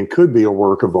 could be a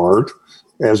work of art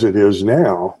as it is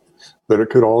now, but it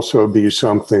could also be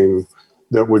something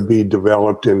that would be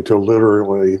developed into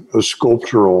literally a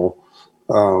sculptural,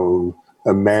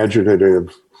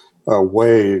 imaginative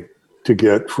way to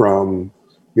get from,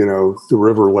 the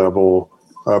river level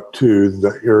up to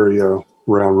the area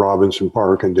around Robinson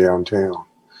Park and downtown.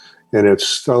 And it's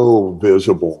so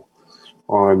visible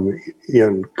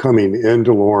in coming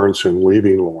into Lawrence and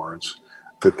leaving Lawrence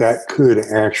that could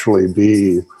actually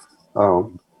be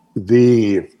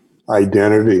the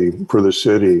identity for the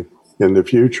city in the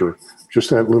future. Just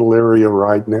that little area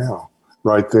right now,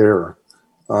 right there.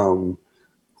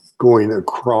 Going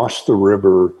across the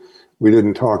river, we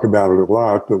didn't talk about it a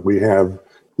lot, but we have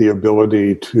the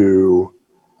ability to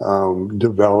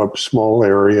develop small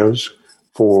areas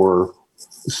for,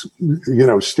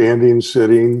 standing,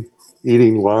 sitting,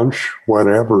 eating lunch,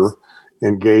 whatever,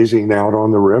 and gazing out on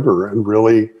the river and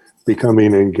really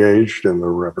becoming engaged in the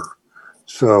river.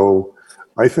 So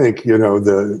I think,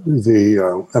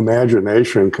 the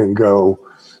imagination can go,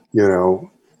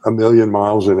 a million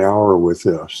miles an hour with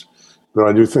this. But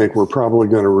I do think we're probably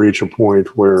going to reach a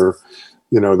point where,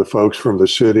 the folks from the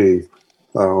city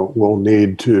will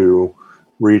need to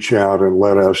reach out and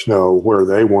let us know where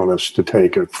they want us to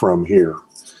take it from here.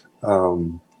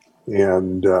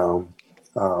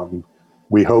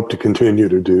 We hope to continue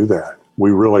to do that.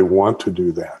 We really want to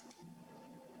do that.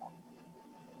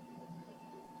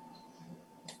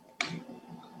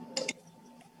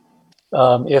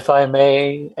 If I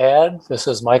may add, this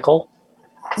is Michael.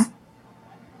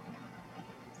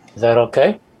 Is that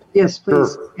okay? Yes,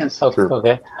 please. Sure. Yes.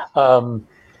 Okay.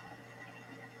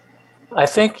 I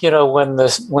think, when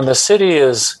the city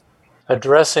is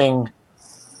addressing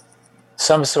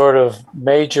some sort of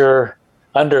major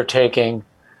undertaking,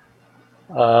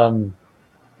 a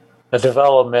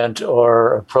development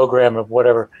or a program of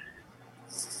whatever,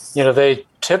 they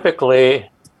typically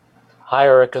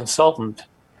hire a consultant.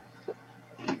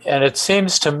 And it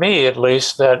seems to me, at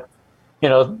least, that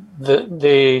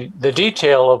the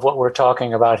detail of what we're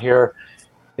talking about here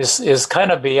is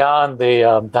kind of beyond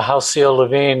the Halcyon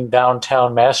Levine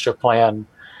downtown master plan,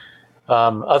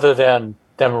 other than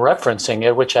them referencing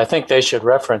it, which I think they should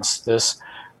reference this.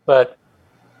 But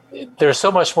there's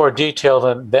so much more detail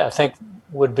than that I think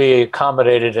would be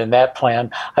accommodated in that plan.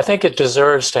 I think it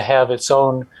deserves to have its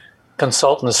own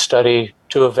consultant study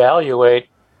to evaluate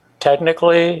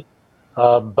technically,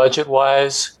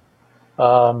 budget-wise,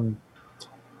 all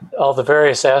the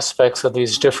various aspects of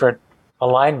these different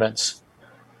alignments.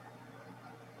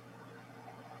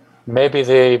 Maybe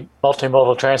the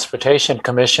Multimodal Transportation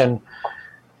Commission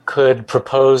could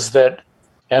propose that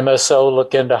MSO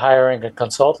look into hiring a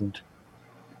consultant.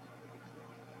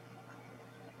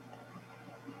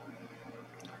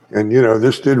 And,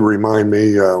 this did remind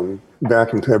me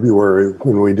back in February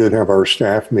when we did have our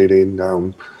staff meeting,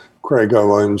 Craig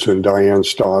Owens and Diane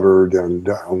Stoddard and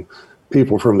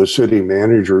people from the city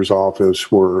manager's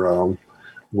office were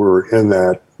in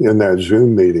that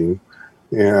Zoom meeting.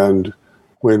 And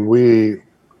when we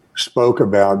spoke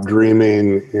about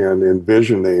dreaming and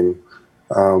envisioning,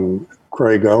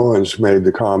 Craig Owens made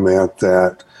the comment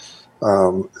that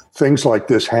things like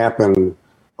this happen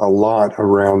a lot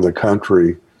around the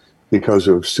country because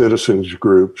of citizens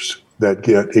groups that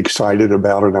get excited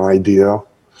about an idea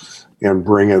and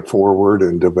bring it forward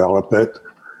and develop it.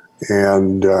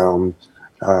 And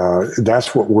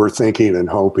that's what we're thinking and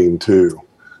hoping too,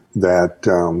 that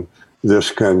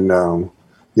this can,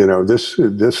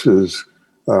 this is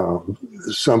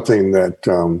something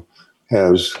that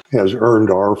has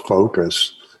earned our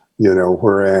focus,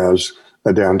 whereas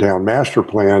a downtown master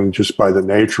plan, just by the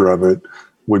nature of it,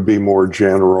 would be more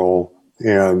general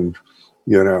and,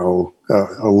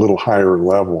 a little higher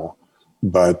level.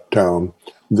 But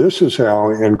this is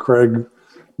how, and Craig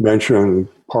mentioned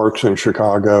parks in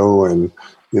Chicago and,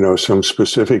 some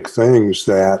specific things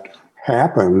that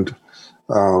happened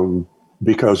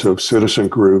because of citizen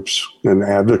groups and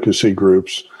advocacy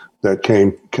groups that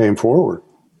came forward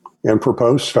and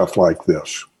proposed stuff like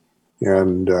this.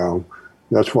 And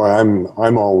that's why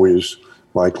I'm always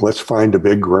like, let's find a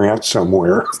big grant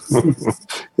somewhere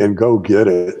and go get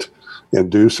it and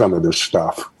do some of this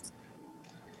stuff.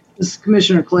 This is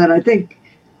Commissioner Collette. I think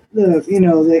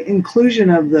the inclusion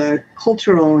of the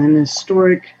cultural and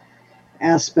historic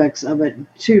aspects of it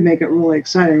too make it really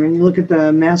exciting. When you look at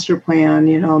the master plan,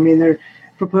 they're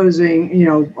proposing,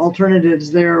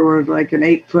 alternatives there were like an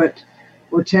 8-foot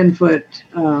or 10-foot,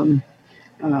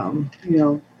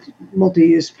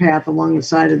 multi-use path along the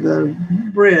side of the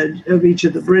bridge, of each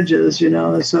of the bridges,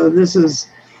 So this is,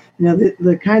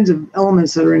 the kinds of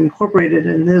elements that are incorporated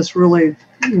in this really,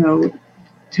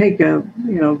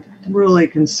 really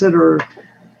consider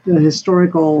the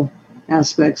historical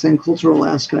aspects and cultural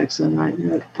aspects. And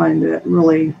I find it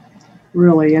really,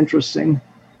 really interesting.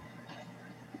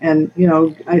 And,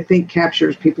 I think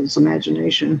captures people's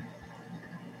imagination.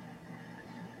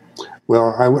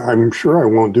 Well, I'm sure I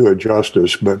won't do it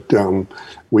justice, but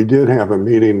we did have a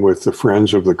meeting with the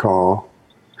Friends of the Call,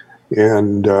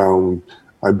 and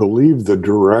I believe the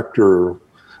director,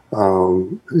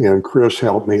 and Chris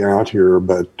helped me out here,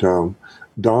 but Dawn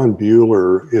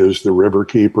Bueller is the river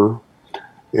keeper,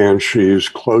 and she's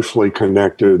closely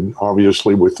connected,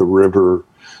 obviously, with the river,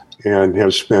 and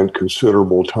has spent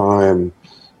considerable time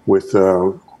with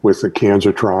the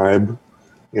Kanza tribe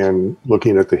and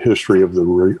looking at the history of the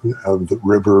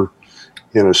river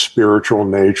in a spiritual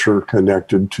nature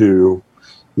connected to,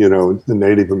 the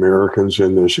Native Americans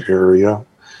in this area.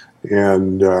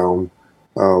 And,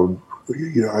 I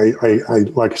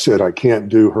like I said, I can't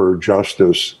do her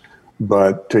justice,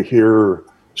 but to hear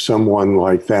someone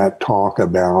like that talk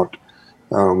about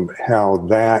how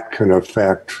that can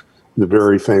affect the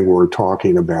very thing we're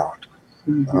talking about,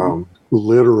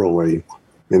 literally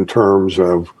in terms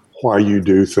of why you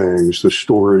do things, the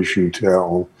stories you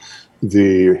tell,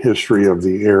 the history of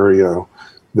the area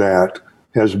that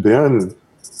has been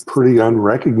pretty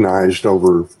unrecognized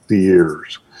over the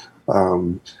years.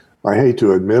 I hate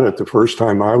to admit it, the first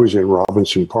time I was in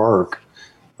Robinson Park,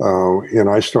 and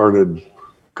I started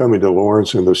coming to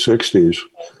Lawrence in the 60s,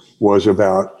 was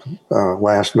about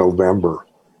last November.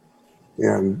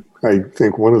 And I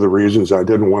think one of the reasons I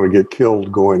didn't want to get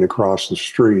killed going across the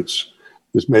streets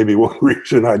is maybe one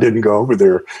reason I didn't go over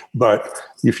there. But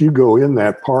if you go in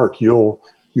that park, you'll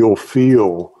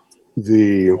feel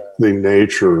the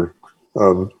nature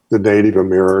of the Native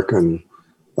American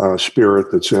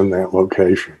spirit that's in that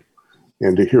location.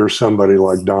 And to hear somebody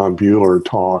like Dawn Bueller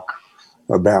talk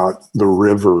about the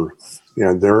river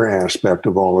and their aspect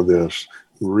of all of this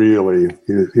really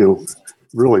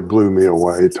blew me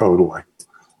away totally.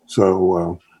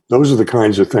 So those are the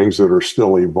kinds of things that are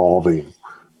still evolving.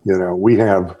 We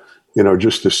have,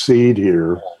 just a seed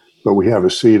here, but we have a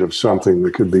seed of something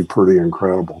that could be pretty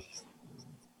incredible.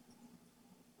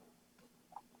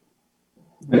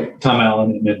 Tom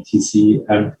Allen at MTC.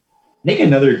 I think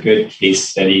another good case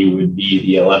study would be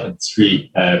the 11th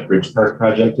Street Bridge Park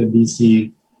project in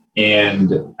DC.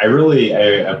 And I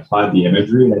applaud the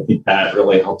imagery, and I think that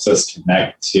really helps us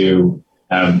connect to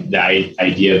the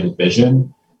idea of the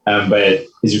vision. But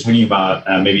as you're talking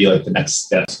about maybe like the next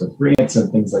steps with grants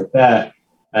and things like that,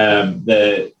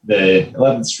 the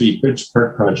 11th Street Bridge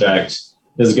Park project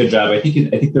does a good job. I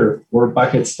think there are 4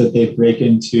 buckets that they break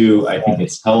into. I think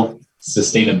it's health,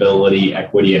 sustainability,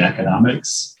 equity, and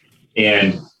economics.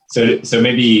 And so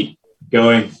maybe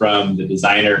going from the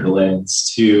designer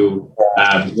lens to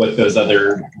what those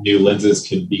other new lenses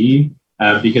could be,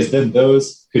 because then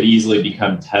those could easily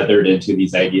become tethered into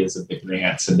these ideas of the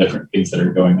grants and different things that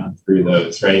are going on through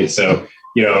those, right? So,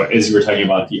 as you were talking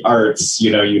about the arts,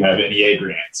 you have NEA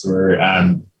grants, or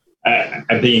I'm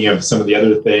thinking of some of the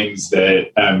other things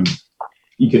that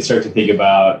you could start to think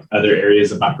about other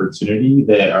areas of opportunity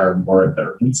that are more at the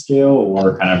urban scale,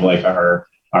 or kind of like our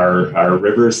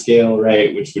river scale,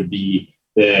 right? Which would be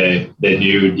the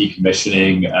new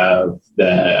decommissioning of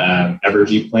the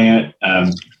Evergy plant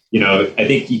I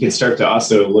think you can start to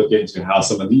also look into how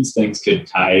some of these things could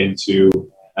tie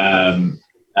into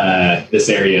this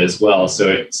area as well.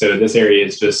 So this area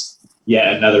is just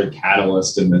yet another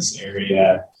catalyst in this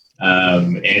area.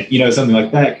 And, something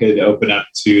like that could open up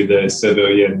to the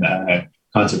civilian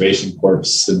conservation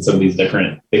corps and some of these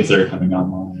different things that are coming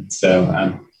online.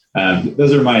 So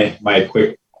those are my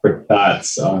quick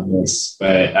thoughts on this.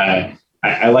 But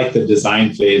I like the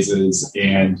design phases,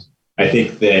 and I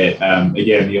think that,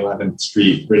 again, the 11th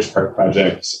Street Bridge Park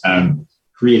project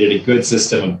created a good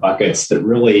system of buckets that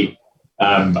really,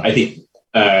 I think,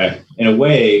 in a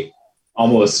way,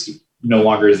 almost no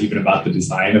longer is even about the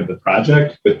design of the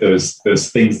project, but those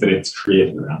things that it's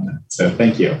created around it. So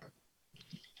thank you.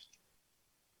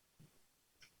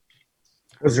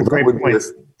 Those are great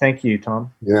points. Thank you,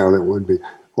 Tom. Yeah, that would be.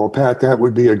 Well, Pat, that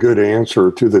would be a good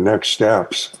answer to the next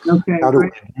steps. Okay. How do we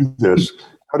do this?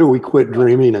 How do we quit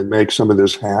dreaming and make some of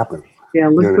this happen? Yeah,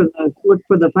 look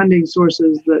for the funding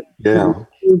sources that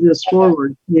move this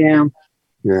forward. Yeah.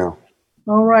 Yeah.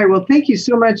 All right. Well, thank you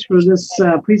so much for this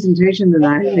presentation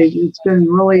tonight. It's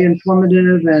been really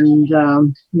informative, and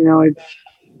I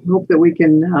hope that we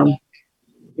can,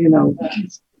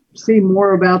 see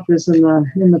more about this in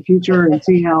the future and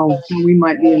see how we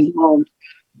might be involved.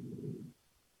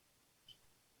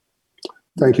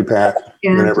 Thank you, Pat,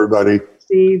 and everybody.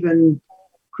 Steve and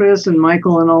Chris and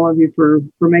Michael and all of you for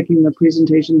making the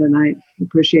presentation tonight.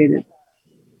 Appreciate it.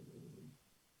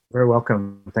 Very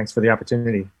welcome. Thanks for the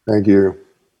opportunity. Thank you.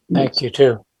 Thank you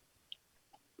too.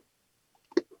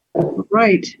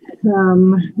 Right.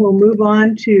 We'll move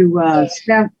on to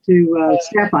staff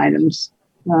items.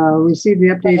 Receive the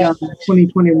update on the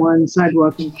 2021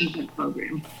 Sidewalk Improvement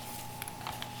Program.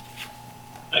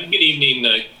 Good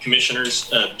evening,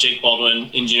 Commissioners. Jake Baldwin,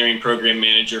 Engineering Program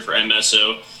Manager for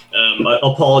MSO. I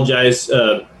apologize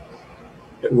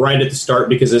right at the start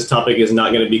because this topic is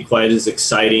not going to be quite as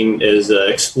exciting as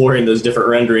exploring those different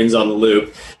renderings on the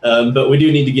loop. But we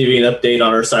do need to give you an update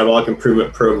on our Sidewalk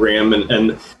Improvement Program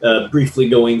and briefly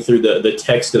going through the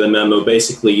text of the memo.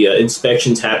 Basically,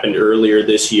 inspections happened earlier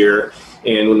this year.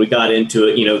 And when we got into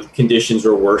it, conditions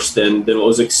were worse than what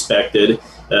was expected.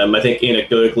 I think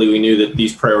anecdotally, we knew that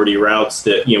these priority routes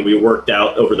that, we worked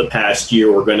out over the past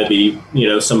year were going to be,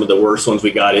 some of the worst ones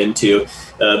we got into.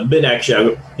 But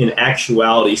in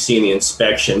actuality, seeing the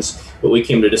inspections, what we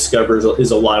came to discover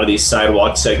is a lot of these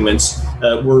sidewalk segments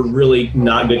were really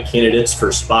not good candidates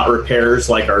for spot repairs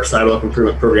like our Sidewalk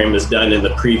Improvement Program has done in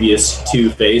the previous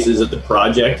 2 phases of the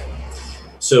project.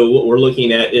 So what we're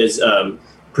looking at is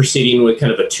proceeding with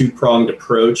kind of a 2-pronged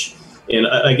approach. And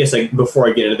I guess before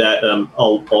I get into that,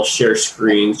 I'll share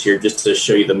screens here just to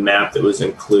show you the map that was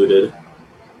included.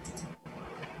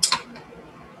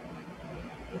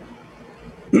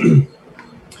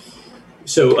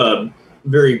 So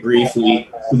very briefly,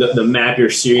 the map you're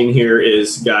seeing here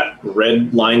is got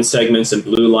red line segments and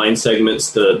blue line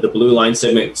segments. The blue line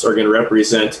segments are going to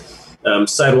represent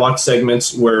sidewalk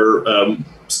segments where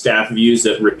staff views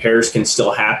that repairs can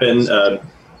still happen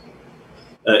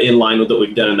in line with what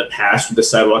we've done in the past with the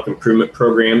Sidewalk Improvement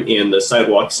Program. And the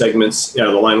sidewalk segments, the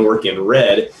line work in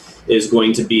red, is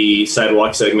going to be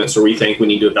sidewalk segments where we think we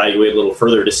need to evaluate a little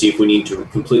further to see if we need to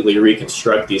completely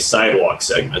reconstruct these sidewalk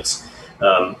segments.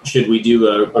 Should we do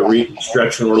a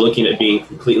reconstruction, we're looking at being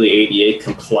completely ADA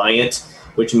compliant,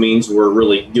 which means we're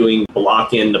really doing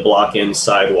block-in to block-in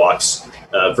sidewalks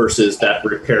versus that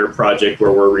repair project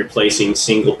where we're replacing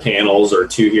single panels or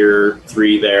 2 here,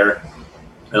 3 there.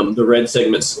 The red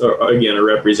segments are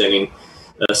representing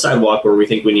a sidewalk where we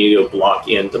think we need to block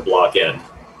in to block in.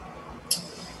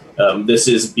 This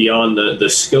is beyond the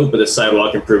scope of the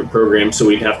Sidewalk Improvement Program, so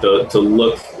we'd have to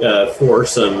look for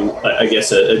some,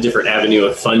 a different avenue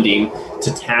of funding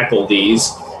to tackle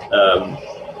these.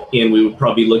 And we would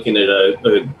probably be looking at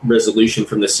a resolution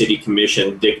from the City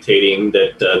Commission dictating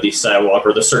that the sidewalk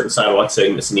or the certain sidewalk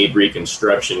segments need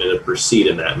reconstruction and to proceed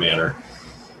in that manner.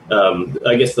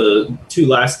 I guess the 2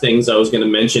 last things I was going to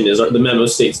mention is the memo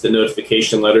states the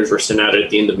notification letters were sent out at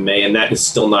the end of May, and that has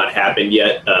still not happened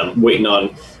yet. Waiting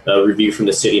on a review from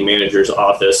the city manager's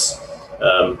office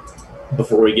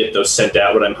before we get those sent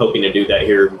out, but I'm hoping to do that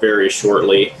here very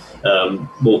shortly.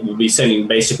 We'll be sending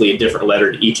basically a different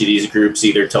letter to each of these groups,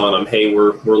 either telling them, hey,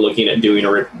 we're looking at doing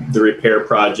the repair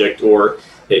project, or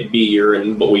it be here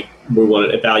and what we want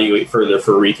to evaluate further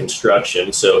for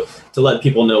reconstruction. So to let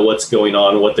people know what's going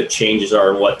on, what the changes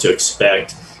are, and what to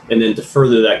expect. And then to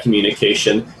further that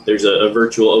communication, there's a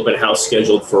virtual open house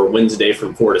scheduled for Wednesday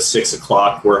from 4 to 6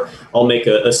 o'clock, where I'll make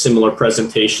a similar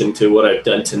presentation to what I've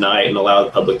done tonight and allow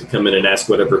the public to come in and ask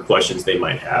whatever questions they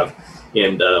might have.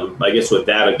 And I guess with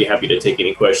that, I'd be happy to take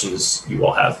any questions you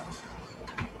all have.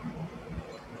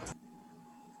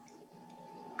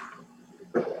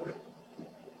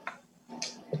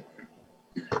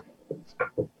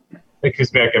 Hey,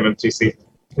 Kuzmiak, MMTC.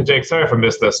 Hey, Jake, sorry if I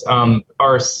missed this.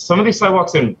 Are some of these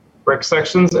sidewalks in brick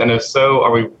sections? And if so,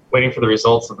 are we waiting for the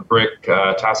results of the brick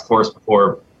task force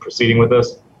before proceeding with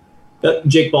this?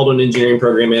 Jake Baldwin, Engineering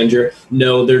Program Manager.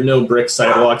 No, there are no brick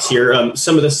sidewalks here.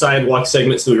 Some of the sidewalk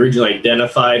segments that we originally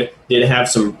identified did have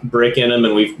some brick in them,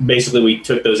 and we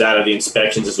took those out of the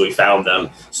inspections as we found them.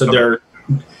 So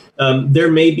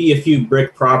there may be a few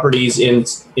brick properties in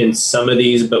some of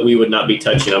these, but we would not be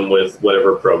touching them with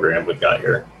whatever program we've got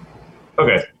here.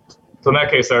 Okay. So in that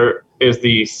case, is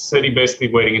the city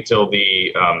basically waiting until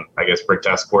the, brick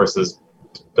task force has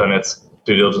done its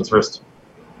due diligence first?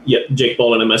 Yeah, Jake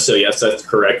Baldwin, MSO, yes, that's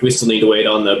correct. We still need to wait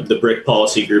on the brick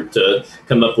policy group to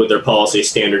come up with their policy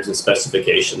standards and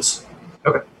specifications.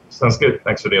 Okay, sounds good.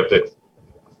 Thanks for the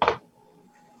update.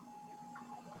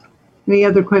 Any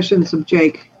other questions of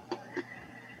Jake?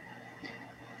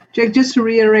 Jake, just to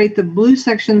reiterate, the blue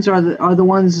sections are the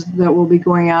ones that will be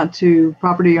going out to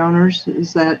property owners.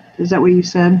 Is that what you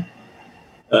said?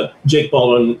 Jake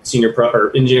Baldwin,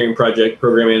 Engineering Project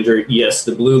Program Manager. Yes,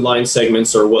 the blue line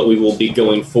segments are what we will be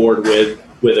going forward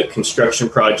with a construction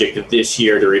project of this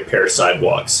year to repair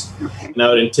sidewalks. And I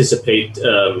would anticipate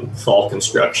fall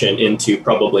construction into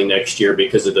probably next year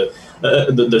because of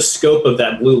the scope of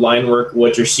that blue line work.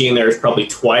 What you're seeing there is probably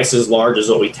twice as large as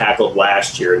what we tackled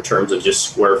last year in terms of just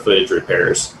square footage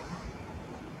repairs.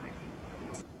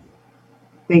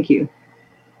 Thank you.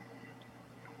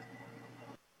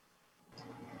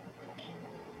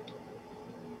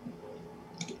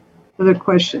 Other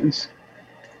questions?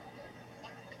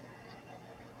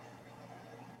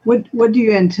 What do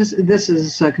you anticipate? This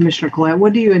is Commissioner Collette.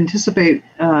 What do you anticipate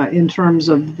in terms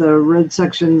of the red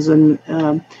sections and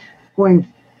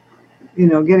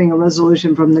getting a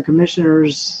resolution from the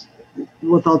commissioners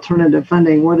with alternative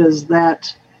funding? What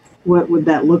would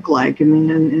that look like? I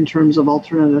mean, in terms of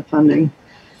alternative funding.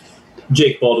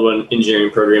 Jake Baldwin,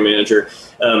 Engineering Program Manager.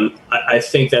 I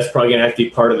think that's probably going to have to be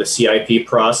part of the CIP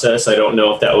process. I don't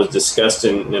know if that was discussed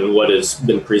in what has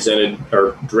been presented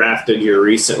or drafted here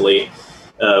recently.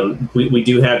 We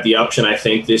do have the option, I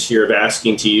think, this year of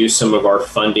asking to use some of our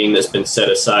funding that's been set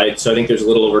aside. So I think there's a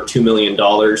little over $2 million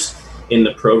in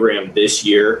the program this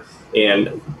year.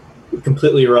 And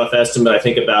completely rough estimate, I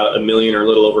think about $1 million or a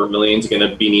little over $1 million is going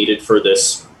to be needed for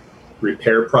this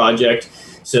repair project.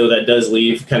 So that does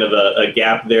leave kind of a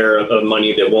gap there of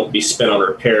money that won't be spent on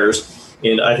repairs.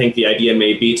 And I think the idea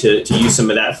may be to use some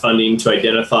of that funding to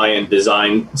identify and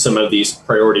design some of these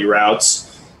priority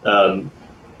routes,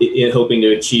 in hoping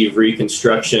to achieve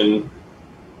reconstruction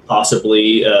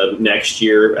possibly next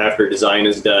year after design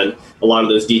is done. A lot of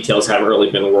those details haven't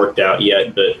really been worked out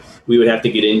yet, but we would have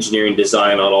to get engineering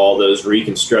design on all those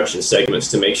reconstruction segments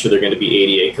to make sure they're going to be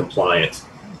ADA compliant.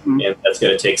 And that's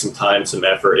going to take some time, some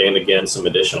effort, and again, some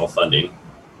additional funding.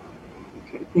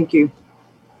 Okay, thank you.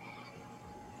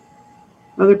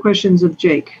 Other questions of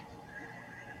Jake?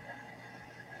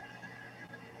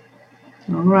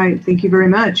 All right, thank you very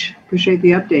much. Appreciate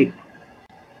the update.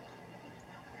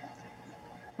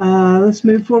 Let's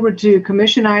move forward to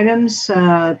commission items.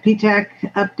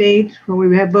 PTAC update, where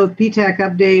we have both PTAC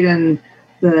update and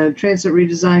the Transit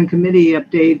Redesign Committee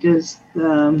update.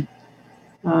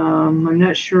 I'm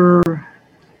not sure.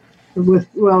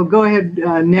 Go ahead,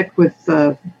 Nick, with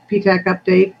PTAC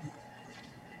update.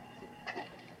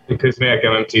 Kuzmiak,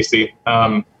 MMTC.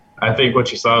 I think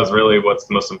what you saw is really what's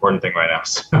the most important thing right now.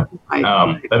 So,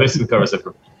 that basically covers it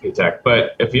for PTAC.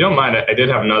 But if you don't mind, I did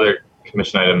have another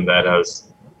commission item that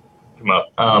has come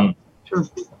up. Sure.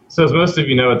 So as most of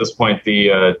you know at this point,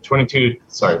 the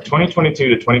 2022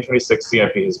 to 2026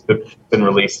 CIP has been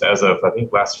released as of, I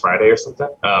think, last Friday or something,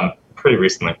 pretty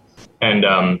recently. And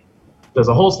there's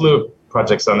a whole slew of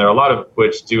projects on there, a lot of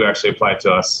which do actually apply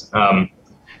to us.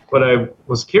 What I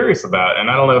was curious about,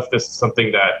 and I don't know if this is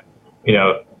something that,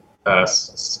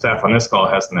 staff on this call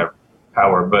has in their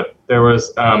power, but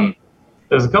there's a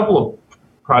couple of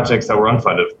projects that were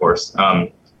unfunded, of course,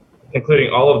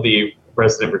 including all of the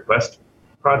resident request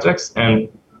projects. And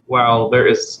while there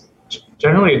is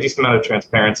generally a decent amount of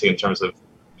transparency in terms of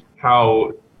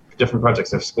how different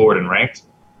projects are scored and ranked,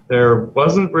 there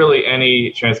wasn't really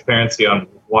any transparency on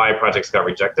why projects got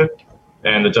rejected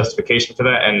and the justification for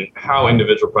that and how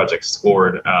individual projects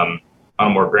scored on a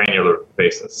more granular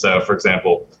basis. So, for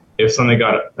example, if something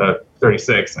got a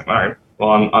 36, all right, well,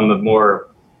 on the more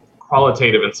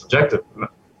qualitative and subjective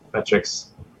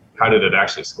metrics, how did it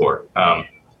actually score?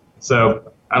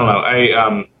 So, I don't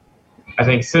know. I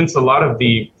think since a lot of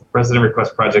the resident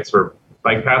request projects were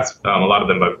bike paths, a lot of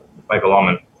them by Michael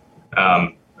Allman,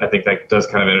 I think that does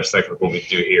kind of intersect with what we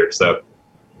do here. So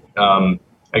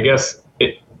I guess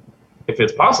if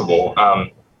it's possible,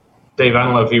 Dave, I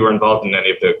don't know if you were involved in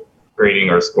any of the grading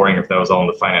or scoring, if that was all in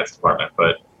the finance department,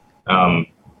 but I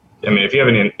mean, if you have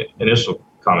any initial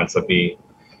comments, I'd be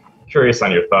curious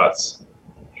on your thoughts.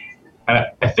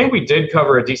 I think we did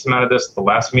cover a decent amount of this at the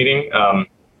last meeting.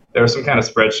 There was some kind of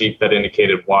spreadsheet that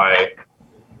indicated why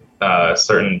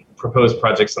certain proposed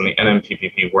projects on the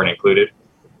NMPPP weren't included,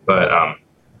 but I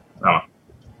don't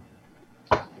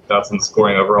know. Thoughts on the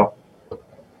scoring overall?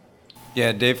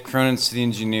 Yeah, Dave Cronin, city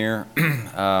engineer,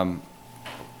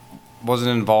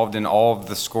 wasn't involved in all of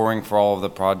the scoring for all of the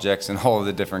projects and all of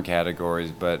the different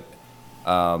categories, but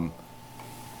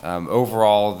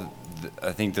overall,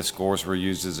 I think the scores were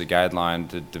used as a guideline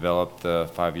to develop the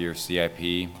 5-year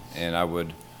CIP, and I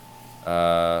would,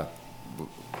 I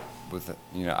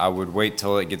would wait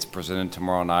till it gets presented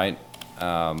tomorrow night,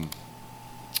 and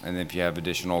if you have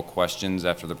additional questions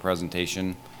after the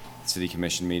presentation, city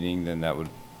commission meeting, then that would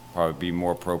probably be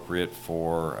more appropriate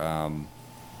for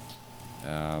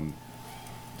the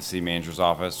city manager's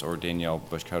office or Danielle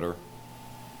Bushcutter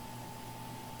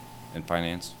in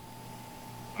finance.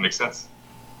 That makes sense.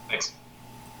 Thanks.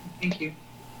 Thank you.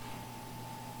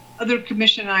 Other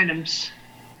commission items?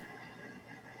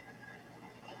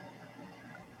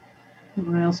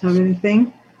 Anyone else have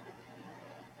anything?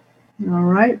 All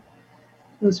right.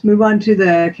 Let's move on to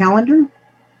the calendar.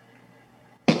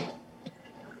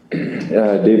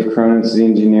 Dave Cronin, city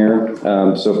engineer.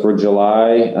 So for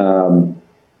July,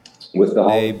 with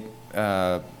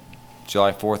the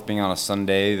July 4th being on a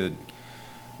Sunday, the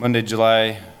Monday,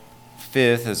 July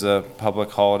 5th is a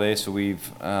public holiday, so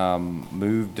we've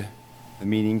moved the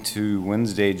meeting to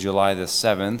Wednesday, July the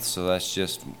 7th. So that's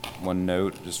just one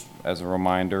note, just as a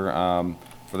reminder.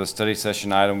 For the study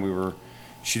session item, we were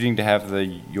shooting to have the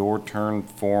Your Turn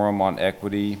Forum on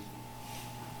equity.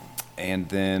 And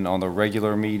then on the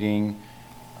regular meeting,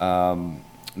 the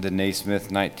Naismith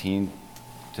 19th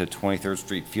to 23rd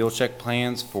Street field check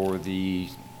plans for the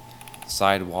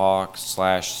sidewalk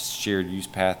 / shared use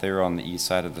path there on the east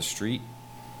side of the street.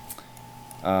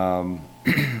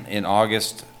 In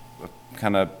August,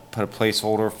 kind of put a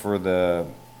placeholder for the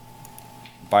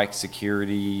bike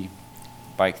security,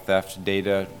 bike theft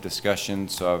data discussion.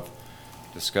 So I've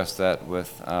discussed that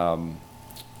with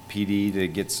PD to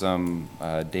get some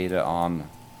data on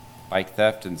bike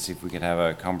theft and see if we could have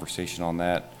a conversation on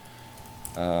that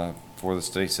for the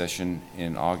study session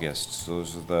in August. So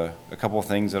those are a couple of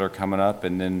things that are coming up,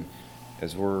 and then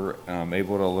as we're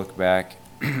able to look back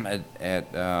at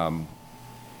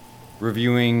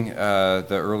reviewing the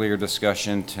earlier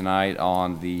discussion tonight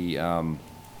on the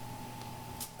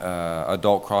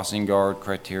adult crossing guard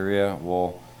criteria,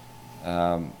 we'll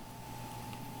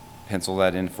pencil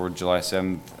that in for July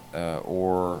 7th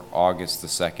or August the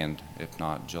 2nd, if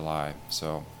not July.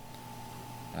 So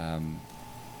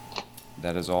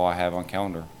that is all I have on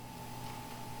calendar.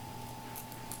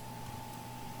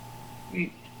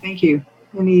 Great. Thank you.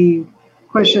 Any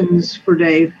questions for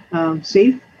Dave?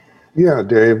 Steve? Yeah,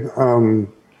 Dave.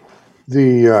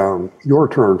 The Your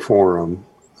Turn Forum,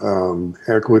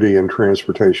 equity and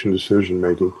transportation decision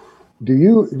making. Do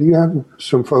you have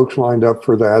some folks lined up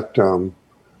for that?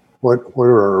 What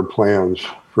are our plans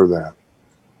for that?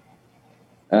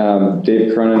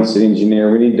 Dave Cronin, city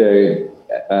engineer. We need to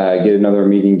get another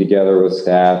meeting together with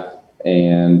staff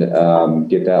and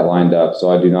get that lined up. So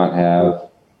I do not have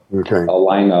a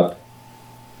lineup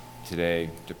today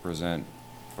to present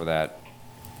for that.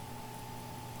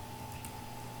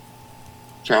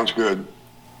 Sounds good.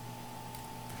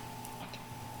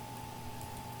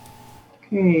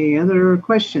 Okay, other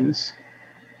questions?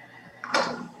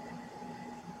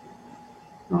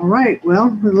 All right, well,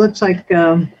 it looks like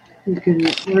we can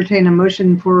entertain a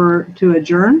motion to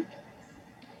adjourn.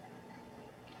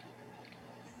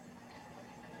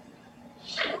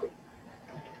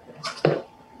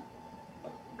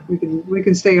 We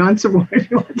can stay on some more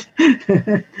if you want.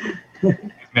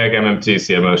 Meg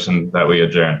MMTC, a motion that we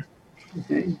adjourn.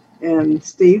 Okay, and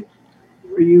Steve,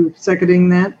 are you seconding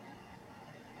that?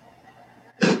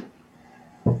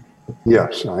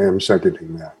 Yes, I am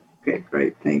seconding that. Okay,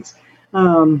 great, thanks.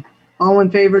 All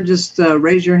in favor, just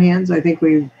raise your hands. I think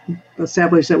we've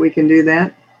established that we can do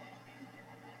that.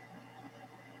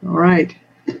 All right,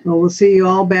 well, we'll see you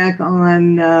all back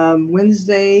on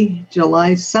Wednesday,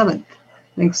 July 7th.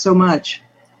 Thanks so much.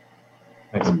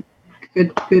 Thanks.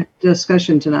 Good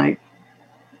discussion tonight.